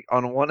thinking is like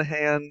on one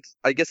hand,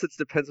 I guess it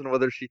depends on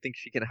whether she thinks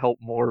she can help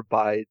more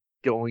by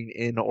going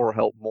in or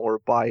help more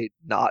by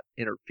not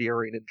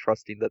interfering and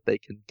trusting that they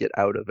can get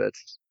out of it.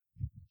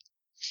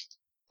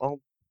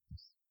 Well,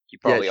 You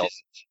yeah, probably also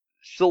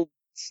she'll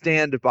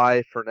stand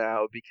by for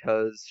now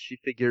because she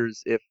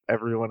figures if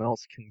everyone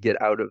else can get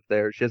out of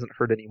there, she hasn't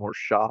heard any more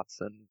shots,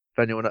 and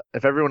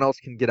if everyone else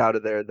can get out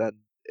of there,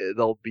 then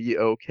they'll be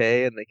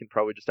okay and they can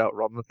probably just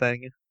outrun the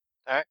thing.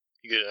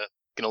 You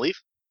gonna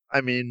leave? I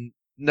mean,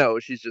 no,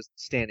 she's just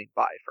standing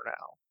by for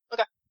now.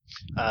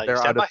 You They're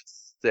stand out by. of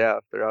yeah,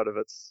 they're out of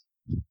it.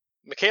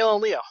 Michaela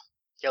and Leo.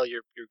 Michaela,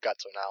 your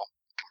guts are now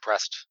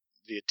compressed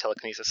via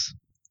telekinesis.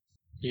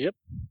 Yep.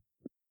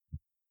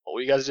 What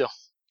will you guys do?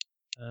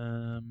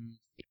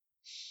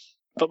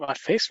 But my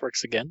face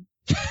works again.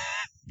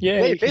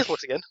 Yeah, Yay. your face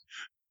works again.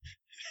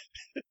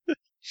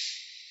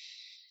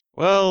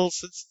 Well,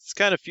 since it's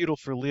kind of futile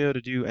for Leo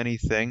to do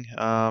anything,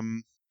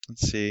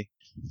 let's see.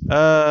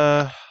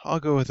 I'll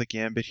go with a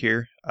gambit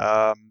here.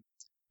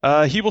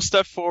 He will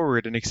step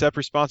forward and accept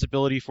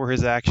responsibility for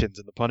his actions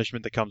and the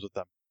punishment that comes with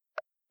them.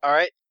 All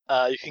right.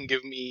 You can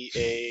give me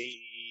a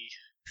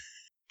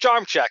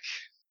charm check.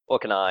 or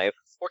connive.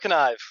 Or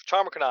connive.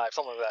 Charm or connive,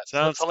 something like that.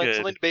 Sounds good.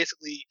 Something to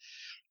basically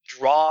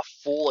draw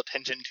full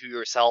attention to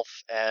yourself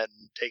and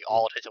take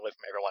all attention away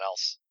from everyone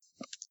else.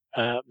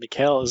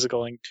 Mikhail is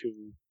going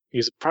to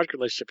use a product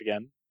relationship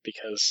again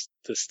because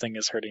this thing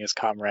is hurting his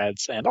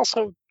comrades and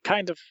also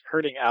kind of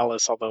hurting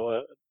Alyce,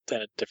 although in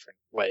a different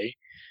way.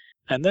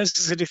 And then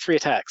he's going to do 3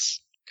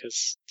 attacks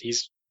because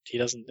he's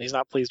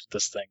not pleased with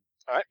this thing.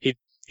 All right.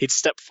 He'd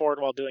step forward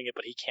while doing it,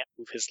 but he can't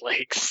move his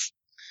legs.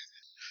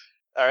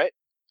 All right.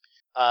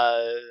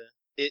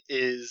 it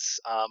is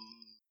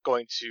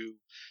going to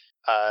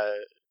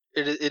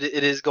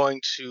it is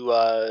going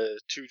to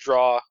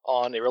draw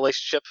on a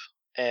relationship,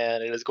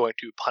 and it is going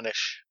to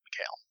punish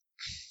Mikhail.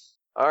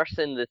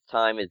 Arson this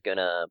time is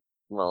gonna,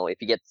 well, if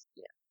he gets,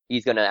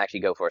 he's gonna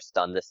actually go for a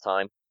stun this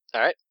time,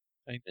 All right,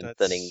 I think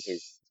instead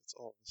that's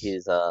all.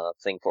 his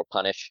thing for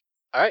punish.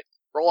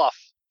 roll off.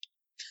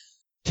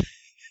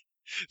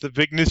 The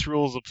bigness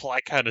rules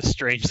apply kind of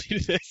strangely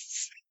to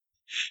this.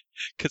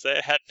 Because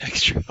I had an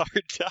extra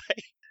hard die.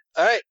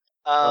 All right.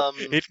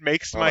 It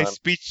makes hold my on.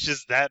 speech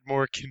just that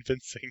more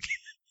convincing.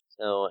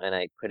 So, and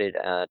I put it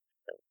at,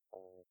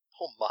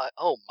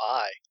 Oh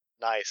my,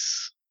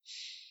 nice.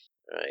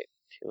 alright,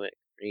 2,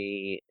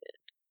 3,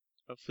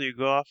 Hopefully you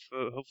go off.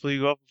 Hopefully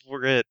you go off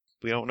before it.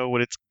 We don't know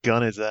what its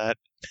gun is at.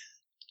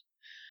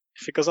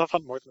 If it goes off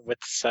on more than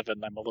width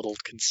 7, I'm a little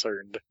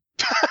concerned.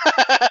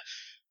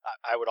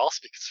 I would also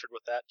be concerned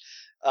with that.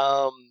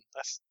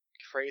 That's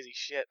crazy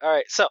shit. All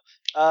right, so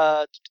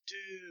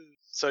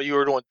so you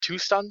were doing 2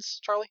 stuns,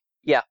 Charlie?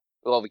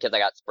 well, because I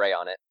got spray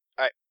on it.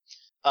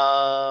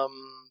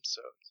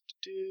 So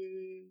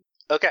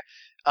okay.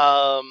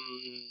 All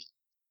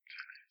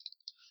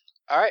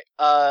right.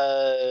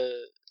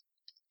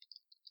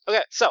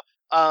 Okay. So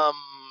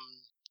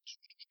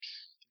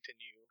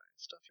continue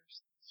stuff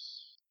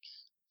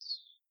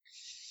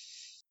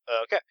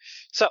here. Okay.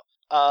 So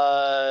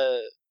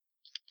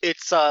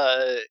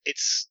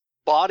its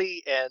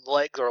body and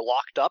legs are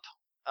locked up.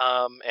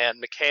 And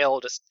Mikhail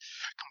just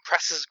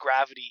compresses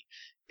gravity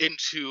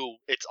into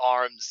its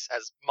arms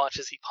as much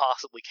as he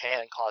possibly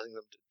can, causing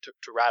them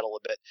to rattle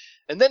a bit.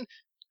 And then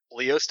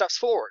Leo steps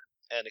forward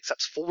and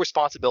accepts full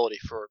responsibility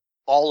for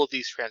all of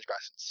these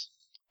transgressions.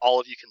 All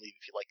of you can leave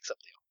if you like, except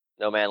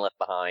Leo. No man left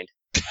behind,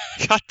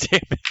 God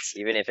damn it.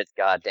 even if it's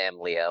goddamn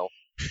Leo.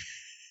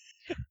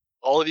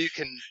 All of you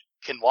can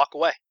walk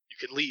away.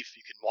 You can leave.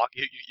 You can walk.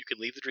 You can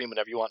leave the dream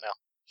whenever you want now.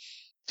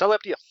 It's totally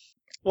up to you.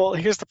 Well,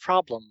 here's the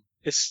problem.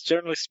 Is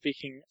generally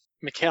speaking,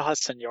 Mikhail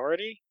has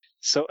seniority,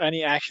 so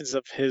any actions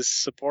of his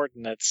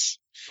subordinates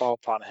fall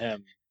upon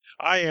him.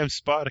 I am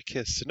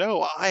Spartacus. No,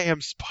 I am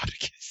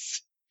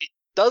Spartacus.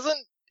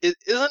 It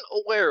isn't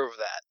aware of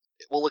that.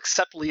 It will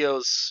accept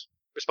Leo's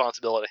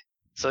responsibility.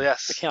 So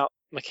yes.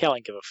 Mikhail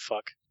ain't give a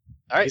fuck.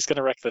 All right. He's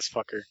gonna wreck this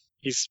fucker.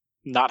 He's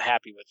not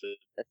happy with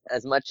it.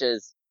 As much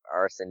as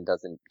Arson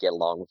doesn't get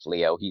along with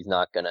Leo, he's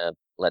not gonna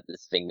let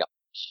this thing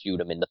shoot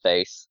him in the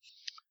face.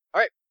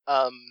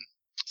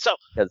 So,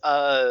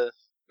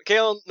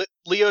 Mikhail,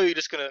 Leo, you're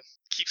just gonna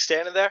keep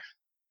standing there?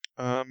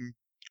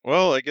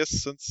 Well, I guess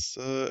since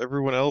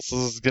everyone else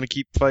is gonna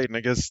keep fighting,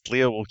 I guess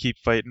Leo will keep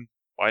fighting.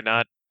 Why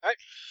not? Alright.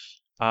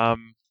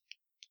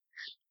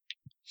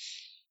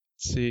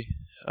 Let's see.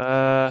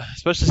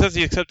 Especially since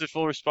he accepted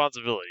full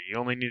responsibility. You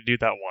only need to do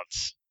that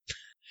once.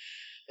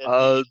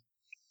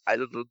 I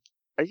don't know.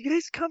 Are you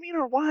guys coming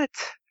or what?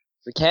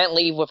 We can't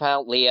leave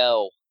without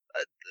Leo.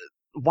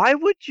 Why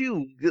would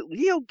you?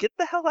 Leo, get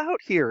the hell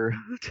out here,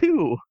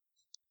 too.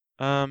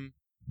 I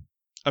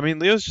mean,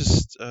 Leo's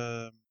just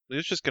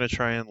gonna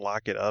try and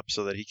lock it up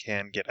so that he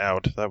can get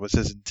out. That was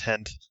his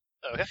intent.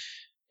 Okay.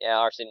 Yeah,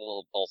 Arson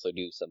will also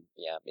do some.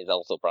 Yeah, is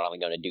also probably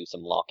going to do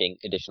some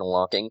additional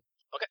locking.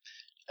 Okay.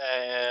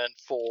 And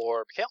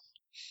for Mikhail?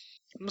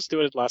 I'm just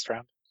doing it last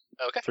round.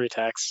 Okay. 3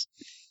 attacks.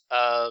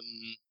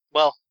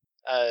 Well,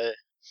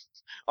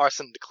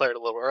 Arson declared a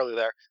little earlier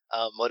there.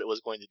 What it was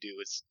going to do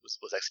was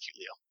execute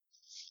Leo.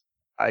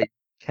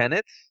 Can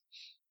it?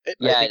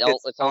 Yeah, think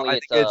it's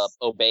only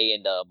obey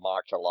and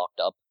march are locked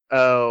up.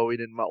 Oh, we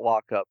didn't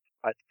lock up.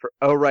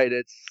 Oh, right.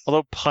 It's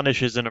Although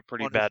punish is in a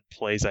pretty Punish. bad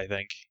place, I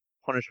think.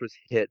 punish was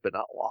hit but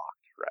not locked.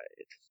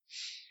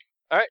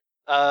 Right.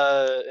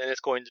 And it's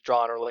going to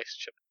draw on a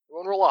relationship.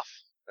 Everyone roll off.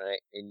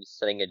 Right, and you're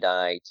setting a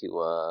die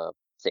to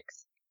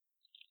 6.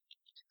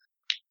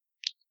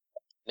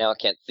 Now I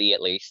can't see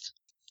at least.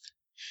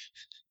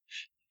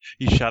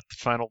 You shot the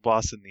final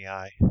boss in the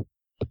eye. All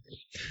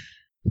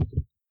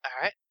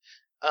right.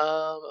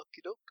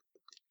 Okie doke.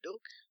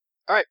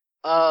 All right.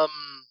 All right.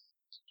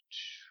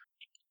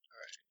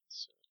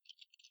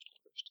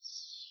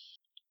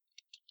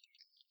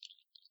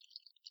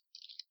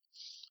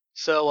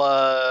 So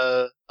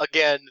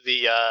again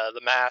the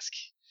mask,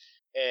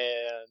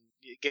 and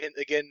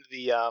again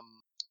the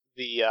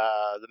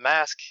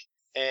mask,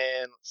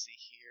 and let's see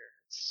here.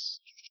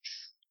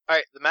 All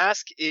right, the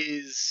mask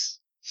is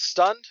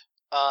stunned.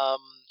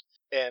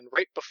 And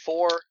right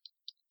before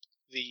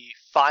the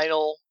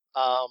final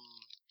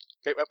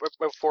right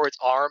before its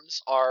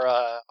arms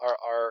are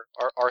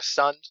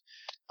stunned,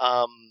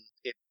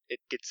 it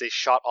gets a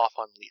shot off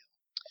on Leo.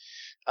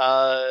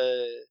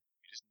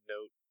 Just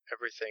note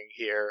everything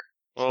here.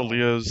 Well,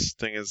 Leo's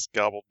thing is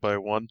gobbled by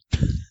 1.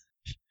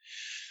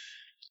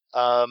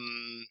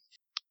 I'm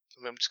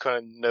just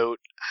going to note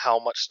how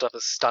much stuff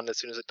is stunned as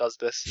soon as it does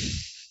this.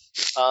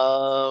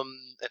 And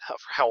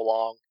for how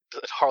long.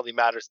 It hardly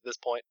matters at this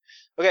point.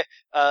 Okay,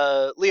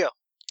 Leo.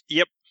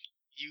 Yep.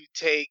 You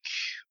take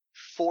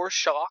 4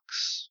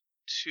 shocks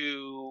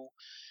to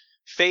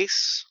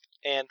face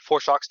and 4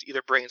 shocks to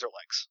either brains or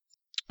legs.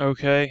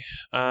 Okay.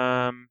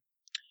 I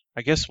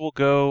guess we'll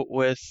go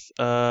with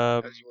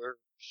Because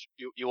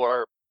you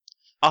are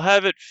I'll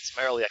have it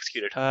summarily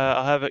executed.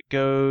 I'll have it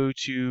go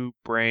to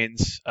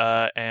Brains,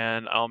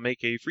 and I'll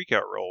make a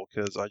freakout roll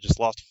because I just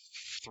lost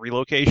 3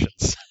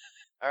 locations,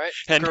 All right.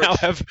 and Good. now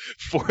have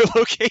 4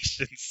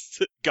 locations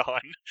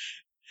gone.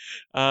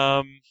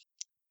 I'll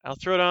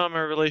throw down my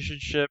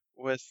relationship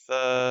with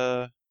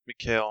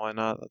Mikhail. Why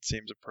not? That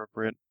seems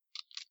appropriate.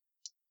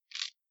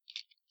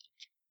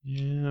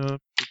 Yeah.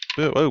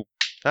 Oh.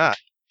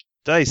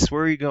 Dice,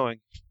 where are you going?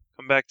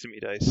 Come back to me,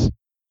 Dice.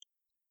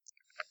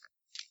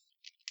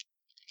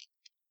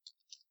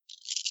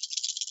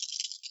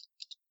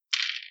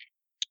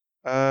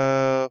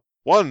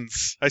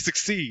 Ones. I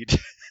succeed.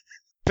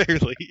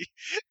 Barely.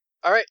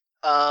 All right.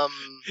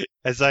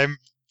 As I'm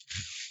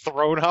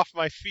thrown off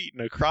my feet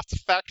and across the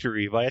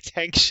factory by a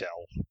tank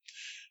shell.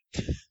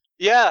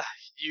 Yeah.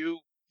 You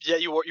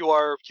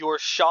are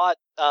shot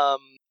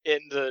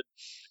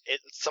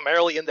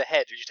summarily in the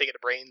head. Did you take it to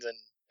brains and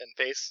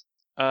face?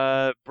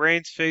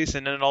 Brains, face,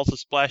 and then it also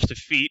splashed to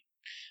feet.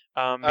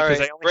 Because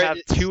right, I only have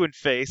 2 in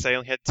face, I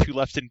only had 2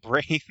 left in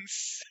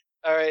brains.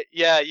 All right.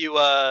 Yeah.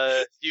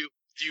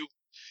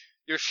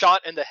 You're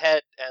shot in the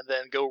head and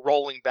then go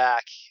rolling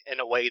back in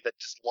a way that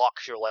just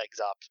locks your legs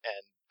up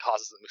and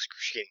causes them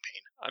excruciating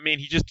pain. I mean,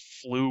 he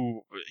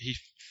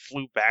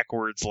flew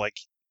backwards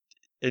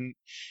and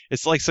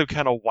it's like some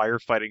kind of wire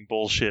fighting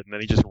bullshit, and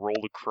then he just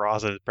rolled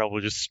across and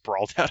probably just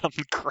sprawled out on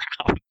the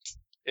ground.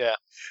 Yeah.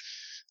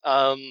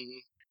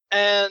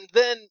 And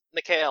then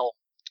Mikhail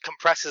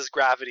compresses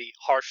gravity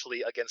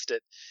harshly against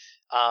it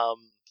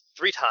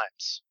 3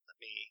 times. Let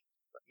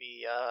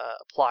me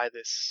apply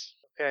this.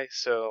 Okay,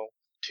 so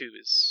 2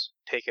 is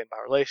taken by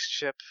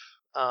relationship.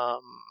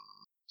 So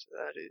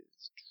that is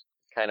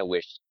Kind of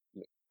wish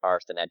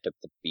Arson had took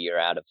the beer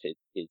out of his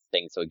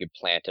thing so he could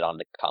plant it on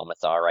the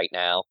commissar right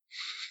now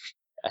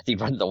as he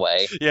runs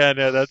away. Yeah,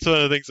 no, that's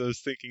one of the things I was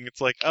thinking. It's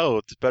like, oh,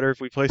 it's better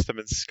if we place them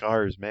in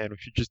scars, man. We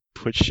should just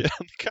put shit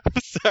on the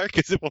commissar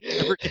because it will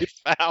never get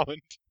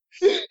found.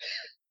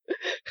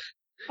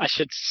 I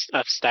should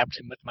have stabbed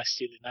him with my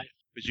steely knife.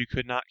 But you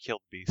could not kill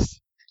the beast.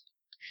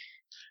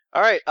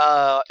 all right.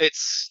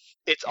 Its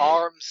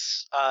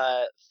arms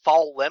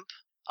fall limp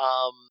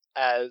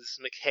as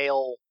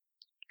Mikhail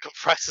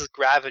compresses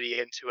gravity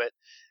into it,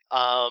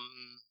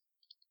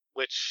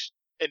 which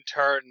in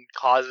turn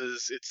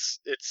causes its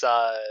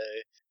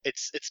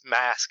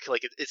mask,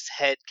 like its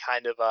head,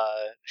 kind of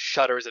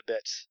shudders a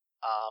bit,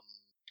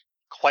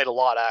 quite a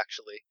lot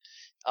actually,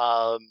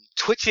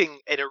 twitching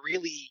in a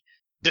really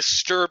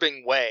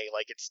disturbing way,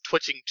 like it's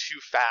twitching too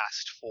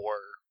fast for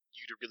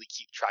you to really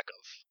keep track of.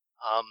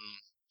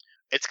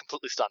 It's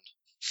completely stunned.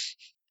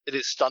 It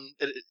is stunned.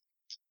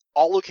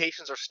 All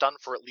locations are stunned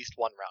for at least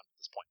 1 round at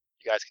this point.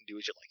 You guys can do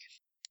as you like.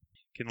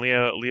 Can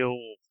Leo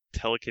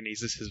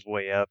telekinesis his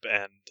way up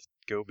and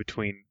go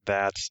between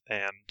that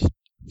and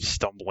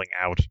stumbling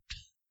out?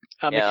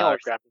 Mikhail Arson-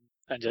 grab him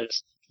and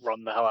just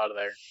run the hell out of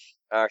there.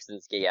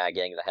 Arson's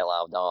getting the hell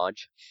out of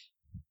Dodge.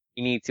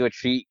 He needs to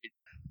treat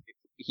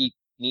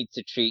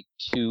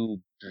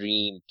 2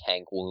 dream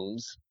tank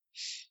wounds.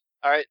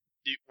 All right.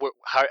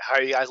 How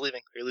are you guys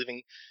leaving? Are you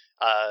leaving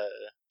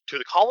to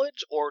the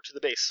college or to the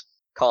base?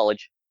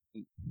 College.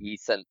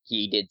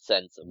 He did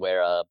sense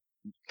where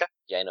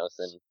Janos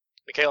and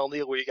Mikhail and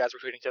Leo, where you guys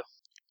retreating to?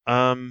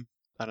 I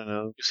don't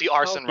know. You see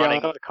Arson Yeah, running.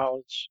 I'll go to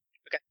college.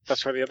 Okay.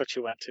 That's where the other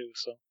 2 went to.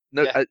 So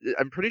No, Yeah.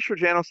 I'm pretty sure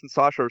Janos and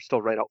Sasha are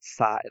still right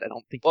outside. I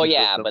don't think well, either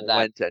yeah, of them but that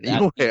went that's the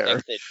anywhere.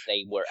 exit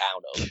they were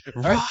out of.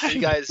 All right, so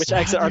you guys, which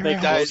exit are they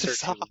guys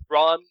closer to?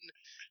 run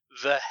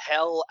the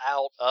hell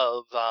out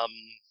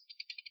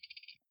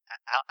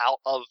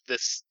of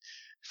this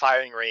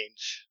firing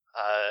range.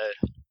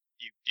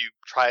 You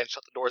try and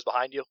shut the doors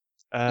behind you.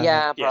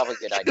 Yeah, probably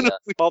good idea.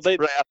 Well, they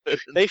Rapid.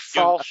 they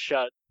fall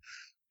shut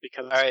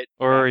because All right,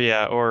 Or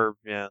yeah.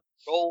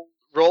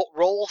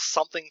 roll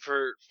something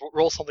to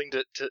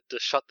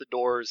shut the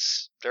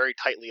doors very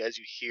tightly as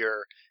you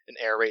hear an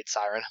air raid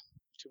siren.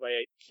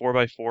 2x8.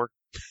 4x4.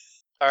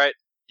 All right,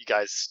 you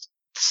guys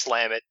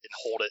slam it and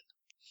hold it.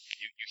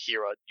 You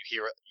hear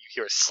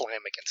a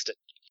slam against it.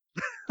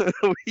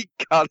 We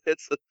got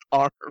its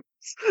arms.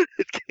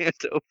 It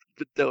can't open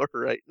the door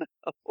right now.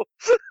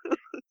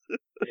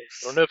 I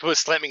don't know if it was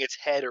slamming its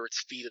head or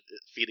its feet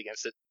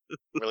against it. I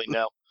don't really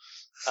know.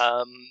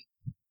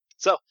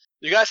 So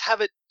you guys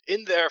have it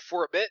in there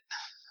for a bit.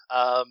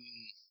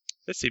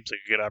 This seems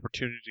like a good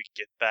opportunity to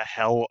get the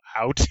hell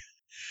out.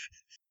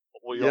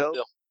 What will you all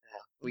do?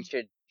 We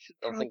should. Should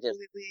Don't probably think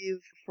this-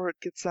 leave before it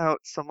gets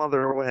out some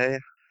other way.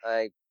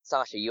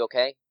 Sasha, you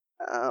okay?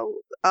 I'm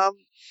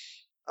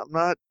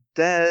not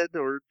dead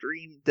or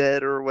dream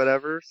dead or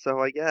whatever, so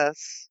I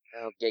guess.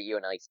 I'll get you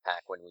an ice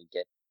pack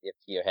if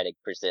your headache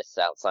persists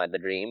outside the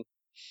dream.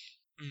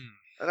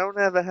 I don't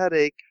have a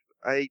headache.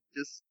 I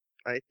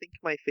think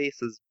my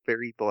face is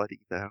very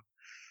bloody though.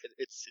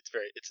 It's in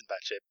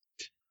bad shape.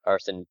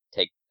 Arson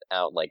takes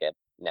out like a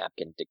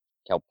napkin to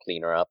help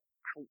clean her up.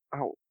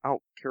 Ow,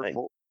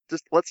 careful.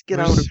 Just let's get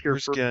out of here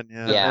Where's for Gen?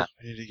 Yeah.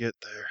 I need to get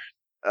there.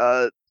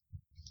 I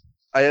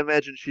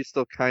imagine she's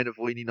still kind of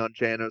leaning on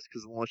Janos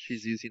because unless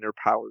she's using her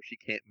power, she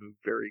can't move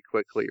very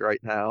quickly right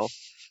now.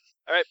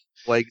 Alright.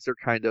 Legs are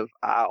kind of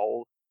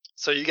ow.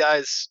 So you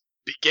guys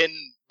begin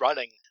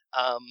running.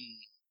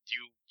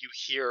 You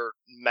hear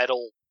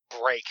metal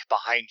break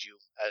behind you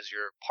as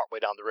you're partway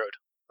down the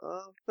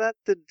road. That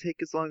didn't take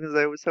as long as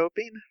I was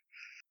hoping.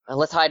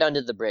 Let's hide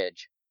under the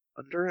bridge.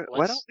 Under it? Why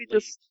Let's don't we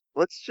leave.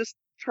 let's just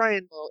try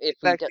and Well, if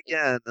get back we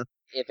again.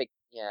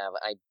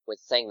 I was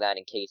saying that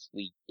in case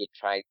it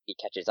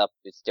catches up,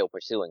 it's still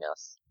pursuing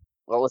us.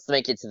 Well, let's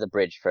make it to the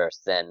bridge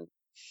first, then,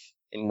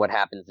 and what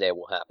happens there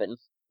will happen.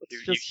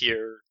 You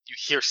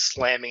hear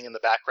slamming in the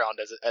background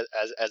as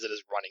it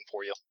is running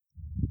for you.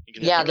 You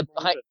can Yeah,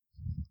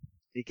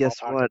 Hey, guess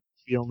All what?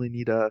 We only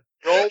need a.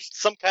 roll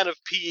some kind of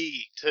PE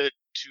to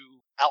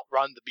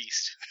outrun the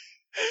beast.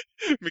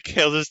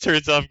 Mikhail just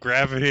turns off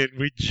gravity and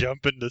we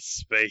jump into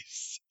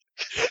space.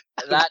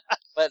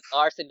 but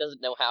Arson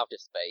doesn't know how to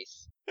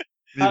space.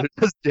 Neither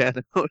does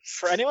Janos.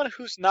 For anyone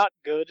who's not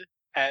good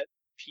at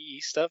PE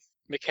stuff,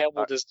 Mikhail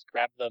will just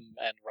grab them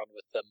and run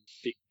with them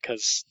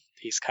because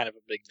he's kind of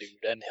a big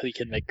dude and he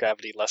can make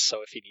gravity less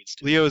so if he needs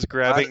to. Leo's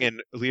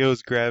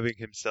grabbing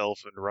himself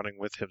and running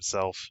with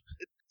himself.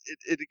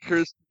 It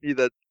occurs to me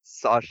that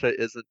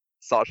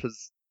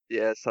Sasha's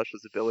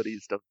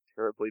abilities don't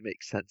terribly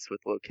make sense with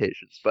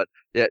locations, but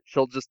yeah,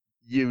 she'll just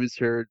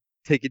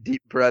take a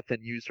deep breath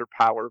and use her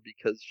power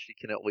because she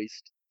can at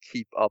least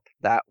keep up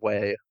that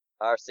way.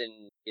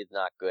 Arson is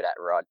not good at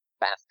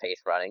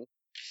fast-paced running.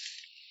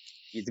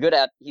 He's good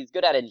at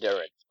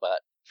endurance, but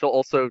She'll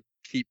also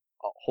keep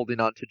holding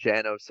on to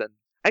Janos and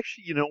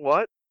actually, you know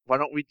what? Why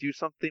don't we do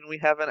something we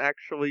haven't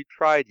actually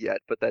tried yet,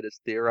 but that is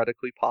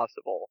theoretically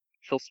possible?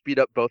 She'll speed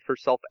up both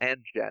herself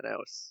and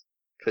Janos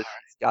because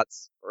she's got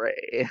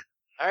spray.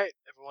 Alright,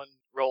 everyone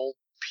roll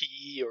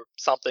PE or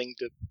something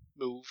to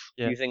move.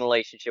 Yeah. using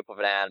relationship with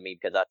an enemy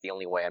because that's the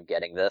only way I'm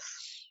getting this.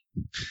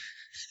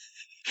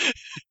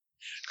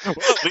 Well,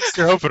 at least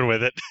you're open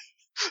with it.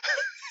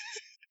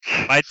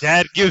 My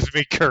dad gives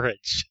me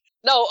courage.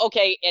 No,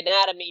 okay,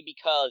 anatomy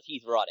because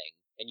he's running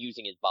and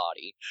using his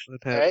body.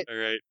 Alright, All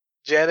right.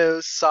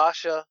 Janos,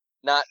 Sasha.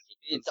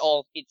 It's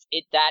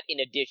that in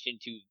addition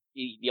to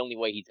the only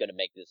way he's gonna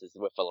make this is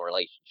with a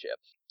relationship.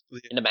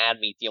 And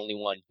anatomy's the only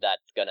one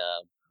that's gonna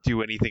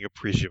Do anything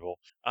appreciable.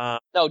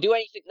 do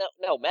anything.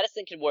 No,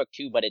 medicine can work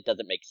too, but it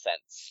doesn't make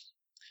sense.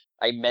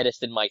 I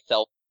medicine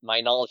myself.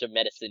 My knowledge of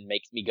medicine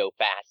makes me go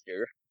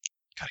faster.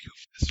 Gotta go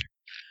faster.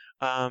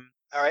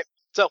 Alright,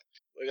 so,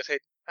 what are you gonna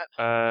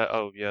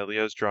say?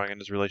 Leo's drawing in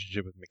his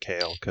relationship with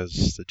Mikhail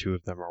because the two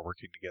of them are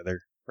working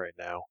together right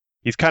now.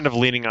 He's kind of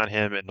leaning on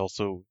him and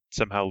also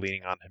somehow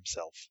leaning on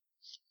himself.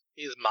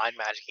 He's mind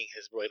magicking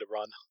his way to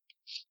run.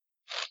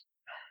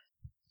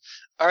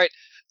 Alright,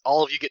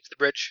 all of you get to the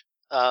bridge.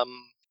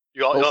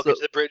 You all get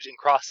to the bridge and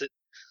cross it.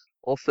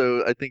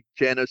 Also, I think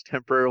Janos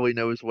temporarily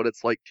knows what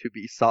it's like to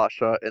be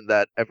Sasha and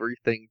that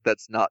everything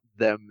that's not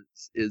them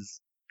is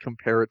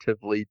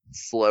comparatively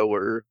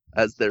slower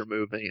as they're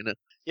moving.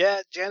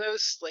 Yeah,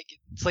 Janos,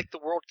 it's like the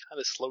world kind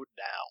of slowed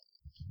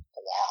down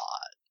a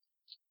lot.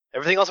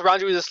 Everything else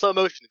around you is in slow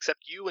motion except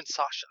you and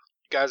Sasha.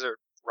 You guys are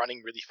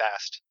running really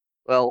fast.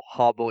 Well,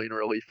 hobbling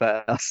really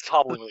fast.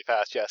 Hobbling really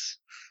fast, yes.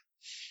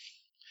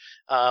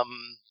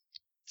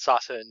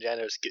 Sasha and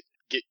Janos get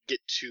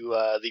to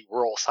the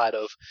rural side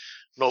of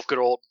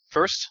Novgorod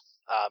first,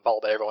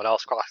 followed by everyone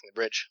else crossing the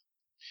bridge.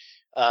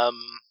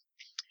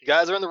 You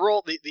guys are in the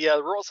rural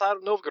side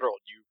of Novgorod.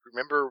 You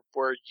remember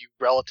where you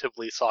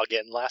relatively saw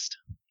again last?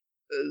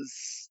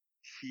 Is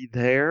he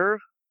there?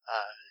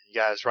 You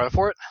guys running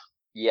for it?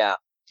 Yeah.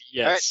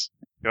 Yes.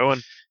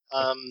 Going.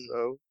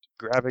 So,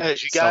 Grabbing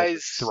As you myself and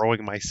guys-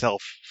 throwing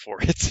myself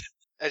for it.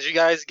 As you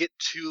guys get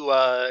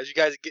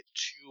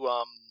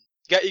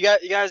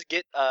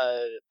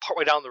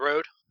partway down the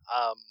road,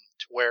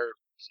 to where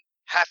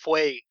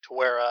halfway to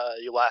where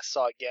you last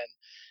saw again,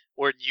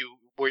 when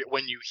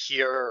you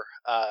hear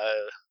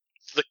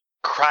the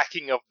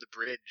cracking of the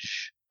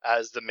bridge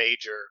as the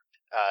major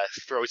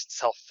throws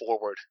itself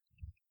forward.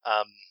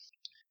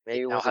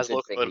 Maybe it now was has a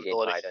good thing we locomotive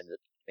didn't hide under.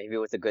 Maybe it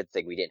was a good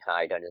thing we didn't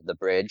hide under the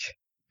bridge.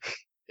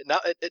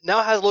 It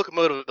now has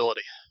locomotive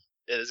ability.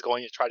 It is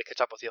going to try to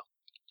catch up with you.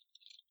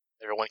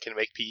 Everyone can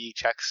make PE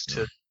checks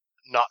to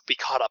not be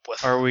caught up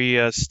with. Are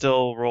we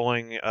still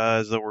rolling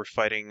as though we're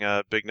fighting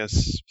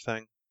bigness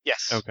thing?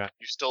 Yes. Okay.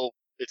 You still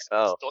it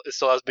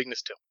still has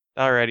bigness too.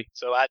 Alrighty.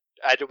 So add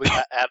a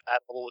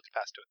level of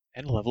fast to it.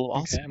 And a level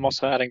of awesome. Okay, I'm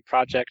also adding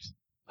project.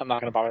 I'm not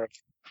gonna bother with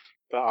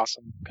the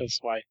awesome because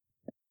why?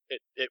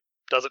 It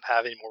doesn't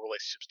have any more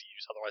relationships to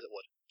use, otherwise it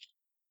would.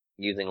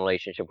 Using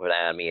relationship with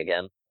enemy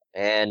again.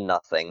 And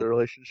nothing. the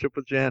relationship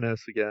with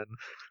Janos again.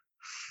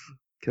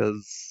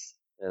 Because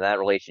And that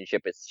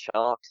relationship is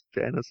shocked.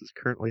 Janos is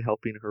currently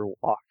helping her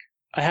walk.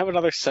 I have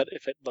another set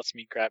if it lets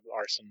me grab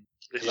Arson.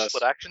 Did you Yes.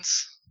 split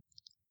actions?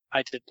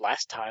 I did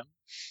last time.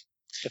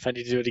 If I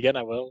need to do it again,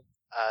 I will.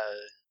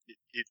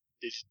 You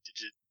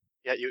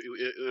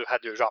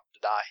had to drop to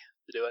die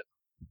to do it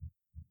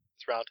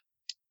this round.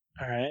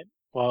 Alright.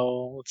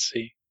 Well, let's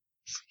see.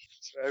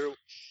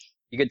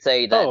 You could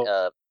say that.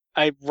 Oh.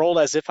 I rolled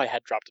as if I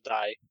had dropped a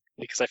die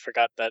because I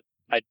forgot that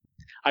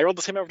I rolled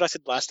the same number of dice I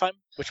did last time,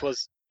 which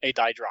was a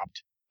die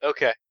dropped.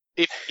 Okay.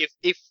 If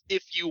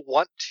you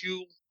want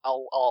to,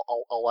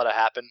 I'll let it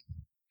happen.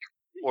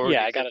 Or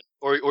Yeah, you I got can,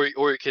 it.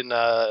 Or you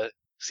can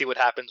see what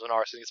happens when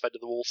Arson gets fed to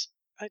the wolves.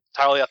 I-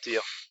 Entirely up to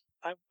you.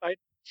 I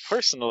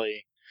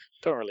personally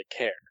don't really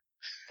care,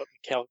 but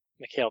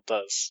Mikhail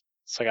does.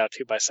 So I got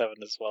a 2x7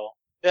 as well.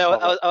 Yeah,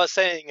 Well, I was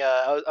saying,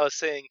 I was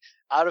saying,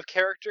 out of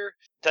character,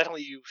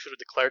 technically you should have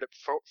declared it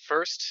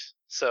first.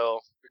 So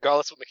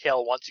regardless of what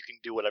Mikhail wants, you can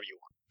do whatever you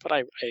want. but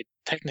I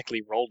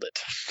technically rolled it.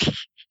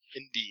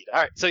 Indeed.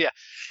 All right. So yeah,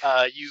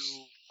 you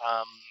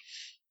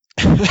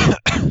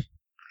let's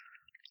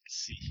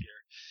see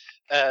here,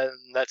 and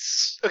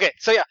that's okay.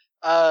 So yeah,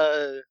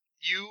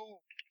 you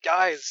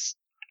guys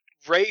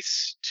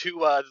race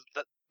to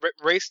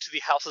race to the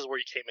houses where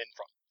you came in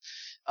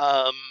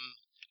from,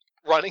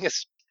 running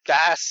as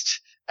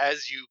fast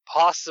as you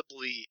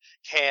possibly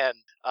can,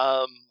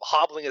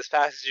 hobbling as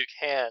fast as you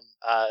can.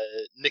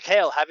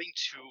 Mikhail having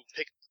to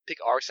pick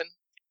Arson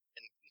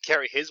and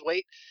carry his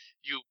weight,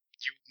 you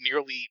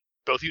nearly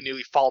both of you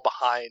nearly fall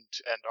behind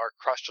and are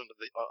crushed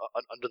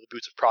under the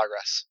boots of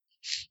progress.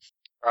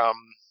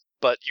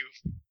 But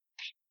you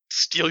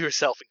steel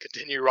yourself and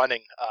continue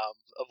running,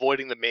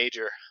 avoiding the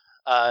major.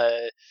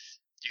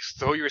 You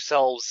throw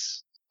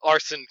yourselves.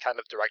 Arson kind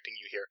of directing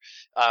you here.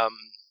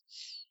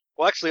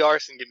 Well, actually,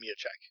 Arson, give me a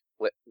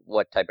check.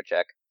 What type of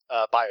check?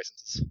 Bio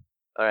senses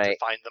All to right.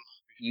 find them.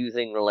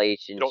 Using You don't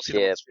see them on the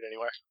relationship. screen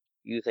anywhere.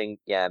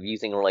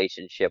 Using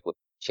relationship with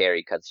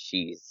Cherry because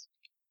she's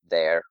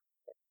there.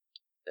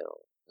 So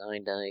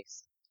 9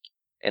 dice.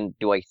 And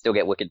do I still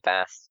get wicked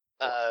fast?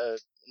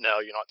 No,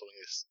 you're not doing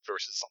this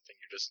versus something.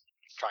 You're just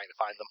trying to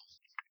find them.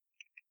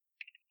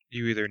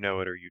 You either know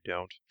it or you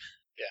don't.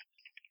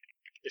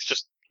 It's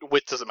just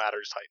width doesn't matter,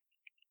 just height.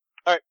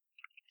 All right.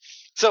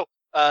 So,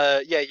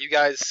 yeah, you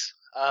guys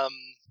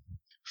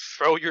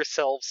throw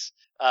yourselves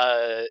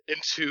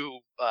into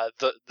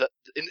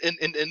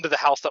into the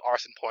house that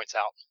Arson points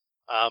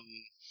out.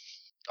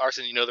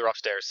 Arson, you know they're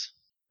upstairs.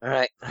 All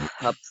right,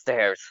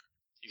 upstairs.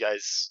 You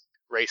guys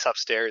race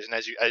upstairs, and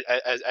as you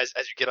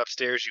get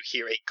upstairs, you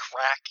hear a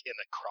crack and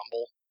a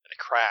crumble and a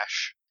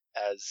crash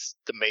as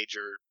the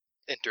major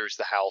enters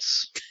the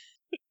house.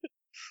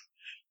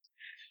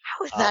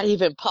 How is that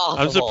even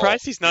possible? I'm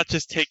surprised he's not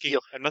just taking.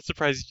 I'm not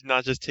surprised he's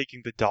not just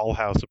taking the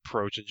dollhouse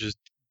approach and just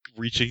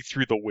reaching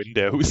through the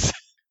windows.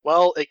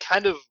 Well, it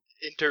kind of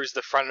enters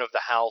the front of the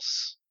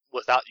house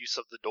without use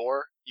of the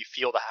door. You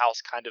feel the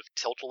house kind of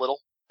tilt a little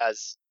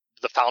as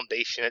the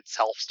foundation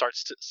itself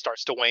starts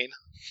to wane.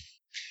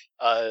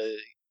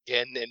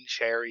 Gin and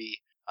Cherry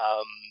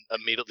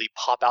immediately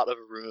pop out of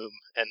a room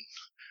and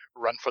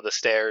run for the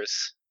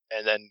stairs,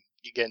 and then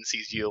Gin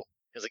sees you.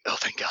 He's like, "Oh,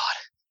 thank God."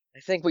 I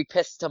think we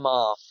pissed him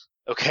off.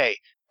 Okay,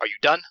 are you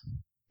done?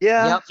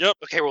 Yeah. Yep.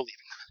 Okay, we're leaving.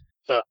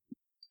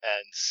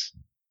 And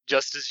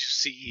just as you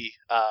see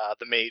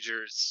the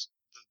majors,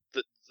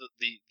 the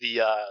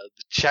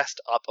chest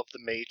up of the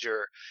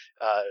major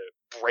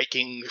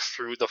breaking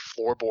through the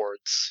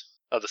floorboards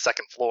of the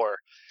second floor,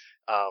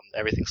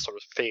 everything sort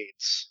of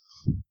fades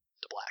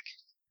to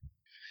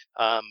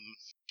black.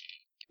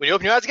 When you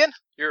open your eyes again,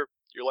 you're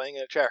laying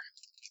in a chair.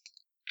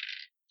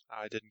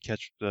 I didn't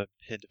catch the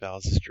hint of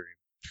Alice's dream.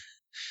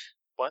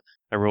 What?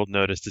 I rolled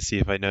notice to see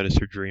if I noticed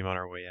her dream on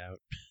our way out.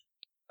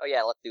 Oh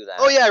yeah, let's do that.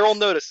 Oh yeah, I rolled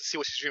notice to see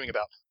what she's dreaming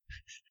about.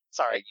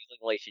 Sorry. Right, using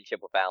relationship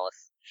with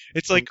Alyce.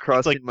 It's I'm like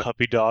crossing my-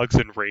 puppy dogs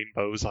and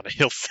rainbows on a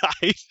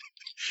hillside.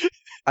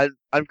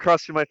 I'm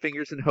crossing my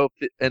fingers and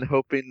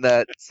hoping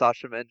that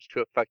Sasha managed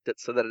to affect it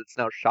so that it's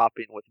now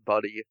shopping with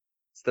Buddy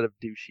instead of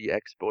douchey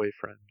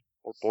ex-boyfriend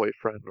or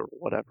boyfriend or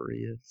whatever he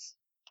is.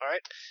 All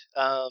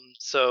right.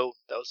 So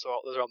those are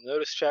all the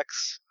notice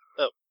checks.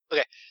 Oh,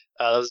 okay.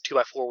 That was a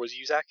 2x4. Was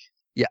you, Zach?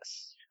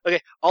 Yes. Okay.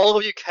 All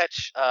of you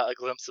catch a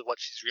glimpse of what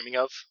she's dreaming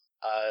of.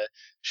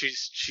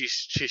 She's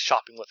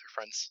shopping with her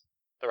friends.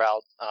 They're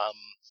out.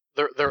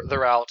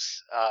 They're out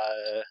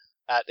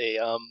at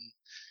a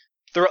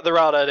they're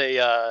out at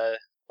a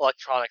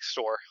electronics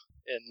store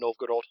in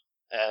Novgorod,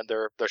 and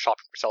they're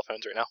shopping for cell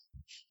phones right now.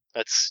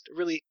 It's a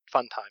really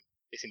fun time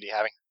they seem to be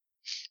having.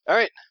 All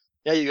right.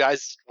 Yeah, you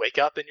guys wake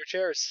up in your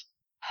chairs.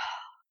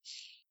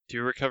 Do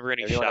you recover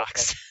any Everyone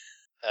shocks?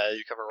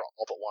 You cover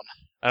all but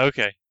one.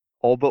 Okay.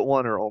 All but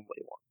one or only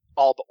one?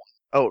 All but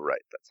Oh,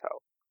 right. That's how.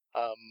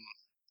 one.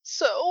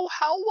 So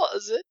how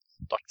was it?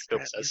 Dr.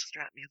 Scope says.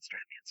 Strap me.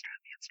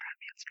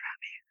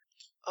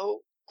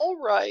 Oh, all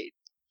right.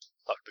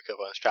 Dr.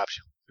 Kova straps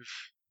you.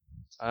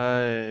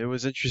 It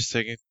was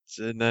interesting,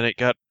 and then it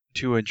got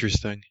too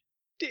interesting.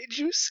 Did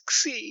you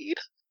succeed?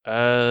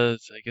 I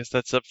guess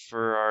that's up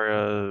for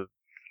our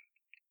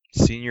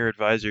senior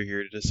advisor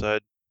here to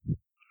decide.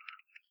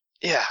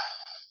 Yeah.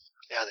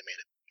 Yeah, they made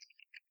it.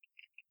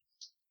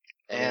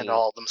 And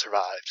all of them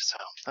survived, so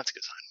that's a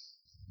good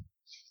sign.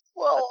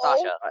 Well, Sasha,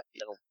 all right.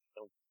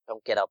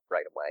 don't get up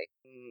right away.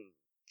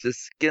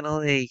 Just gonna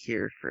lay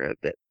here for a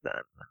bit then.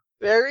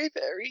 Very,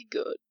 very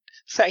good.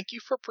 thank you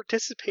for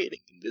participating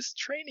in this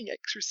training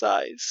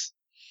exercise.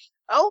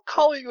 I'll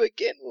call you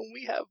again when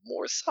we have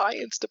more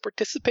science to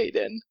participate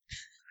in.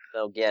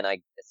 So again, I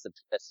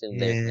assume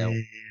there's no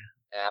Yeah.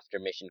 after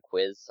mission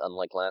quiz,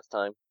 unlike last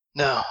time.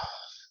 No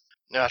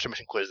after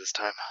mission quiz this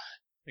time.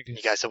 I You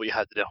guess, guys said what you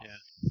had to do. yeah,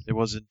 it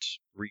wasn't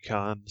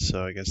recon,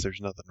 so I guess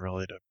there's nothing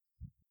really to.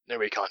 No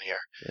recon here.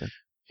 Yeah.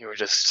 You were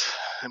just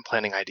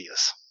implanting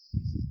ideas.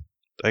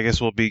 I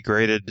guess we'll be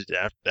graded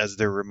as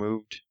they're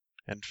removed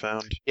and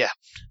found.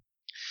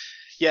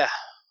 Yeah,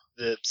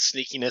 the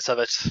sneakiness of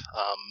it,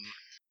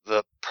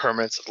 the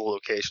permanence of the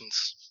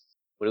locations.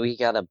 Would we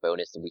got a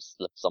bonus if we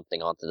slip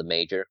something onto the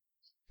major?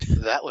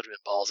 That would have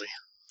been ballsy.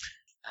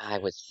 I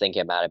was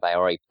thinking about it, but I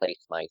already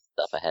placed my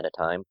stuff ahead of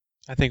time.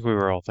 I think we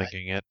were all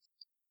thinking it.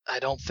 I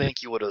don't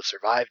think you would have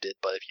survived it,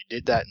 but if you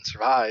did that and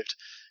survived,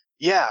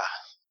 yeah,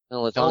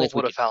 Well, as no long one as we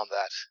would could, have found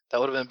that. That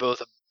would have been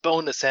both a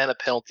bonus and a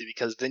penalty,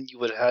 because then you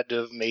would have had to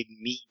have made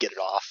me get it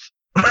off.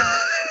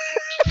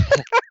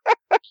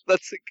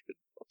 That's a good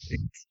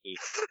point. he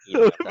That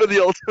would have been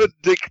the ultimate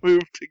dick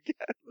move to get.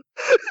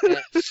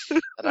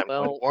 And I'm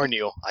going to Well- warn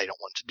you, I don't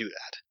want to do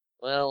that.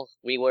 Well,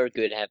 we were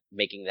good at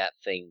making that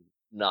thing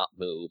not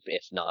move,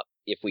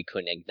 if we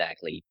couldn't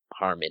exactly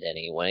harm it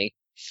anyway.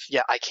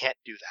 Yeah, I can't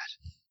do that.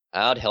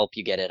 I'd help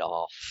you get it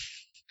off.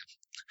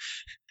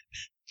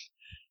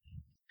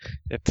 You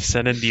have to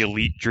send in the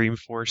elite Dream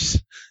Force.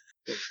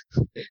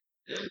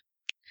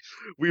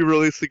 We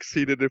really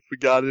succeeded if we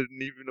got it,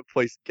 and even a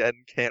place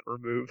Gen can't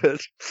remove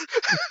it.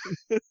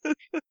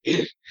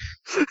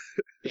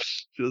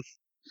 Just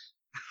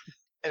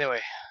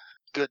Anyway,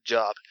 good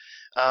job.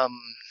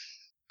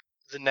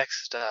 The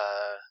next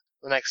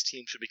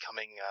team should be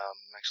coming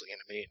actually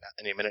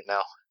any minute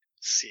now.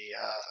 Let's see.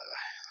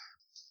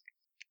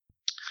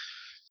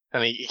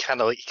 And he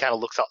kind of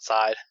looks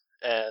outside,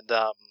 and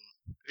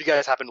if you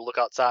guys happen to look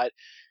outside,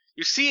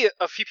 you see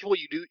a few people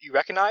you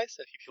recognize,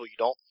 and a few people you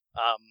don't.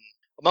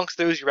 Amongst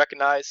those you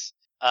recognize,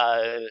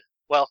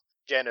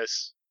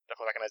 Janos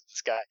definitely recognizes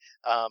this guy.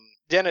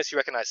 Janos, you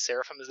recognize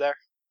Seraphim is there.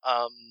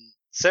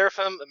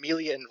 Seraphim,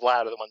 Amelia, and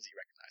Vlad are the ones that you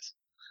recognize.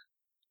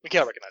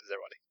 Mikhail recognizes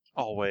everybody.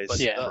 Always. But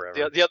Yeah.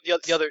 Forever. the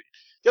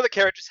other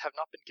characters have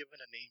not been given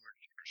a name or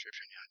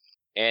description yet.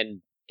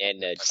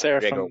 And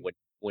Seraphim Gregor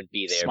wouldn't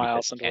be there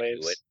smiles because and he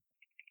can't do waves. it.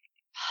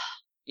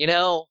 You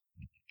know,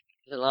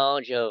 the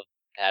knowledge of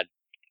had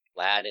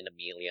Vlad and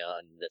Amelia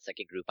and the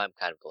second group, I'm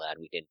kind of glad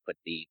we didn't put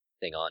the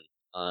thing on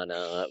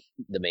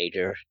the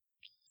major.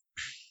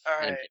 All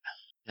right.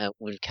 That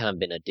would have kind of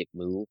been a dick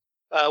move.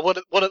 One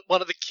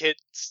of the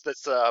kids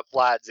that's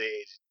Vlad's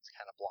age, is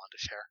kind of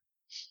blondish hair.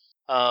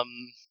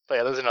 But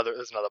yeah, there's another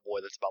boy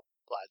that's about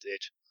Vlad's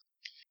age.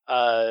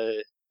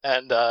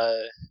 And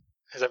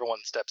as everyone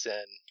steps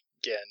in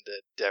again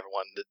to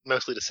everyone,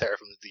 mostly to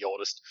Seraphim, the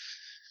oldest.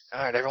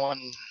 All right, everyone,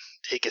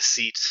 take a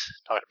seat.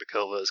 Dr.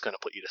 Bakova is going to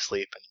put you to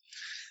sleep, and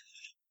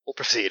we'll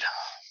proceed.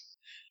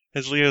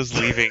 As Leo's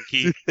leaving,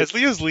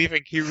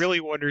 he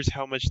really wonders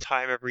how much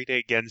time every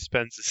day Gen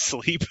spends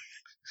asleep.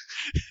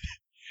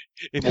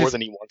 More than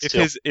he wants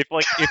to.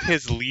 If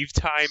his leave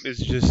time is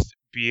just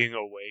being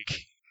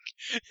awake.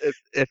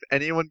 if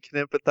anyone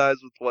can empathize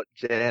with what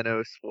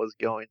Janos was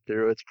going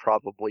through, it's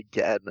probably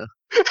Gen.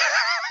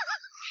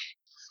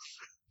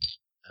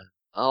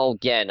 Oh,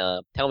 again,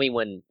 tell me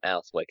when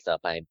Alice wakes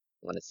up. I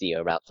want to see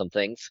her about some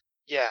things.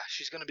 Yeah,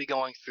 she's going to be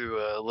going through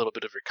a little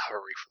bit of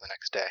recovery for the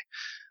next day.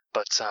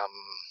 But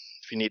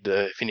if you need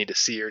to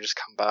see her, just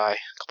come by a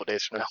couple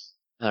days from now.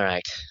 All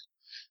right.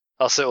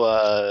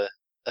 Also,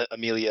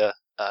 Amelia,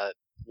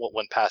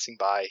 when passing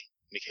by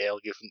Mikhail,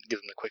 give him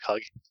a quick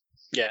hug.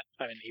 Yeah,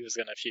 I mean, he was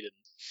gonna if she didn't,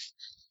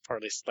 or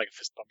at least like a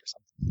fist bump or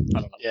something.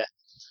 I don't know. Yeah.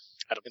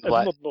 I And do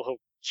not know how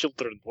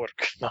children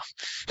work. No.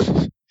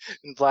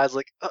 And Vlad's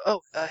like,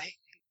 hey,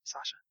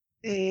 Sasha.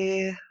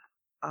 Eh,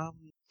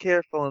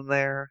 careful in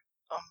there.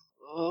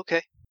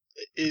 Okay.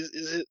 Is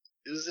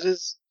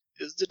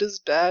it as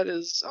bad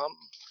as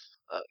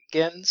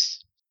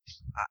Gen's?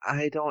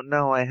 I don't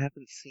know. I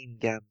haven't seen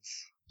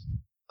Gens.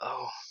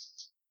 Oh.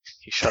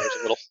 He shudders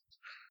a little,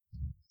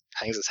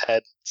 hangs his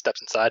head,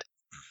 steps inside.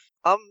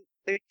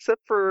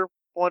 Except for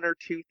one or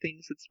two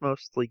things, it's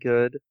mostly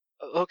good.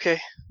 Okay,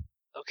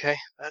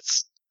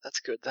 that's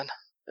good then.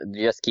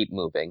 Just keep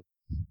moving.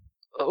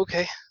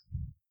 Okay.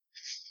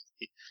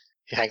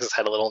 He hangs his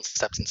head a little and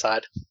steps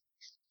inside.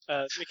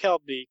 Mikhail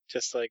be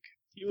just like,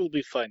 you will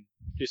be fine.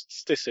 Just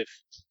stay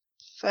safe.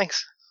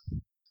 Thanks.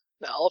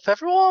 Now,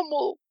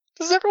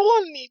 does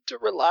everyone need to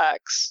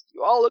relax?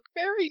 You all look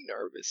very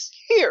nervous.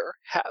 Here,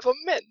 have a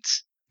mint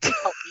to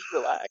help me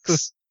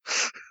relax.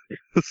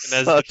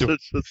 And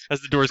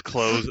as the doors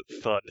close,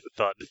 thud,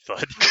 thud,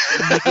 thud.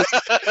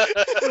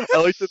 I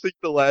like to think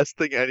the last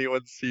thing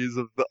anyone sees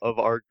of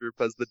our group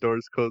as the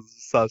doors close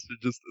is Sasha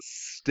just a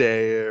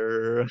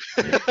stare.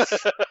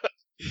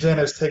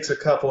 Janos takes a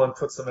couple and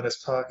puts them in his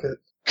pocket.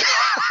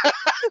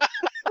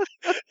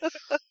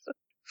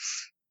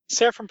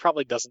 Seraphim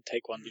probably doesn't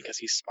take one because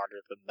he's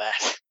smarter than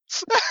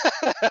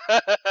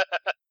that.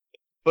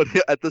 But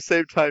at the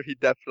same time, he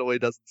definitely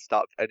doesn't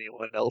stop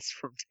anyone else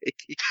from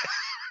taking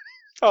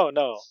Oh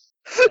no.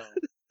 No.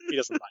 He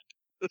doesn't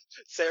mind.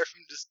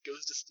 Seraphim just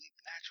goes to sleep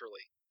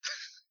naturally.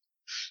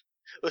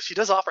 Well, she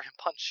does offer him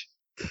punch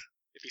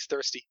if he's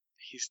thirsty.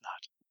 He's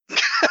not.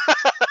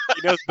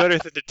 He knows better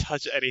than to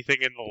touch anything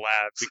in the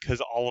lab because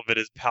all of it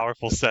is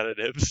powerful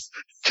sedatives.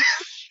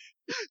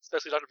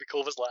 Especially Dr.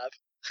 Bikova's lab.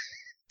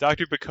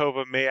 Dr.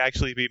 Bakova may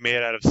actually be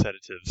made out of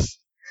sedatives.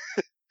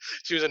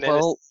 She was an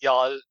Well-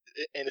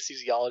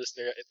 anesthesiologist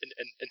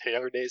in her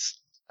younger days.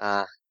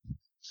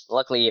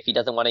 Luckily, if he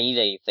doesn't want to eat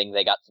anything,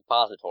 they got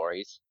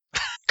suppositories.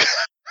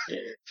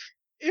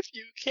 If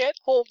you can't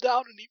hold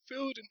down any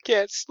food and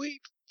can't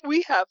sleep,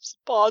 we have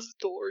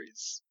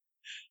suppositories.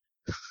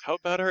 How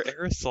about our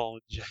aerosol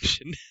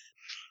injection?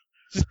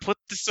 Just put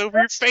this over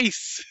your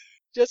face.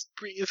 Just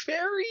breathe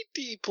very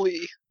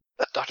deeply.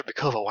 Dr.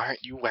 Bikova, why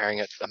aren't you wearing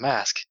a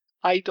mask?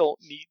 I don't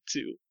need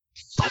to.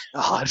 Oh,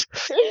 God.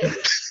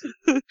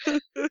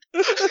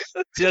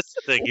 Just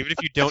think, even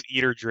if you don't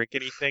eat or drink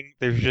anything,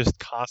 there's just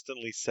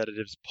constantly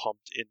sedatives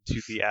pumped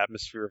into the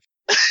atmosphere.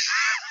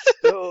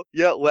 No,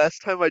 yeah, last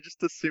time I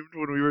just assumed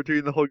when we were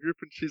doing the whole group,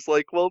 and she's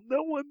like, well,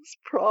 no one's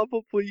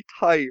probably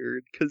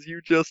tired, because you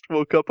just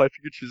woke up. I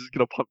figured she was just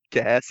gonna pump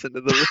gas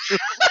into the room.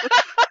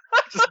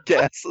 Just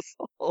gas us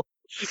all.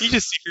 You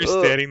just see her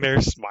standing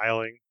there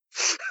smiling.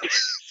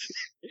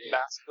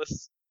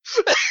 Maskless.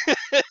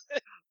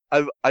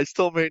 I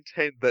still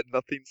maintain that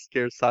nothing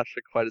scares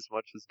Sasha quite as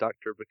much as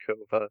Dr.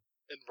 Bakova.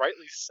 And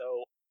rightly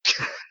so.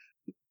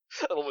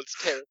 That woman's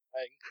terrifying.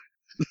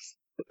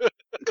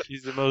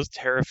 She's the most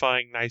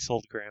terrifying, nice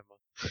old grandma.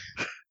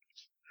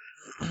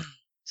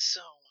 So,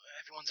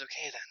 everyone's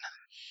okay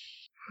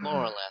then.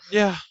 More or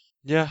less.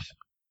 Yeah.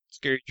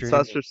 Scary dream.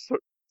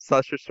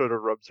 Sasha sort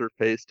of rubs her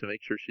face to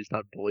make sure she's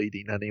not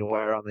bleeding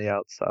anywhere on the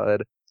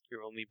outside.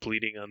 You're only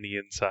bleeding on the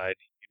inside.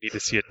 You need to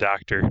see a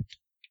doctor.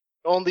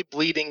 Only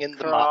bleeding in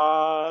the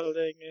mouth.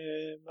 Crawling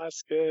in my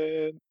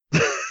skin.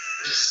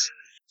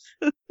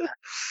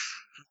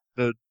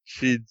 No,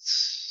 she'd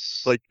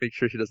like make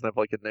sure she doesn't have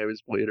like a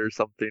nosebleed or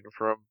something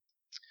from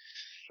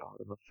shot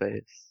in the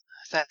face.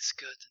 That's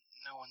good.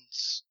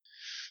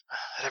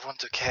 That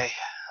everyone's okay.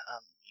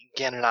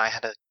 Gann and I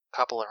had a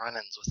couple of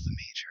run-ins with the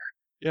major.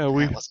 Yeah, That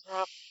wasn't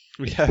rough.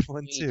 we have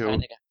one We too.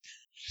 kinda got,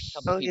 a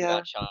couple Oh, people yeah.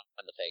 got shot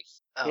in the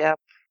face. Oh, Yep,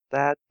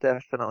 that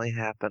definitely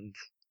happened.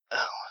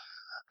 Oh.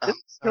 Didn't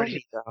kill Sorry.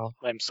 me, though.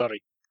 I'm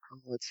sorry.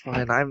 Oh, it's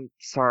fine. I'm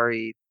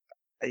sorry.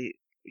 We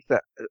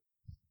thought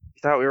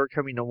we were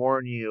coming to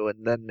warn you,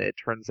 and then it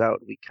turns out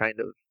we kind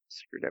of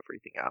screwed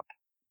everything up.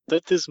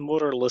 That is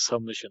more or less how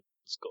missions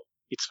go.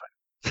 It's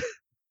fine.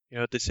 You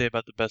know what they say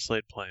about the best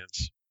laid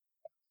plans.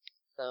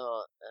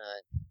 So,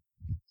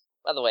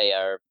 by the way,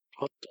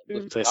 What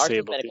with did they our say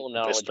about medical the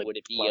knowledge, best laid would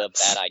it be plans?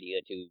 a bad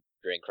idea to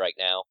drink right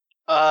now?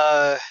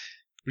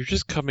 You're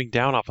just coming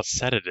down off a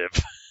sedative.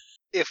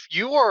 If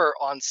you are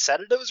on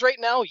sedatives right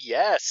now,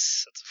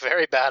 yes. That's a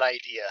very bad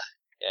idea.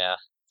 Yeah.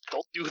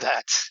 Don't do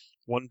that.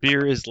 One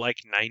beer is like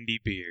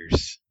 90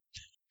 beers.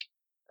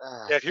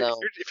 Yeah, if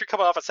you're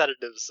coming off of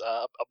sedatives,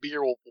 a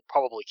beer will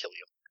probably kill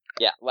you.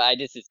 Yeah, well,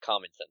 this is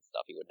common sense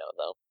stuff. You would know,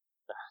 though.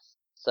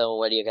 So,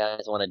 what do you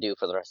guys want to do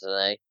for the rest of the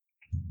day?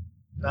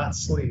 Not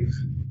sleep.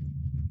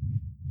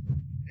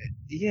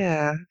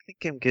 Yeah, I think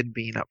I'm good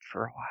being up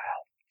for a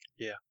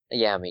while.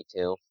 Yeah, me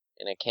too.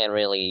 And I can't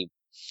really.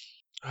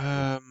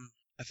 I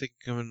think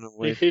I'm gonna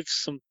We wait. have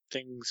some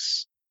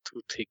things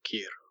to take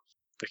care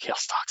of. The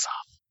chaos stalks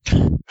off.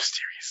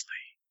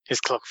 Mysteriously. His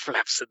cloak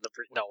flaps in the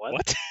breeze. No, what?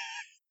 What?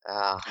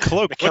 Mikhail's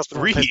Cloak, what's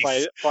been replaced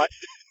breeze?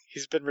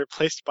 he's been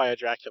replaced by a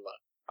Dracula.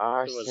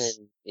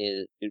 Arson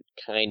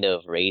kind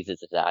of raises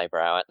his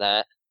eyebrow at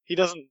that. He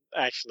doesn't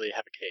actually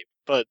have a cape,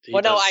 but he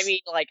Well, no, does. I mean,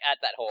 like, at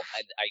that whole.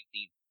 I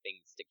these things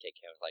to take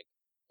care of. Like,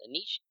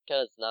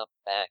 Anishka's not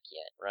back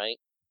yet, right?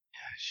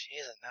 Yeah, she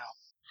isn't now.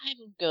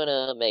 I'm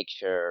gonna make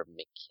sure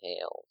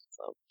Mikhail's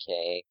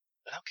okay.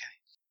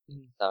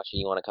 Okay. Sasha,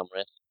 you want to come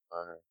with?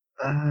 Or...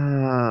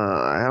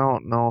 I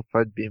don't know if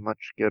I'd be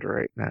much good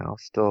right now.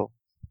 Still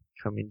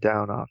coming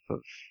down off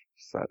of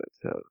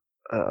sedative.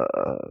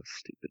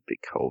 Stupid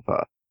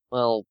Bikova.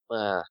 Well,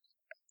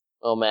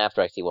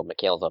 after I see what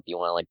Mikhail's up, you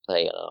want to, like,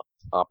 play an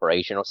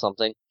operation or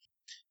something?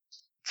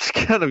 Just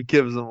kind of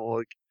gives him a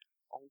look.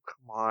 Oh,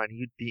 come on,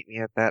 you'd beat me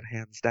at that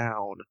hands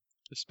down.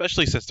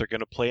 Especially since they're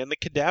gonna play in the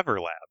cadaver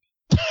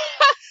lab.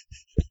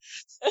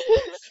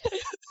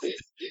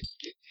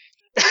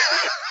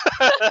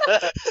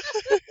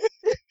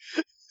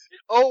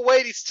 Oh,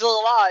 wait, he's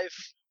still alive.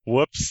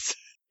 Whoops.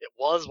 It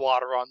was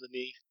water on the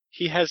knee.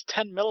 He has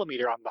 10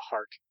 millimeter on the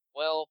heart.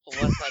 Well, for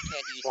once I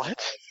can't use What?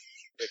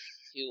 the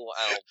two.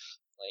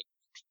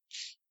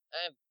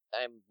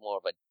 I'm more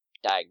of a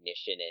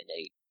diagnostician and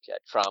a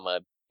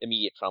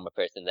immediate trauma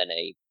person than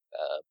a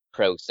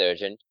pro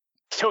surgeon.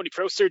 Tony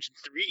Pro Surgeon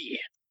 3.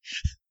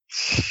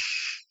 If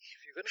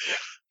you're gonna get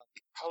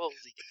probably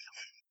get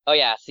Oh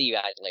yeah, see you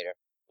guys later.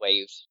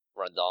 Waves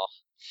runs off.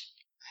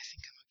 I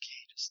think I'm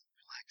okay, just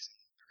relaxing.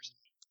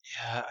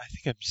 Yeah, I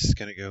think I'm just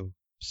gonna go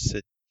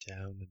sit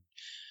down and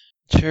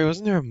Cherry,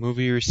 wasn't there a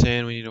movie you were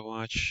saying we need to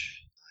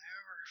watch?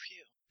 There were a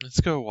few.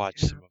 Let's go watch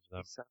some of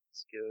them.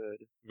 Sounds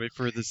good. Wait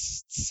for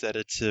this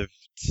sedative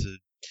to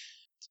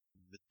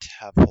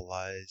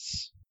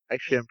metabolize.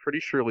 Actually, I'm pretty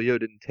sure Leo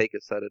didn't take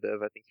a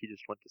sedative. I think he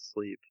just went to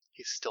sleep.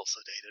 He's still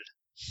sedated.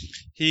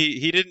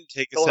 He didn't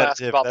take a Don't ask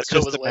sedative. about That's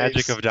just Bakova's the magic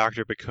waves. of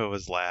Dr.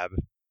 Bakova's lab.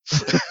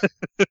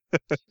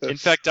 In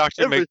fact,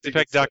 Dr. Everything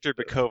is Dr.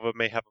 sedative. Bakova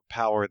may have a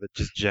power that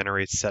just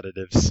generates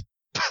sedatives.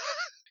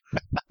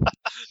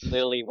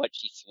 Literally what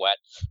she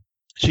sweats.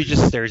 She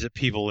just stares at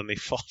people and they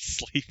fall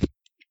asleep.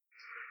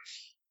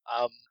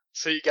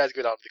 So you guys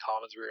go down to the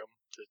commons room.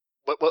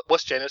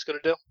 What's Janus going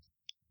to do?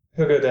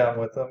 He'll go down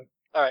with them.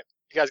 You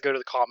guys go to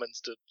the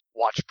commons to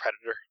watch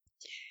Predator.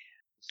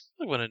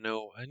 I want to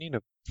know. I need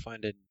to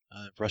find a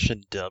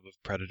Russian dub of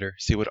Predator.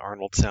 See what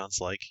Arnold sounds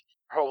like.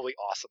 Probably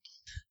awesome.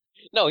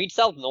 No, he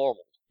sounds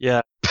normal.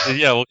 Yeah,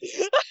 yeah.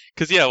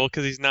 Because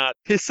he's not.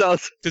 He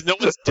sounds. Because no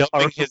one's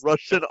dubbing his.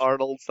 Russian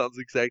Arnold sounds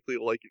exactly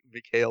like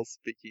Mikhail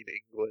speaking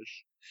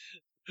English.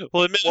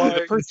 Well, admittedly,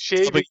 the person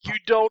Shaving, dubbing you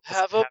don't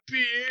have a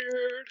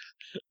beard.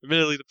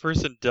 Admittedly, the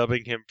person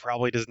dubbing him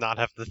probably does not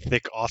have the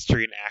thick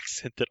Austrian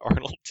accent that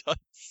Arnold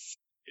does.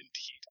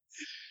 Indeed.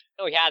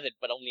 No, he has it,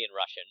 but only in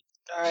Russian.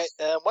 All right.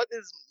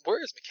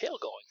 Where is Mikhail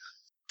going?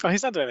 Oh,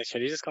 he's not doing that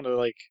shit. He's just gonna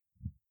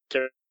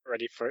get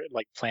ready for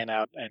plan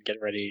out and get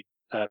ready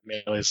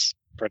Melee's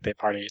birthday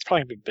party. It's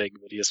probably gonna be big,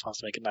 but he just wants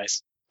to make it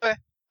nice.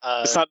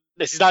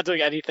 He's not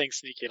doing anything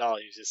sneaky at all.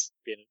 He's just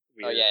being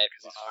Oh weird. yeah,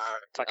 'cause he's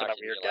fucking a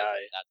Russian, weird you know,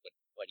 guy. That's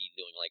what he's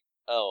doing.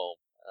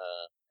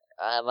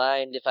 I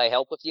mind if I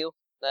help with you?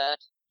 That?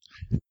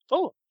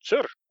 Oh,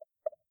 sure.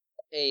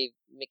 Hey,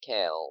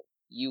 Mikhail,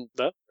 you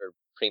Huh? are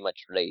pretty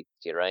much related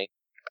here, right?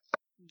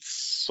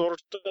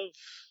 Sort of,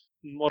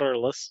 more or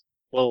less.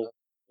 Well,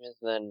 Yes,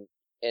 then,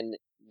 and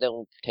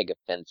don't take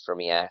offense for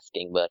me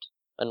asking, but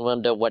I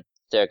wonder what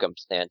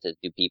circumstances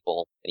do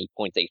people, and he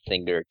points a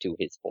finger to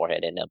his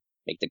forehead and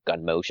makes a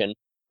gun motion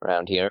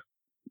around here.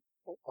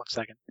 1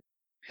 second.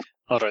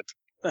 All right.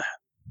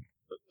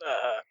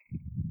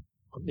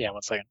 Yeah,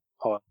 1 second.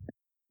 Hold on.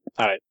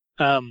 All right.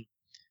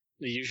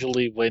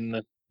 Usually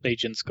when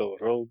agents go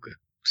rogue,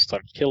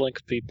 start killing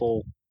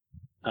people,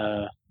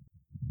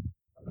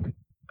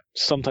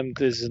 sometimes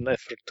there's an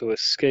effort to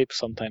escape,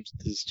 sometimes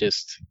it's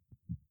just,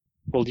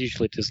 well,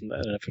 usually it isn't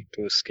an effort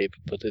to escape,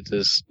 but it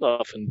is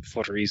often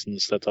for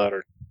reasons that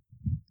are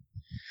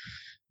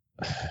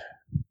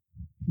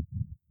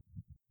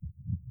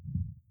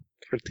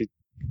pretty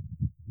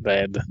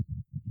bad.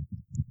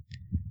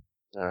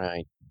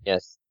 Alright,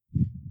 yes.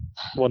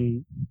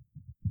 One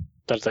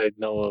that I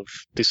know of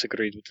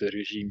disagreed with the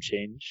regime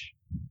change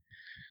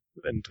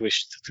and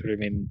wished to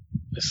remain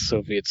a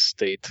Soviet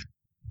state.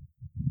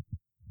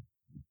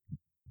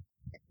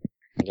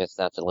 I guess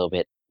that's a little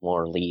bit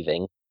more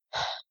leaving.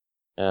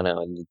 I don't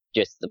know,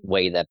 just the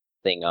way that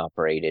thing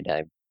operated,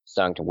 I'm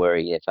starting to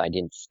worry if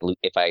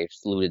I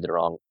saluted the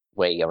wrong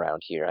way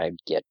around here, I'd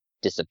get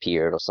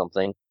disappeared or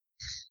something.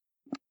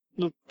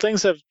 No,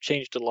 things have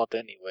changed a lot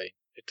anyway.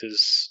 It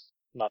is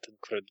not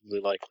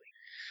incredibly likely.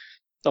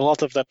 A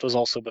lot of that was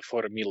also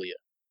before Amelia,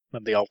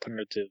 and the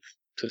alternative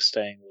to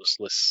staying was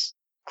less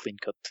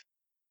clean-cut.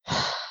 Do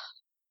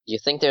you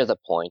think there's a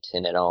point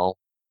in it all?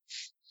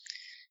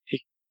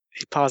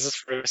 He pauses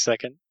for a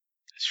second,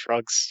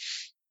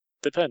 shrugs.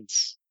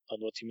 Depends on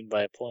what you mean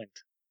by a point.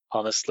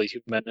 Honestly,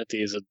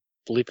 humanity is a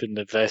blip in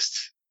the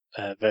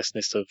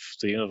vastness of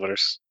the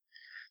universe.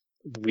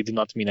 We do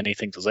not mean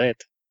anything to that,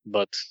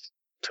 but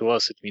to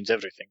us it means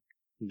everything.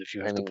 And if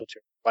you have to put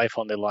your life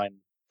on the line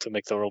to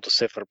make the world a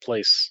safer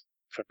place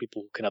for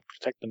people who cannot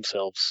protect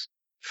themselves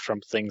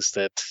from things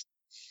that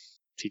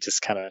he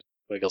just kind of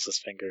wiggles his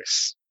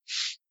fingers.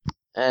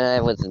 I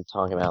wasn't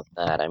talking about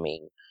that. I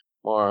mean,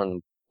 more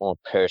on more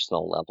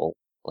personal level.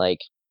 Like,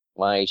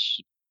 why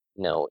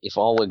if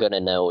all we're gonna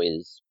know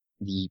is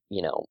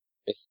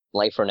if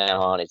life from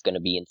now on is gonna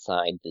be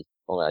inside this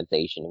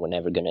organization, we're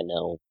never gonna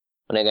know.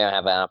 We're never gonna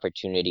have an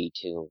opportunity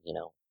to,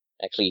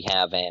 actually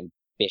have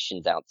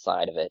ambitions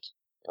outside of it.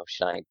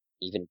 Should I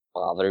even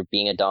bother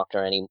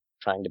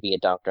trying to be a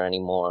doctor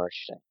anymore?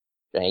 Should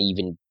I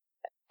even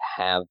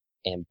have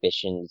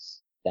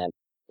ambitions that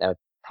are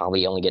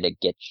probably only gonna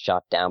get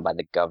shot down by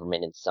the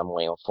government in some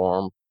way or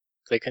form?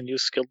 They can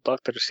use skilled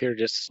doctors here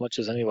just as much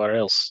as anywhere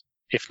else,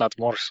 if not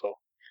more so.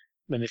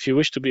 And if you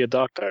wish to be a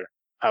doctor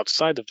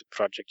outside of the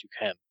project, you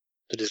can.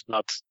 That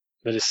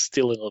is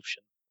still an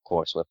option. Of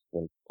course, with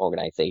an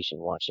organization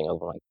watching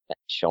over my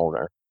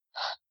shoulder,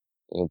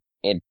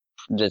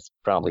 this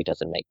probably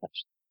doesn't make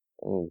much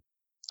sense.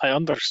 I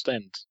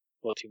understand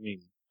what you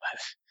mean.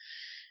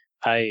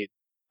 I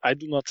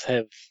do not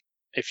have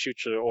a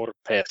future or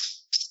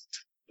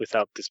past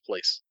without this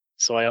place,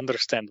 so I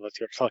understand what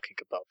you're talking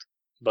about.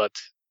 But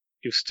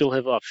you still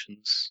have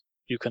options.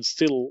 You can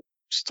still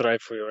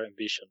strive for your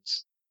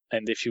ambitions,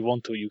 and if you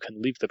want to, you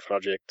can leave the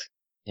project.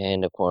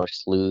 And of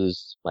course,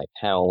 lose my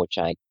power, which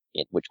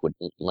would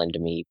lend to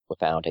me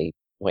without a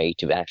way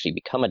to actually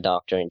become a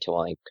doctor until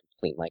I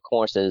complete my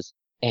courses,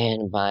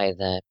 and by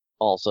that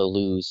also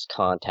lose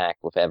contact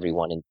with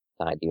everyone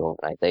inside the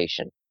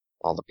organization.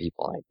 All the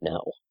people I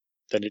know.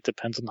 Then it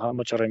depends on how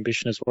much our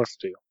ambition is worth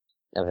to you.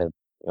 I've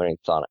already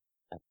thought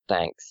it.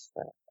 Thanks.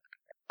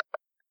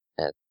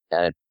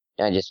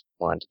 I just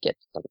wanted to get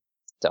some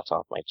stuff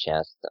off my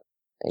chest.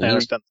 I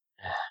understand.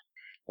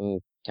 I'm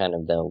kind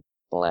of though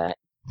glad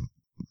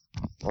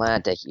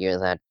to hear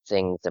that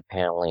things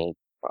apparently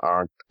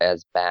aren't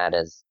as bad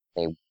as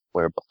they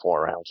were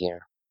before around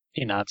here.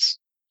 He nods.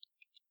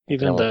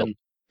 Even No, then,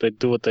 they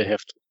do what they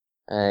have to.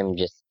 I'm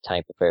just the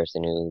type of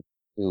person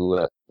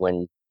who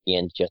when the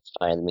end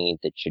justifies the means,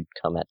 it should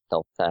come at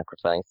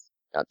self-sacrifice,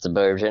 not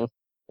subversion.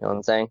 You know what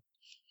I'm saying?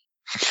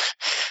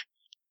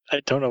 I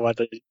don't know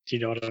you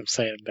know what I'm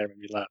saying. There made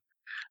me laugh.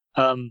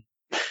 I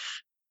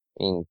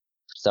mean,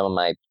 some of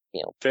my,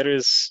 There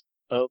is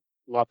a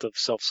lot of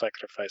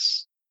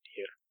self-sacrifice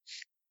here,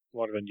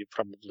 more than you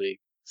probably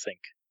think.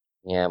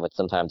 yeah, but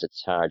sometimes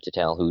it's hard to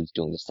tell who's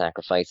doing the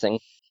sacrificing.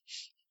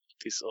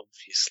 This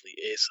obviously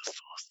is a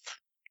thought.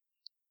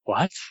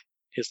 What?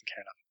 He doesn't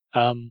care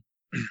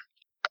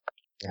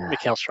enough.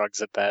 Mikhail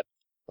shrugs at that.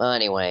 Well,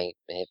 anyway,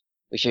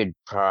 we should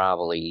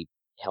probably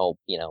help,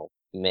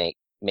 make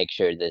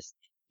sure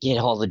get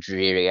all the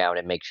dreary out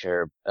and make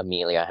sure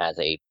Amelia has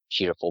a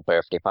cheerful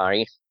birthday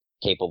party,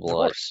 capable Of of.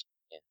 course.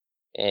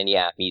 And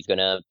yeah, he's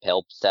gonna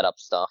help set up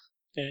stuff.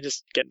 Yeah,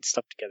 just getting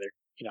stuff together.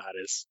 You know how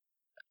it is.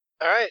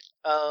 All right.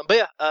 But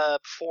yeah,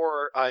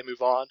 before I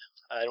move on,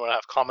 I want to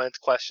have comments,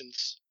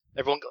 questions.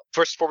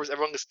 First and foremost,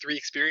 everyone gets 3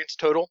 experience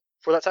total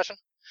for that session.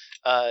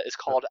 It's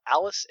called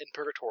Alyce in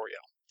Purgatoria.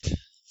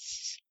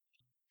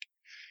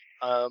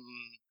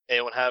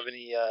 Anyone have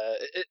any?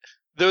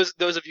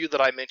 Those of you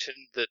that I mentioned,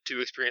 the 2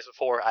 experience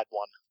before, add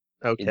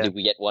 1. Okay. Did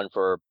we get one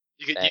for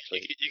You get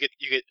Actually. you get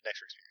an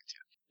extra experience.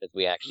 Yeah. that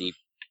we actually?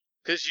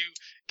 Because you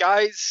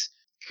guys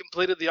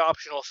completed the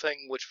optional thing,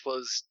 which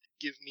was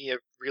give me a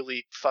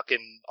really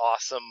fucking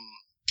awesome,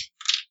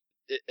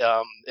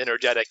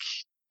 energetic,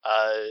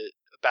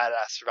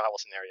 badass survival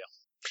scenario.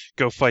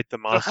 Go fight the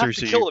You don't have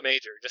monster. to kill the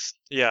major. Just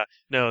Yeah,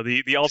 no.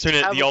 The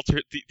alternate have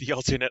the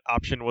alternate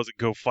option wasn't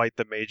go fight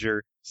the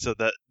major, so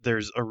that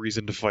there's a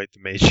reason to fight the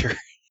major.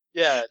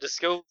 yeah,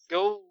 just go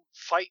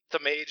fight the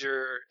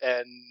major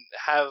and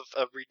have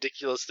a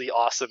ridiculously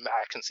awesome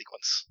action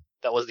sequence.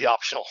 That was the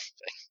optional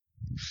thing.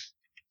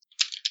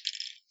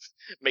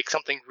 Make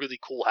something really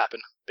cool happen,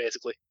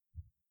 basically.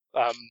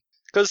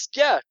 Because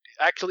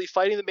actually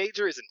fighting the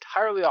major is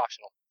entirely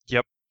optional.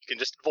 Yep. You can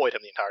just avoid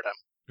him the entire time.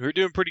 We're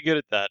doing pretty good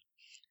at that.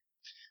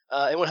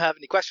 Anyone have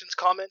any questions,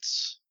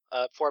 comments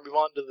before I move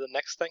on to the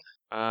next thing?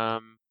 I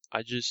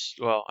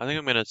think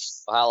I'm gonna.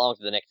 How long is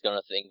the next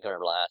thing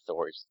gonna last,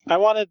 or I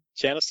wanted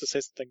Janice to say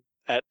something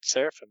at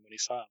Seraphim when he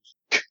saw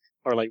him.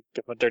 Or like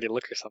give him a dirty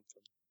look or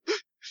something.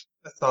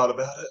 I thought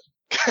about it.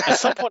 At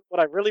some point, what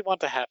I really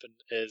want to happen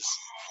is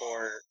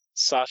for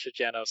Sasha,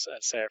 Janos,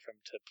 and Seraphim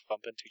to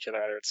bump into each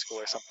other either at school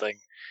or something,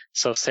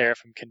 so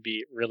Seraphim can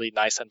be really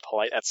nice and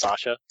polite at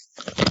Sasha.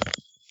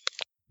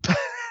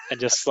 And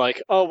just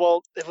like, oh,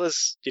 well, it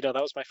was, that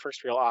was my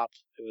first real op.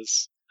 I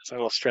was a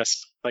little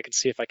stressed. I can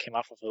see if I came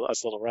off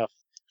as a little rough.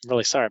 I'm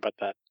really sorry about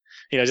that.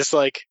 Just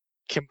like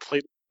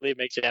completely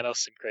make Janos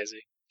seem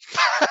crazy.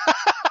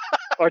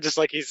 Or just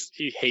like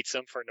he hates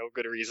him for no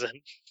good reason.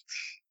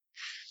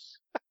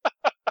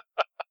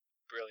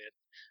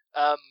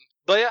 Brilliant.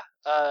 But yeah,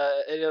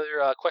 any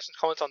other questions,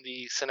 comments on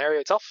the scenario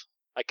itself?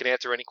 I can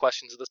answer any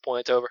questions at this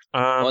point. It's over.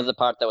 what was the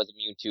part that was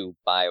immune to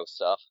bio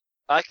stuff?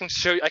 I can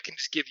show you. I can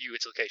just give you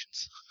its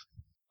locations.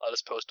 I'll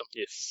just post them.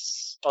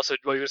 Yes. Also,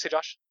 what are you gonna say,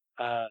 Josh?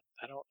 I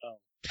don't know,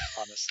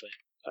 honestly.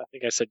 I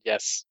think I said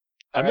yes.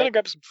 All I'm right. gonna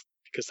grab some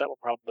because that will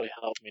probably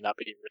help me not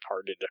be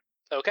retarded.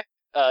 Okay.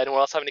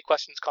 Anyone else have any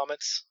questions,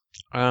 comments?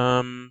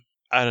 I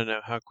don't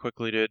know. How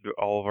quickly did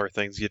all of our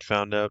things get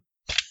found out?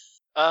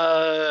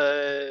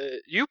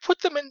 You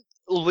put them in.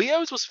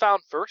 Leo's was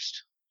found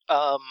first.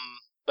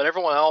 But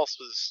everyone else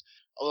was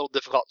a little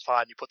difficult to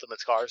find. You put them in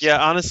scars. Yeah,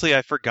 honestly,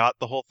 I forgot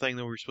the whole thing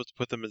that we were supposed to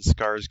put them in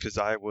scars because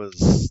I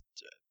was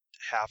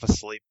half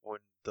asleep when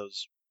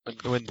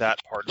that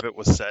part of it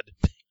was said.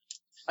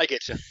 I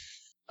get you.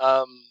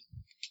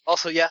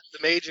 Also, yeah, the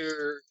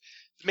major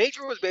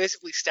was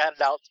basically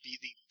statted out to be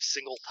the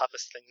single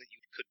toughest thing that you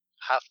could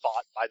have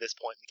fought by this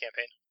point in the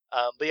campaign.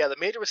 But yeah, the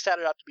major was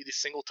statted out to be the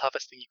single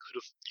toughest thing you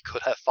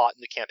could have fought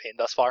in the campaign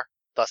thus far.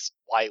 Thus,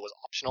 why it was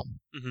optional.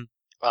 Mhm.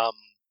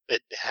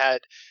 It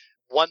had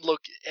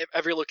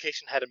every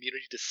location had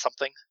immunity to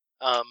something.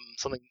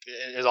 Something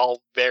is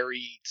all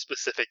very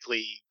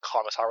specifically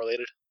commissar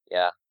related.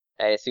 Yeah,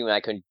 I assume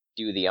I couldn't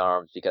do the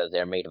arms because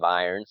they're made of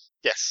iron.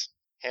 Yes,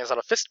 hands on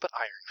a fist, but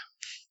iron.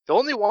 The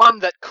only one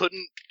that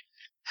couldn't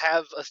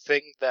have a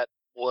thing that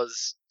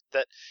was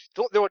that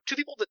there were 2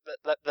 people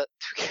that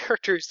 2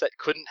 characters that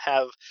couldn't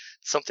have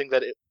something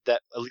that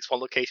at least one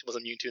location was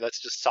immune to.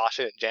 That's just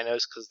Sasha and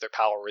Janos because their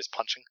power is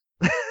punching.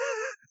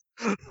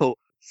 Oh,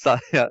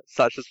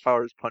 Sasha's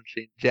power is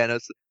punching.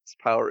 Janice's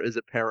power is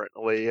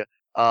apparently, if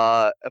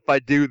I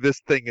do this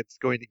thing, it's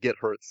going to get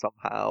hurt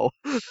somehow.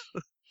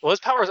 Well, his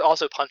power is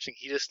also punching.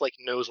 He just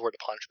knows where to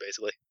punch,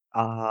 basically.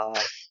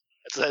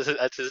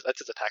 That's his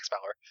attack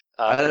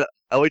power.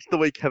 I liked the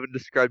way Kevin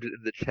described it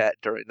in the chat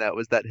during that,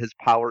 was that his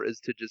power is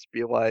to just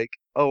be like,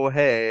 oh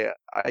hey,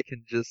 I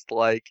can just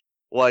like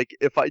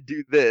if I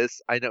do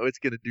this, I know it's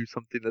gonna do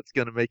something that's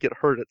gonna make it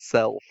hurt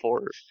itself,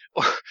 or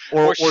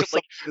shit something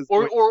like is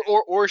going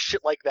or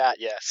shit like that.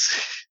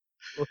 Yes.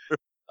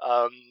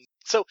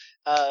 So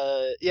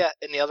yeah.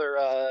 Any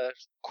other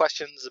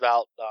questions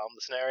about the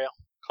scenario?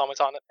 Comments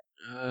on it?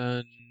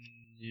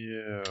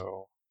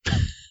 No.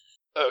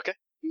 Okay.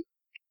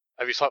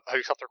 Have you stopped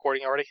the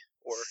recording already?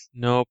 Or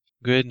Nope.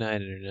 Good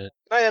night, internet.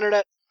 hi,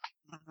 internet.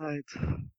 Right.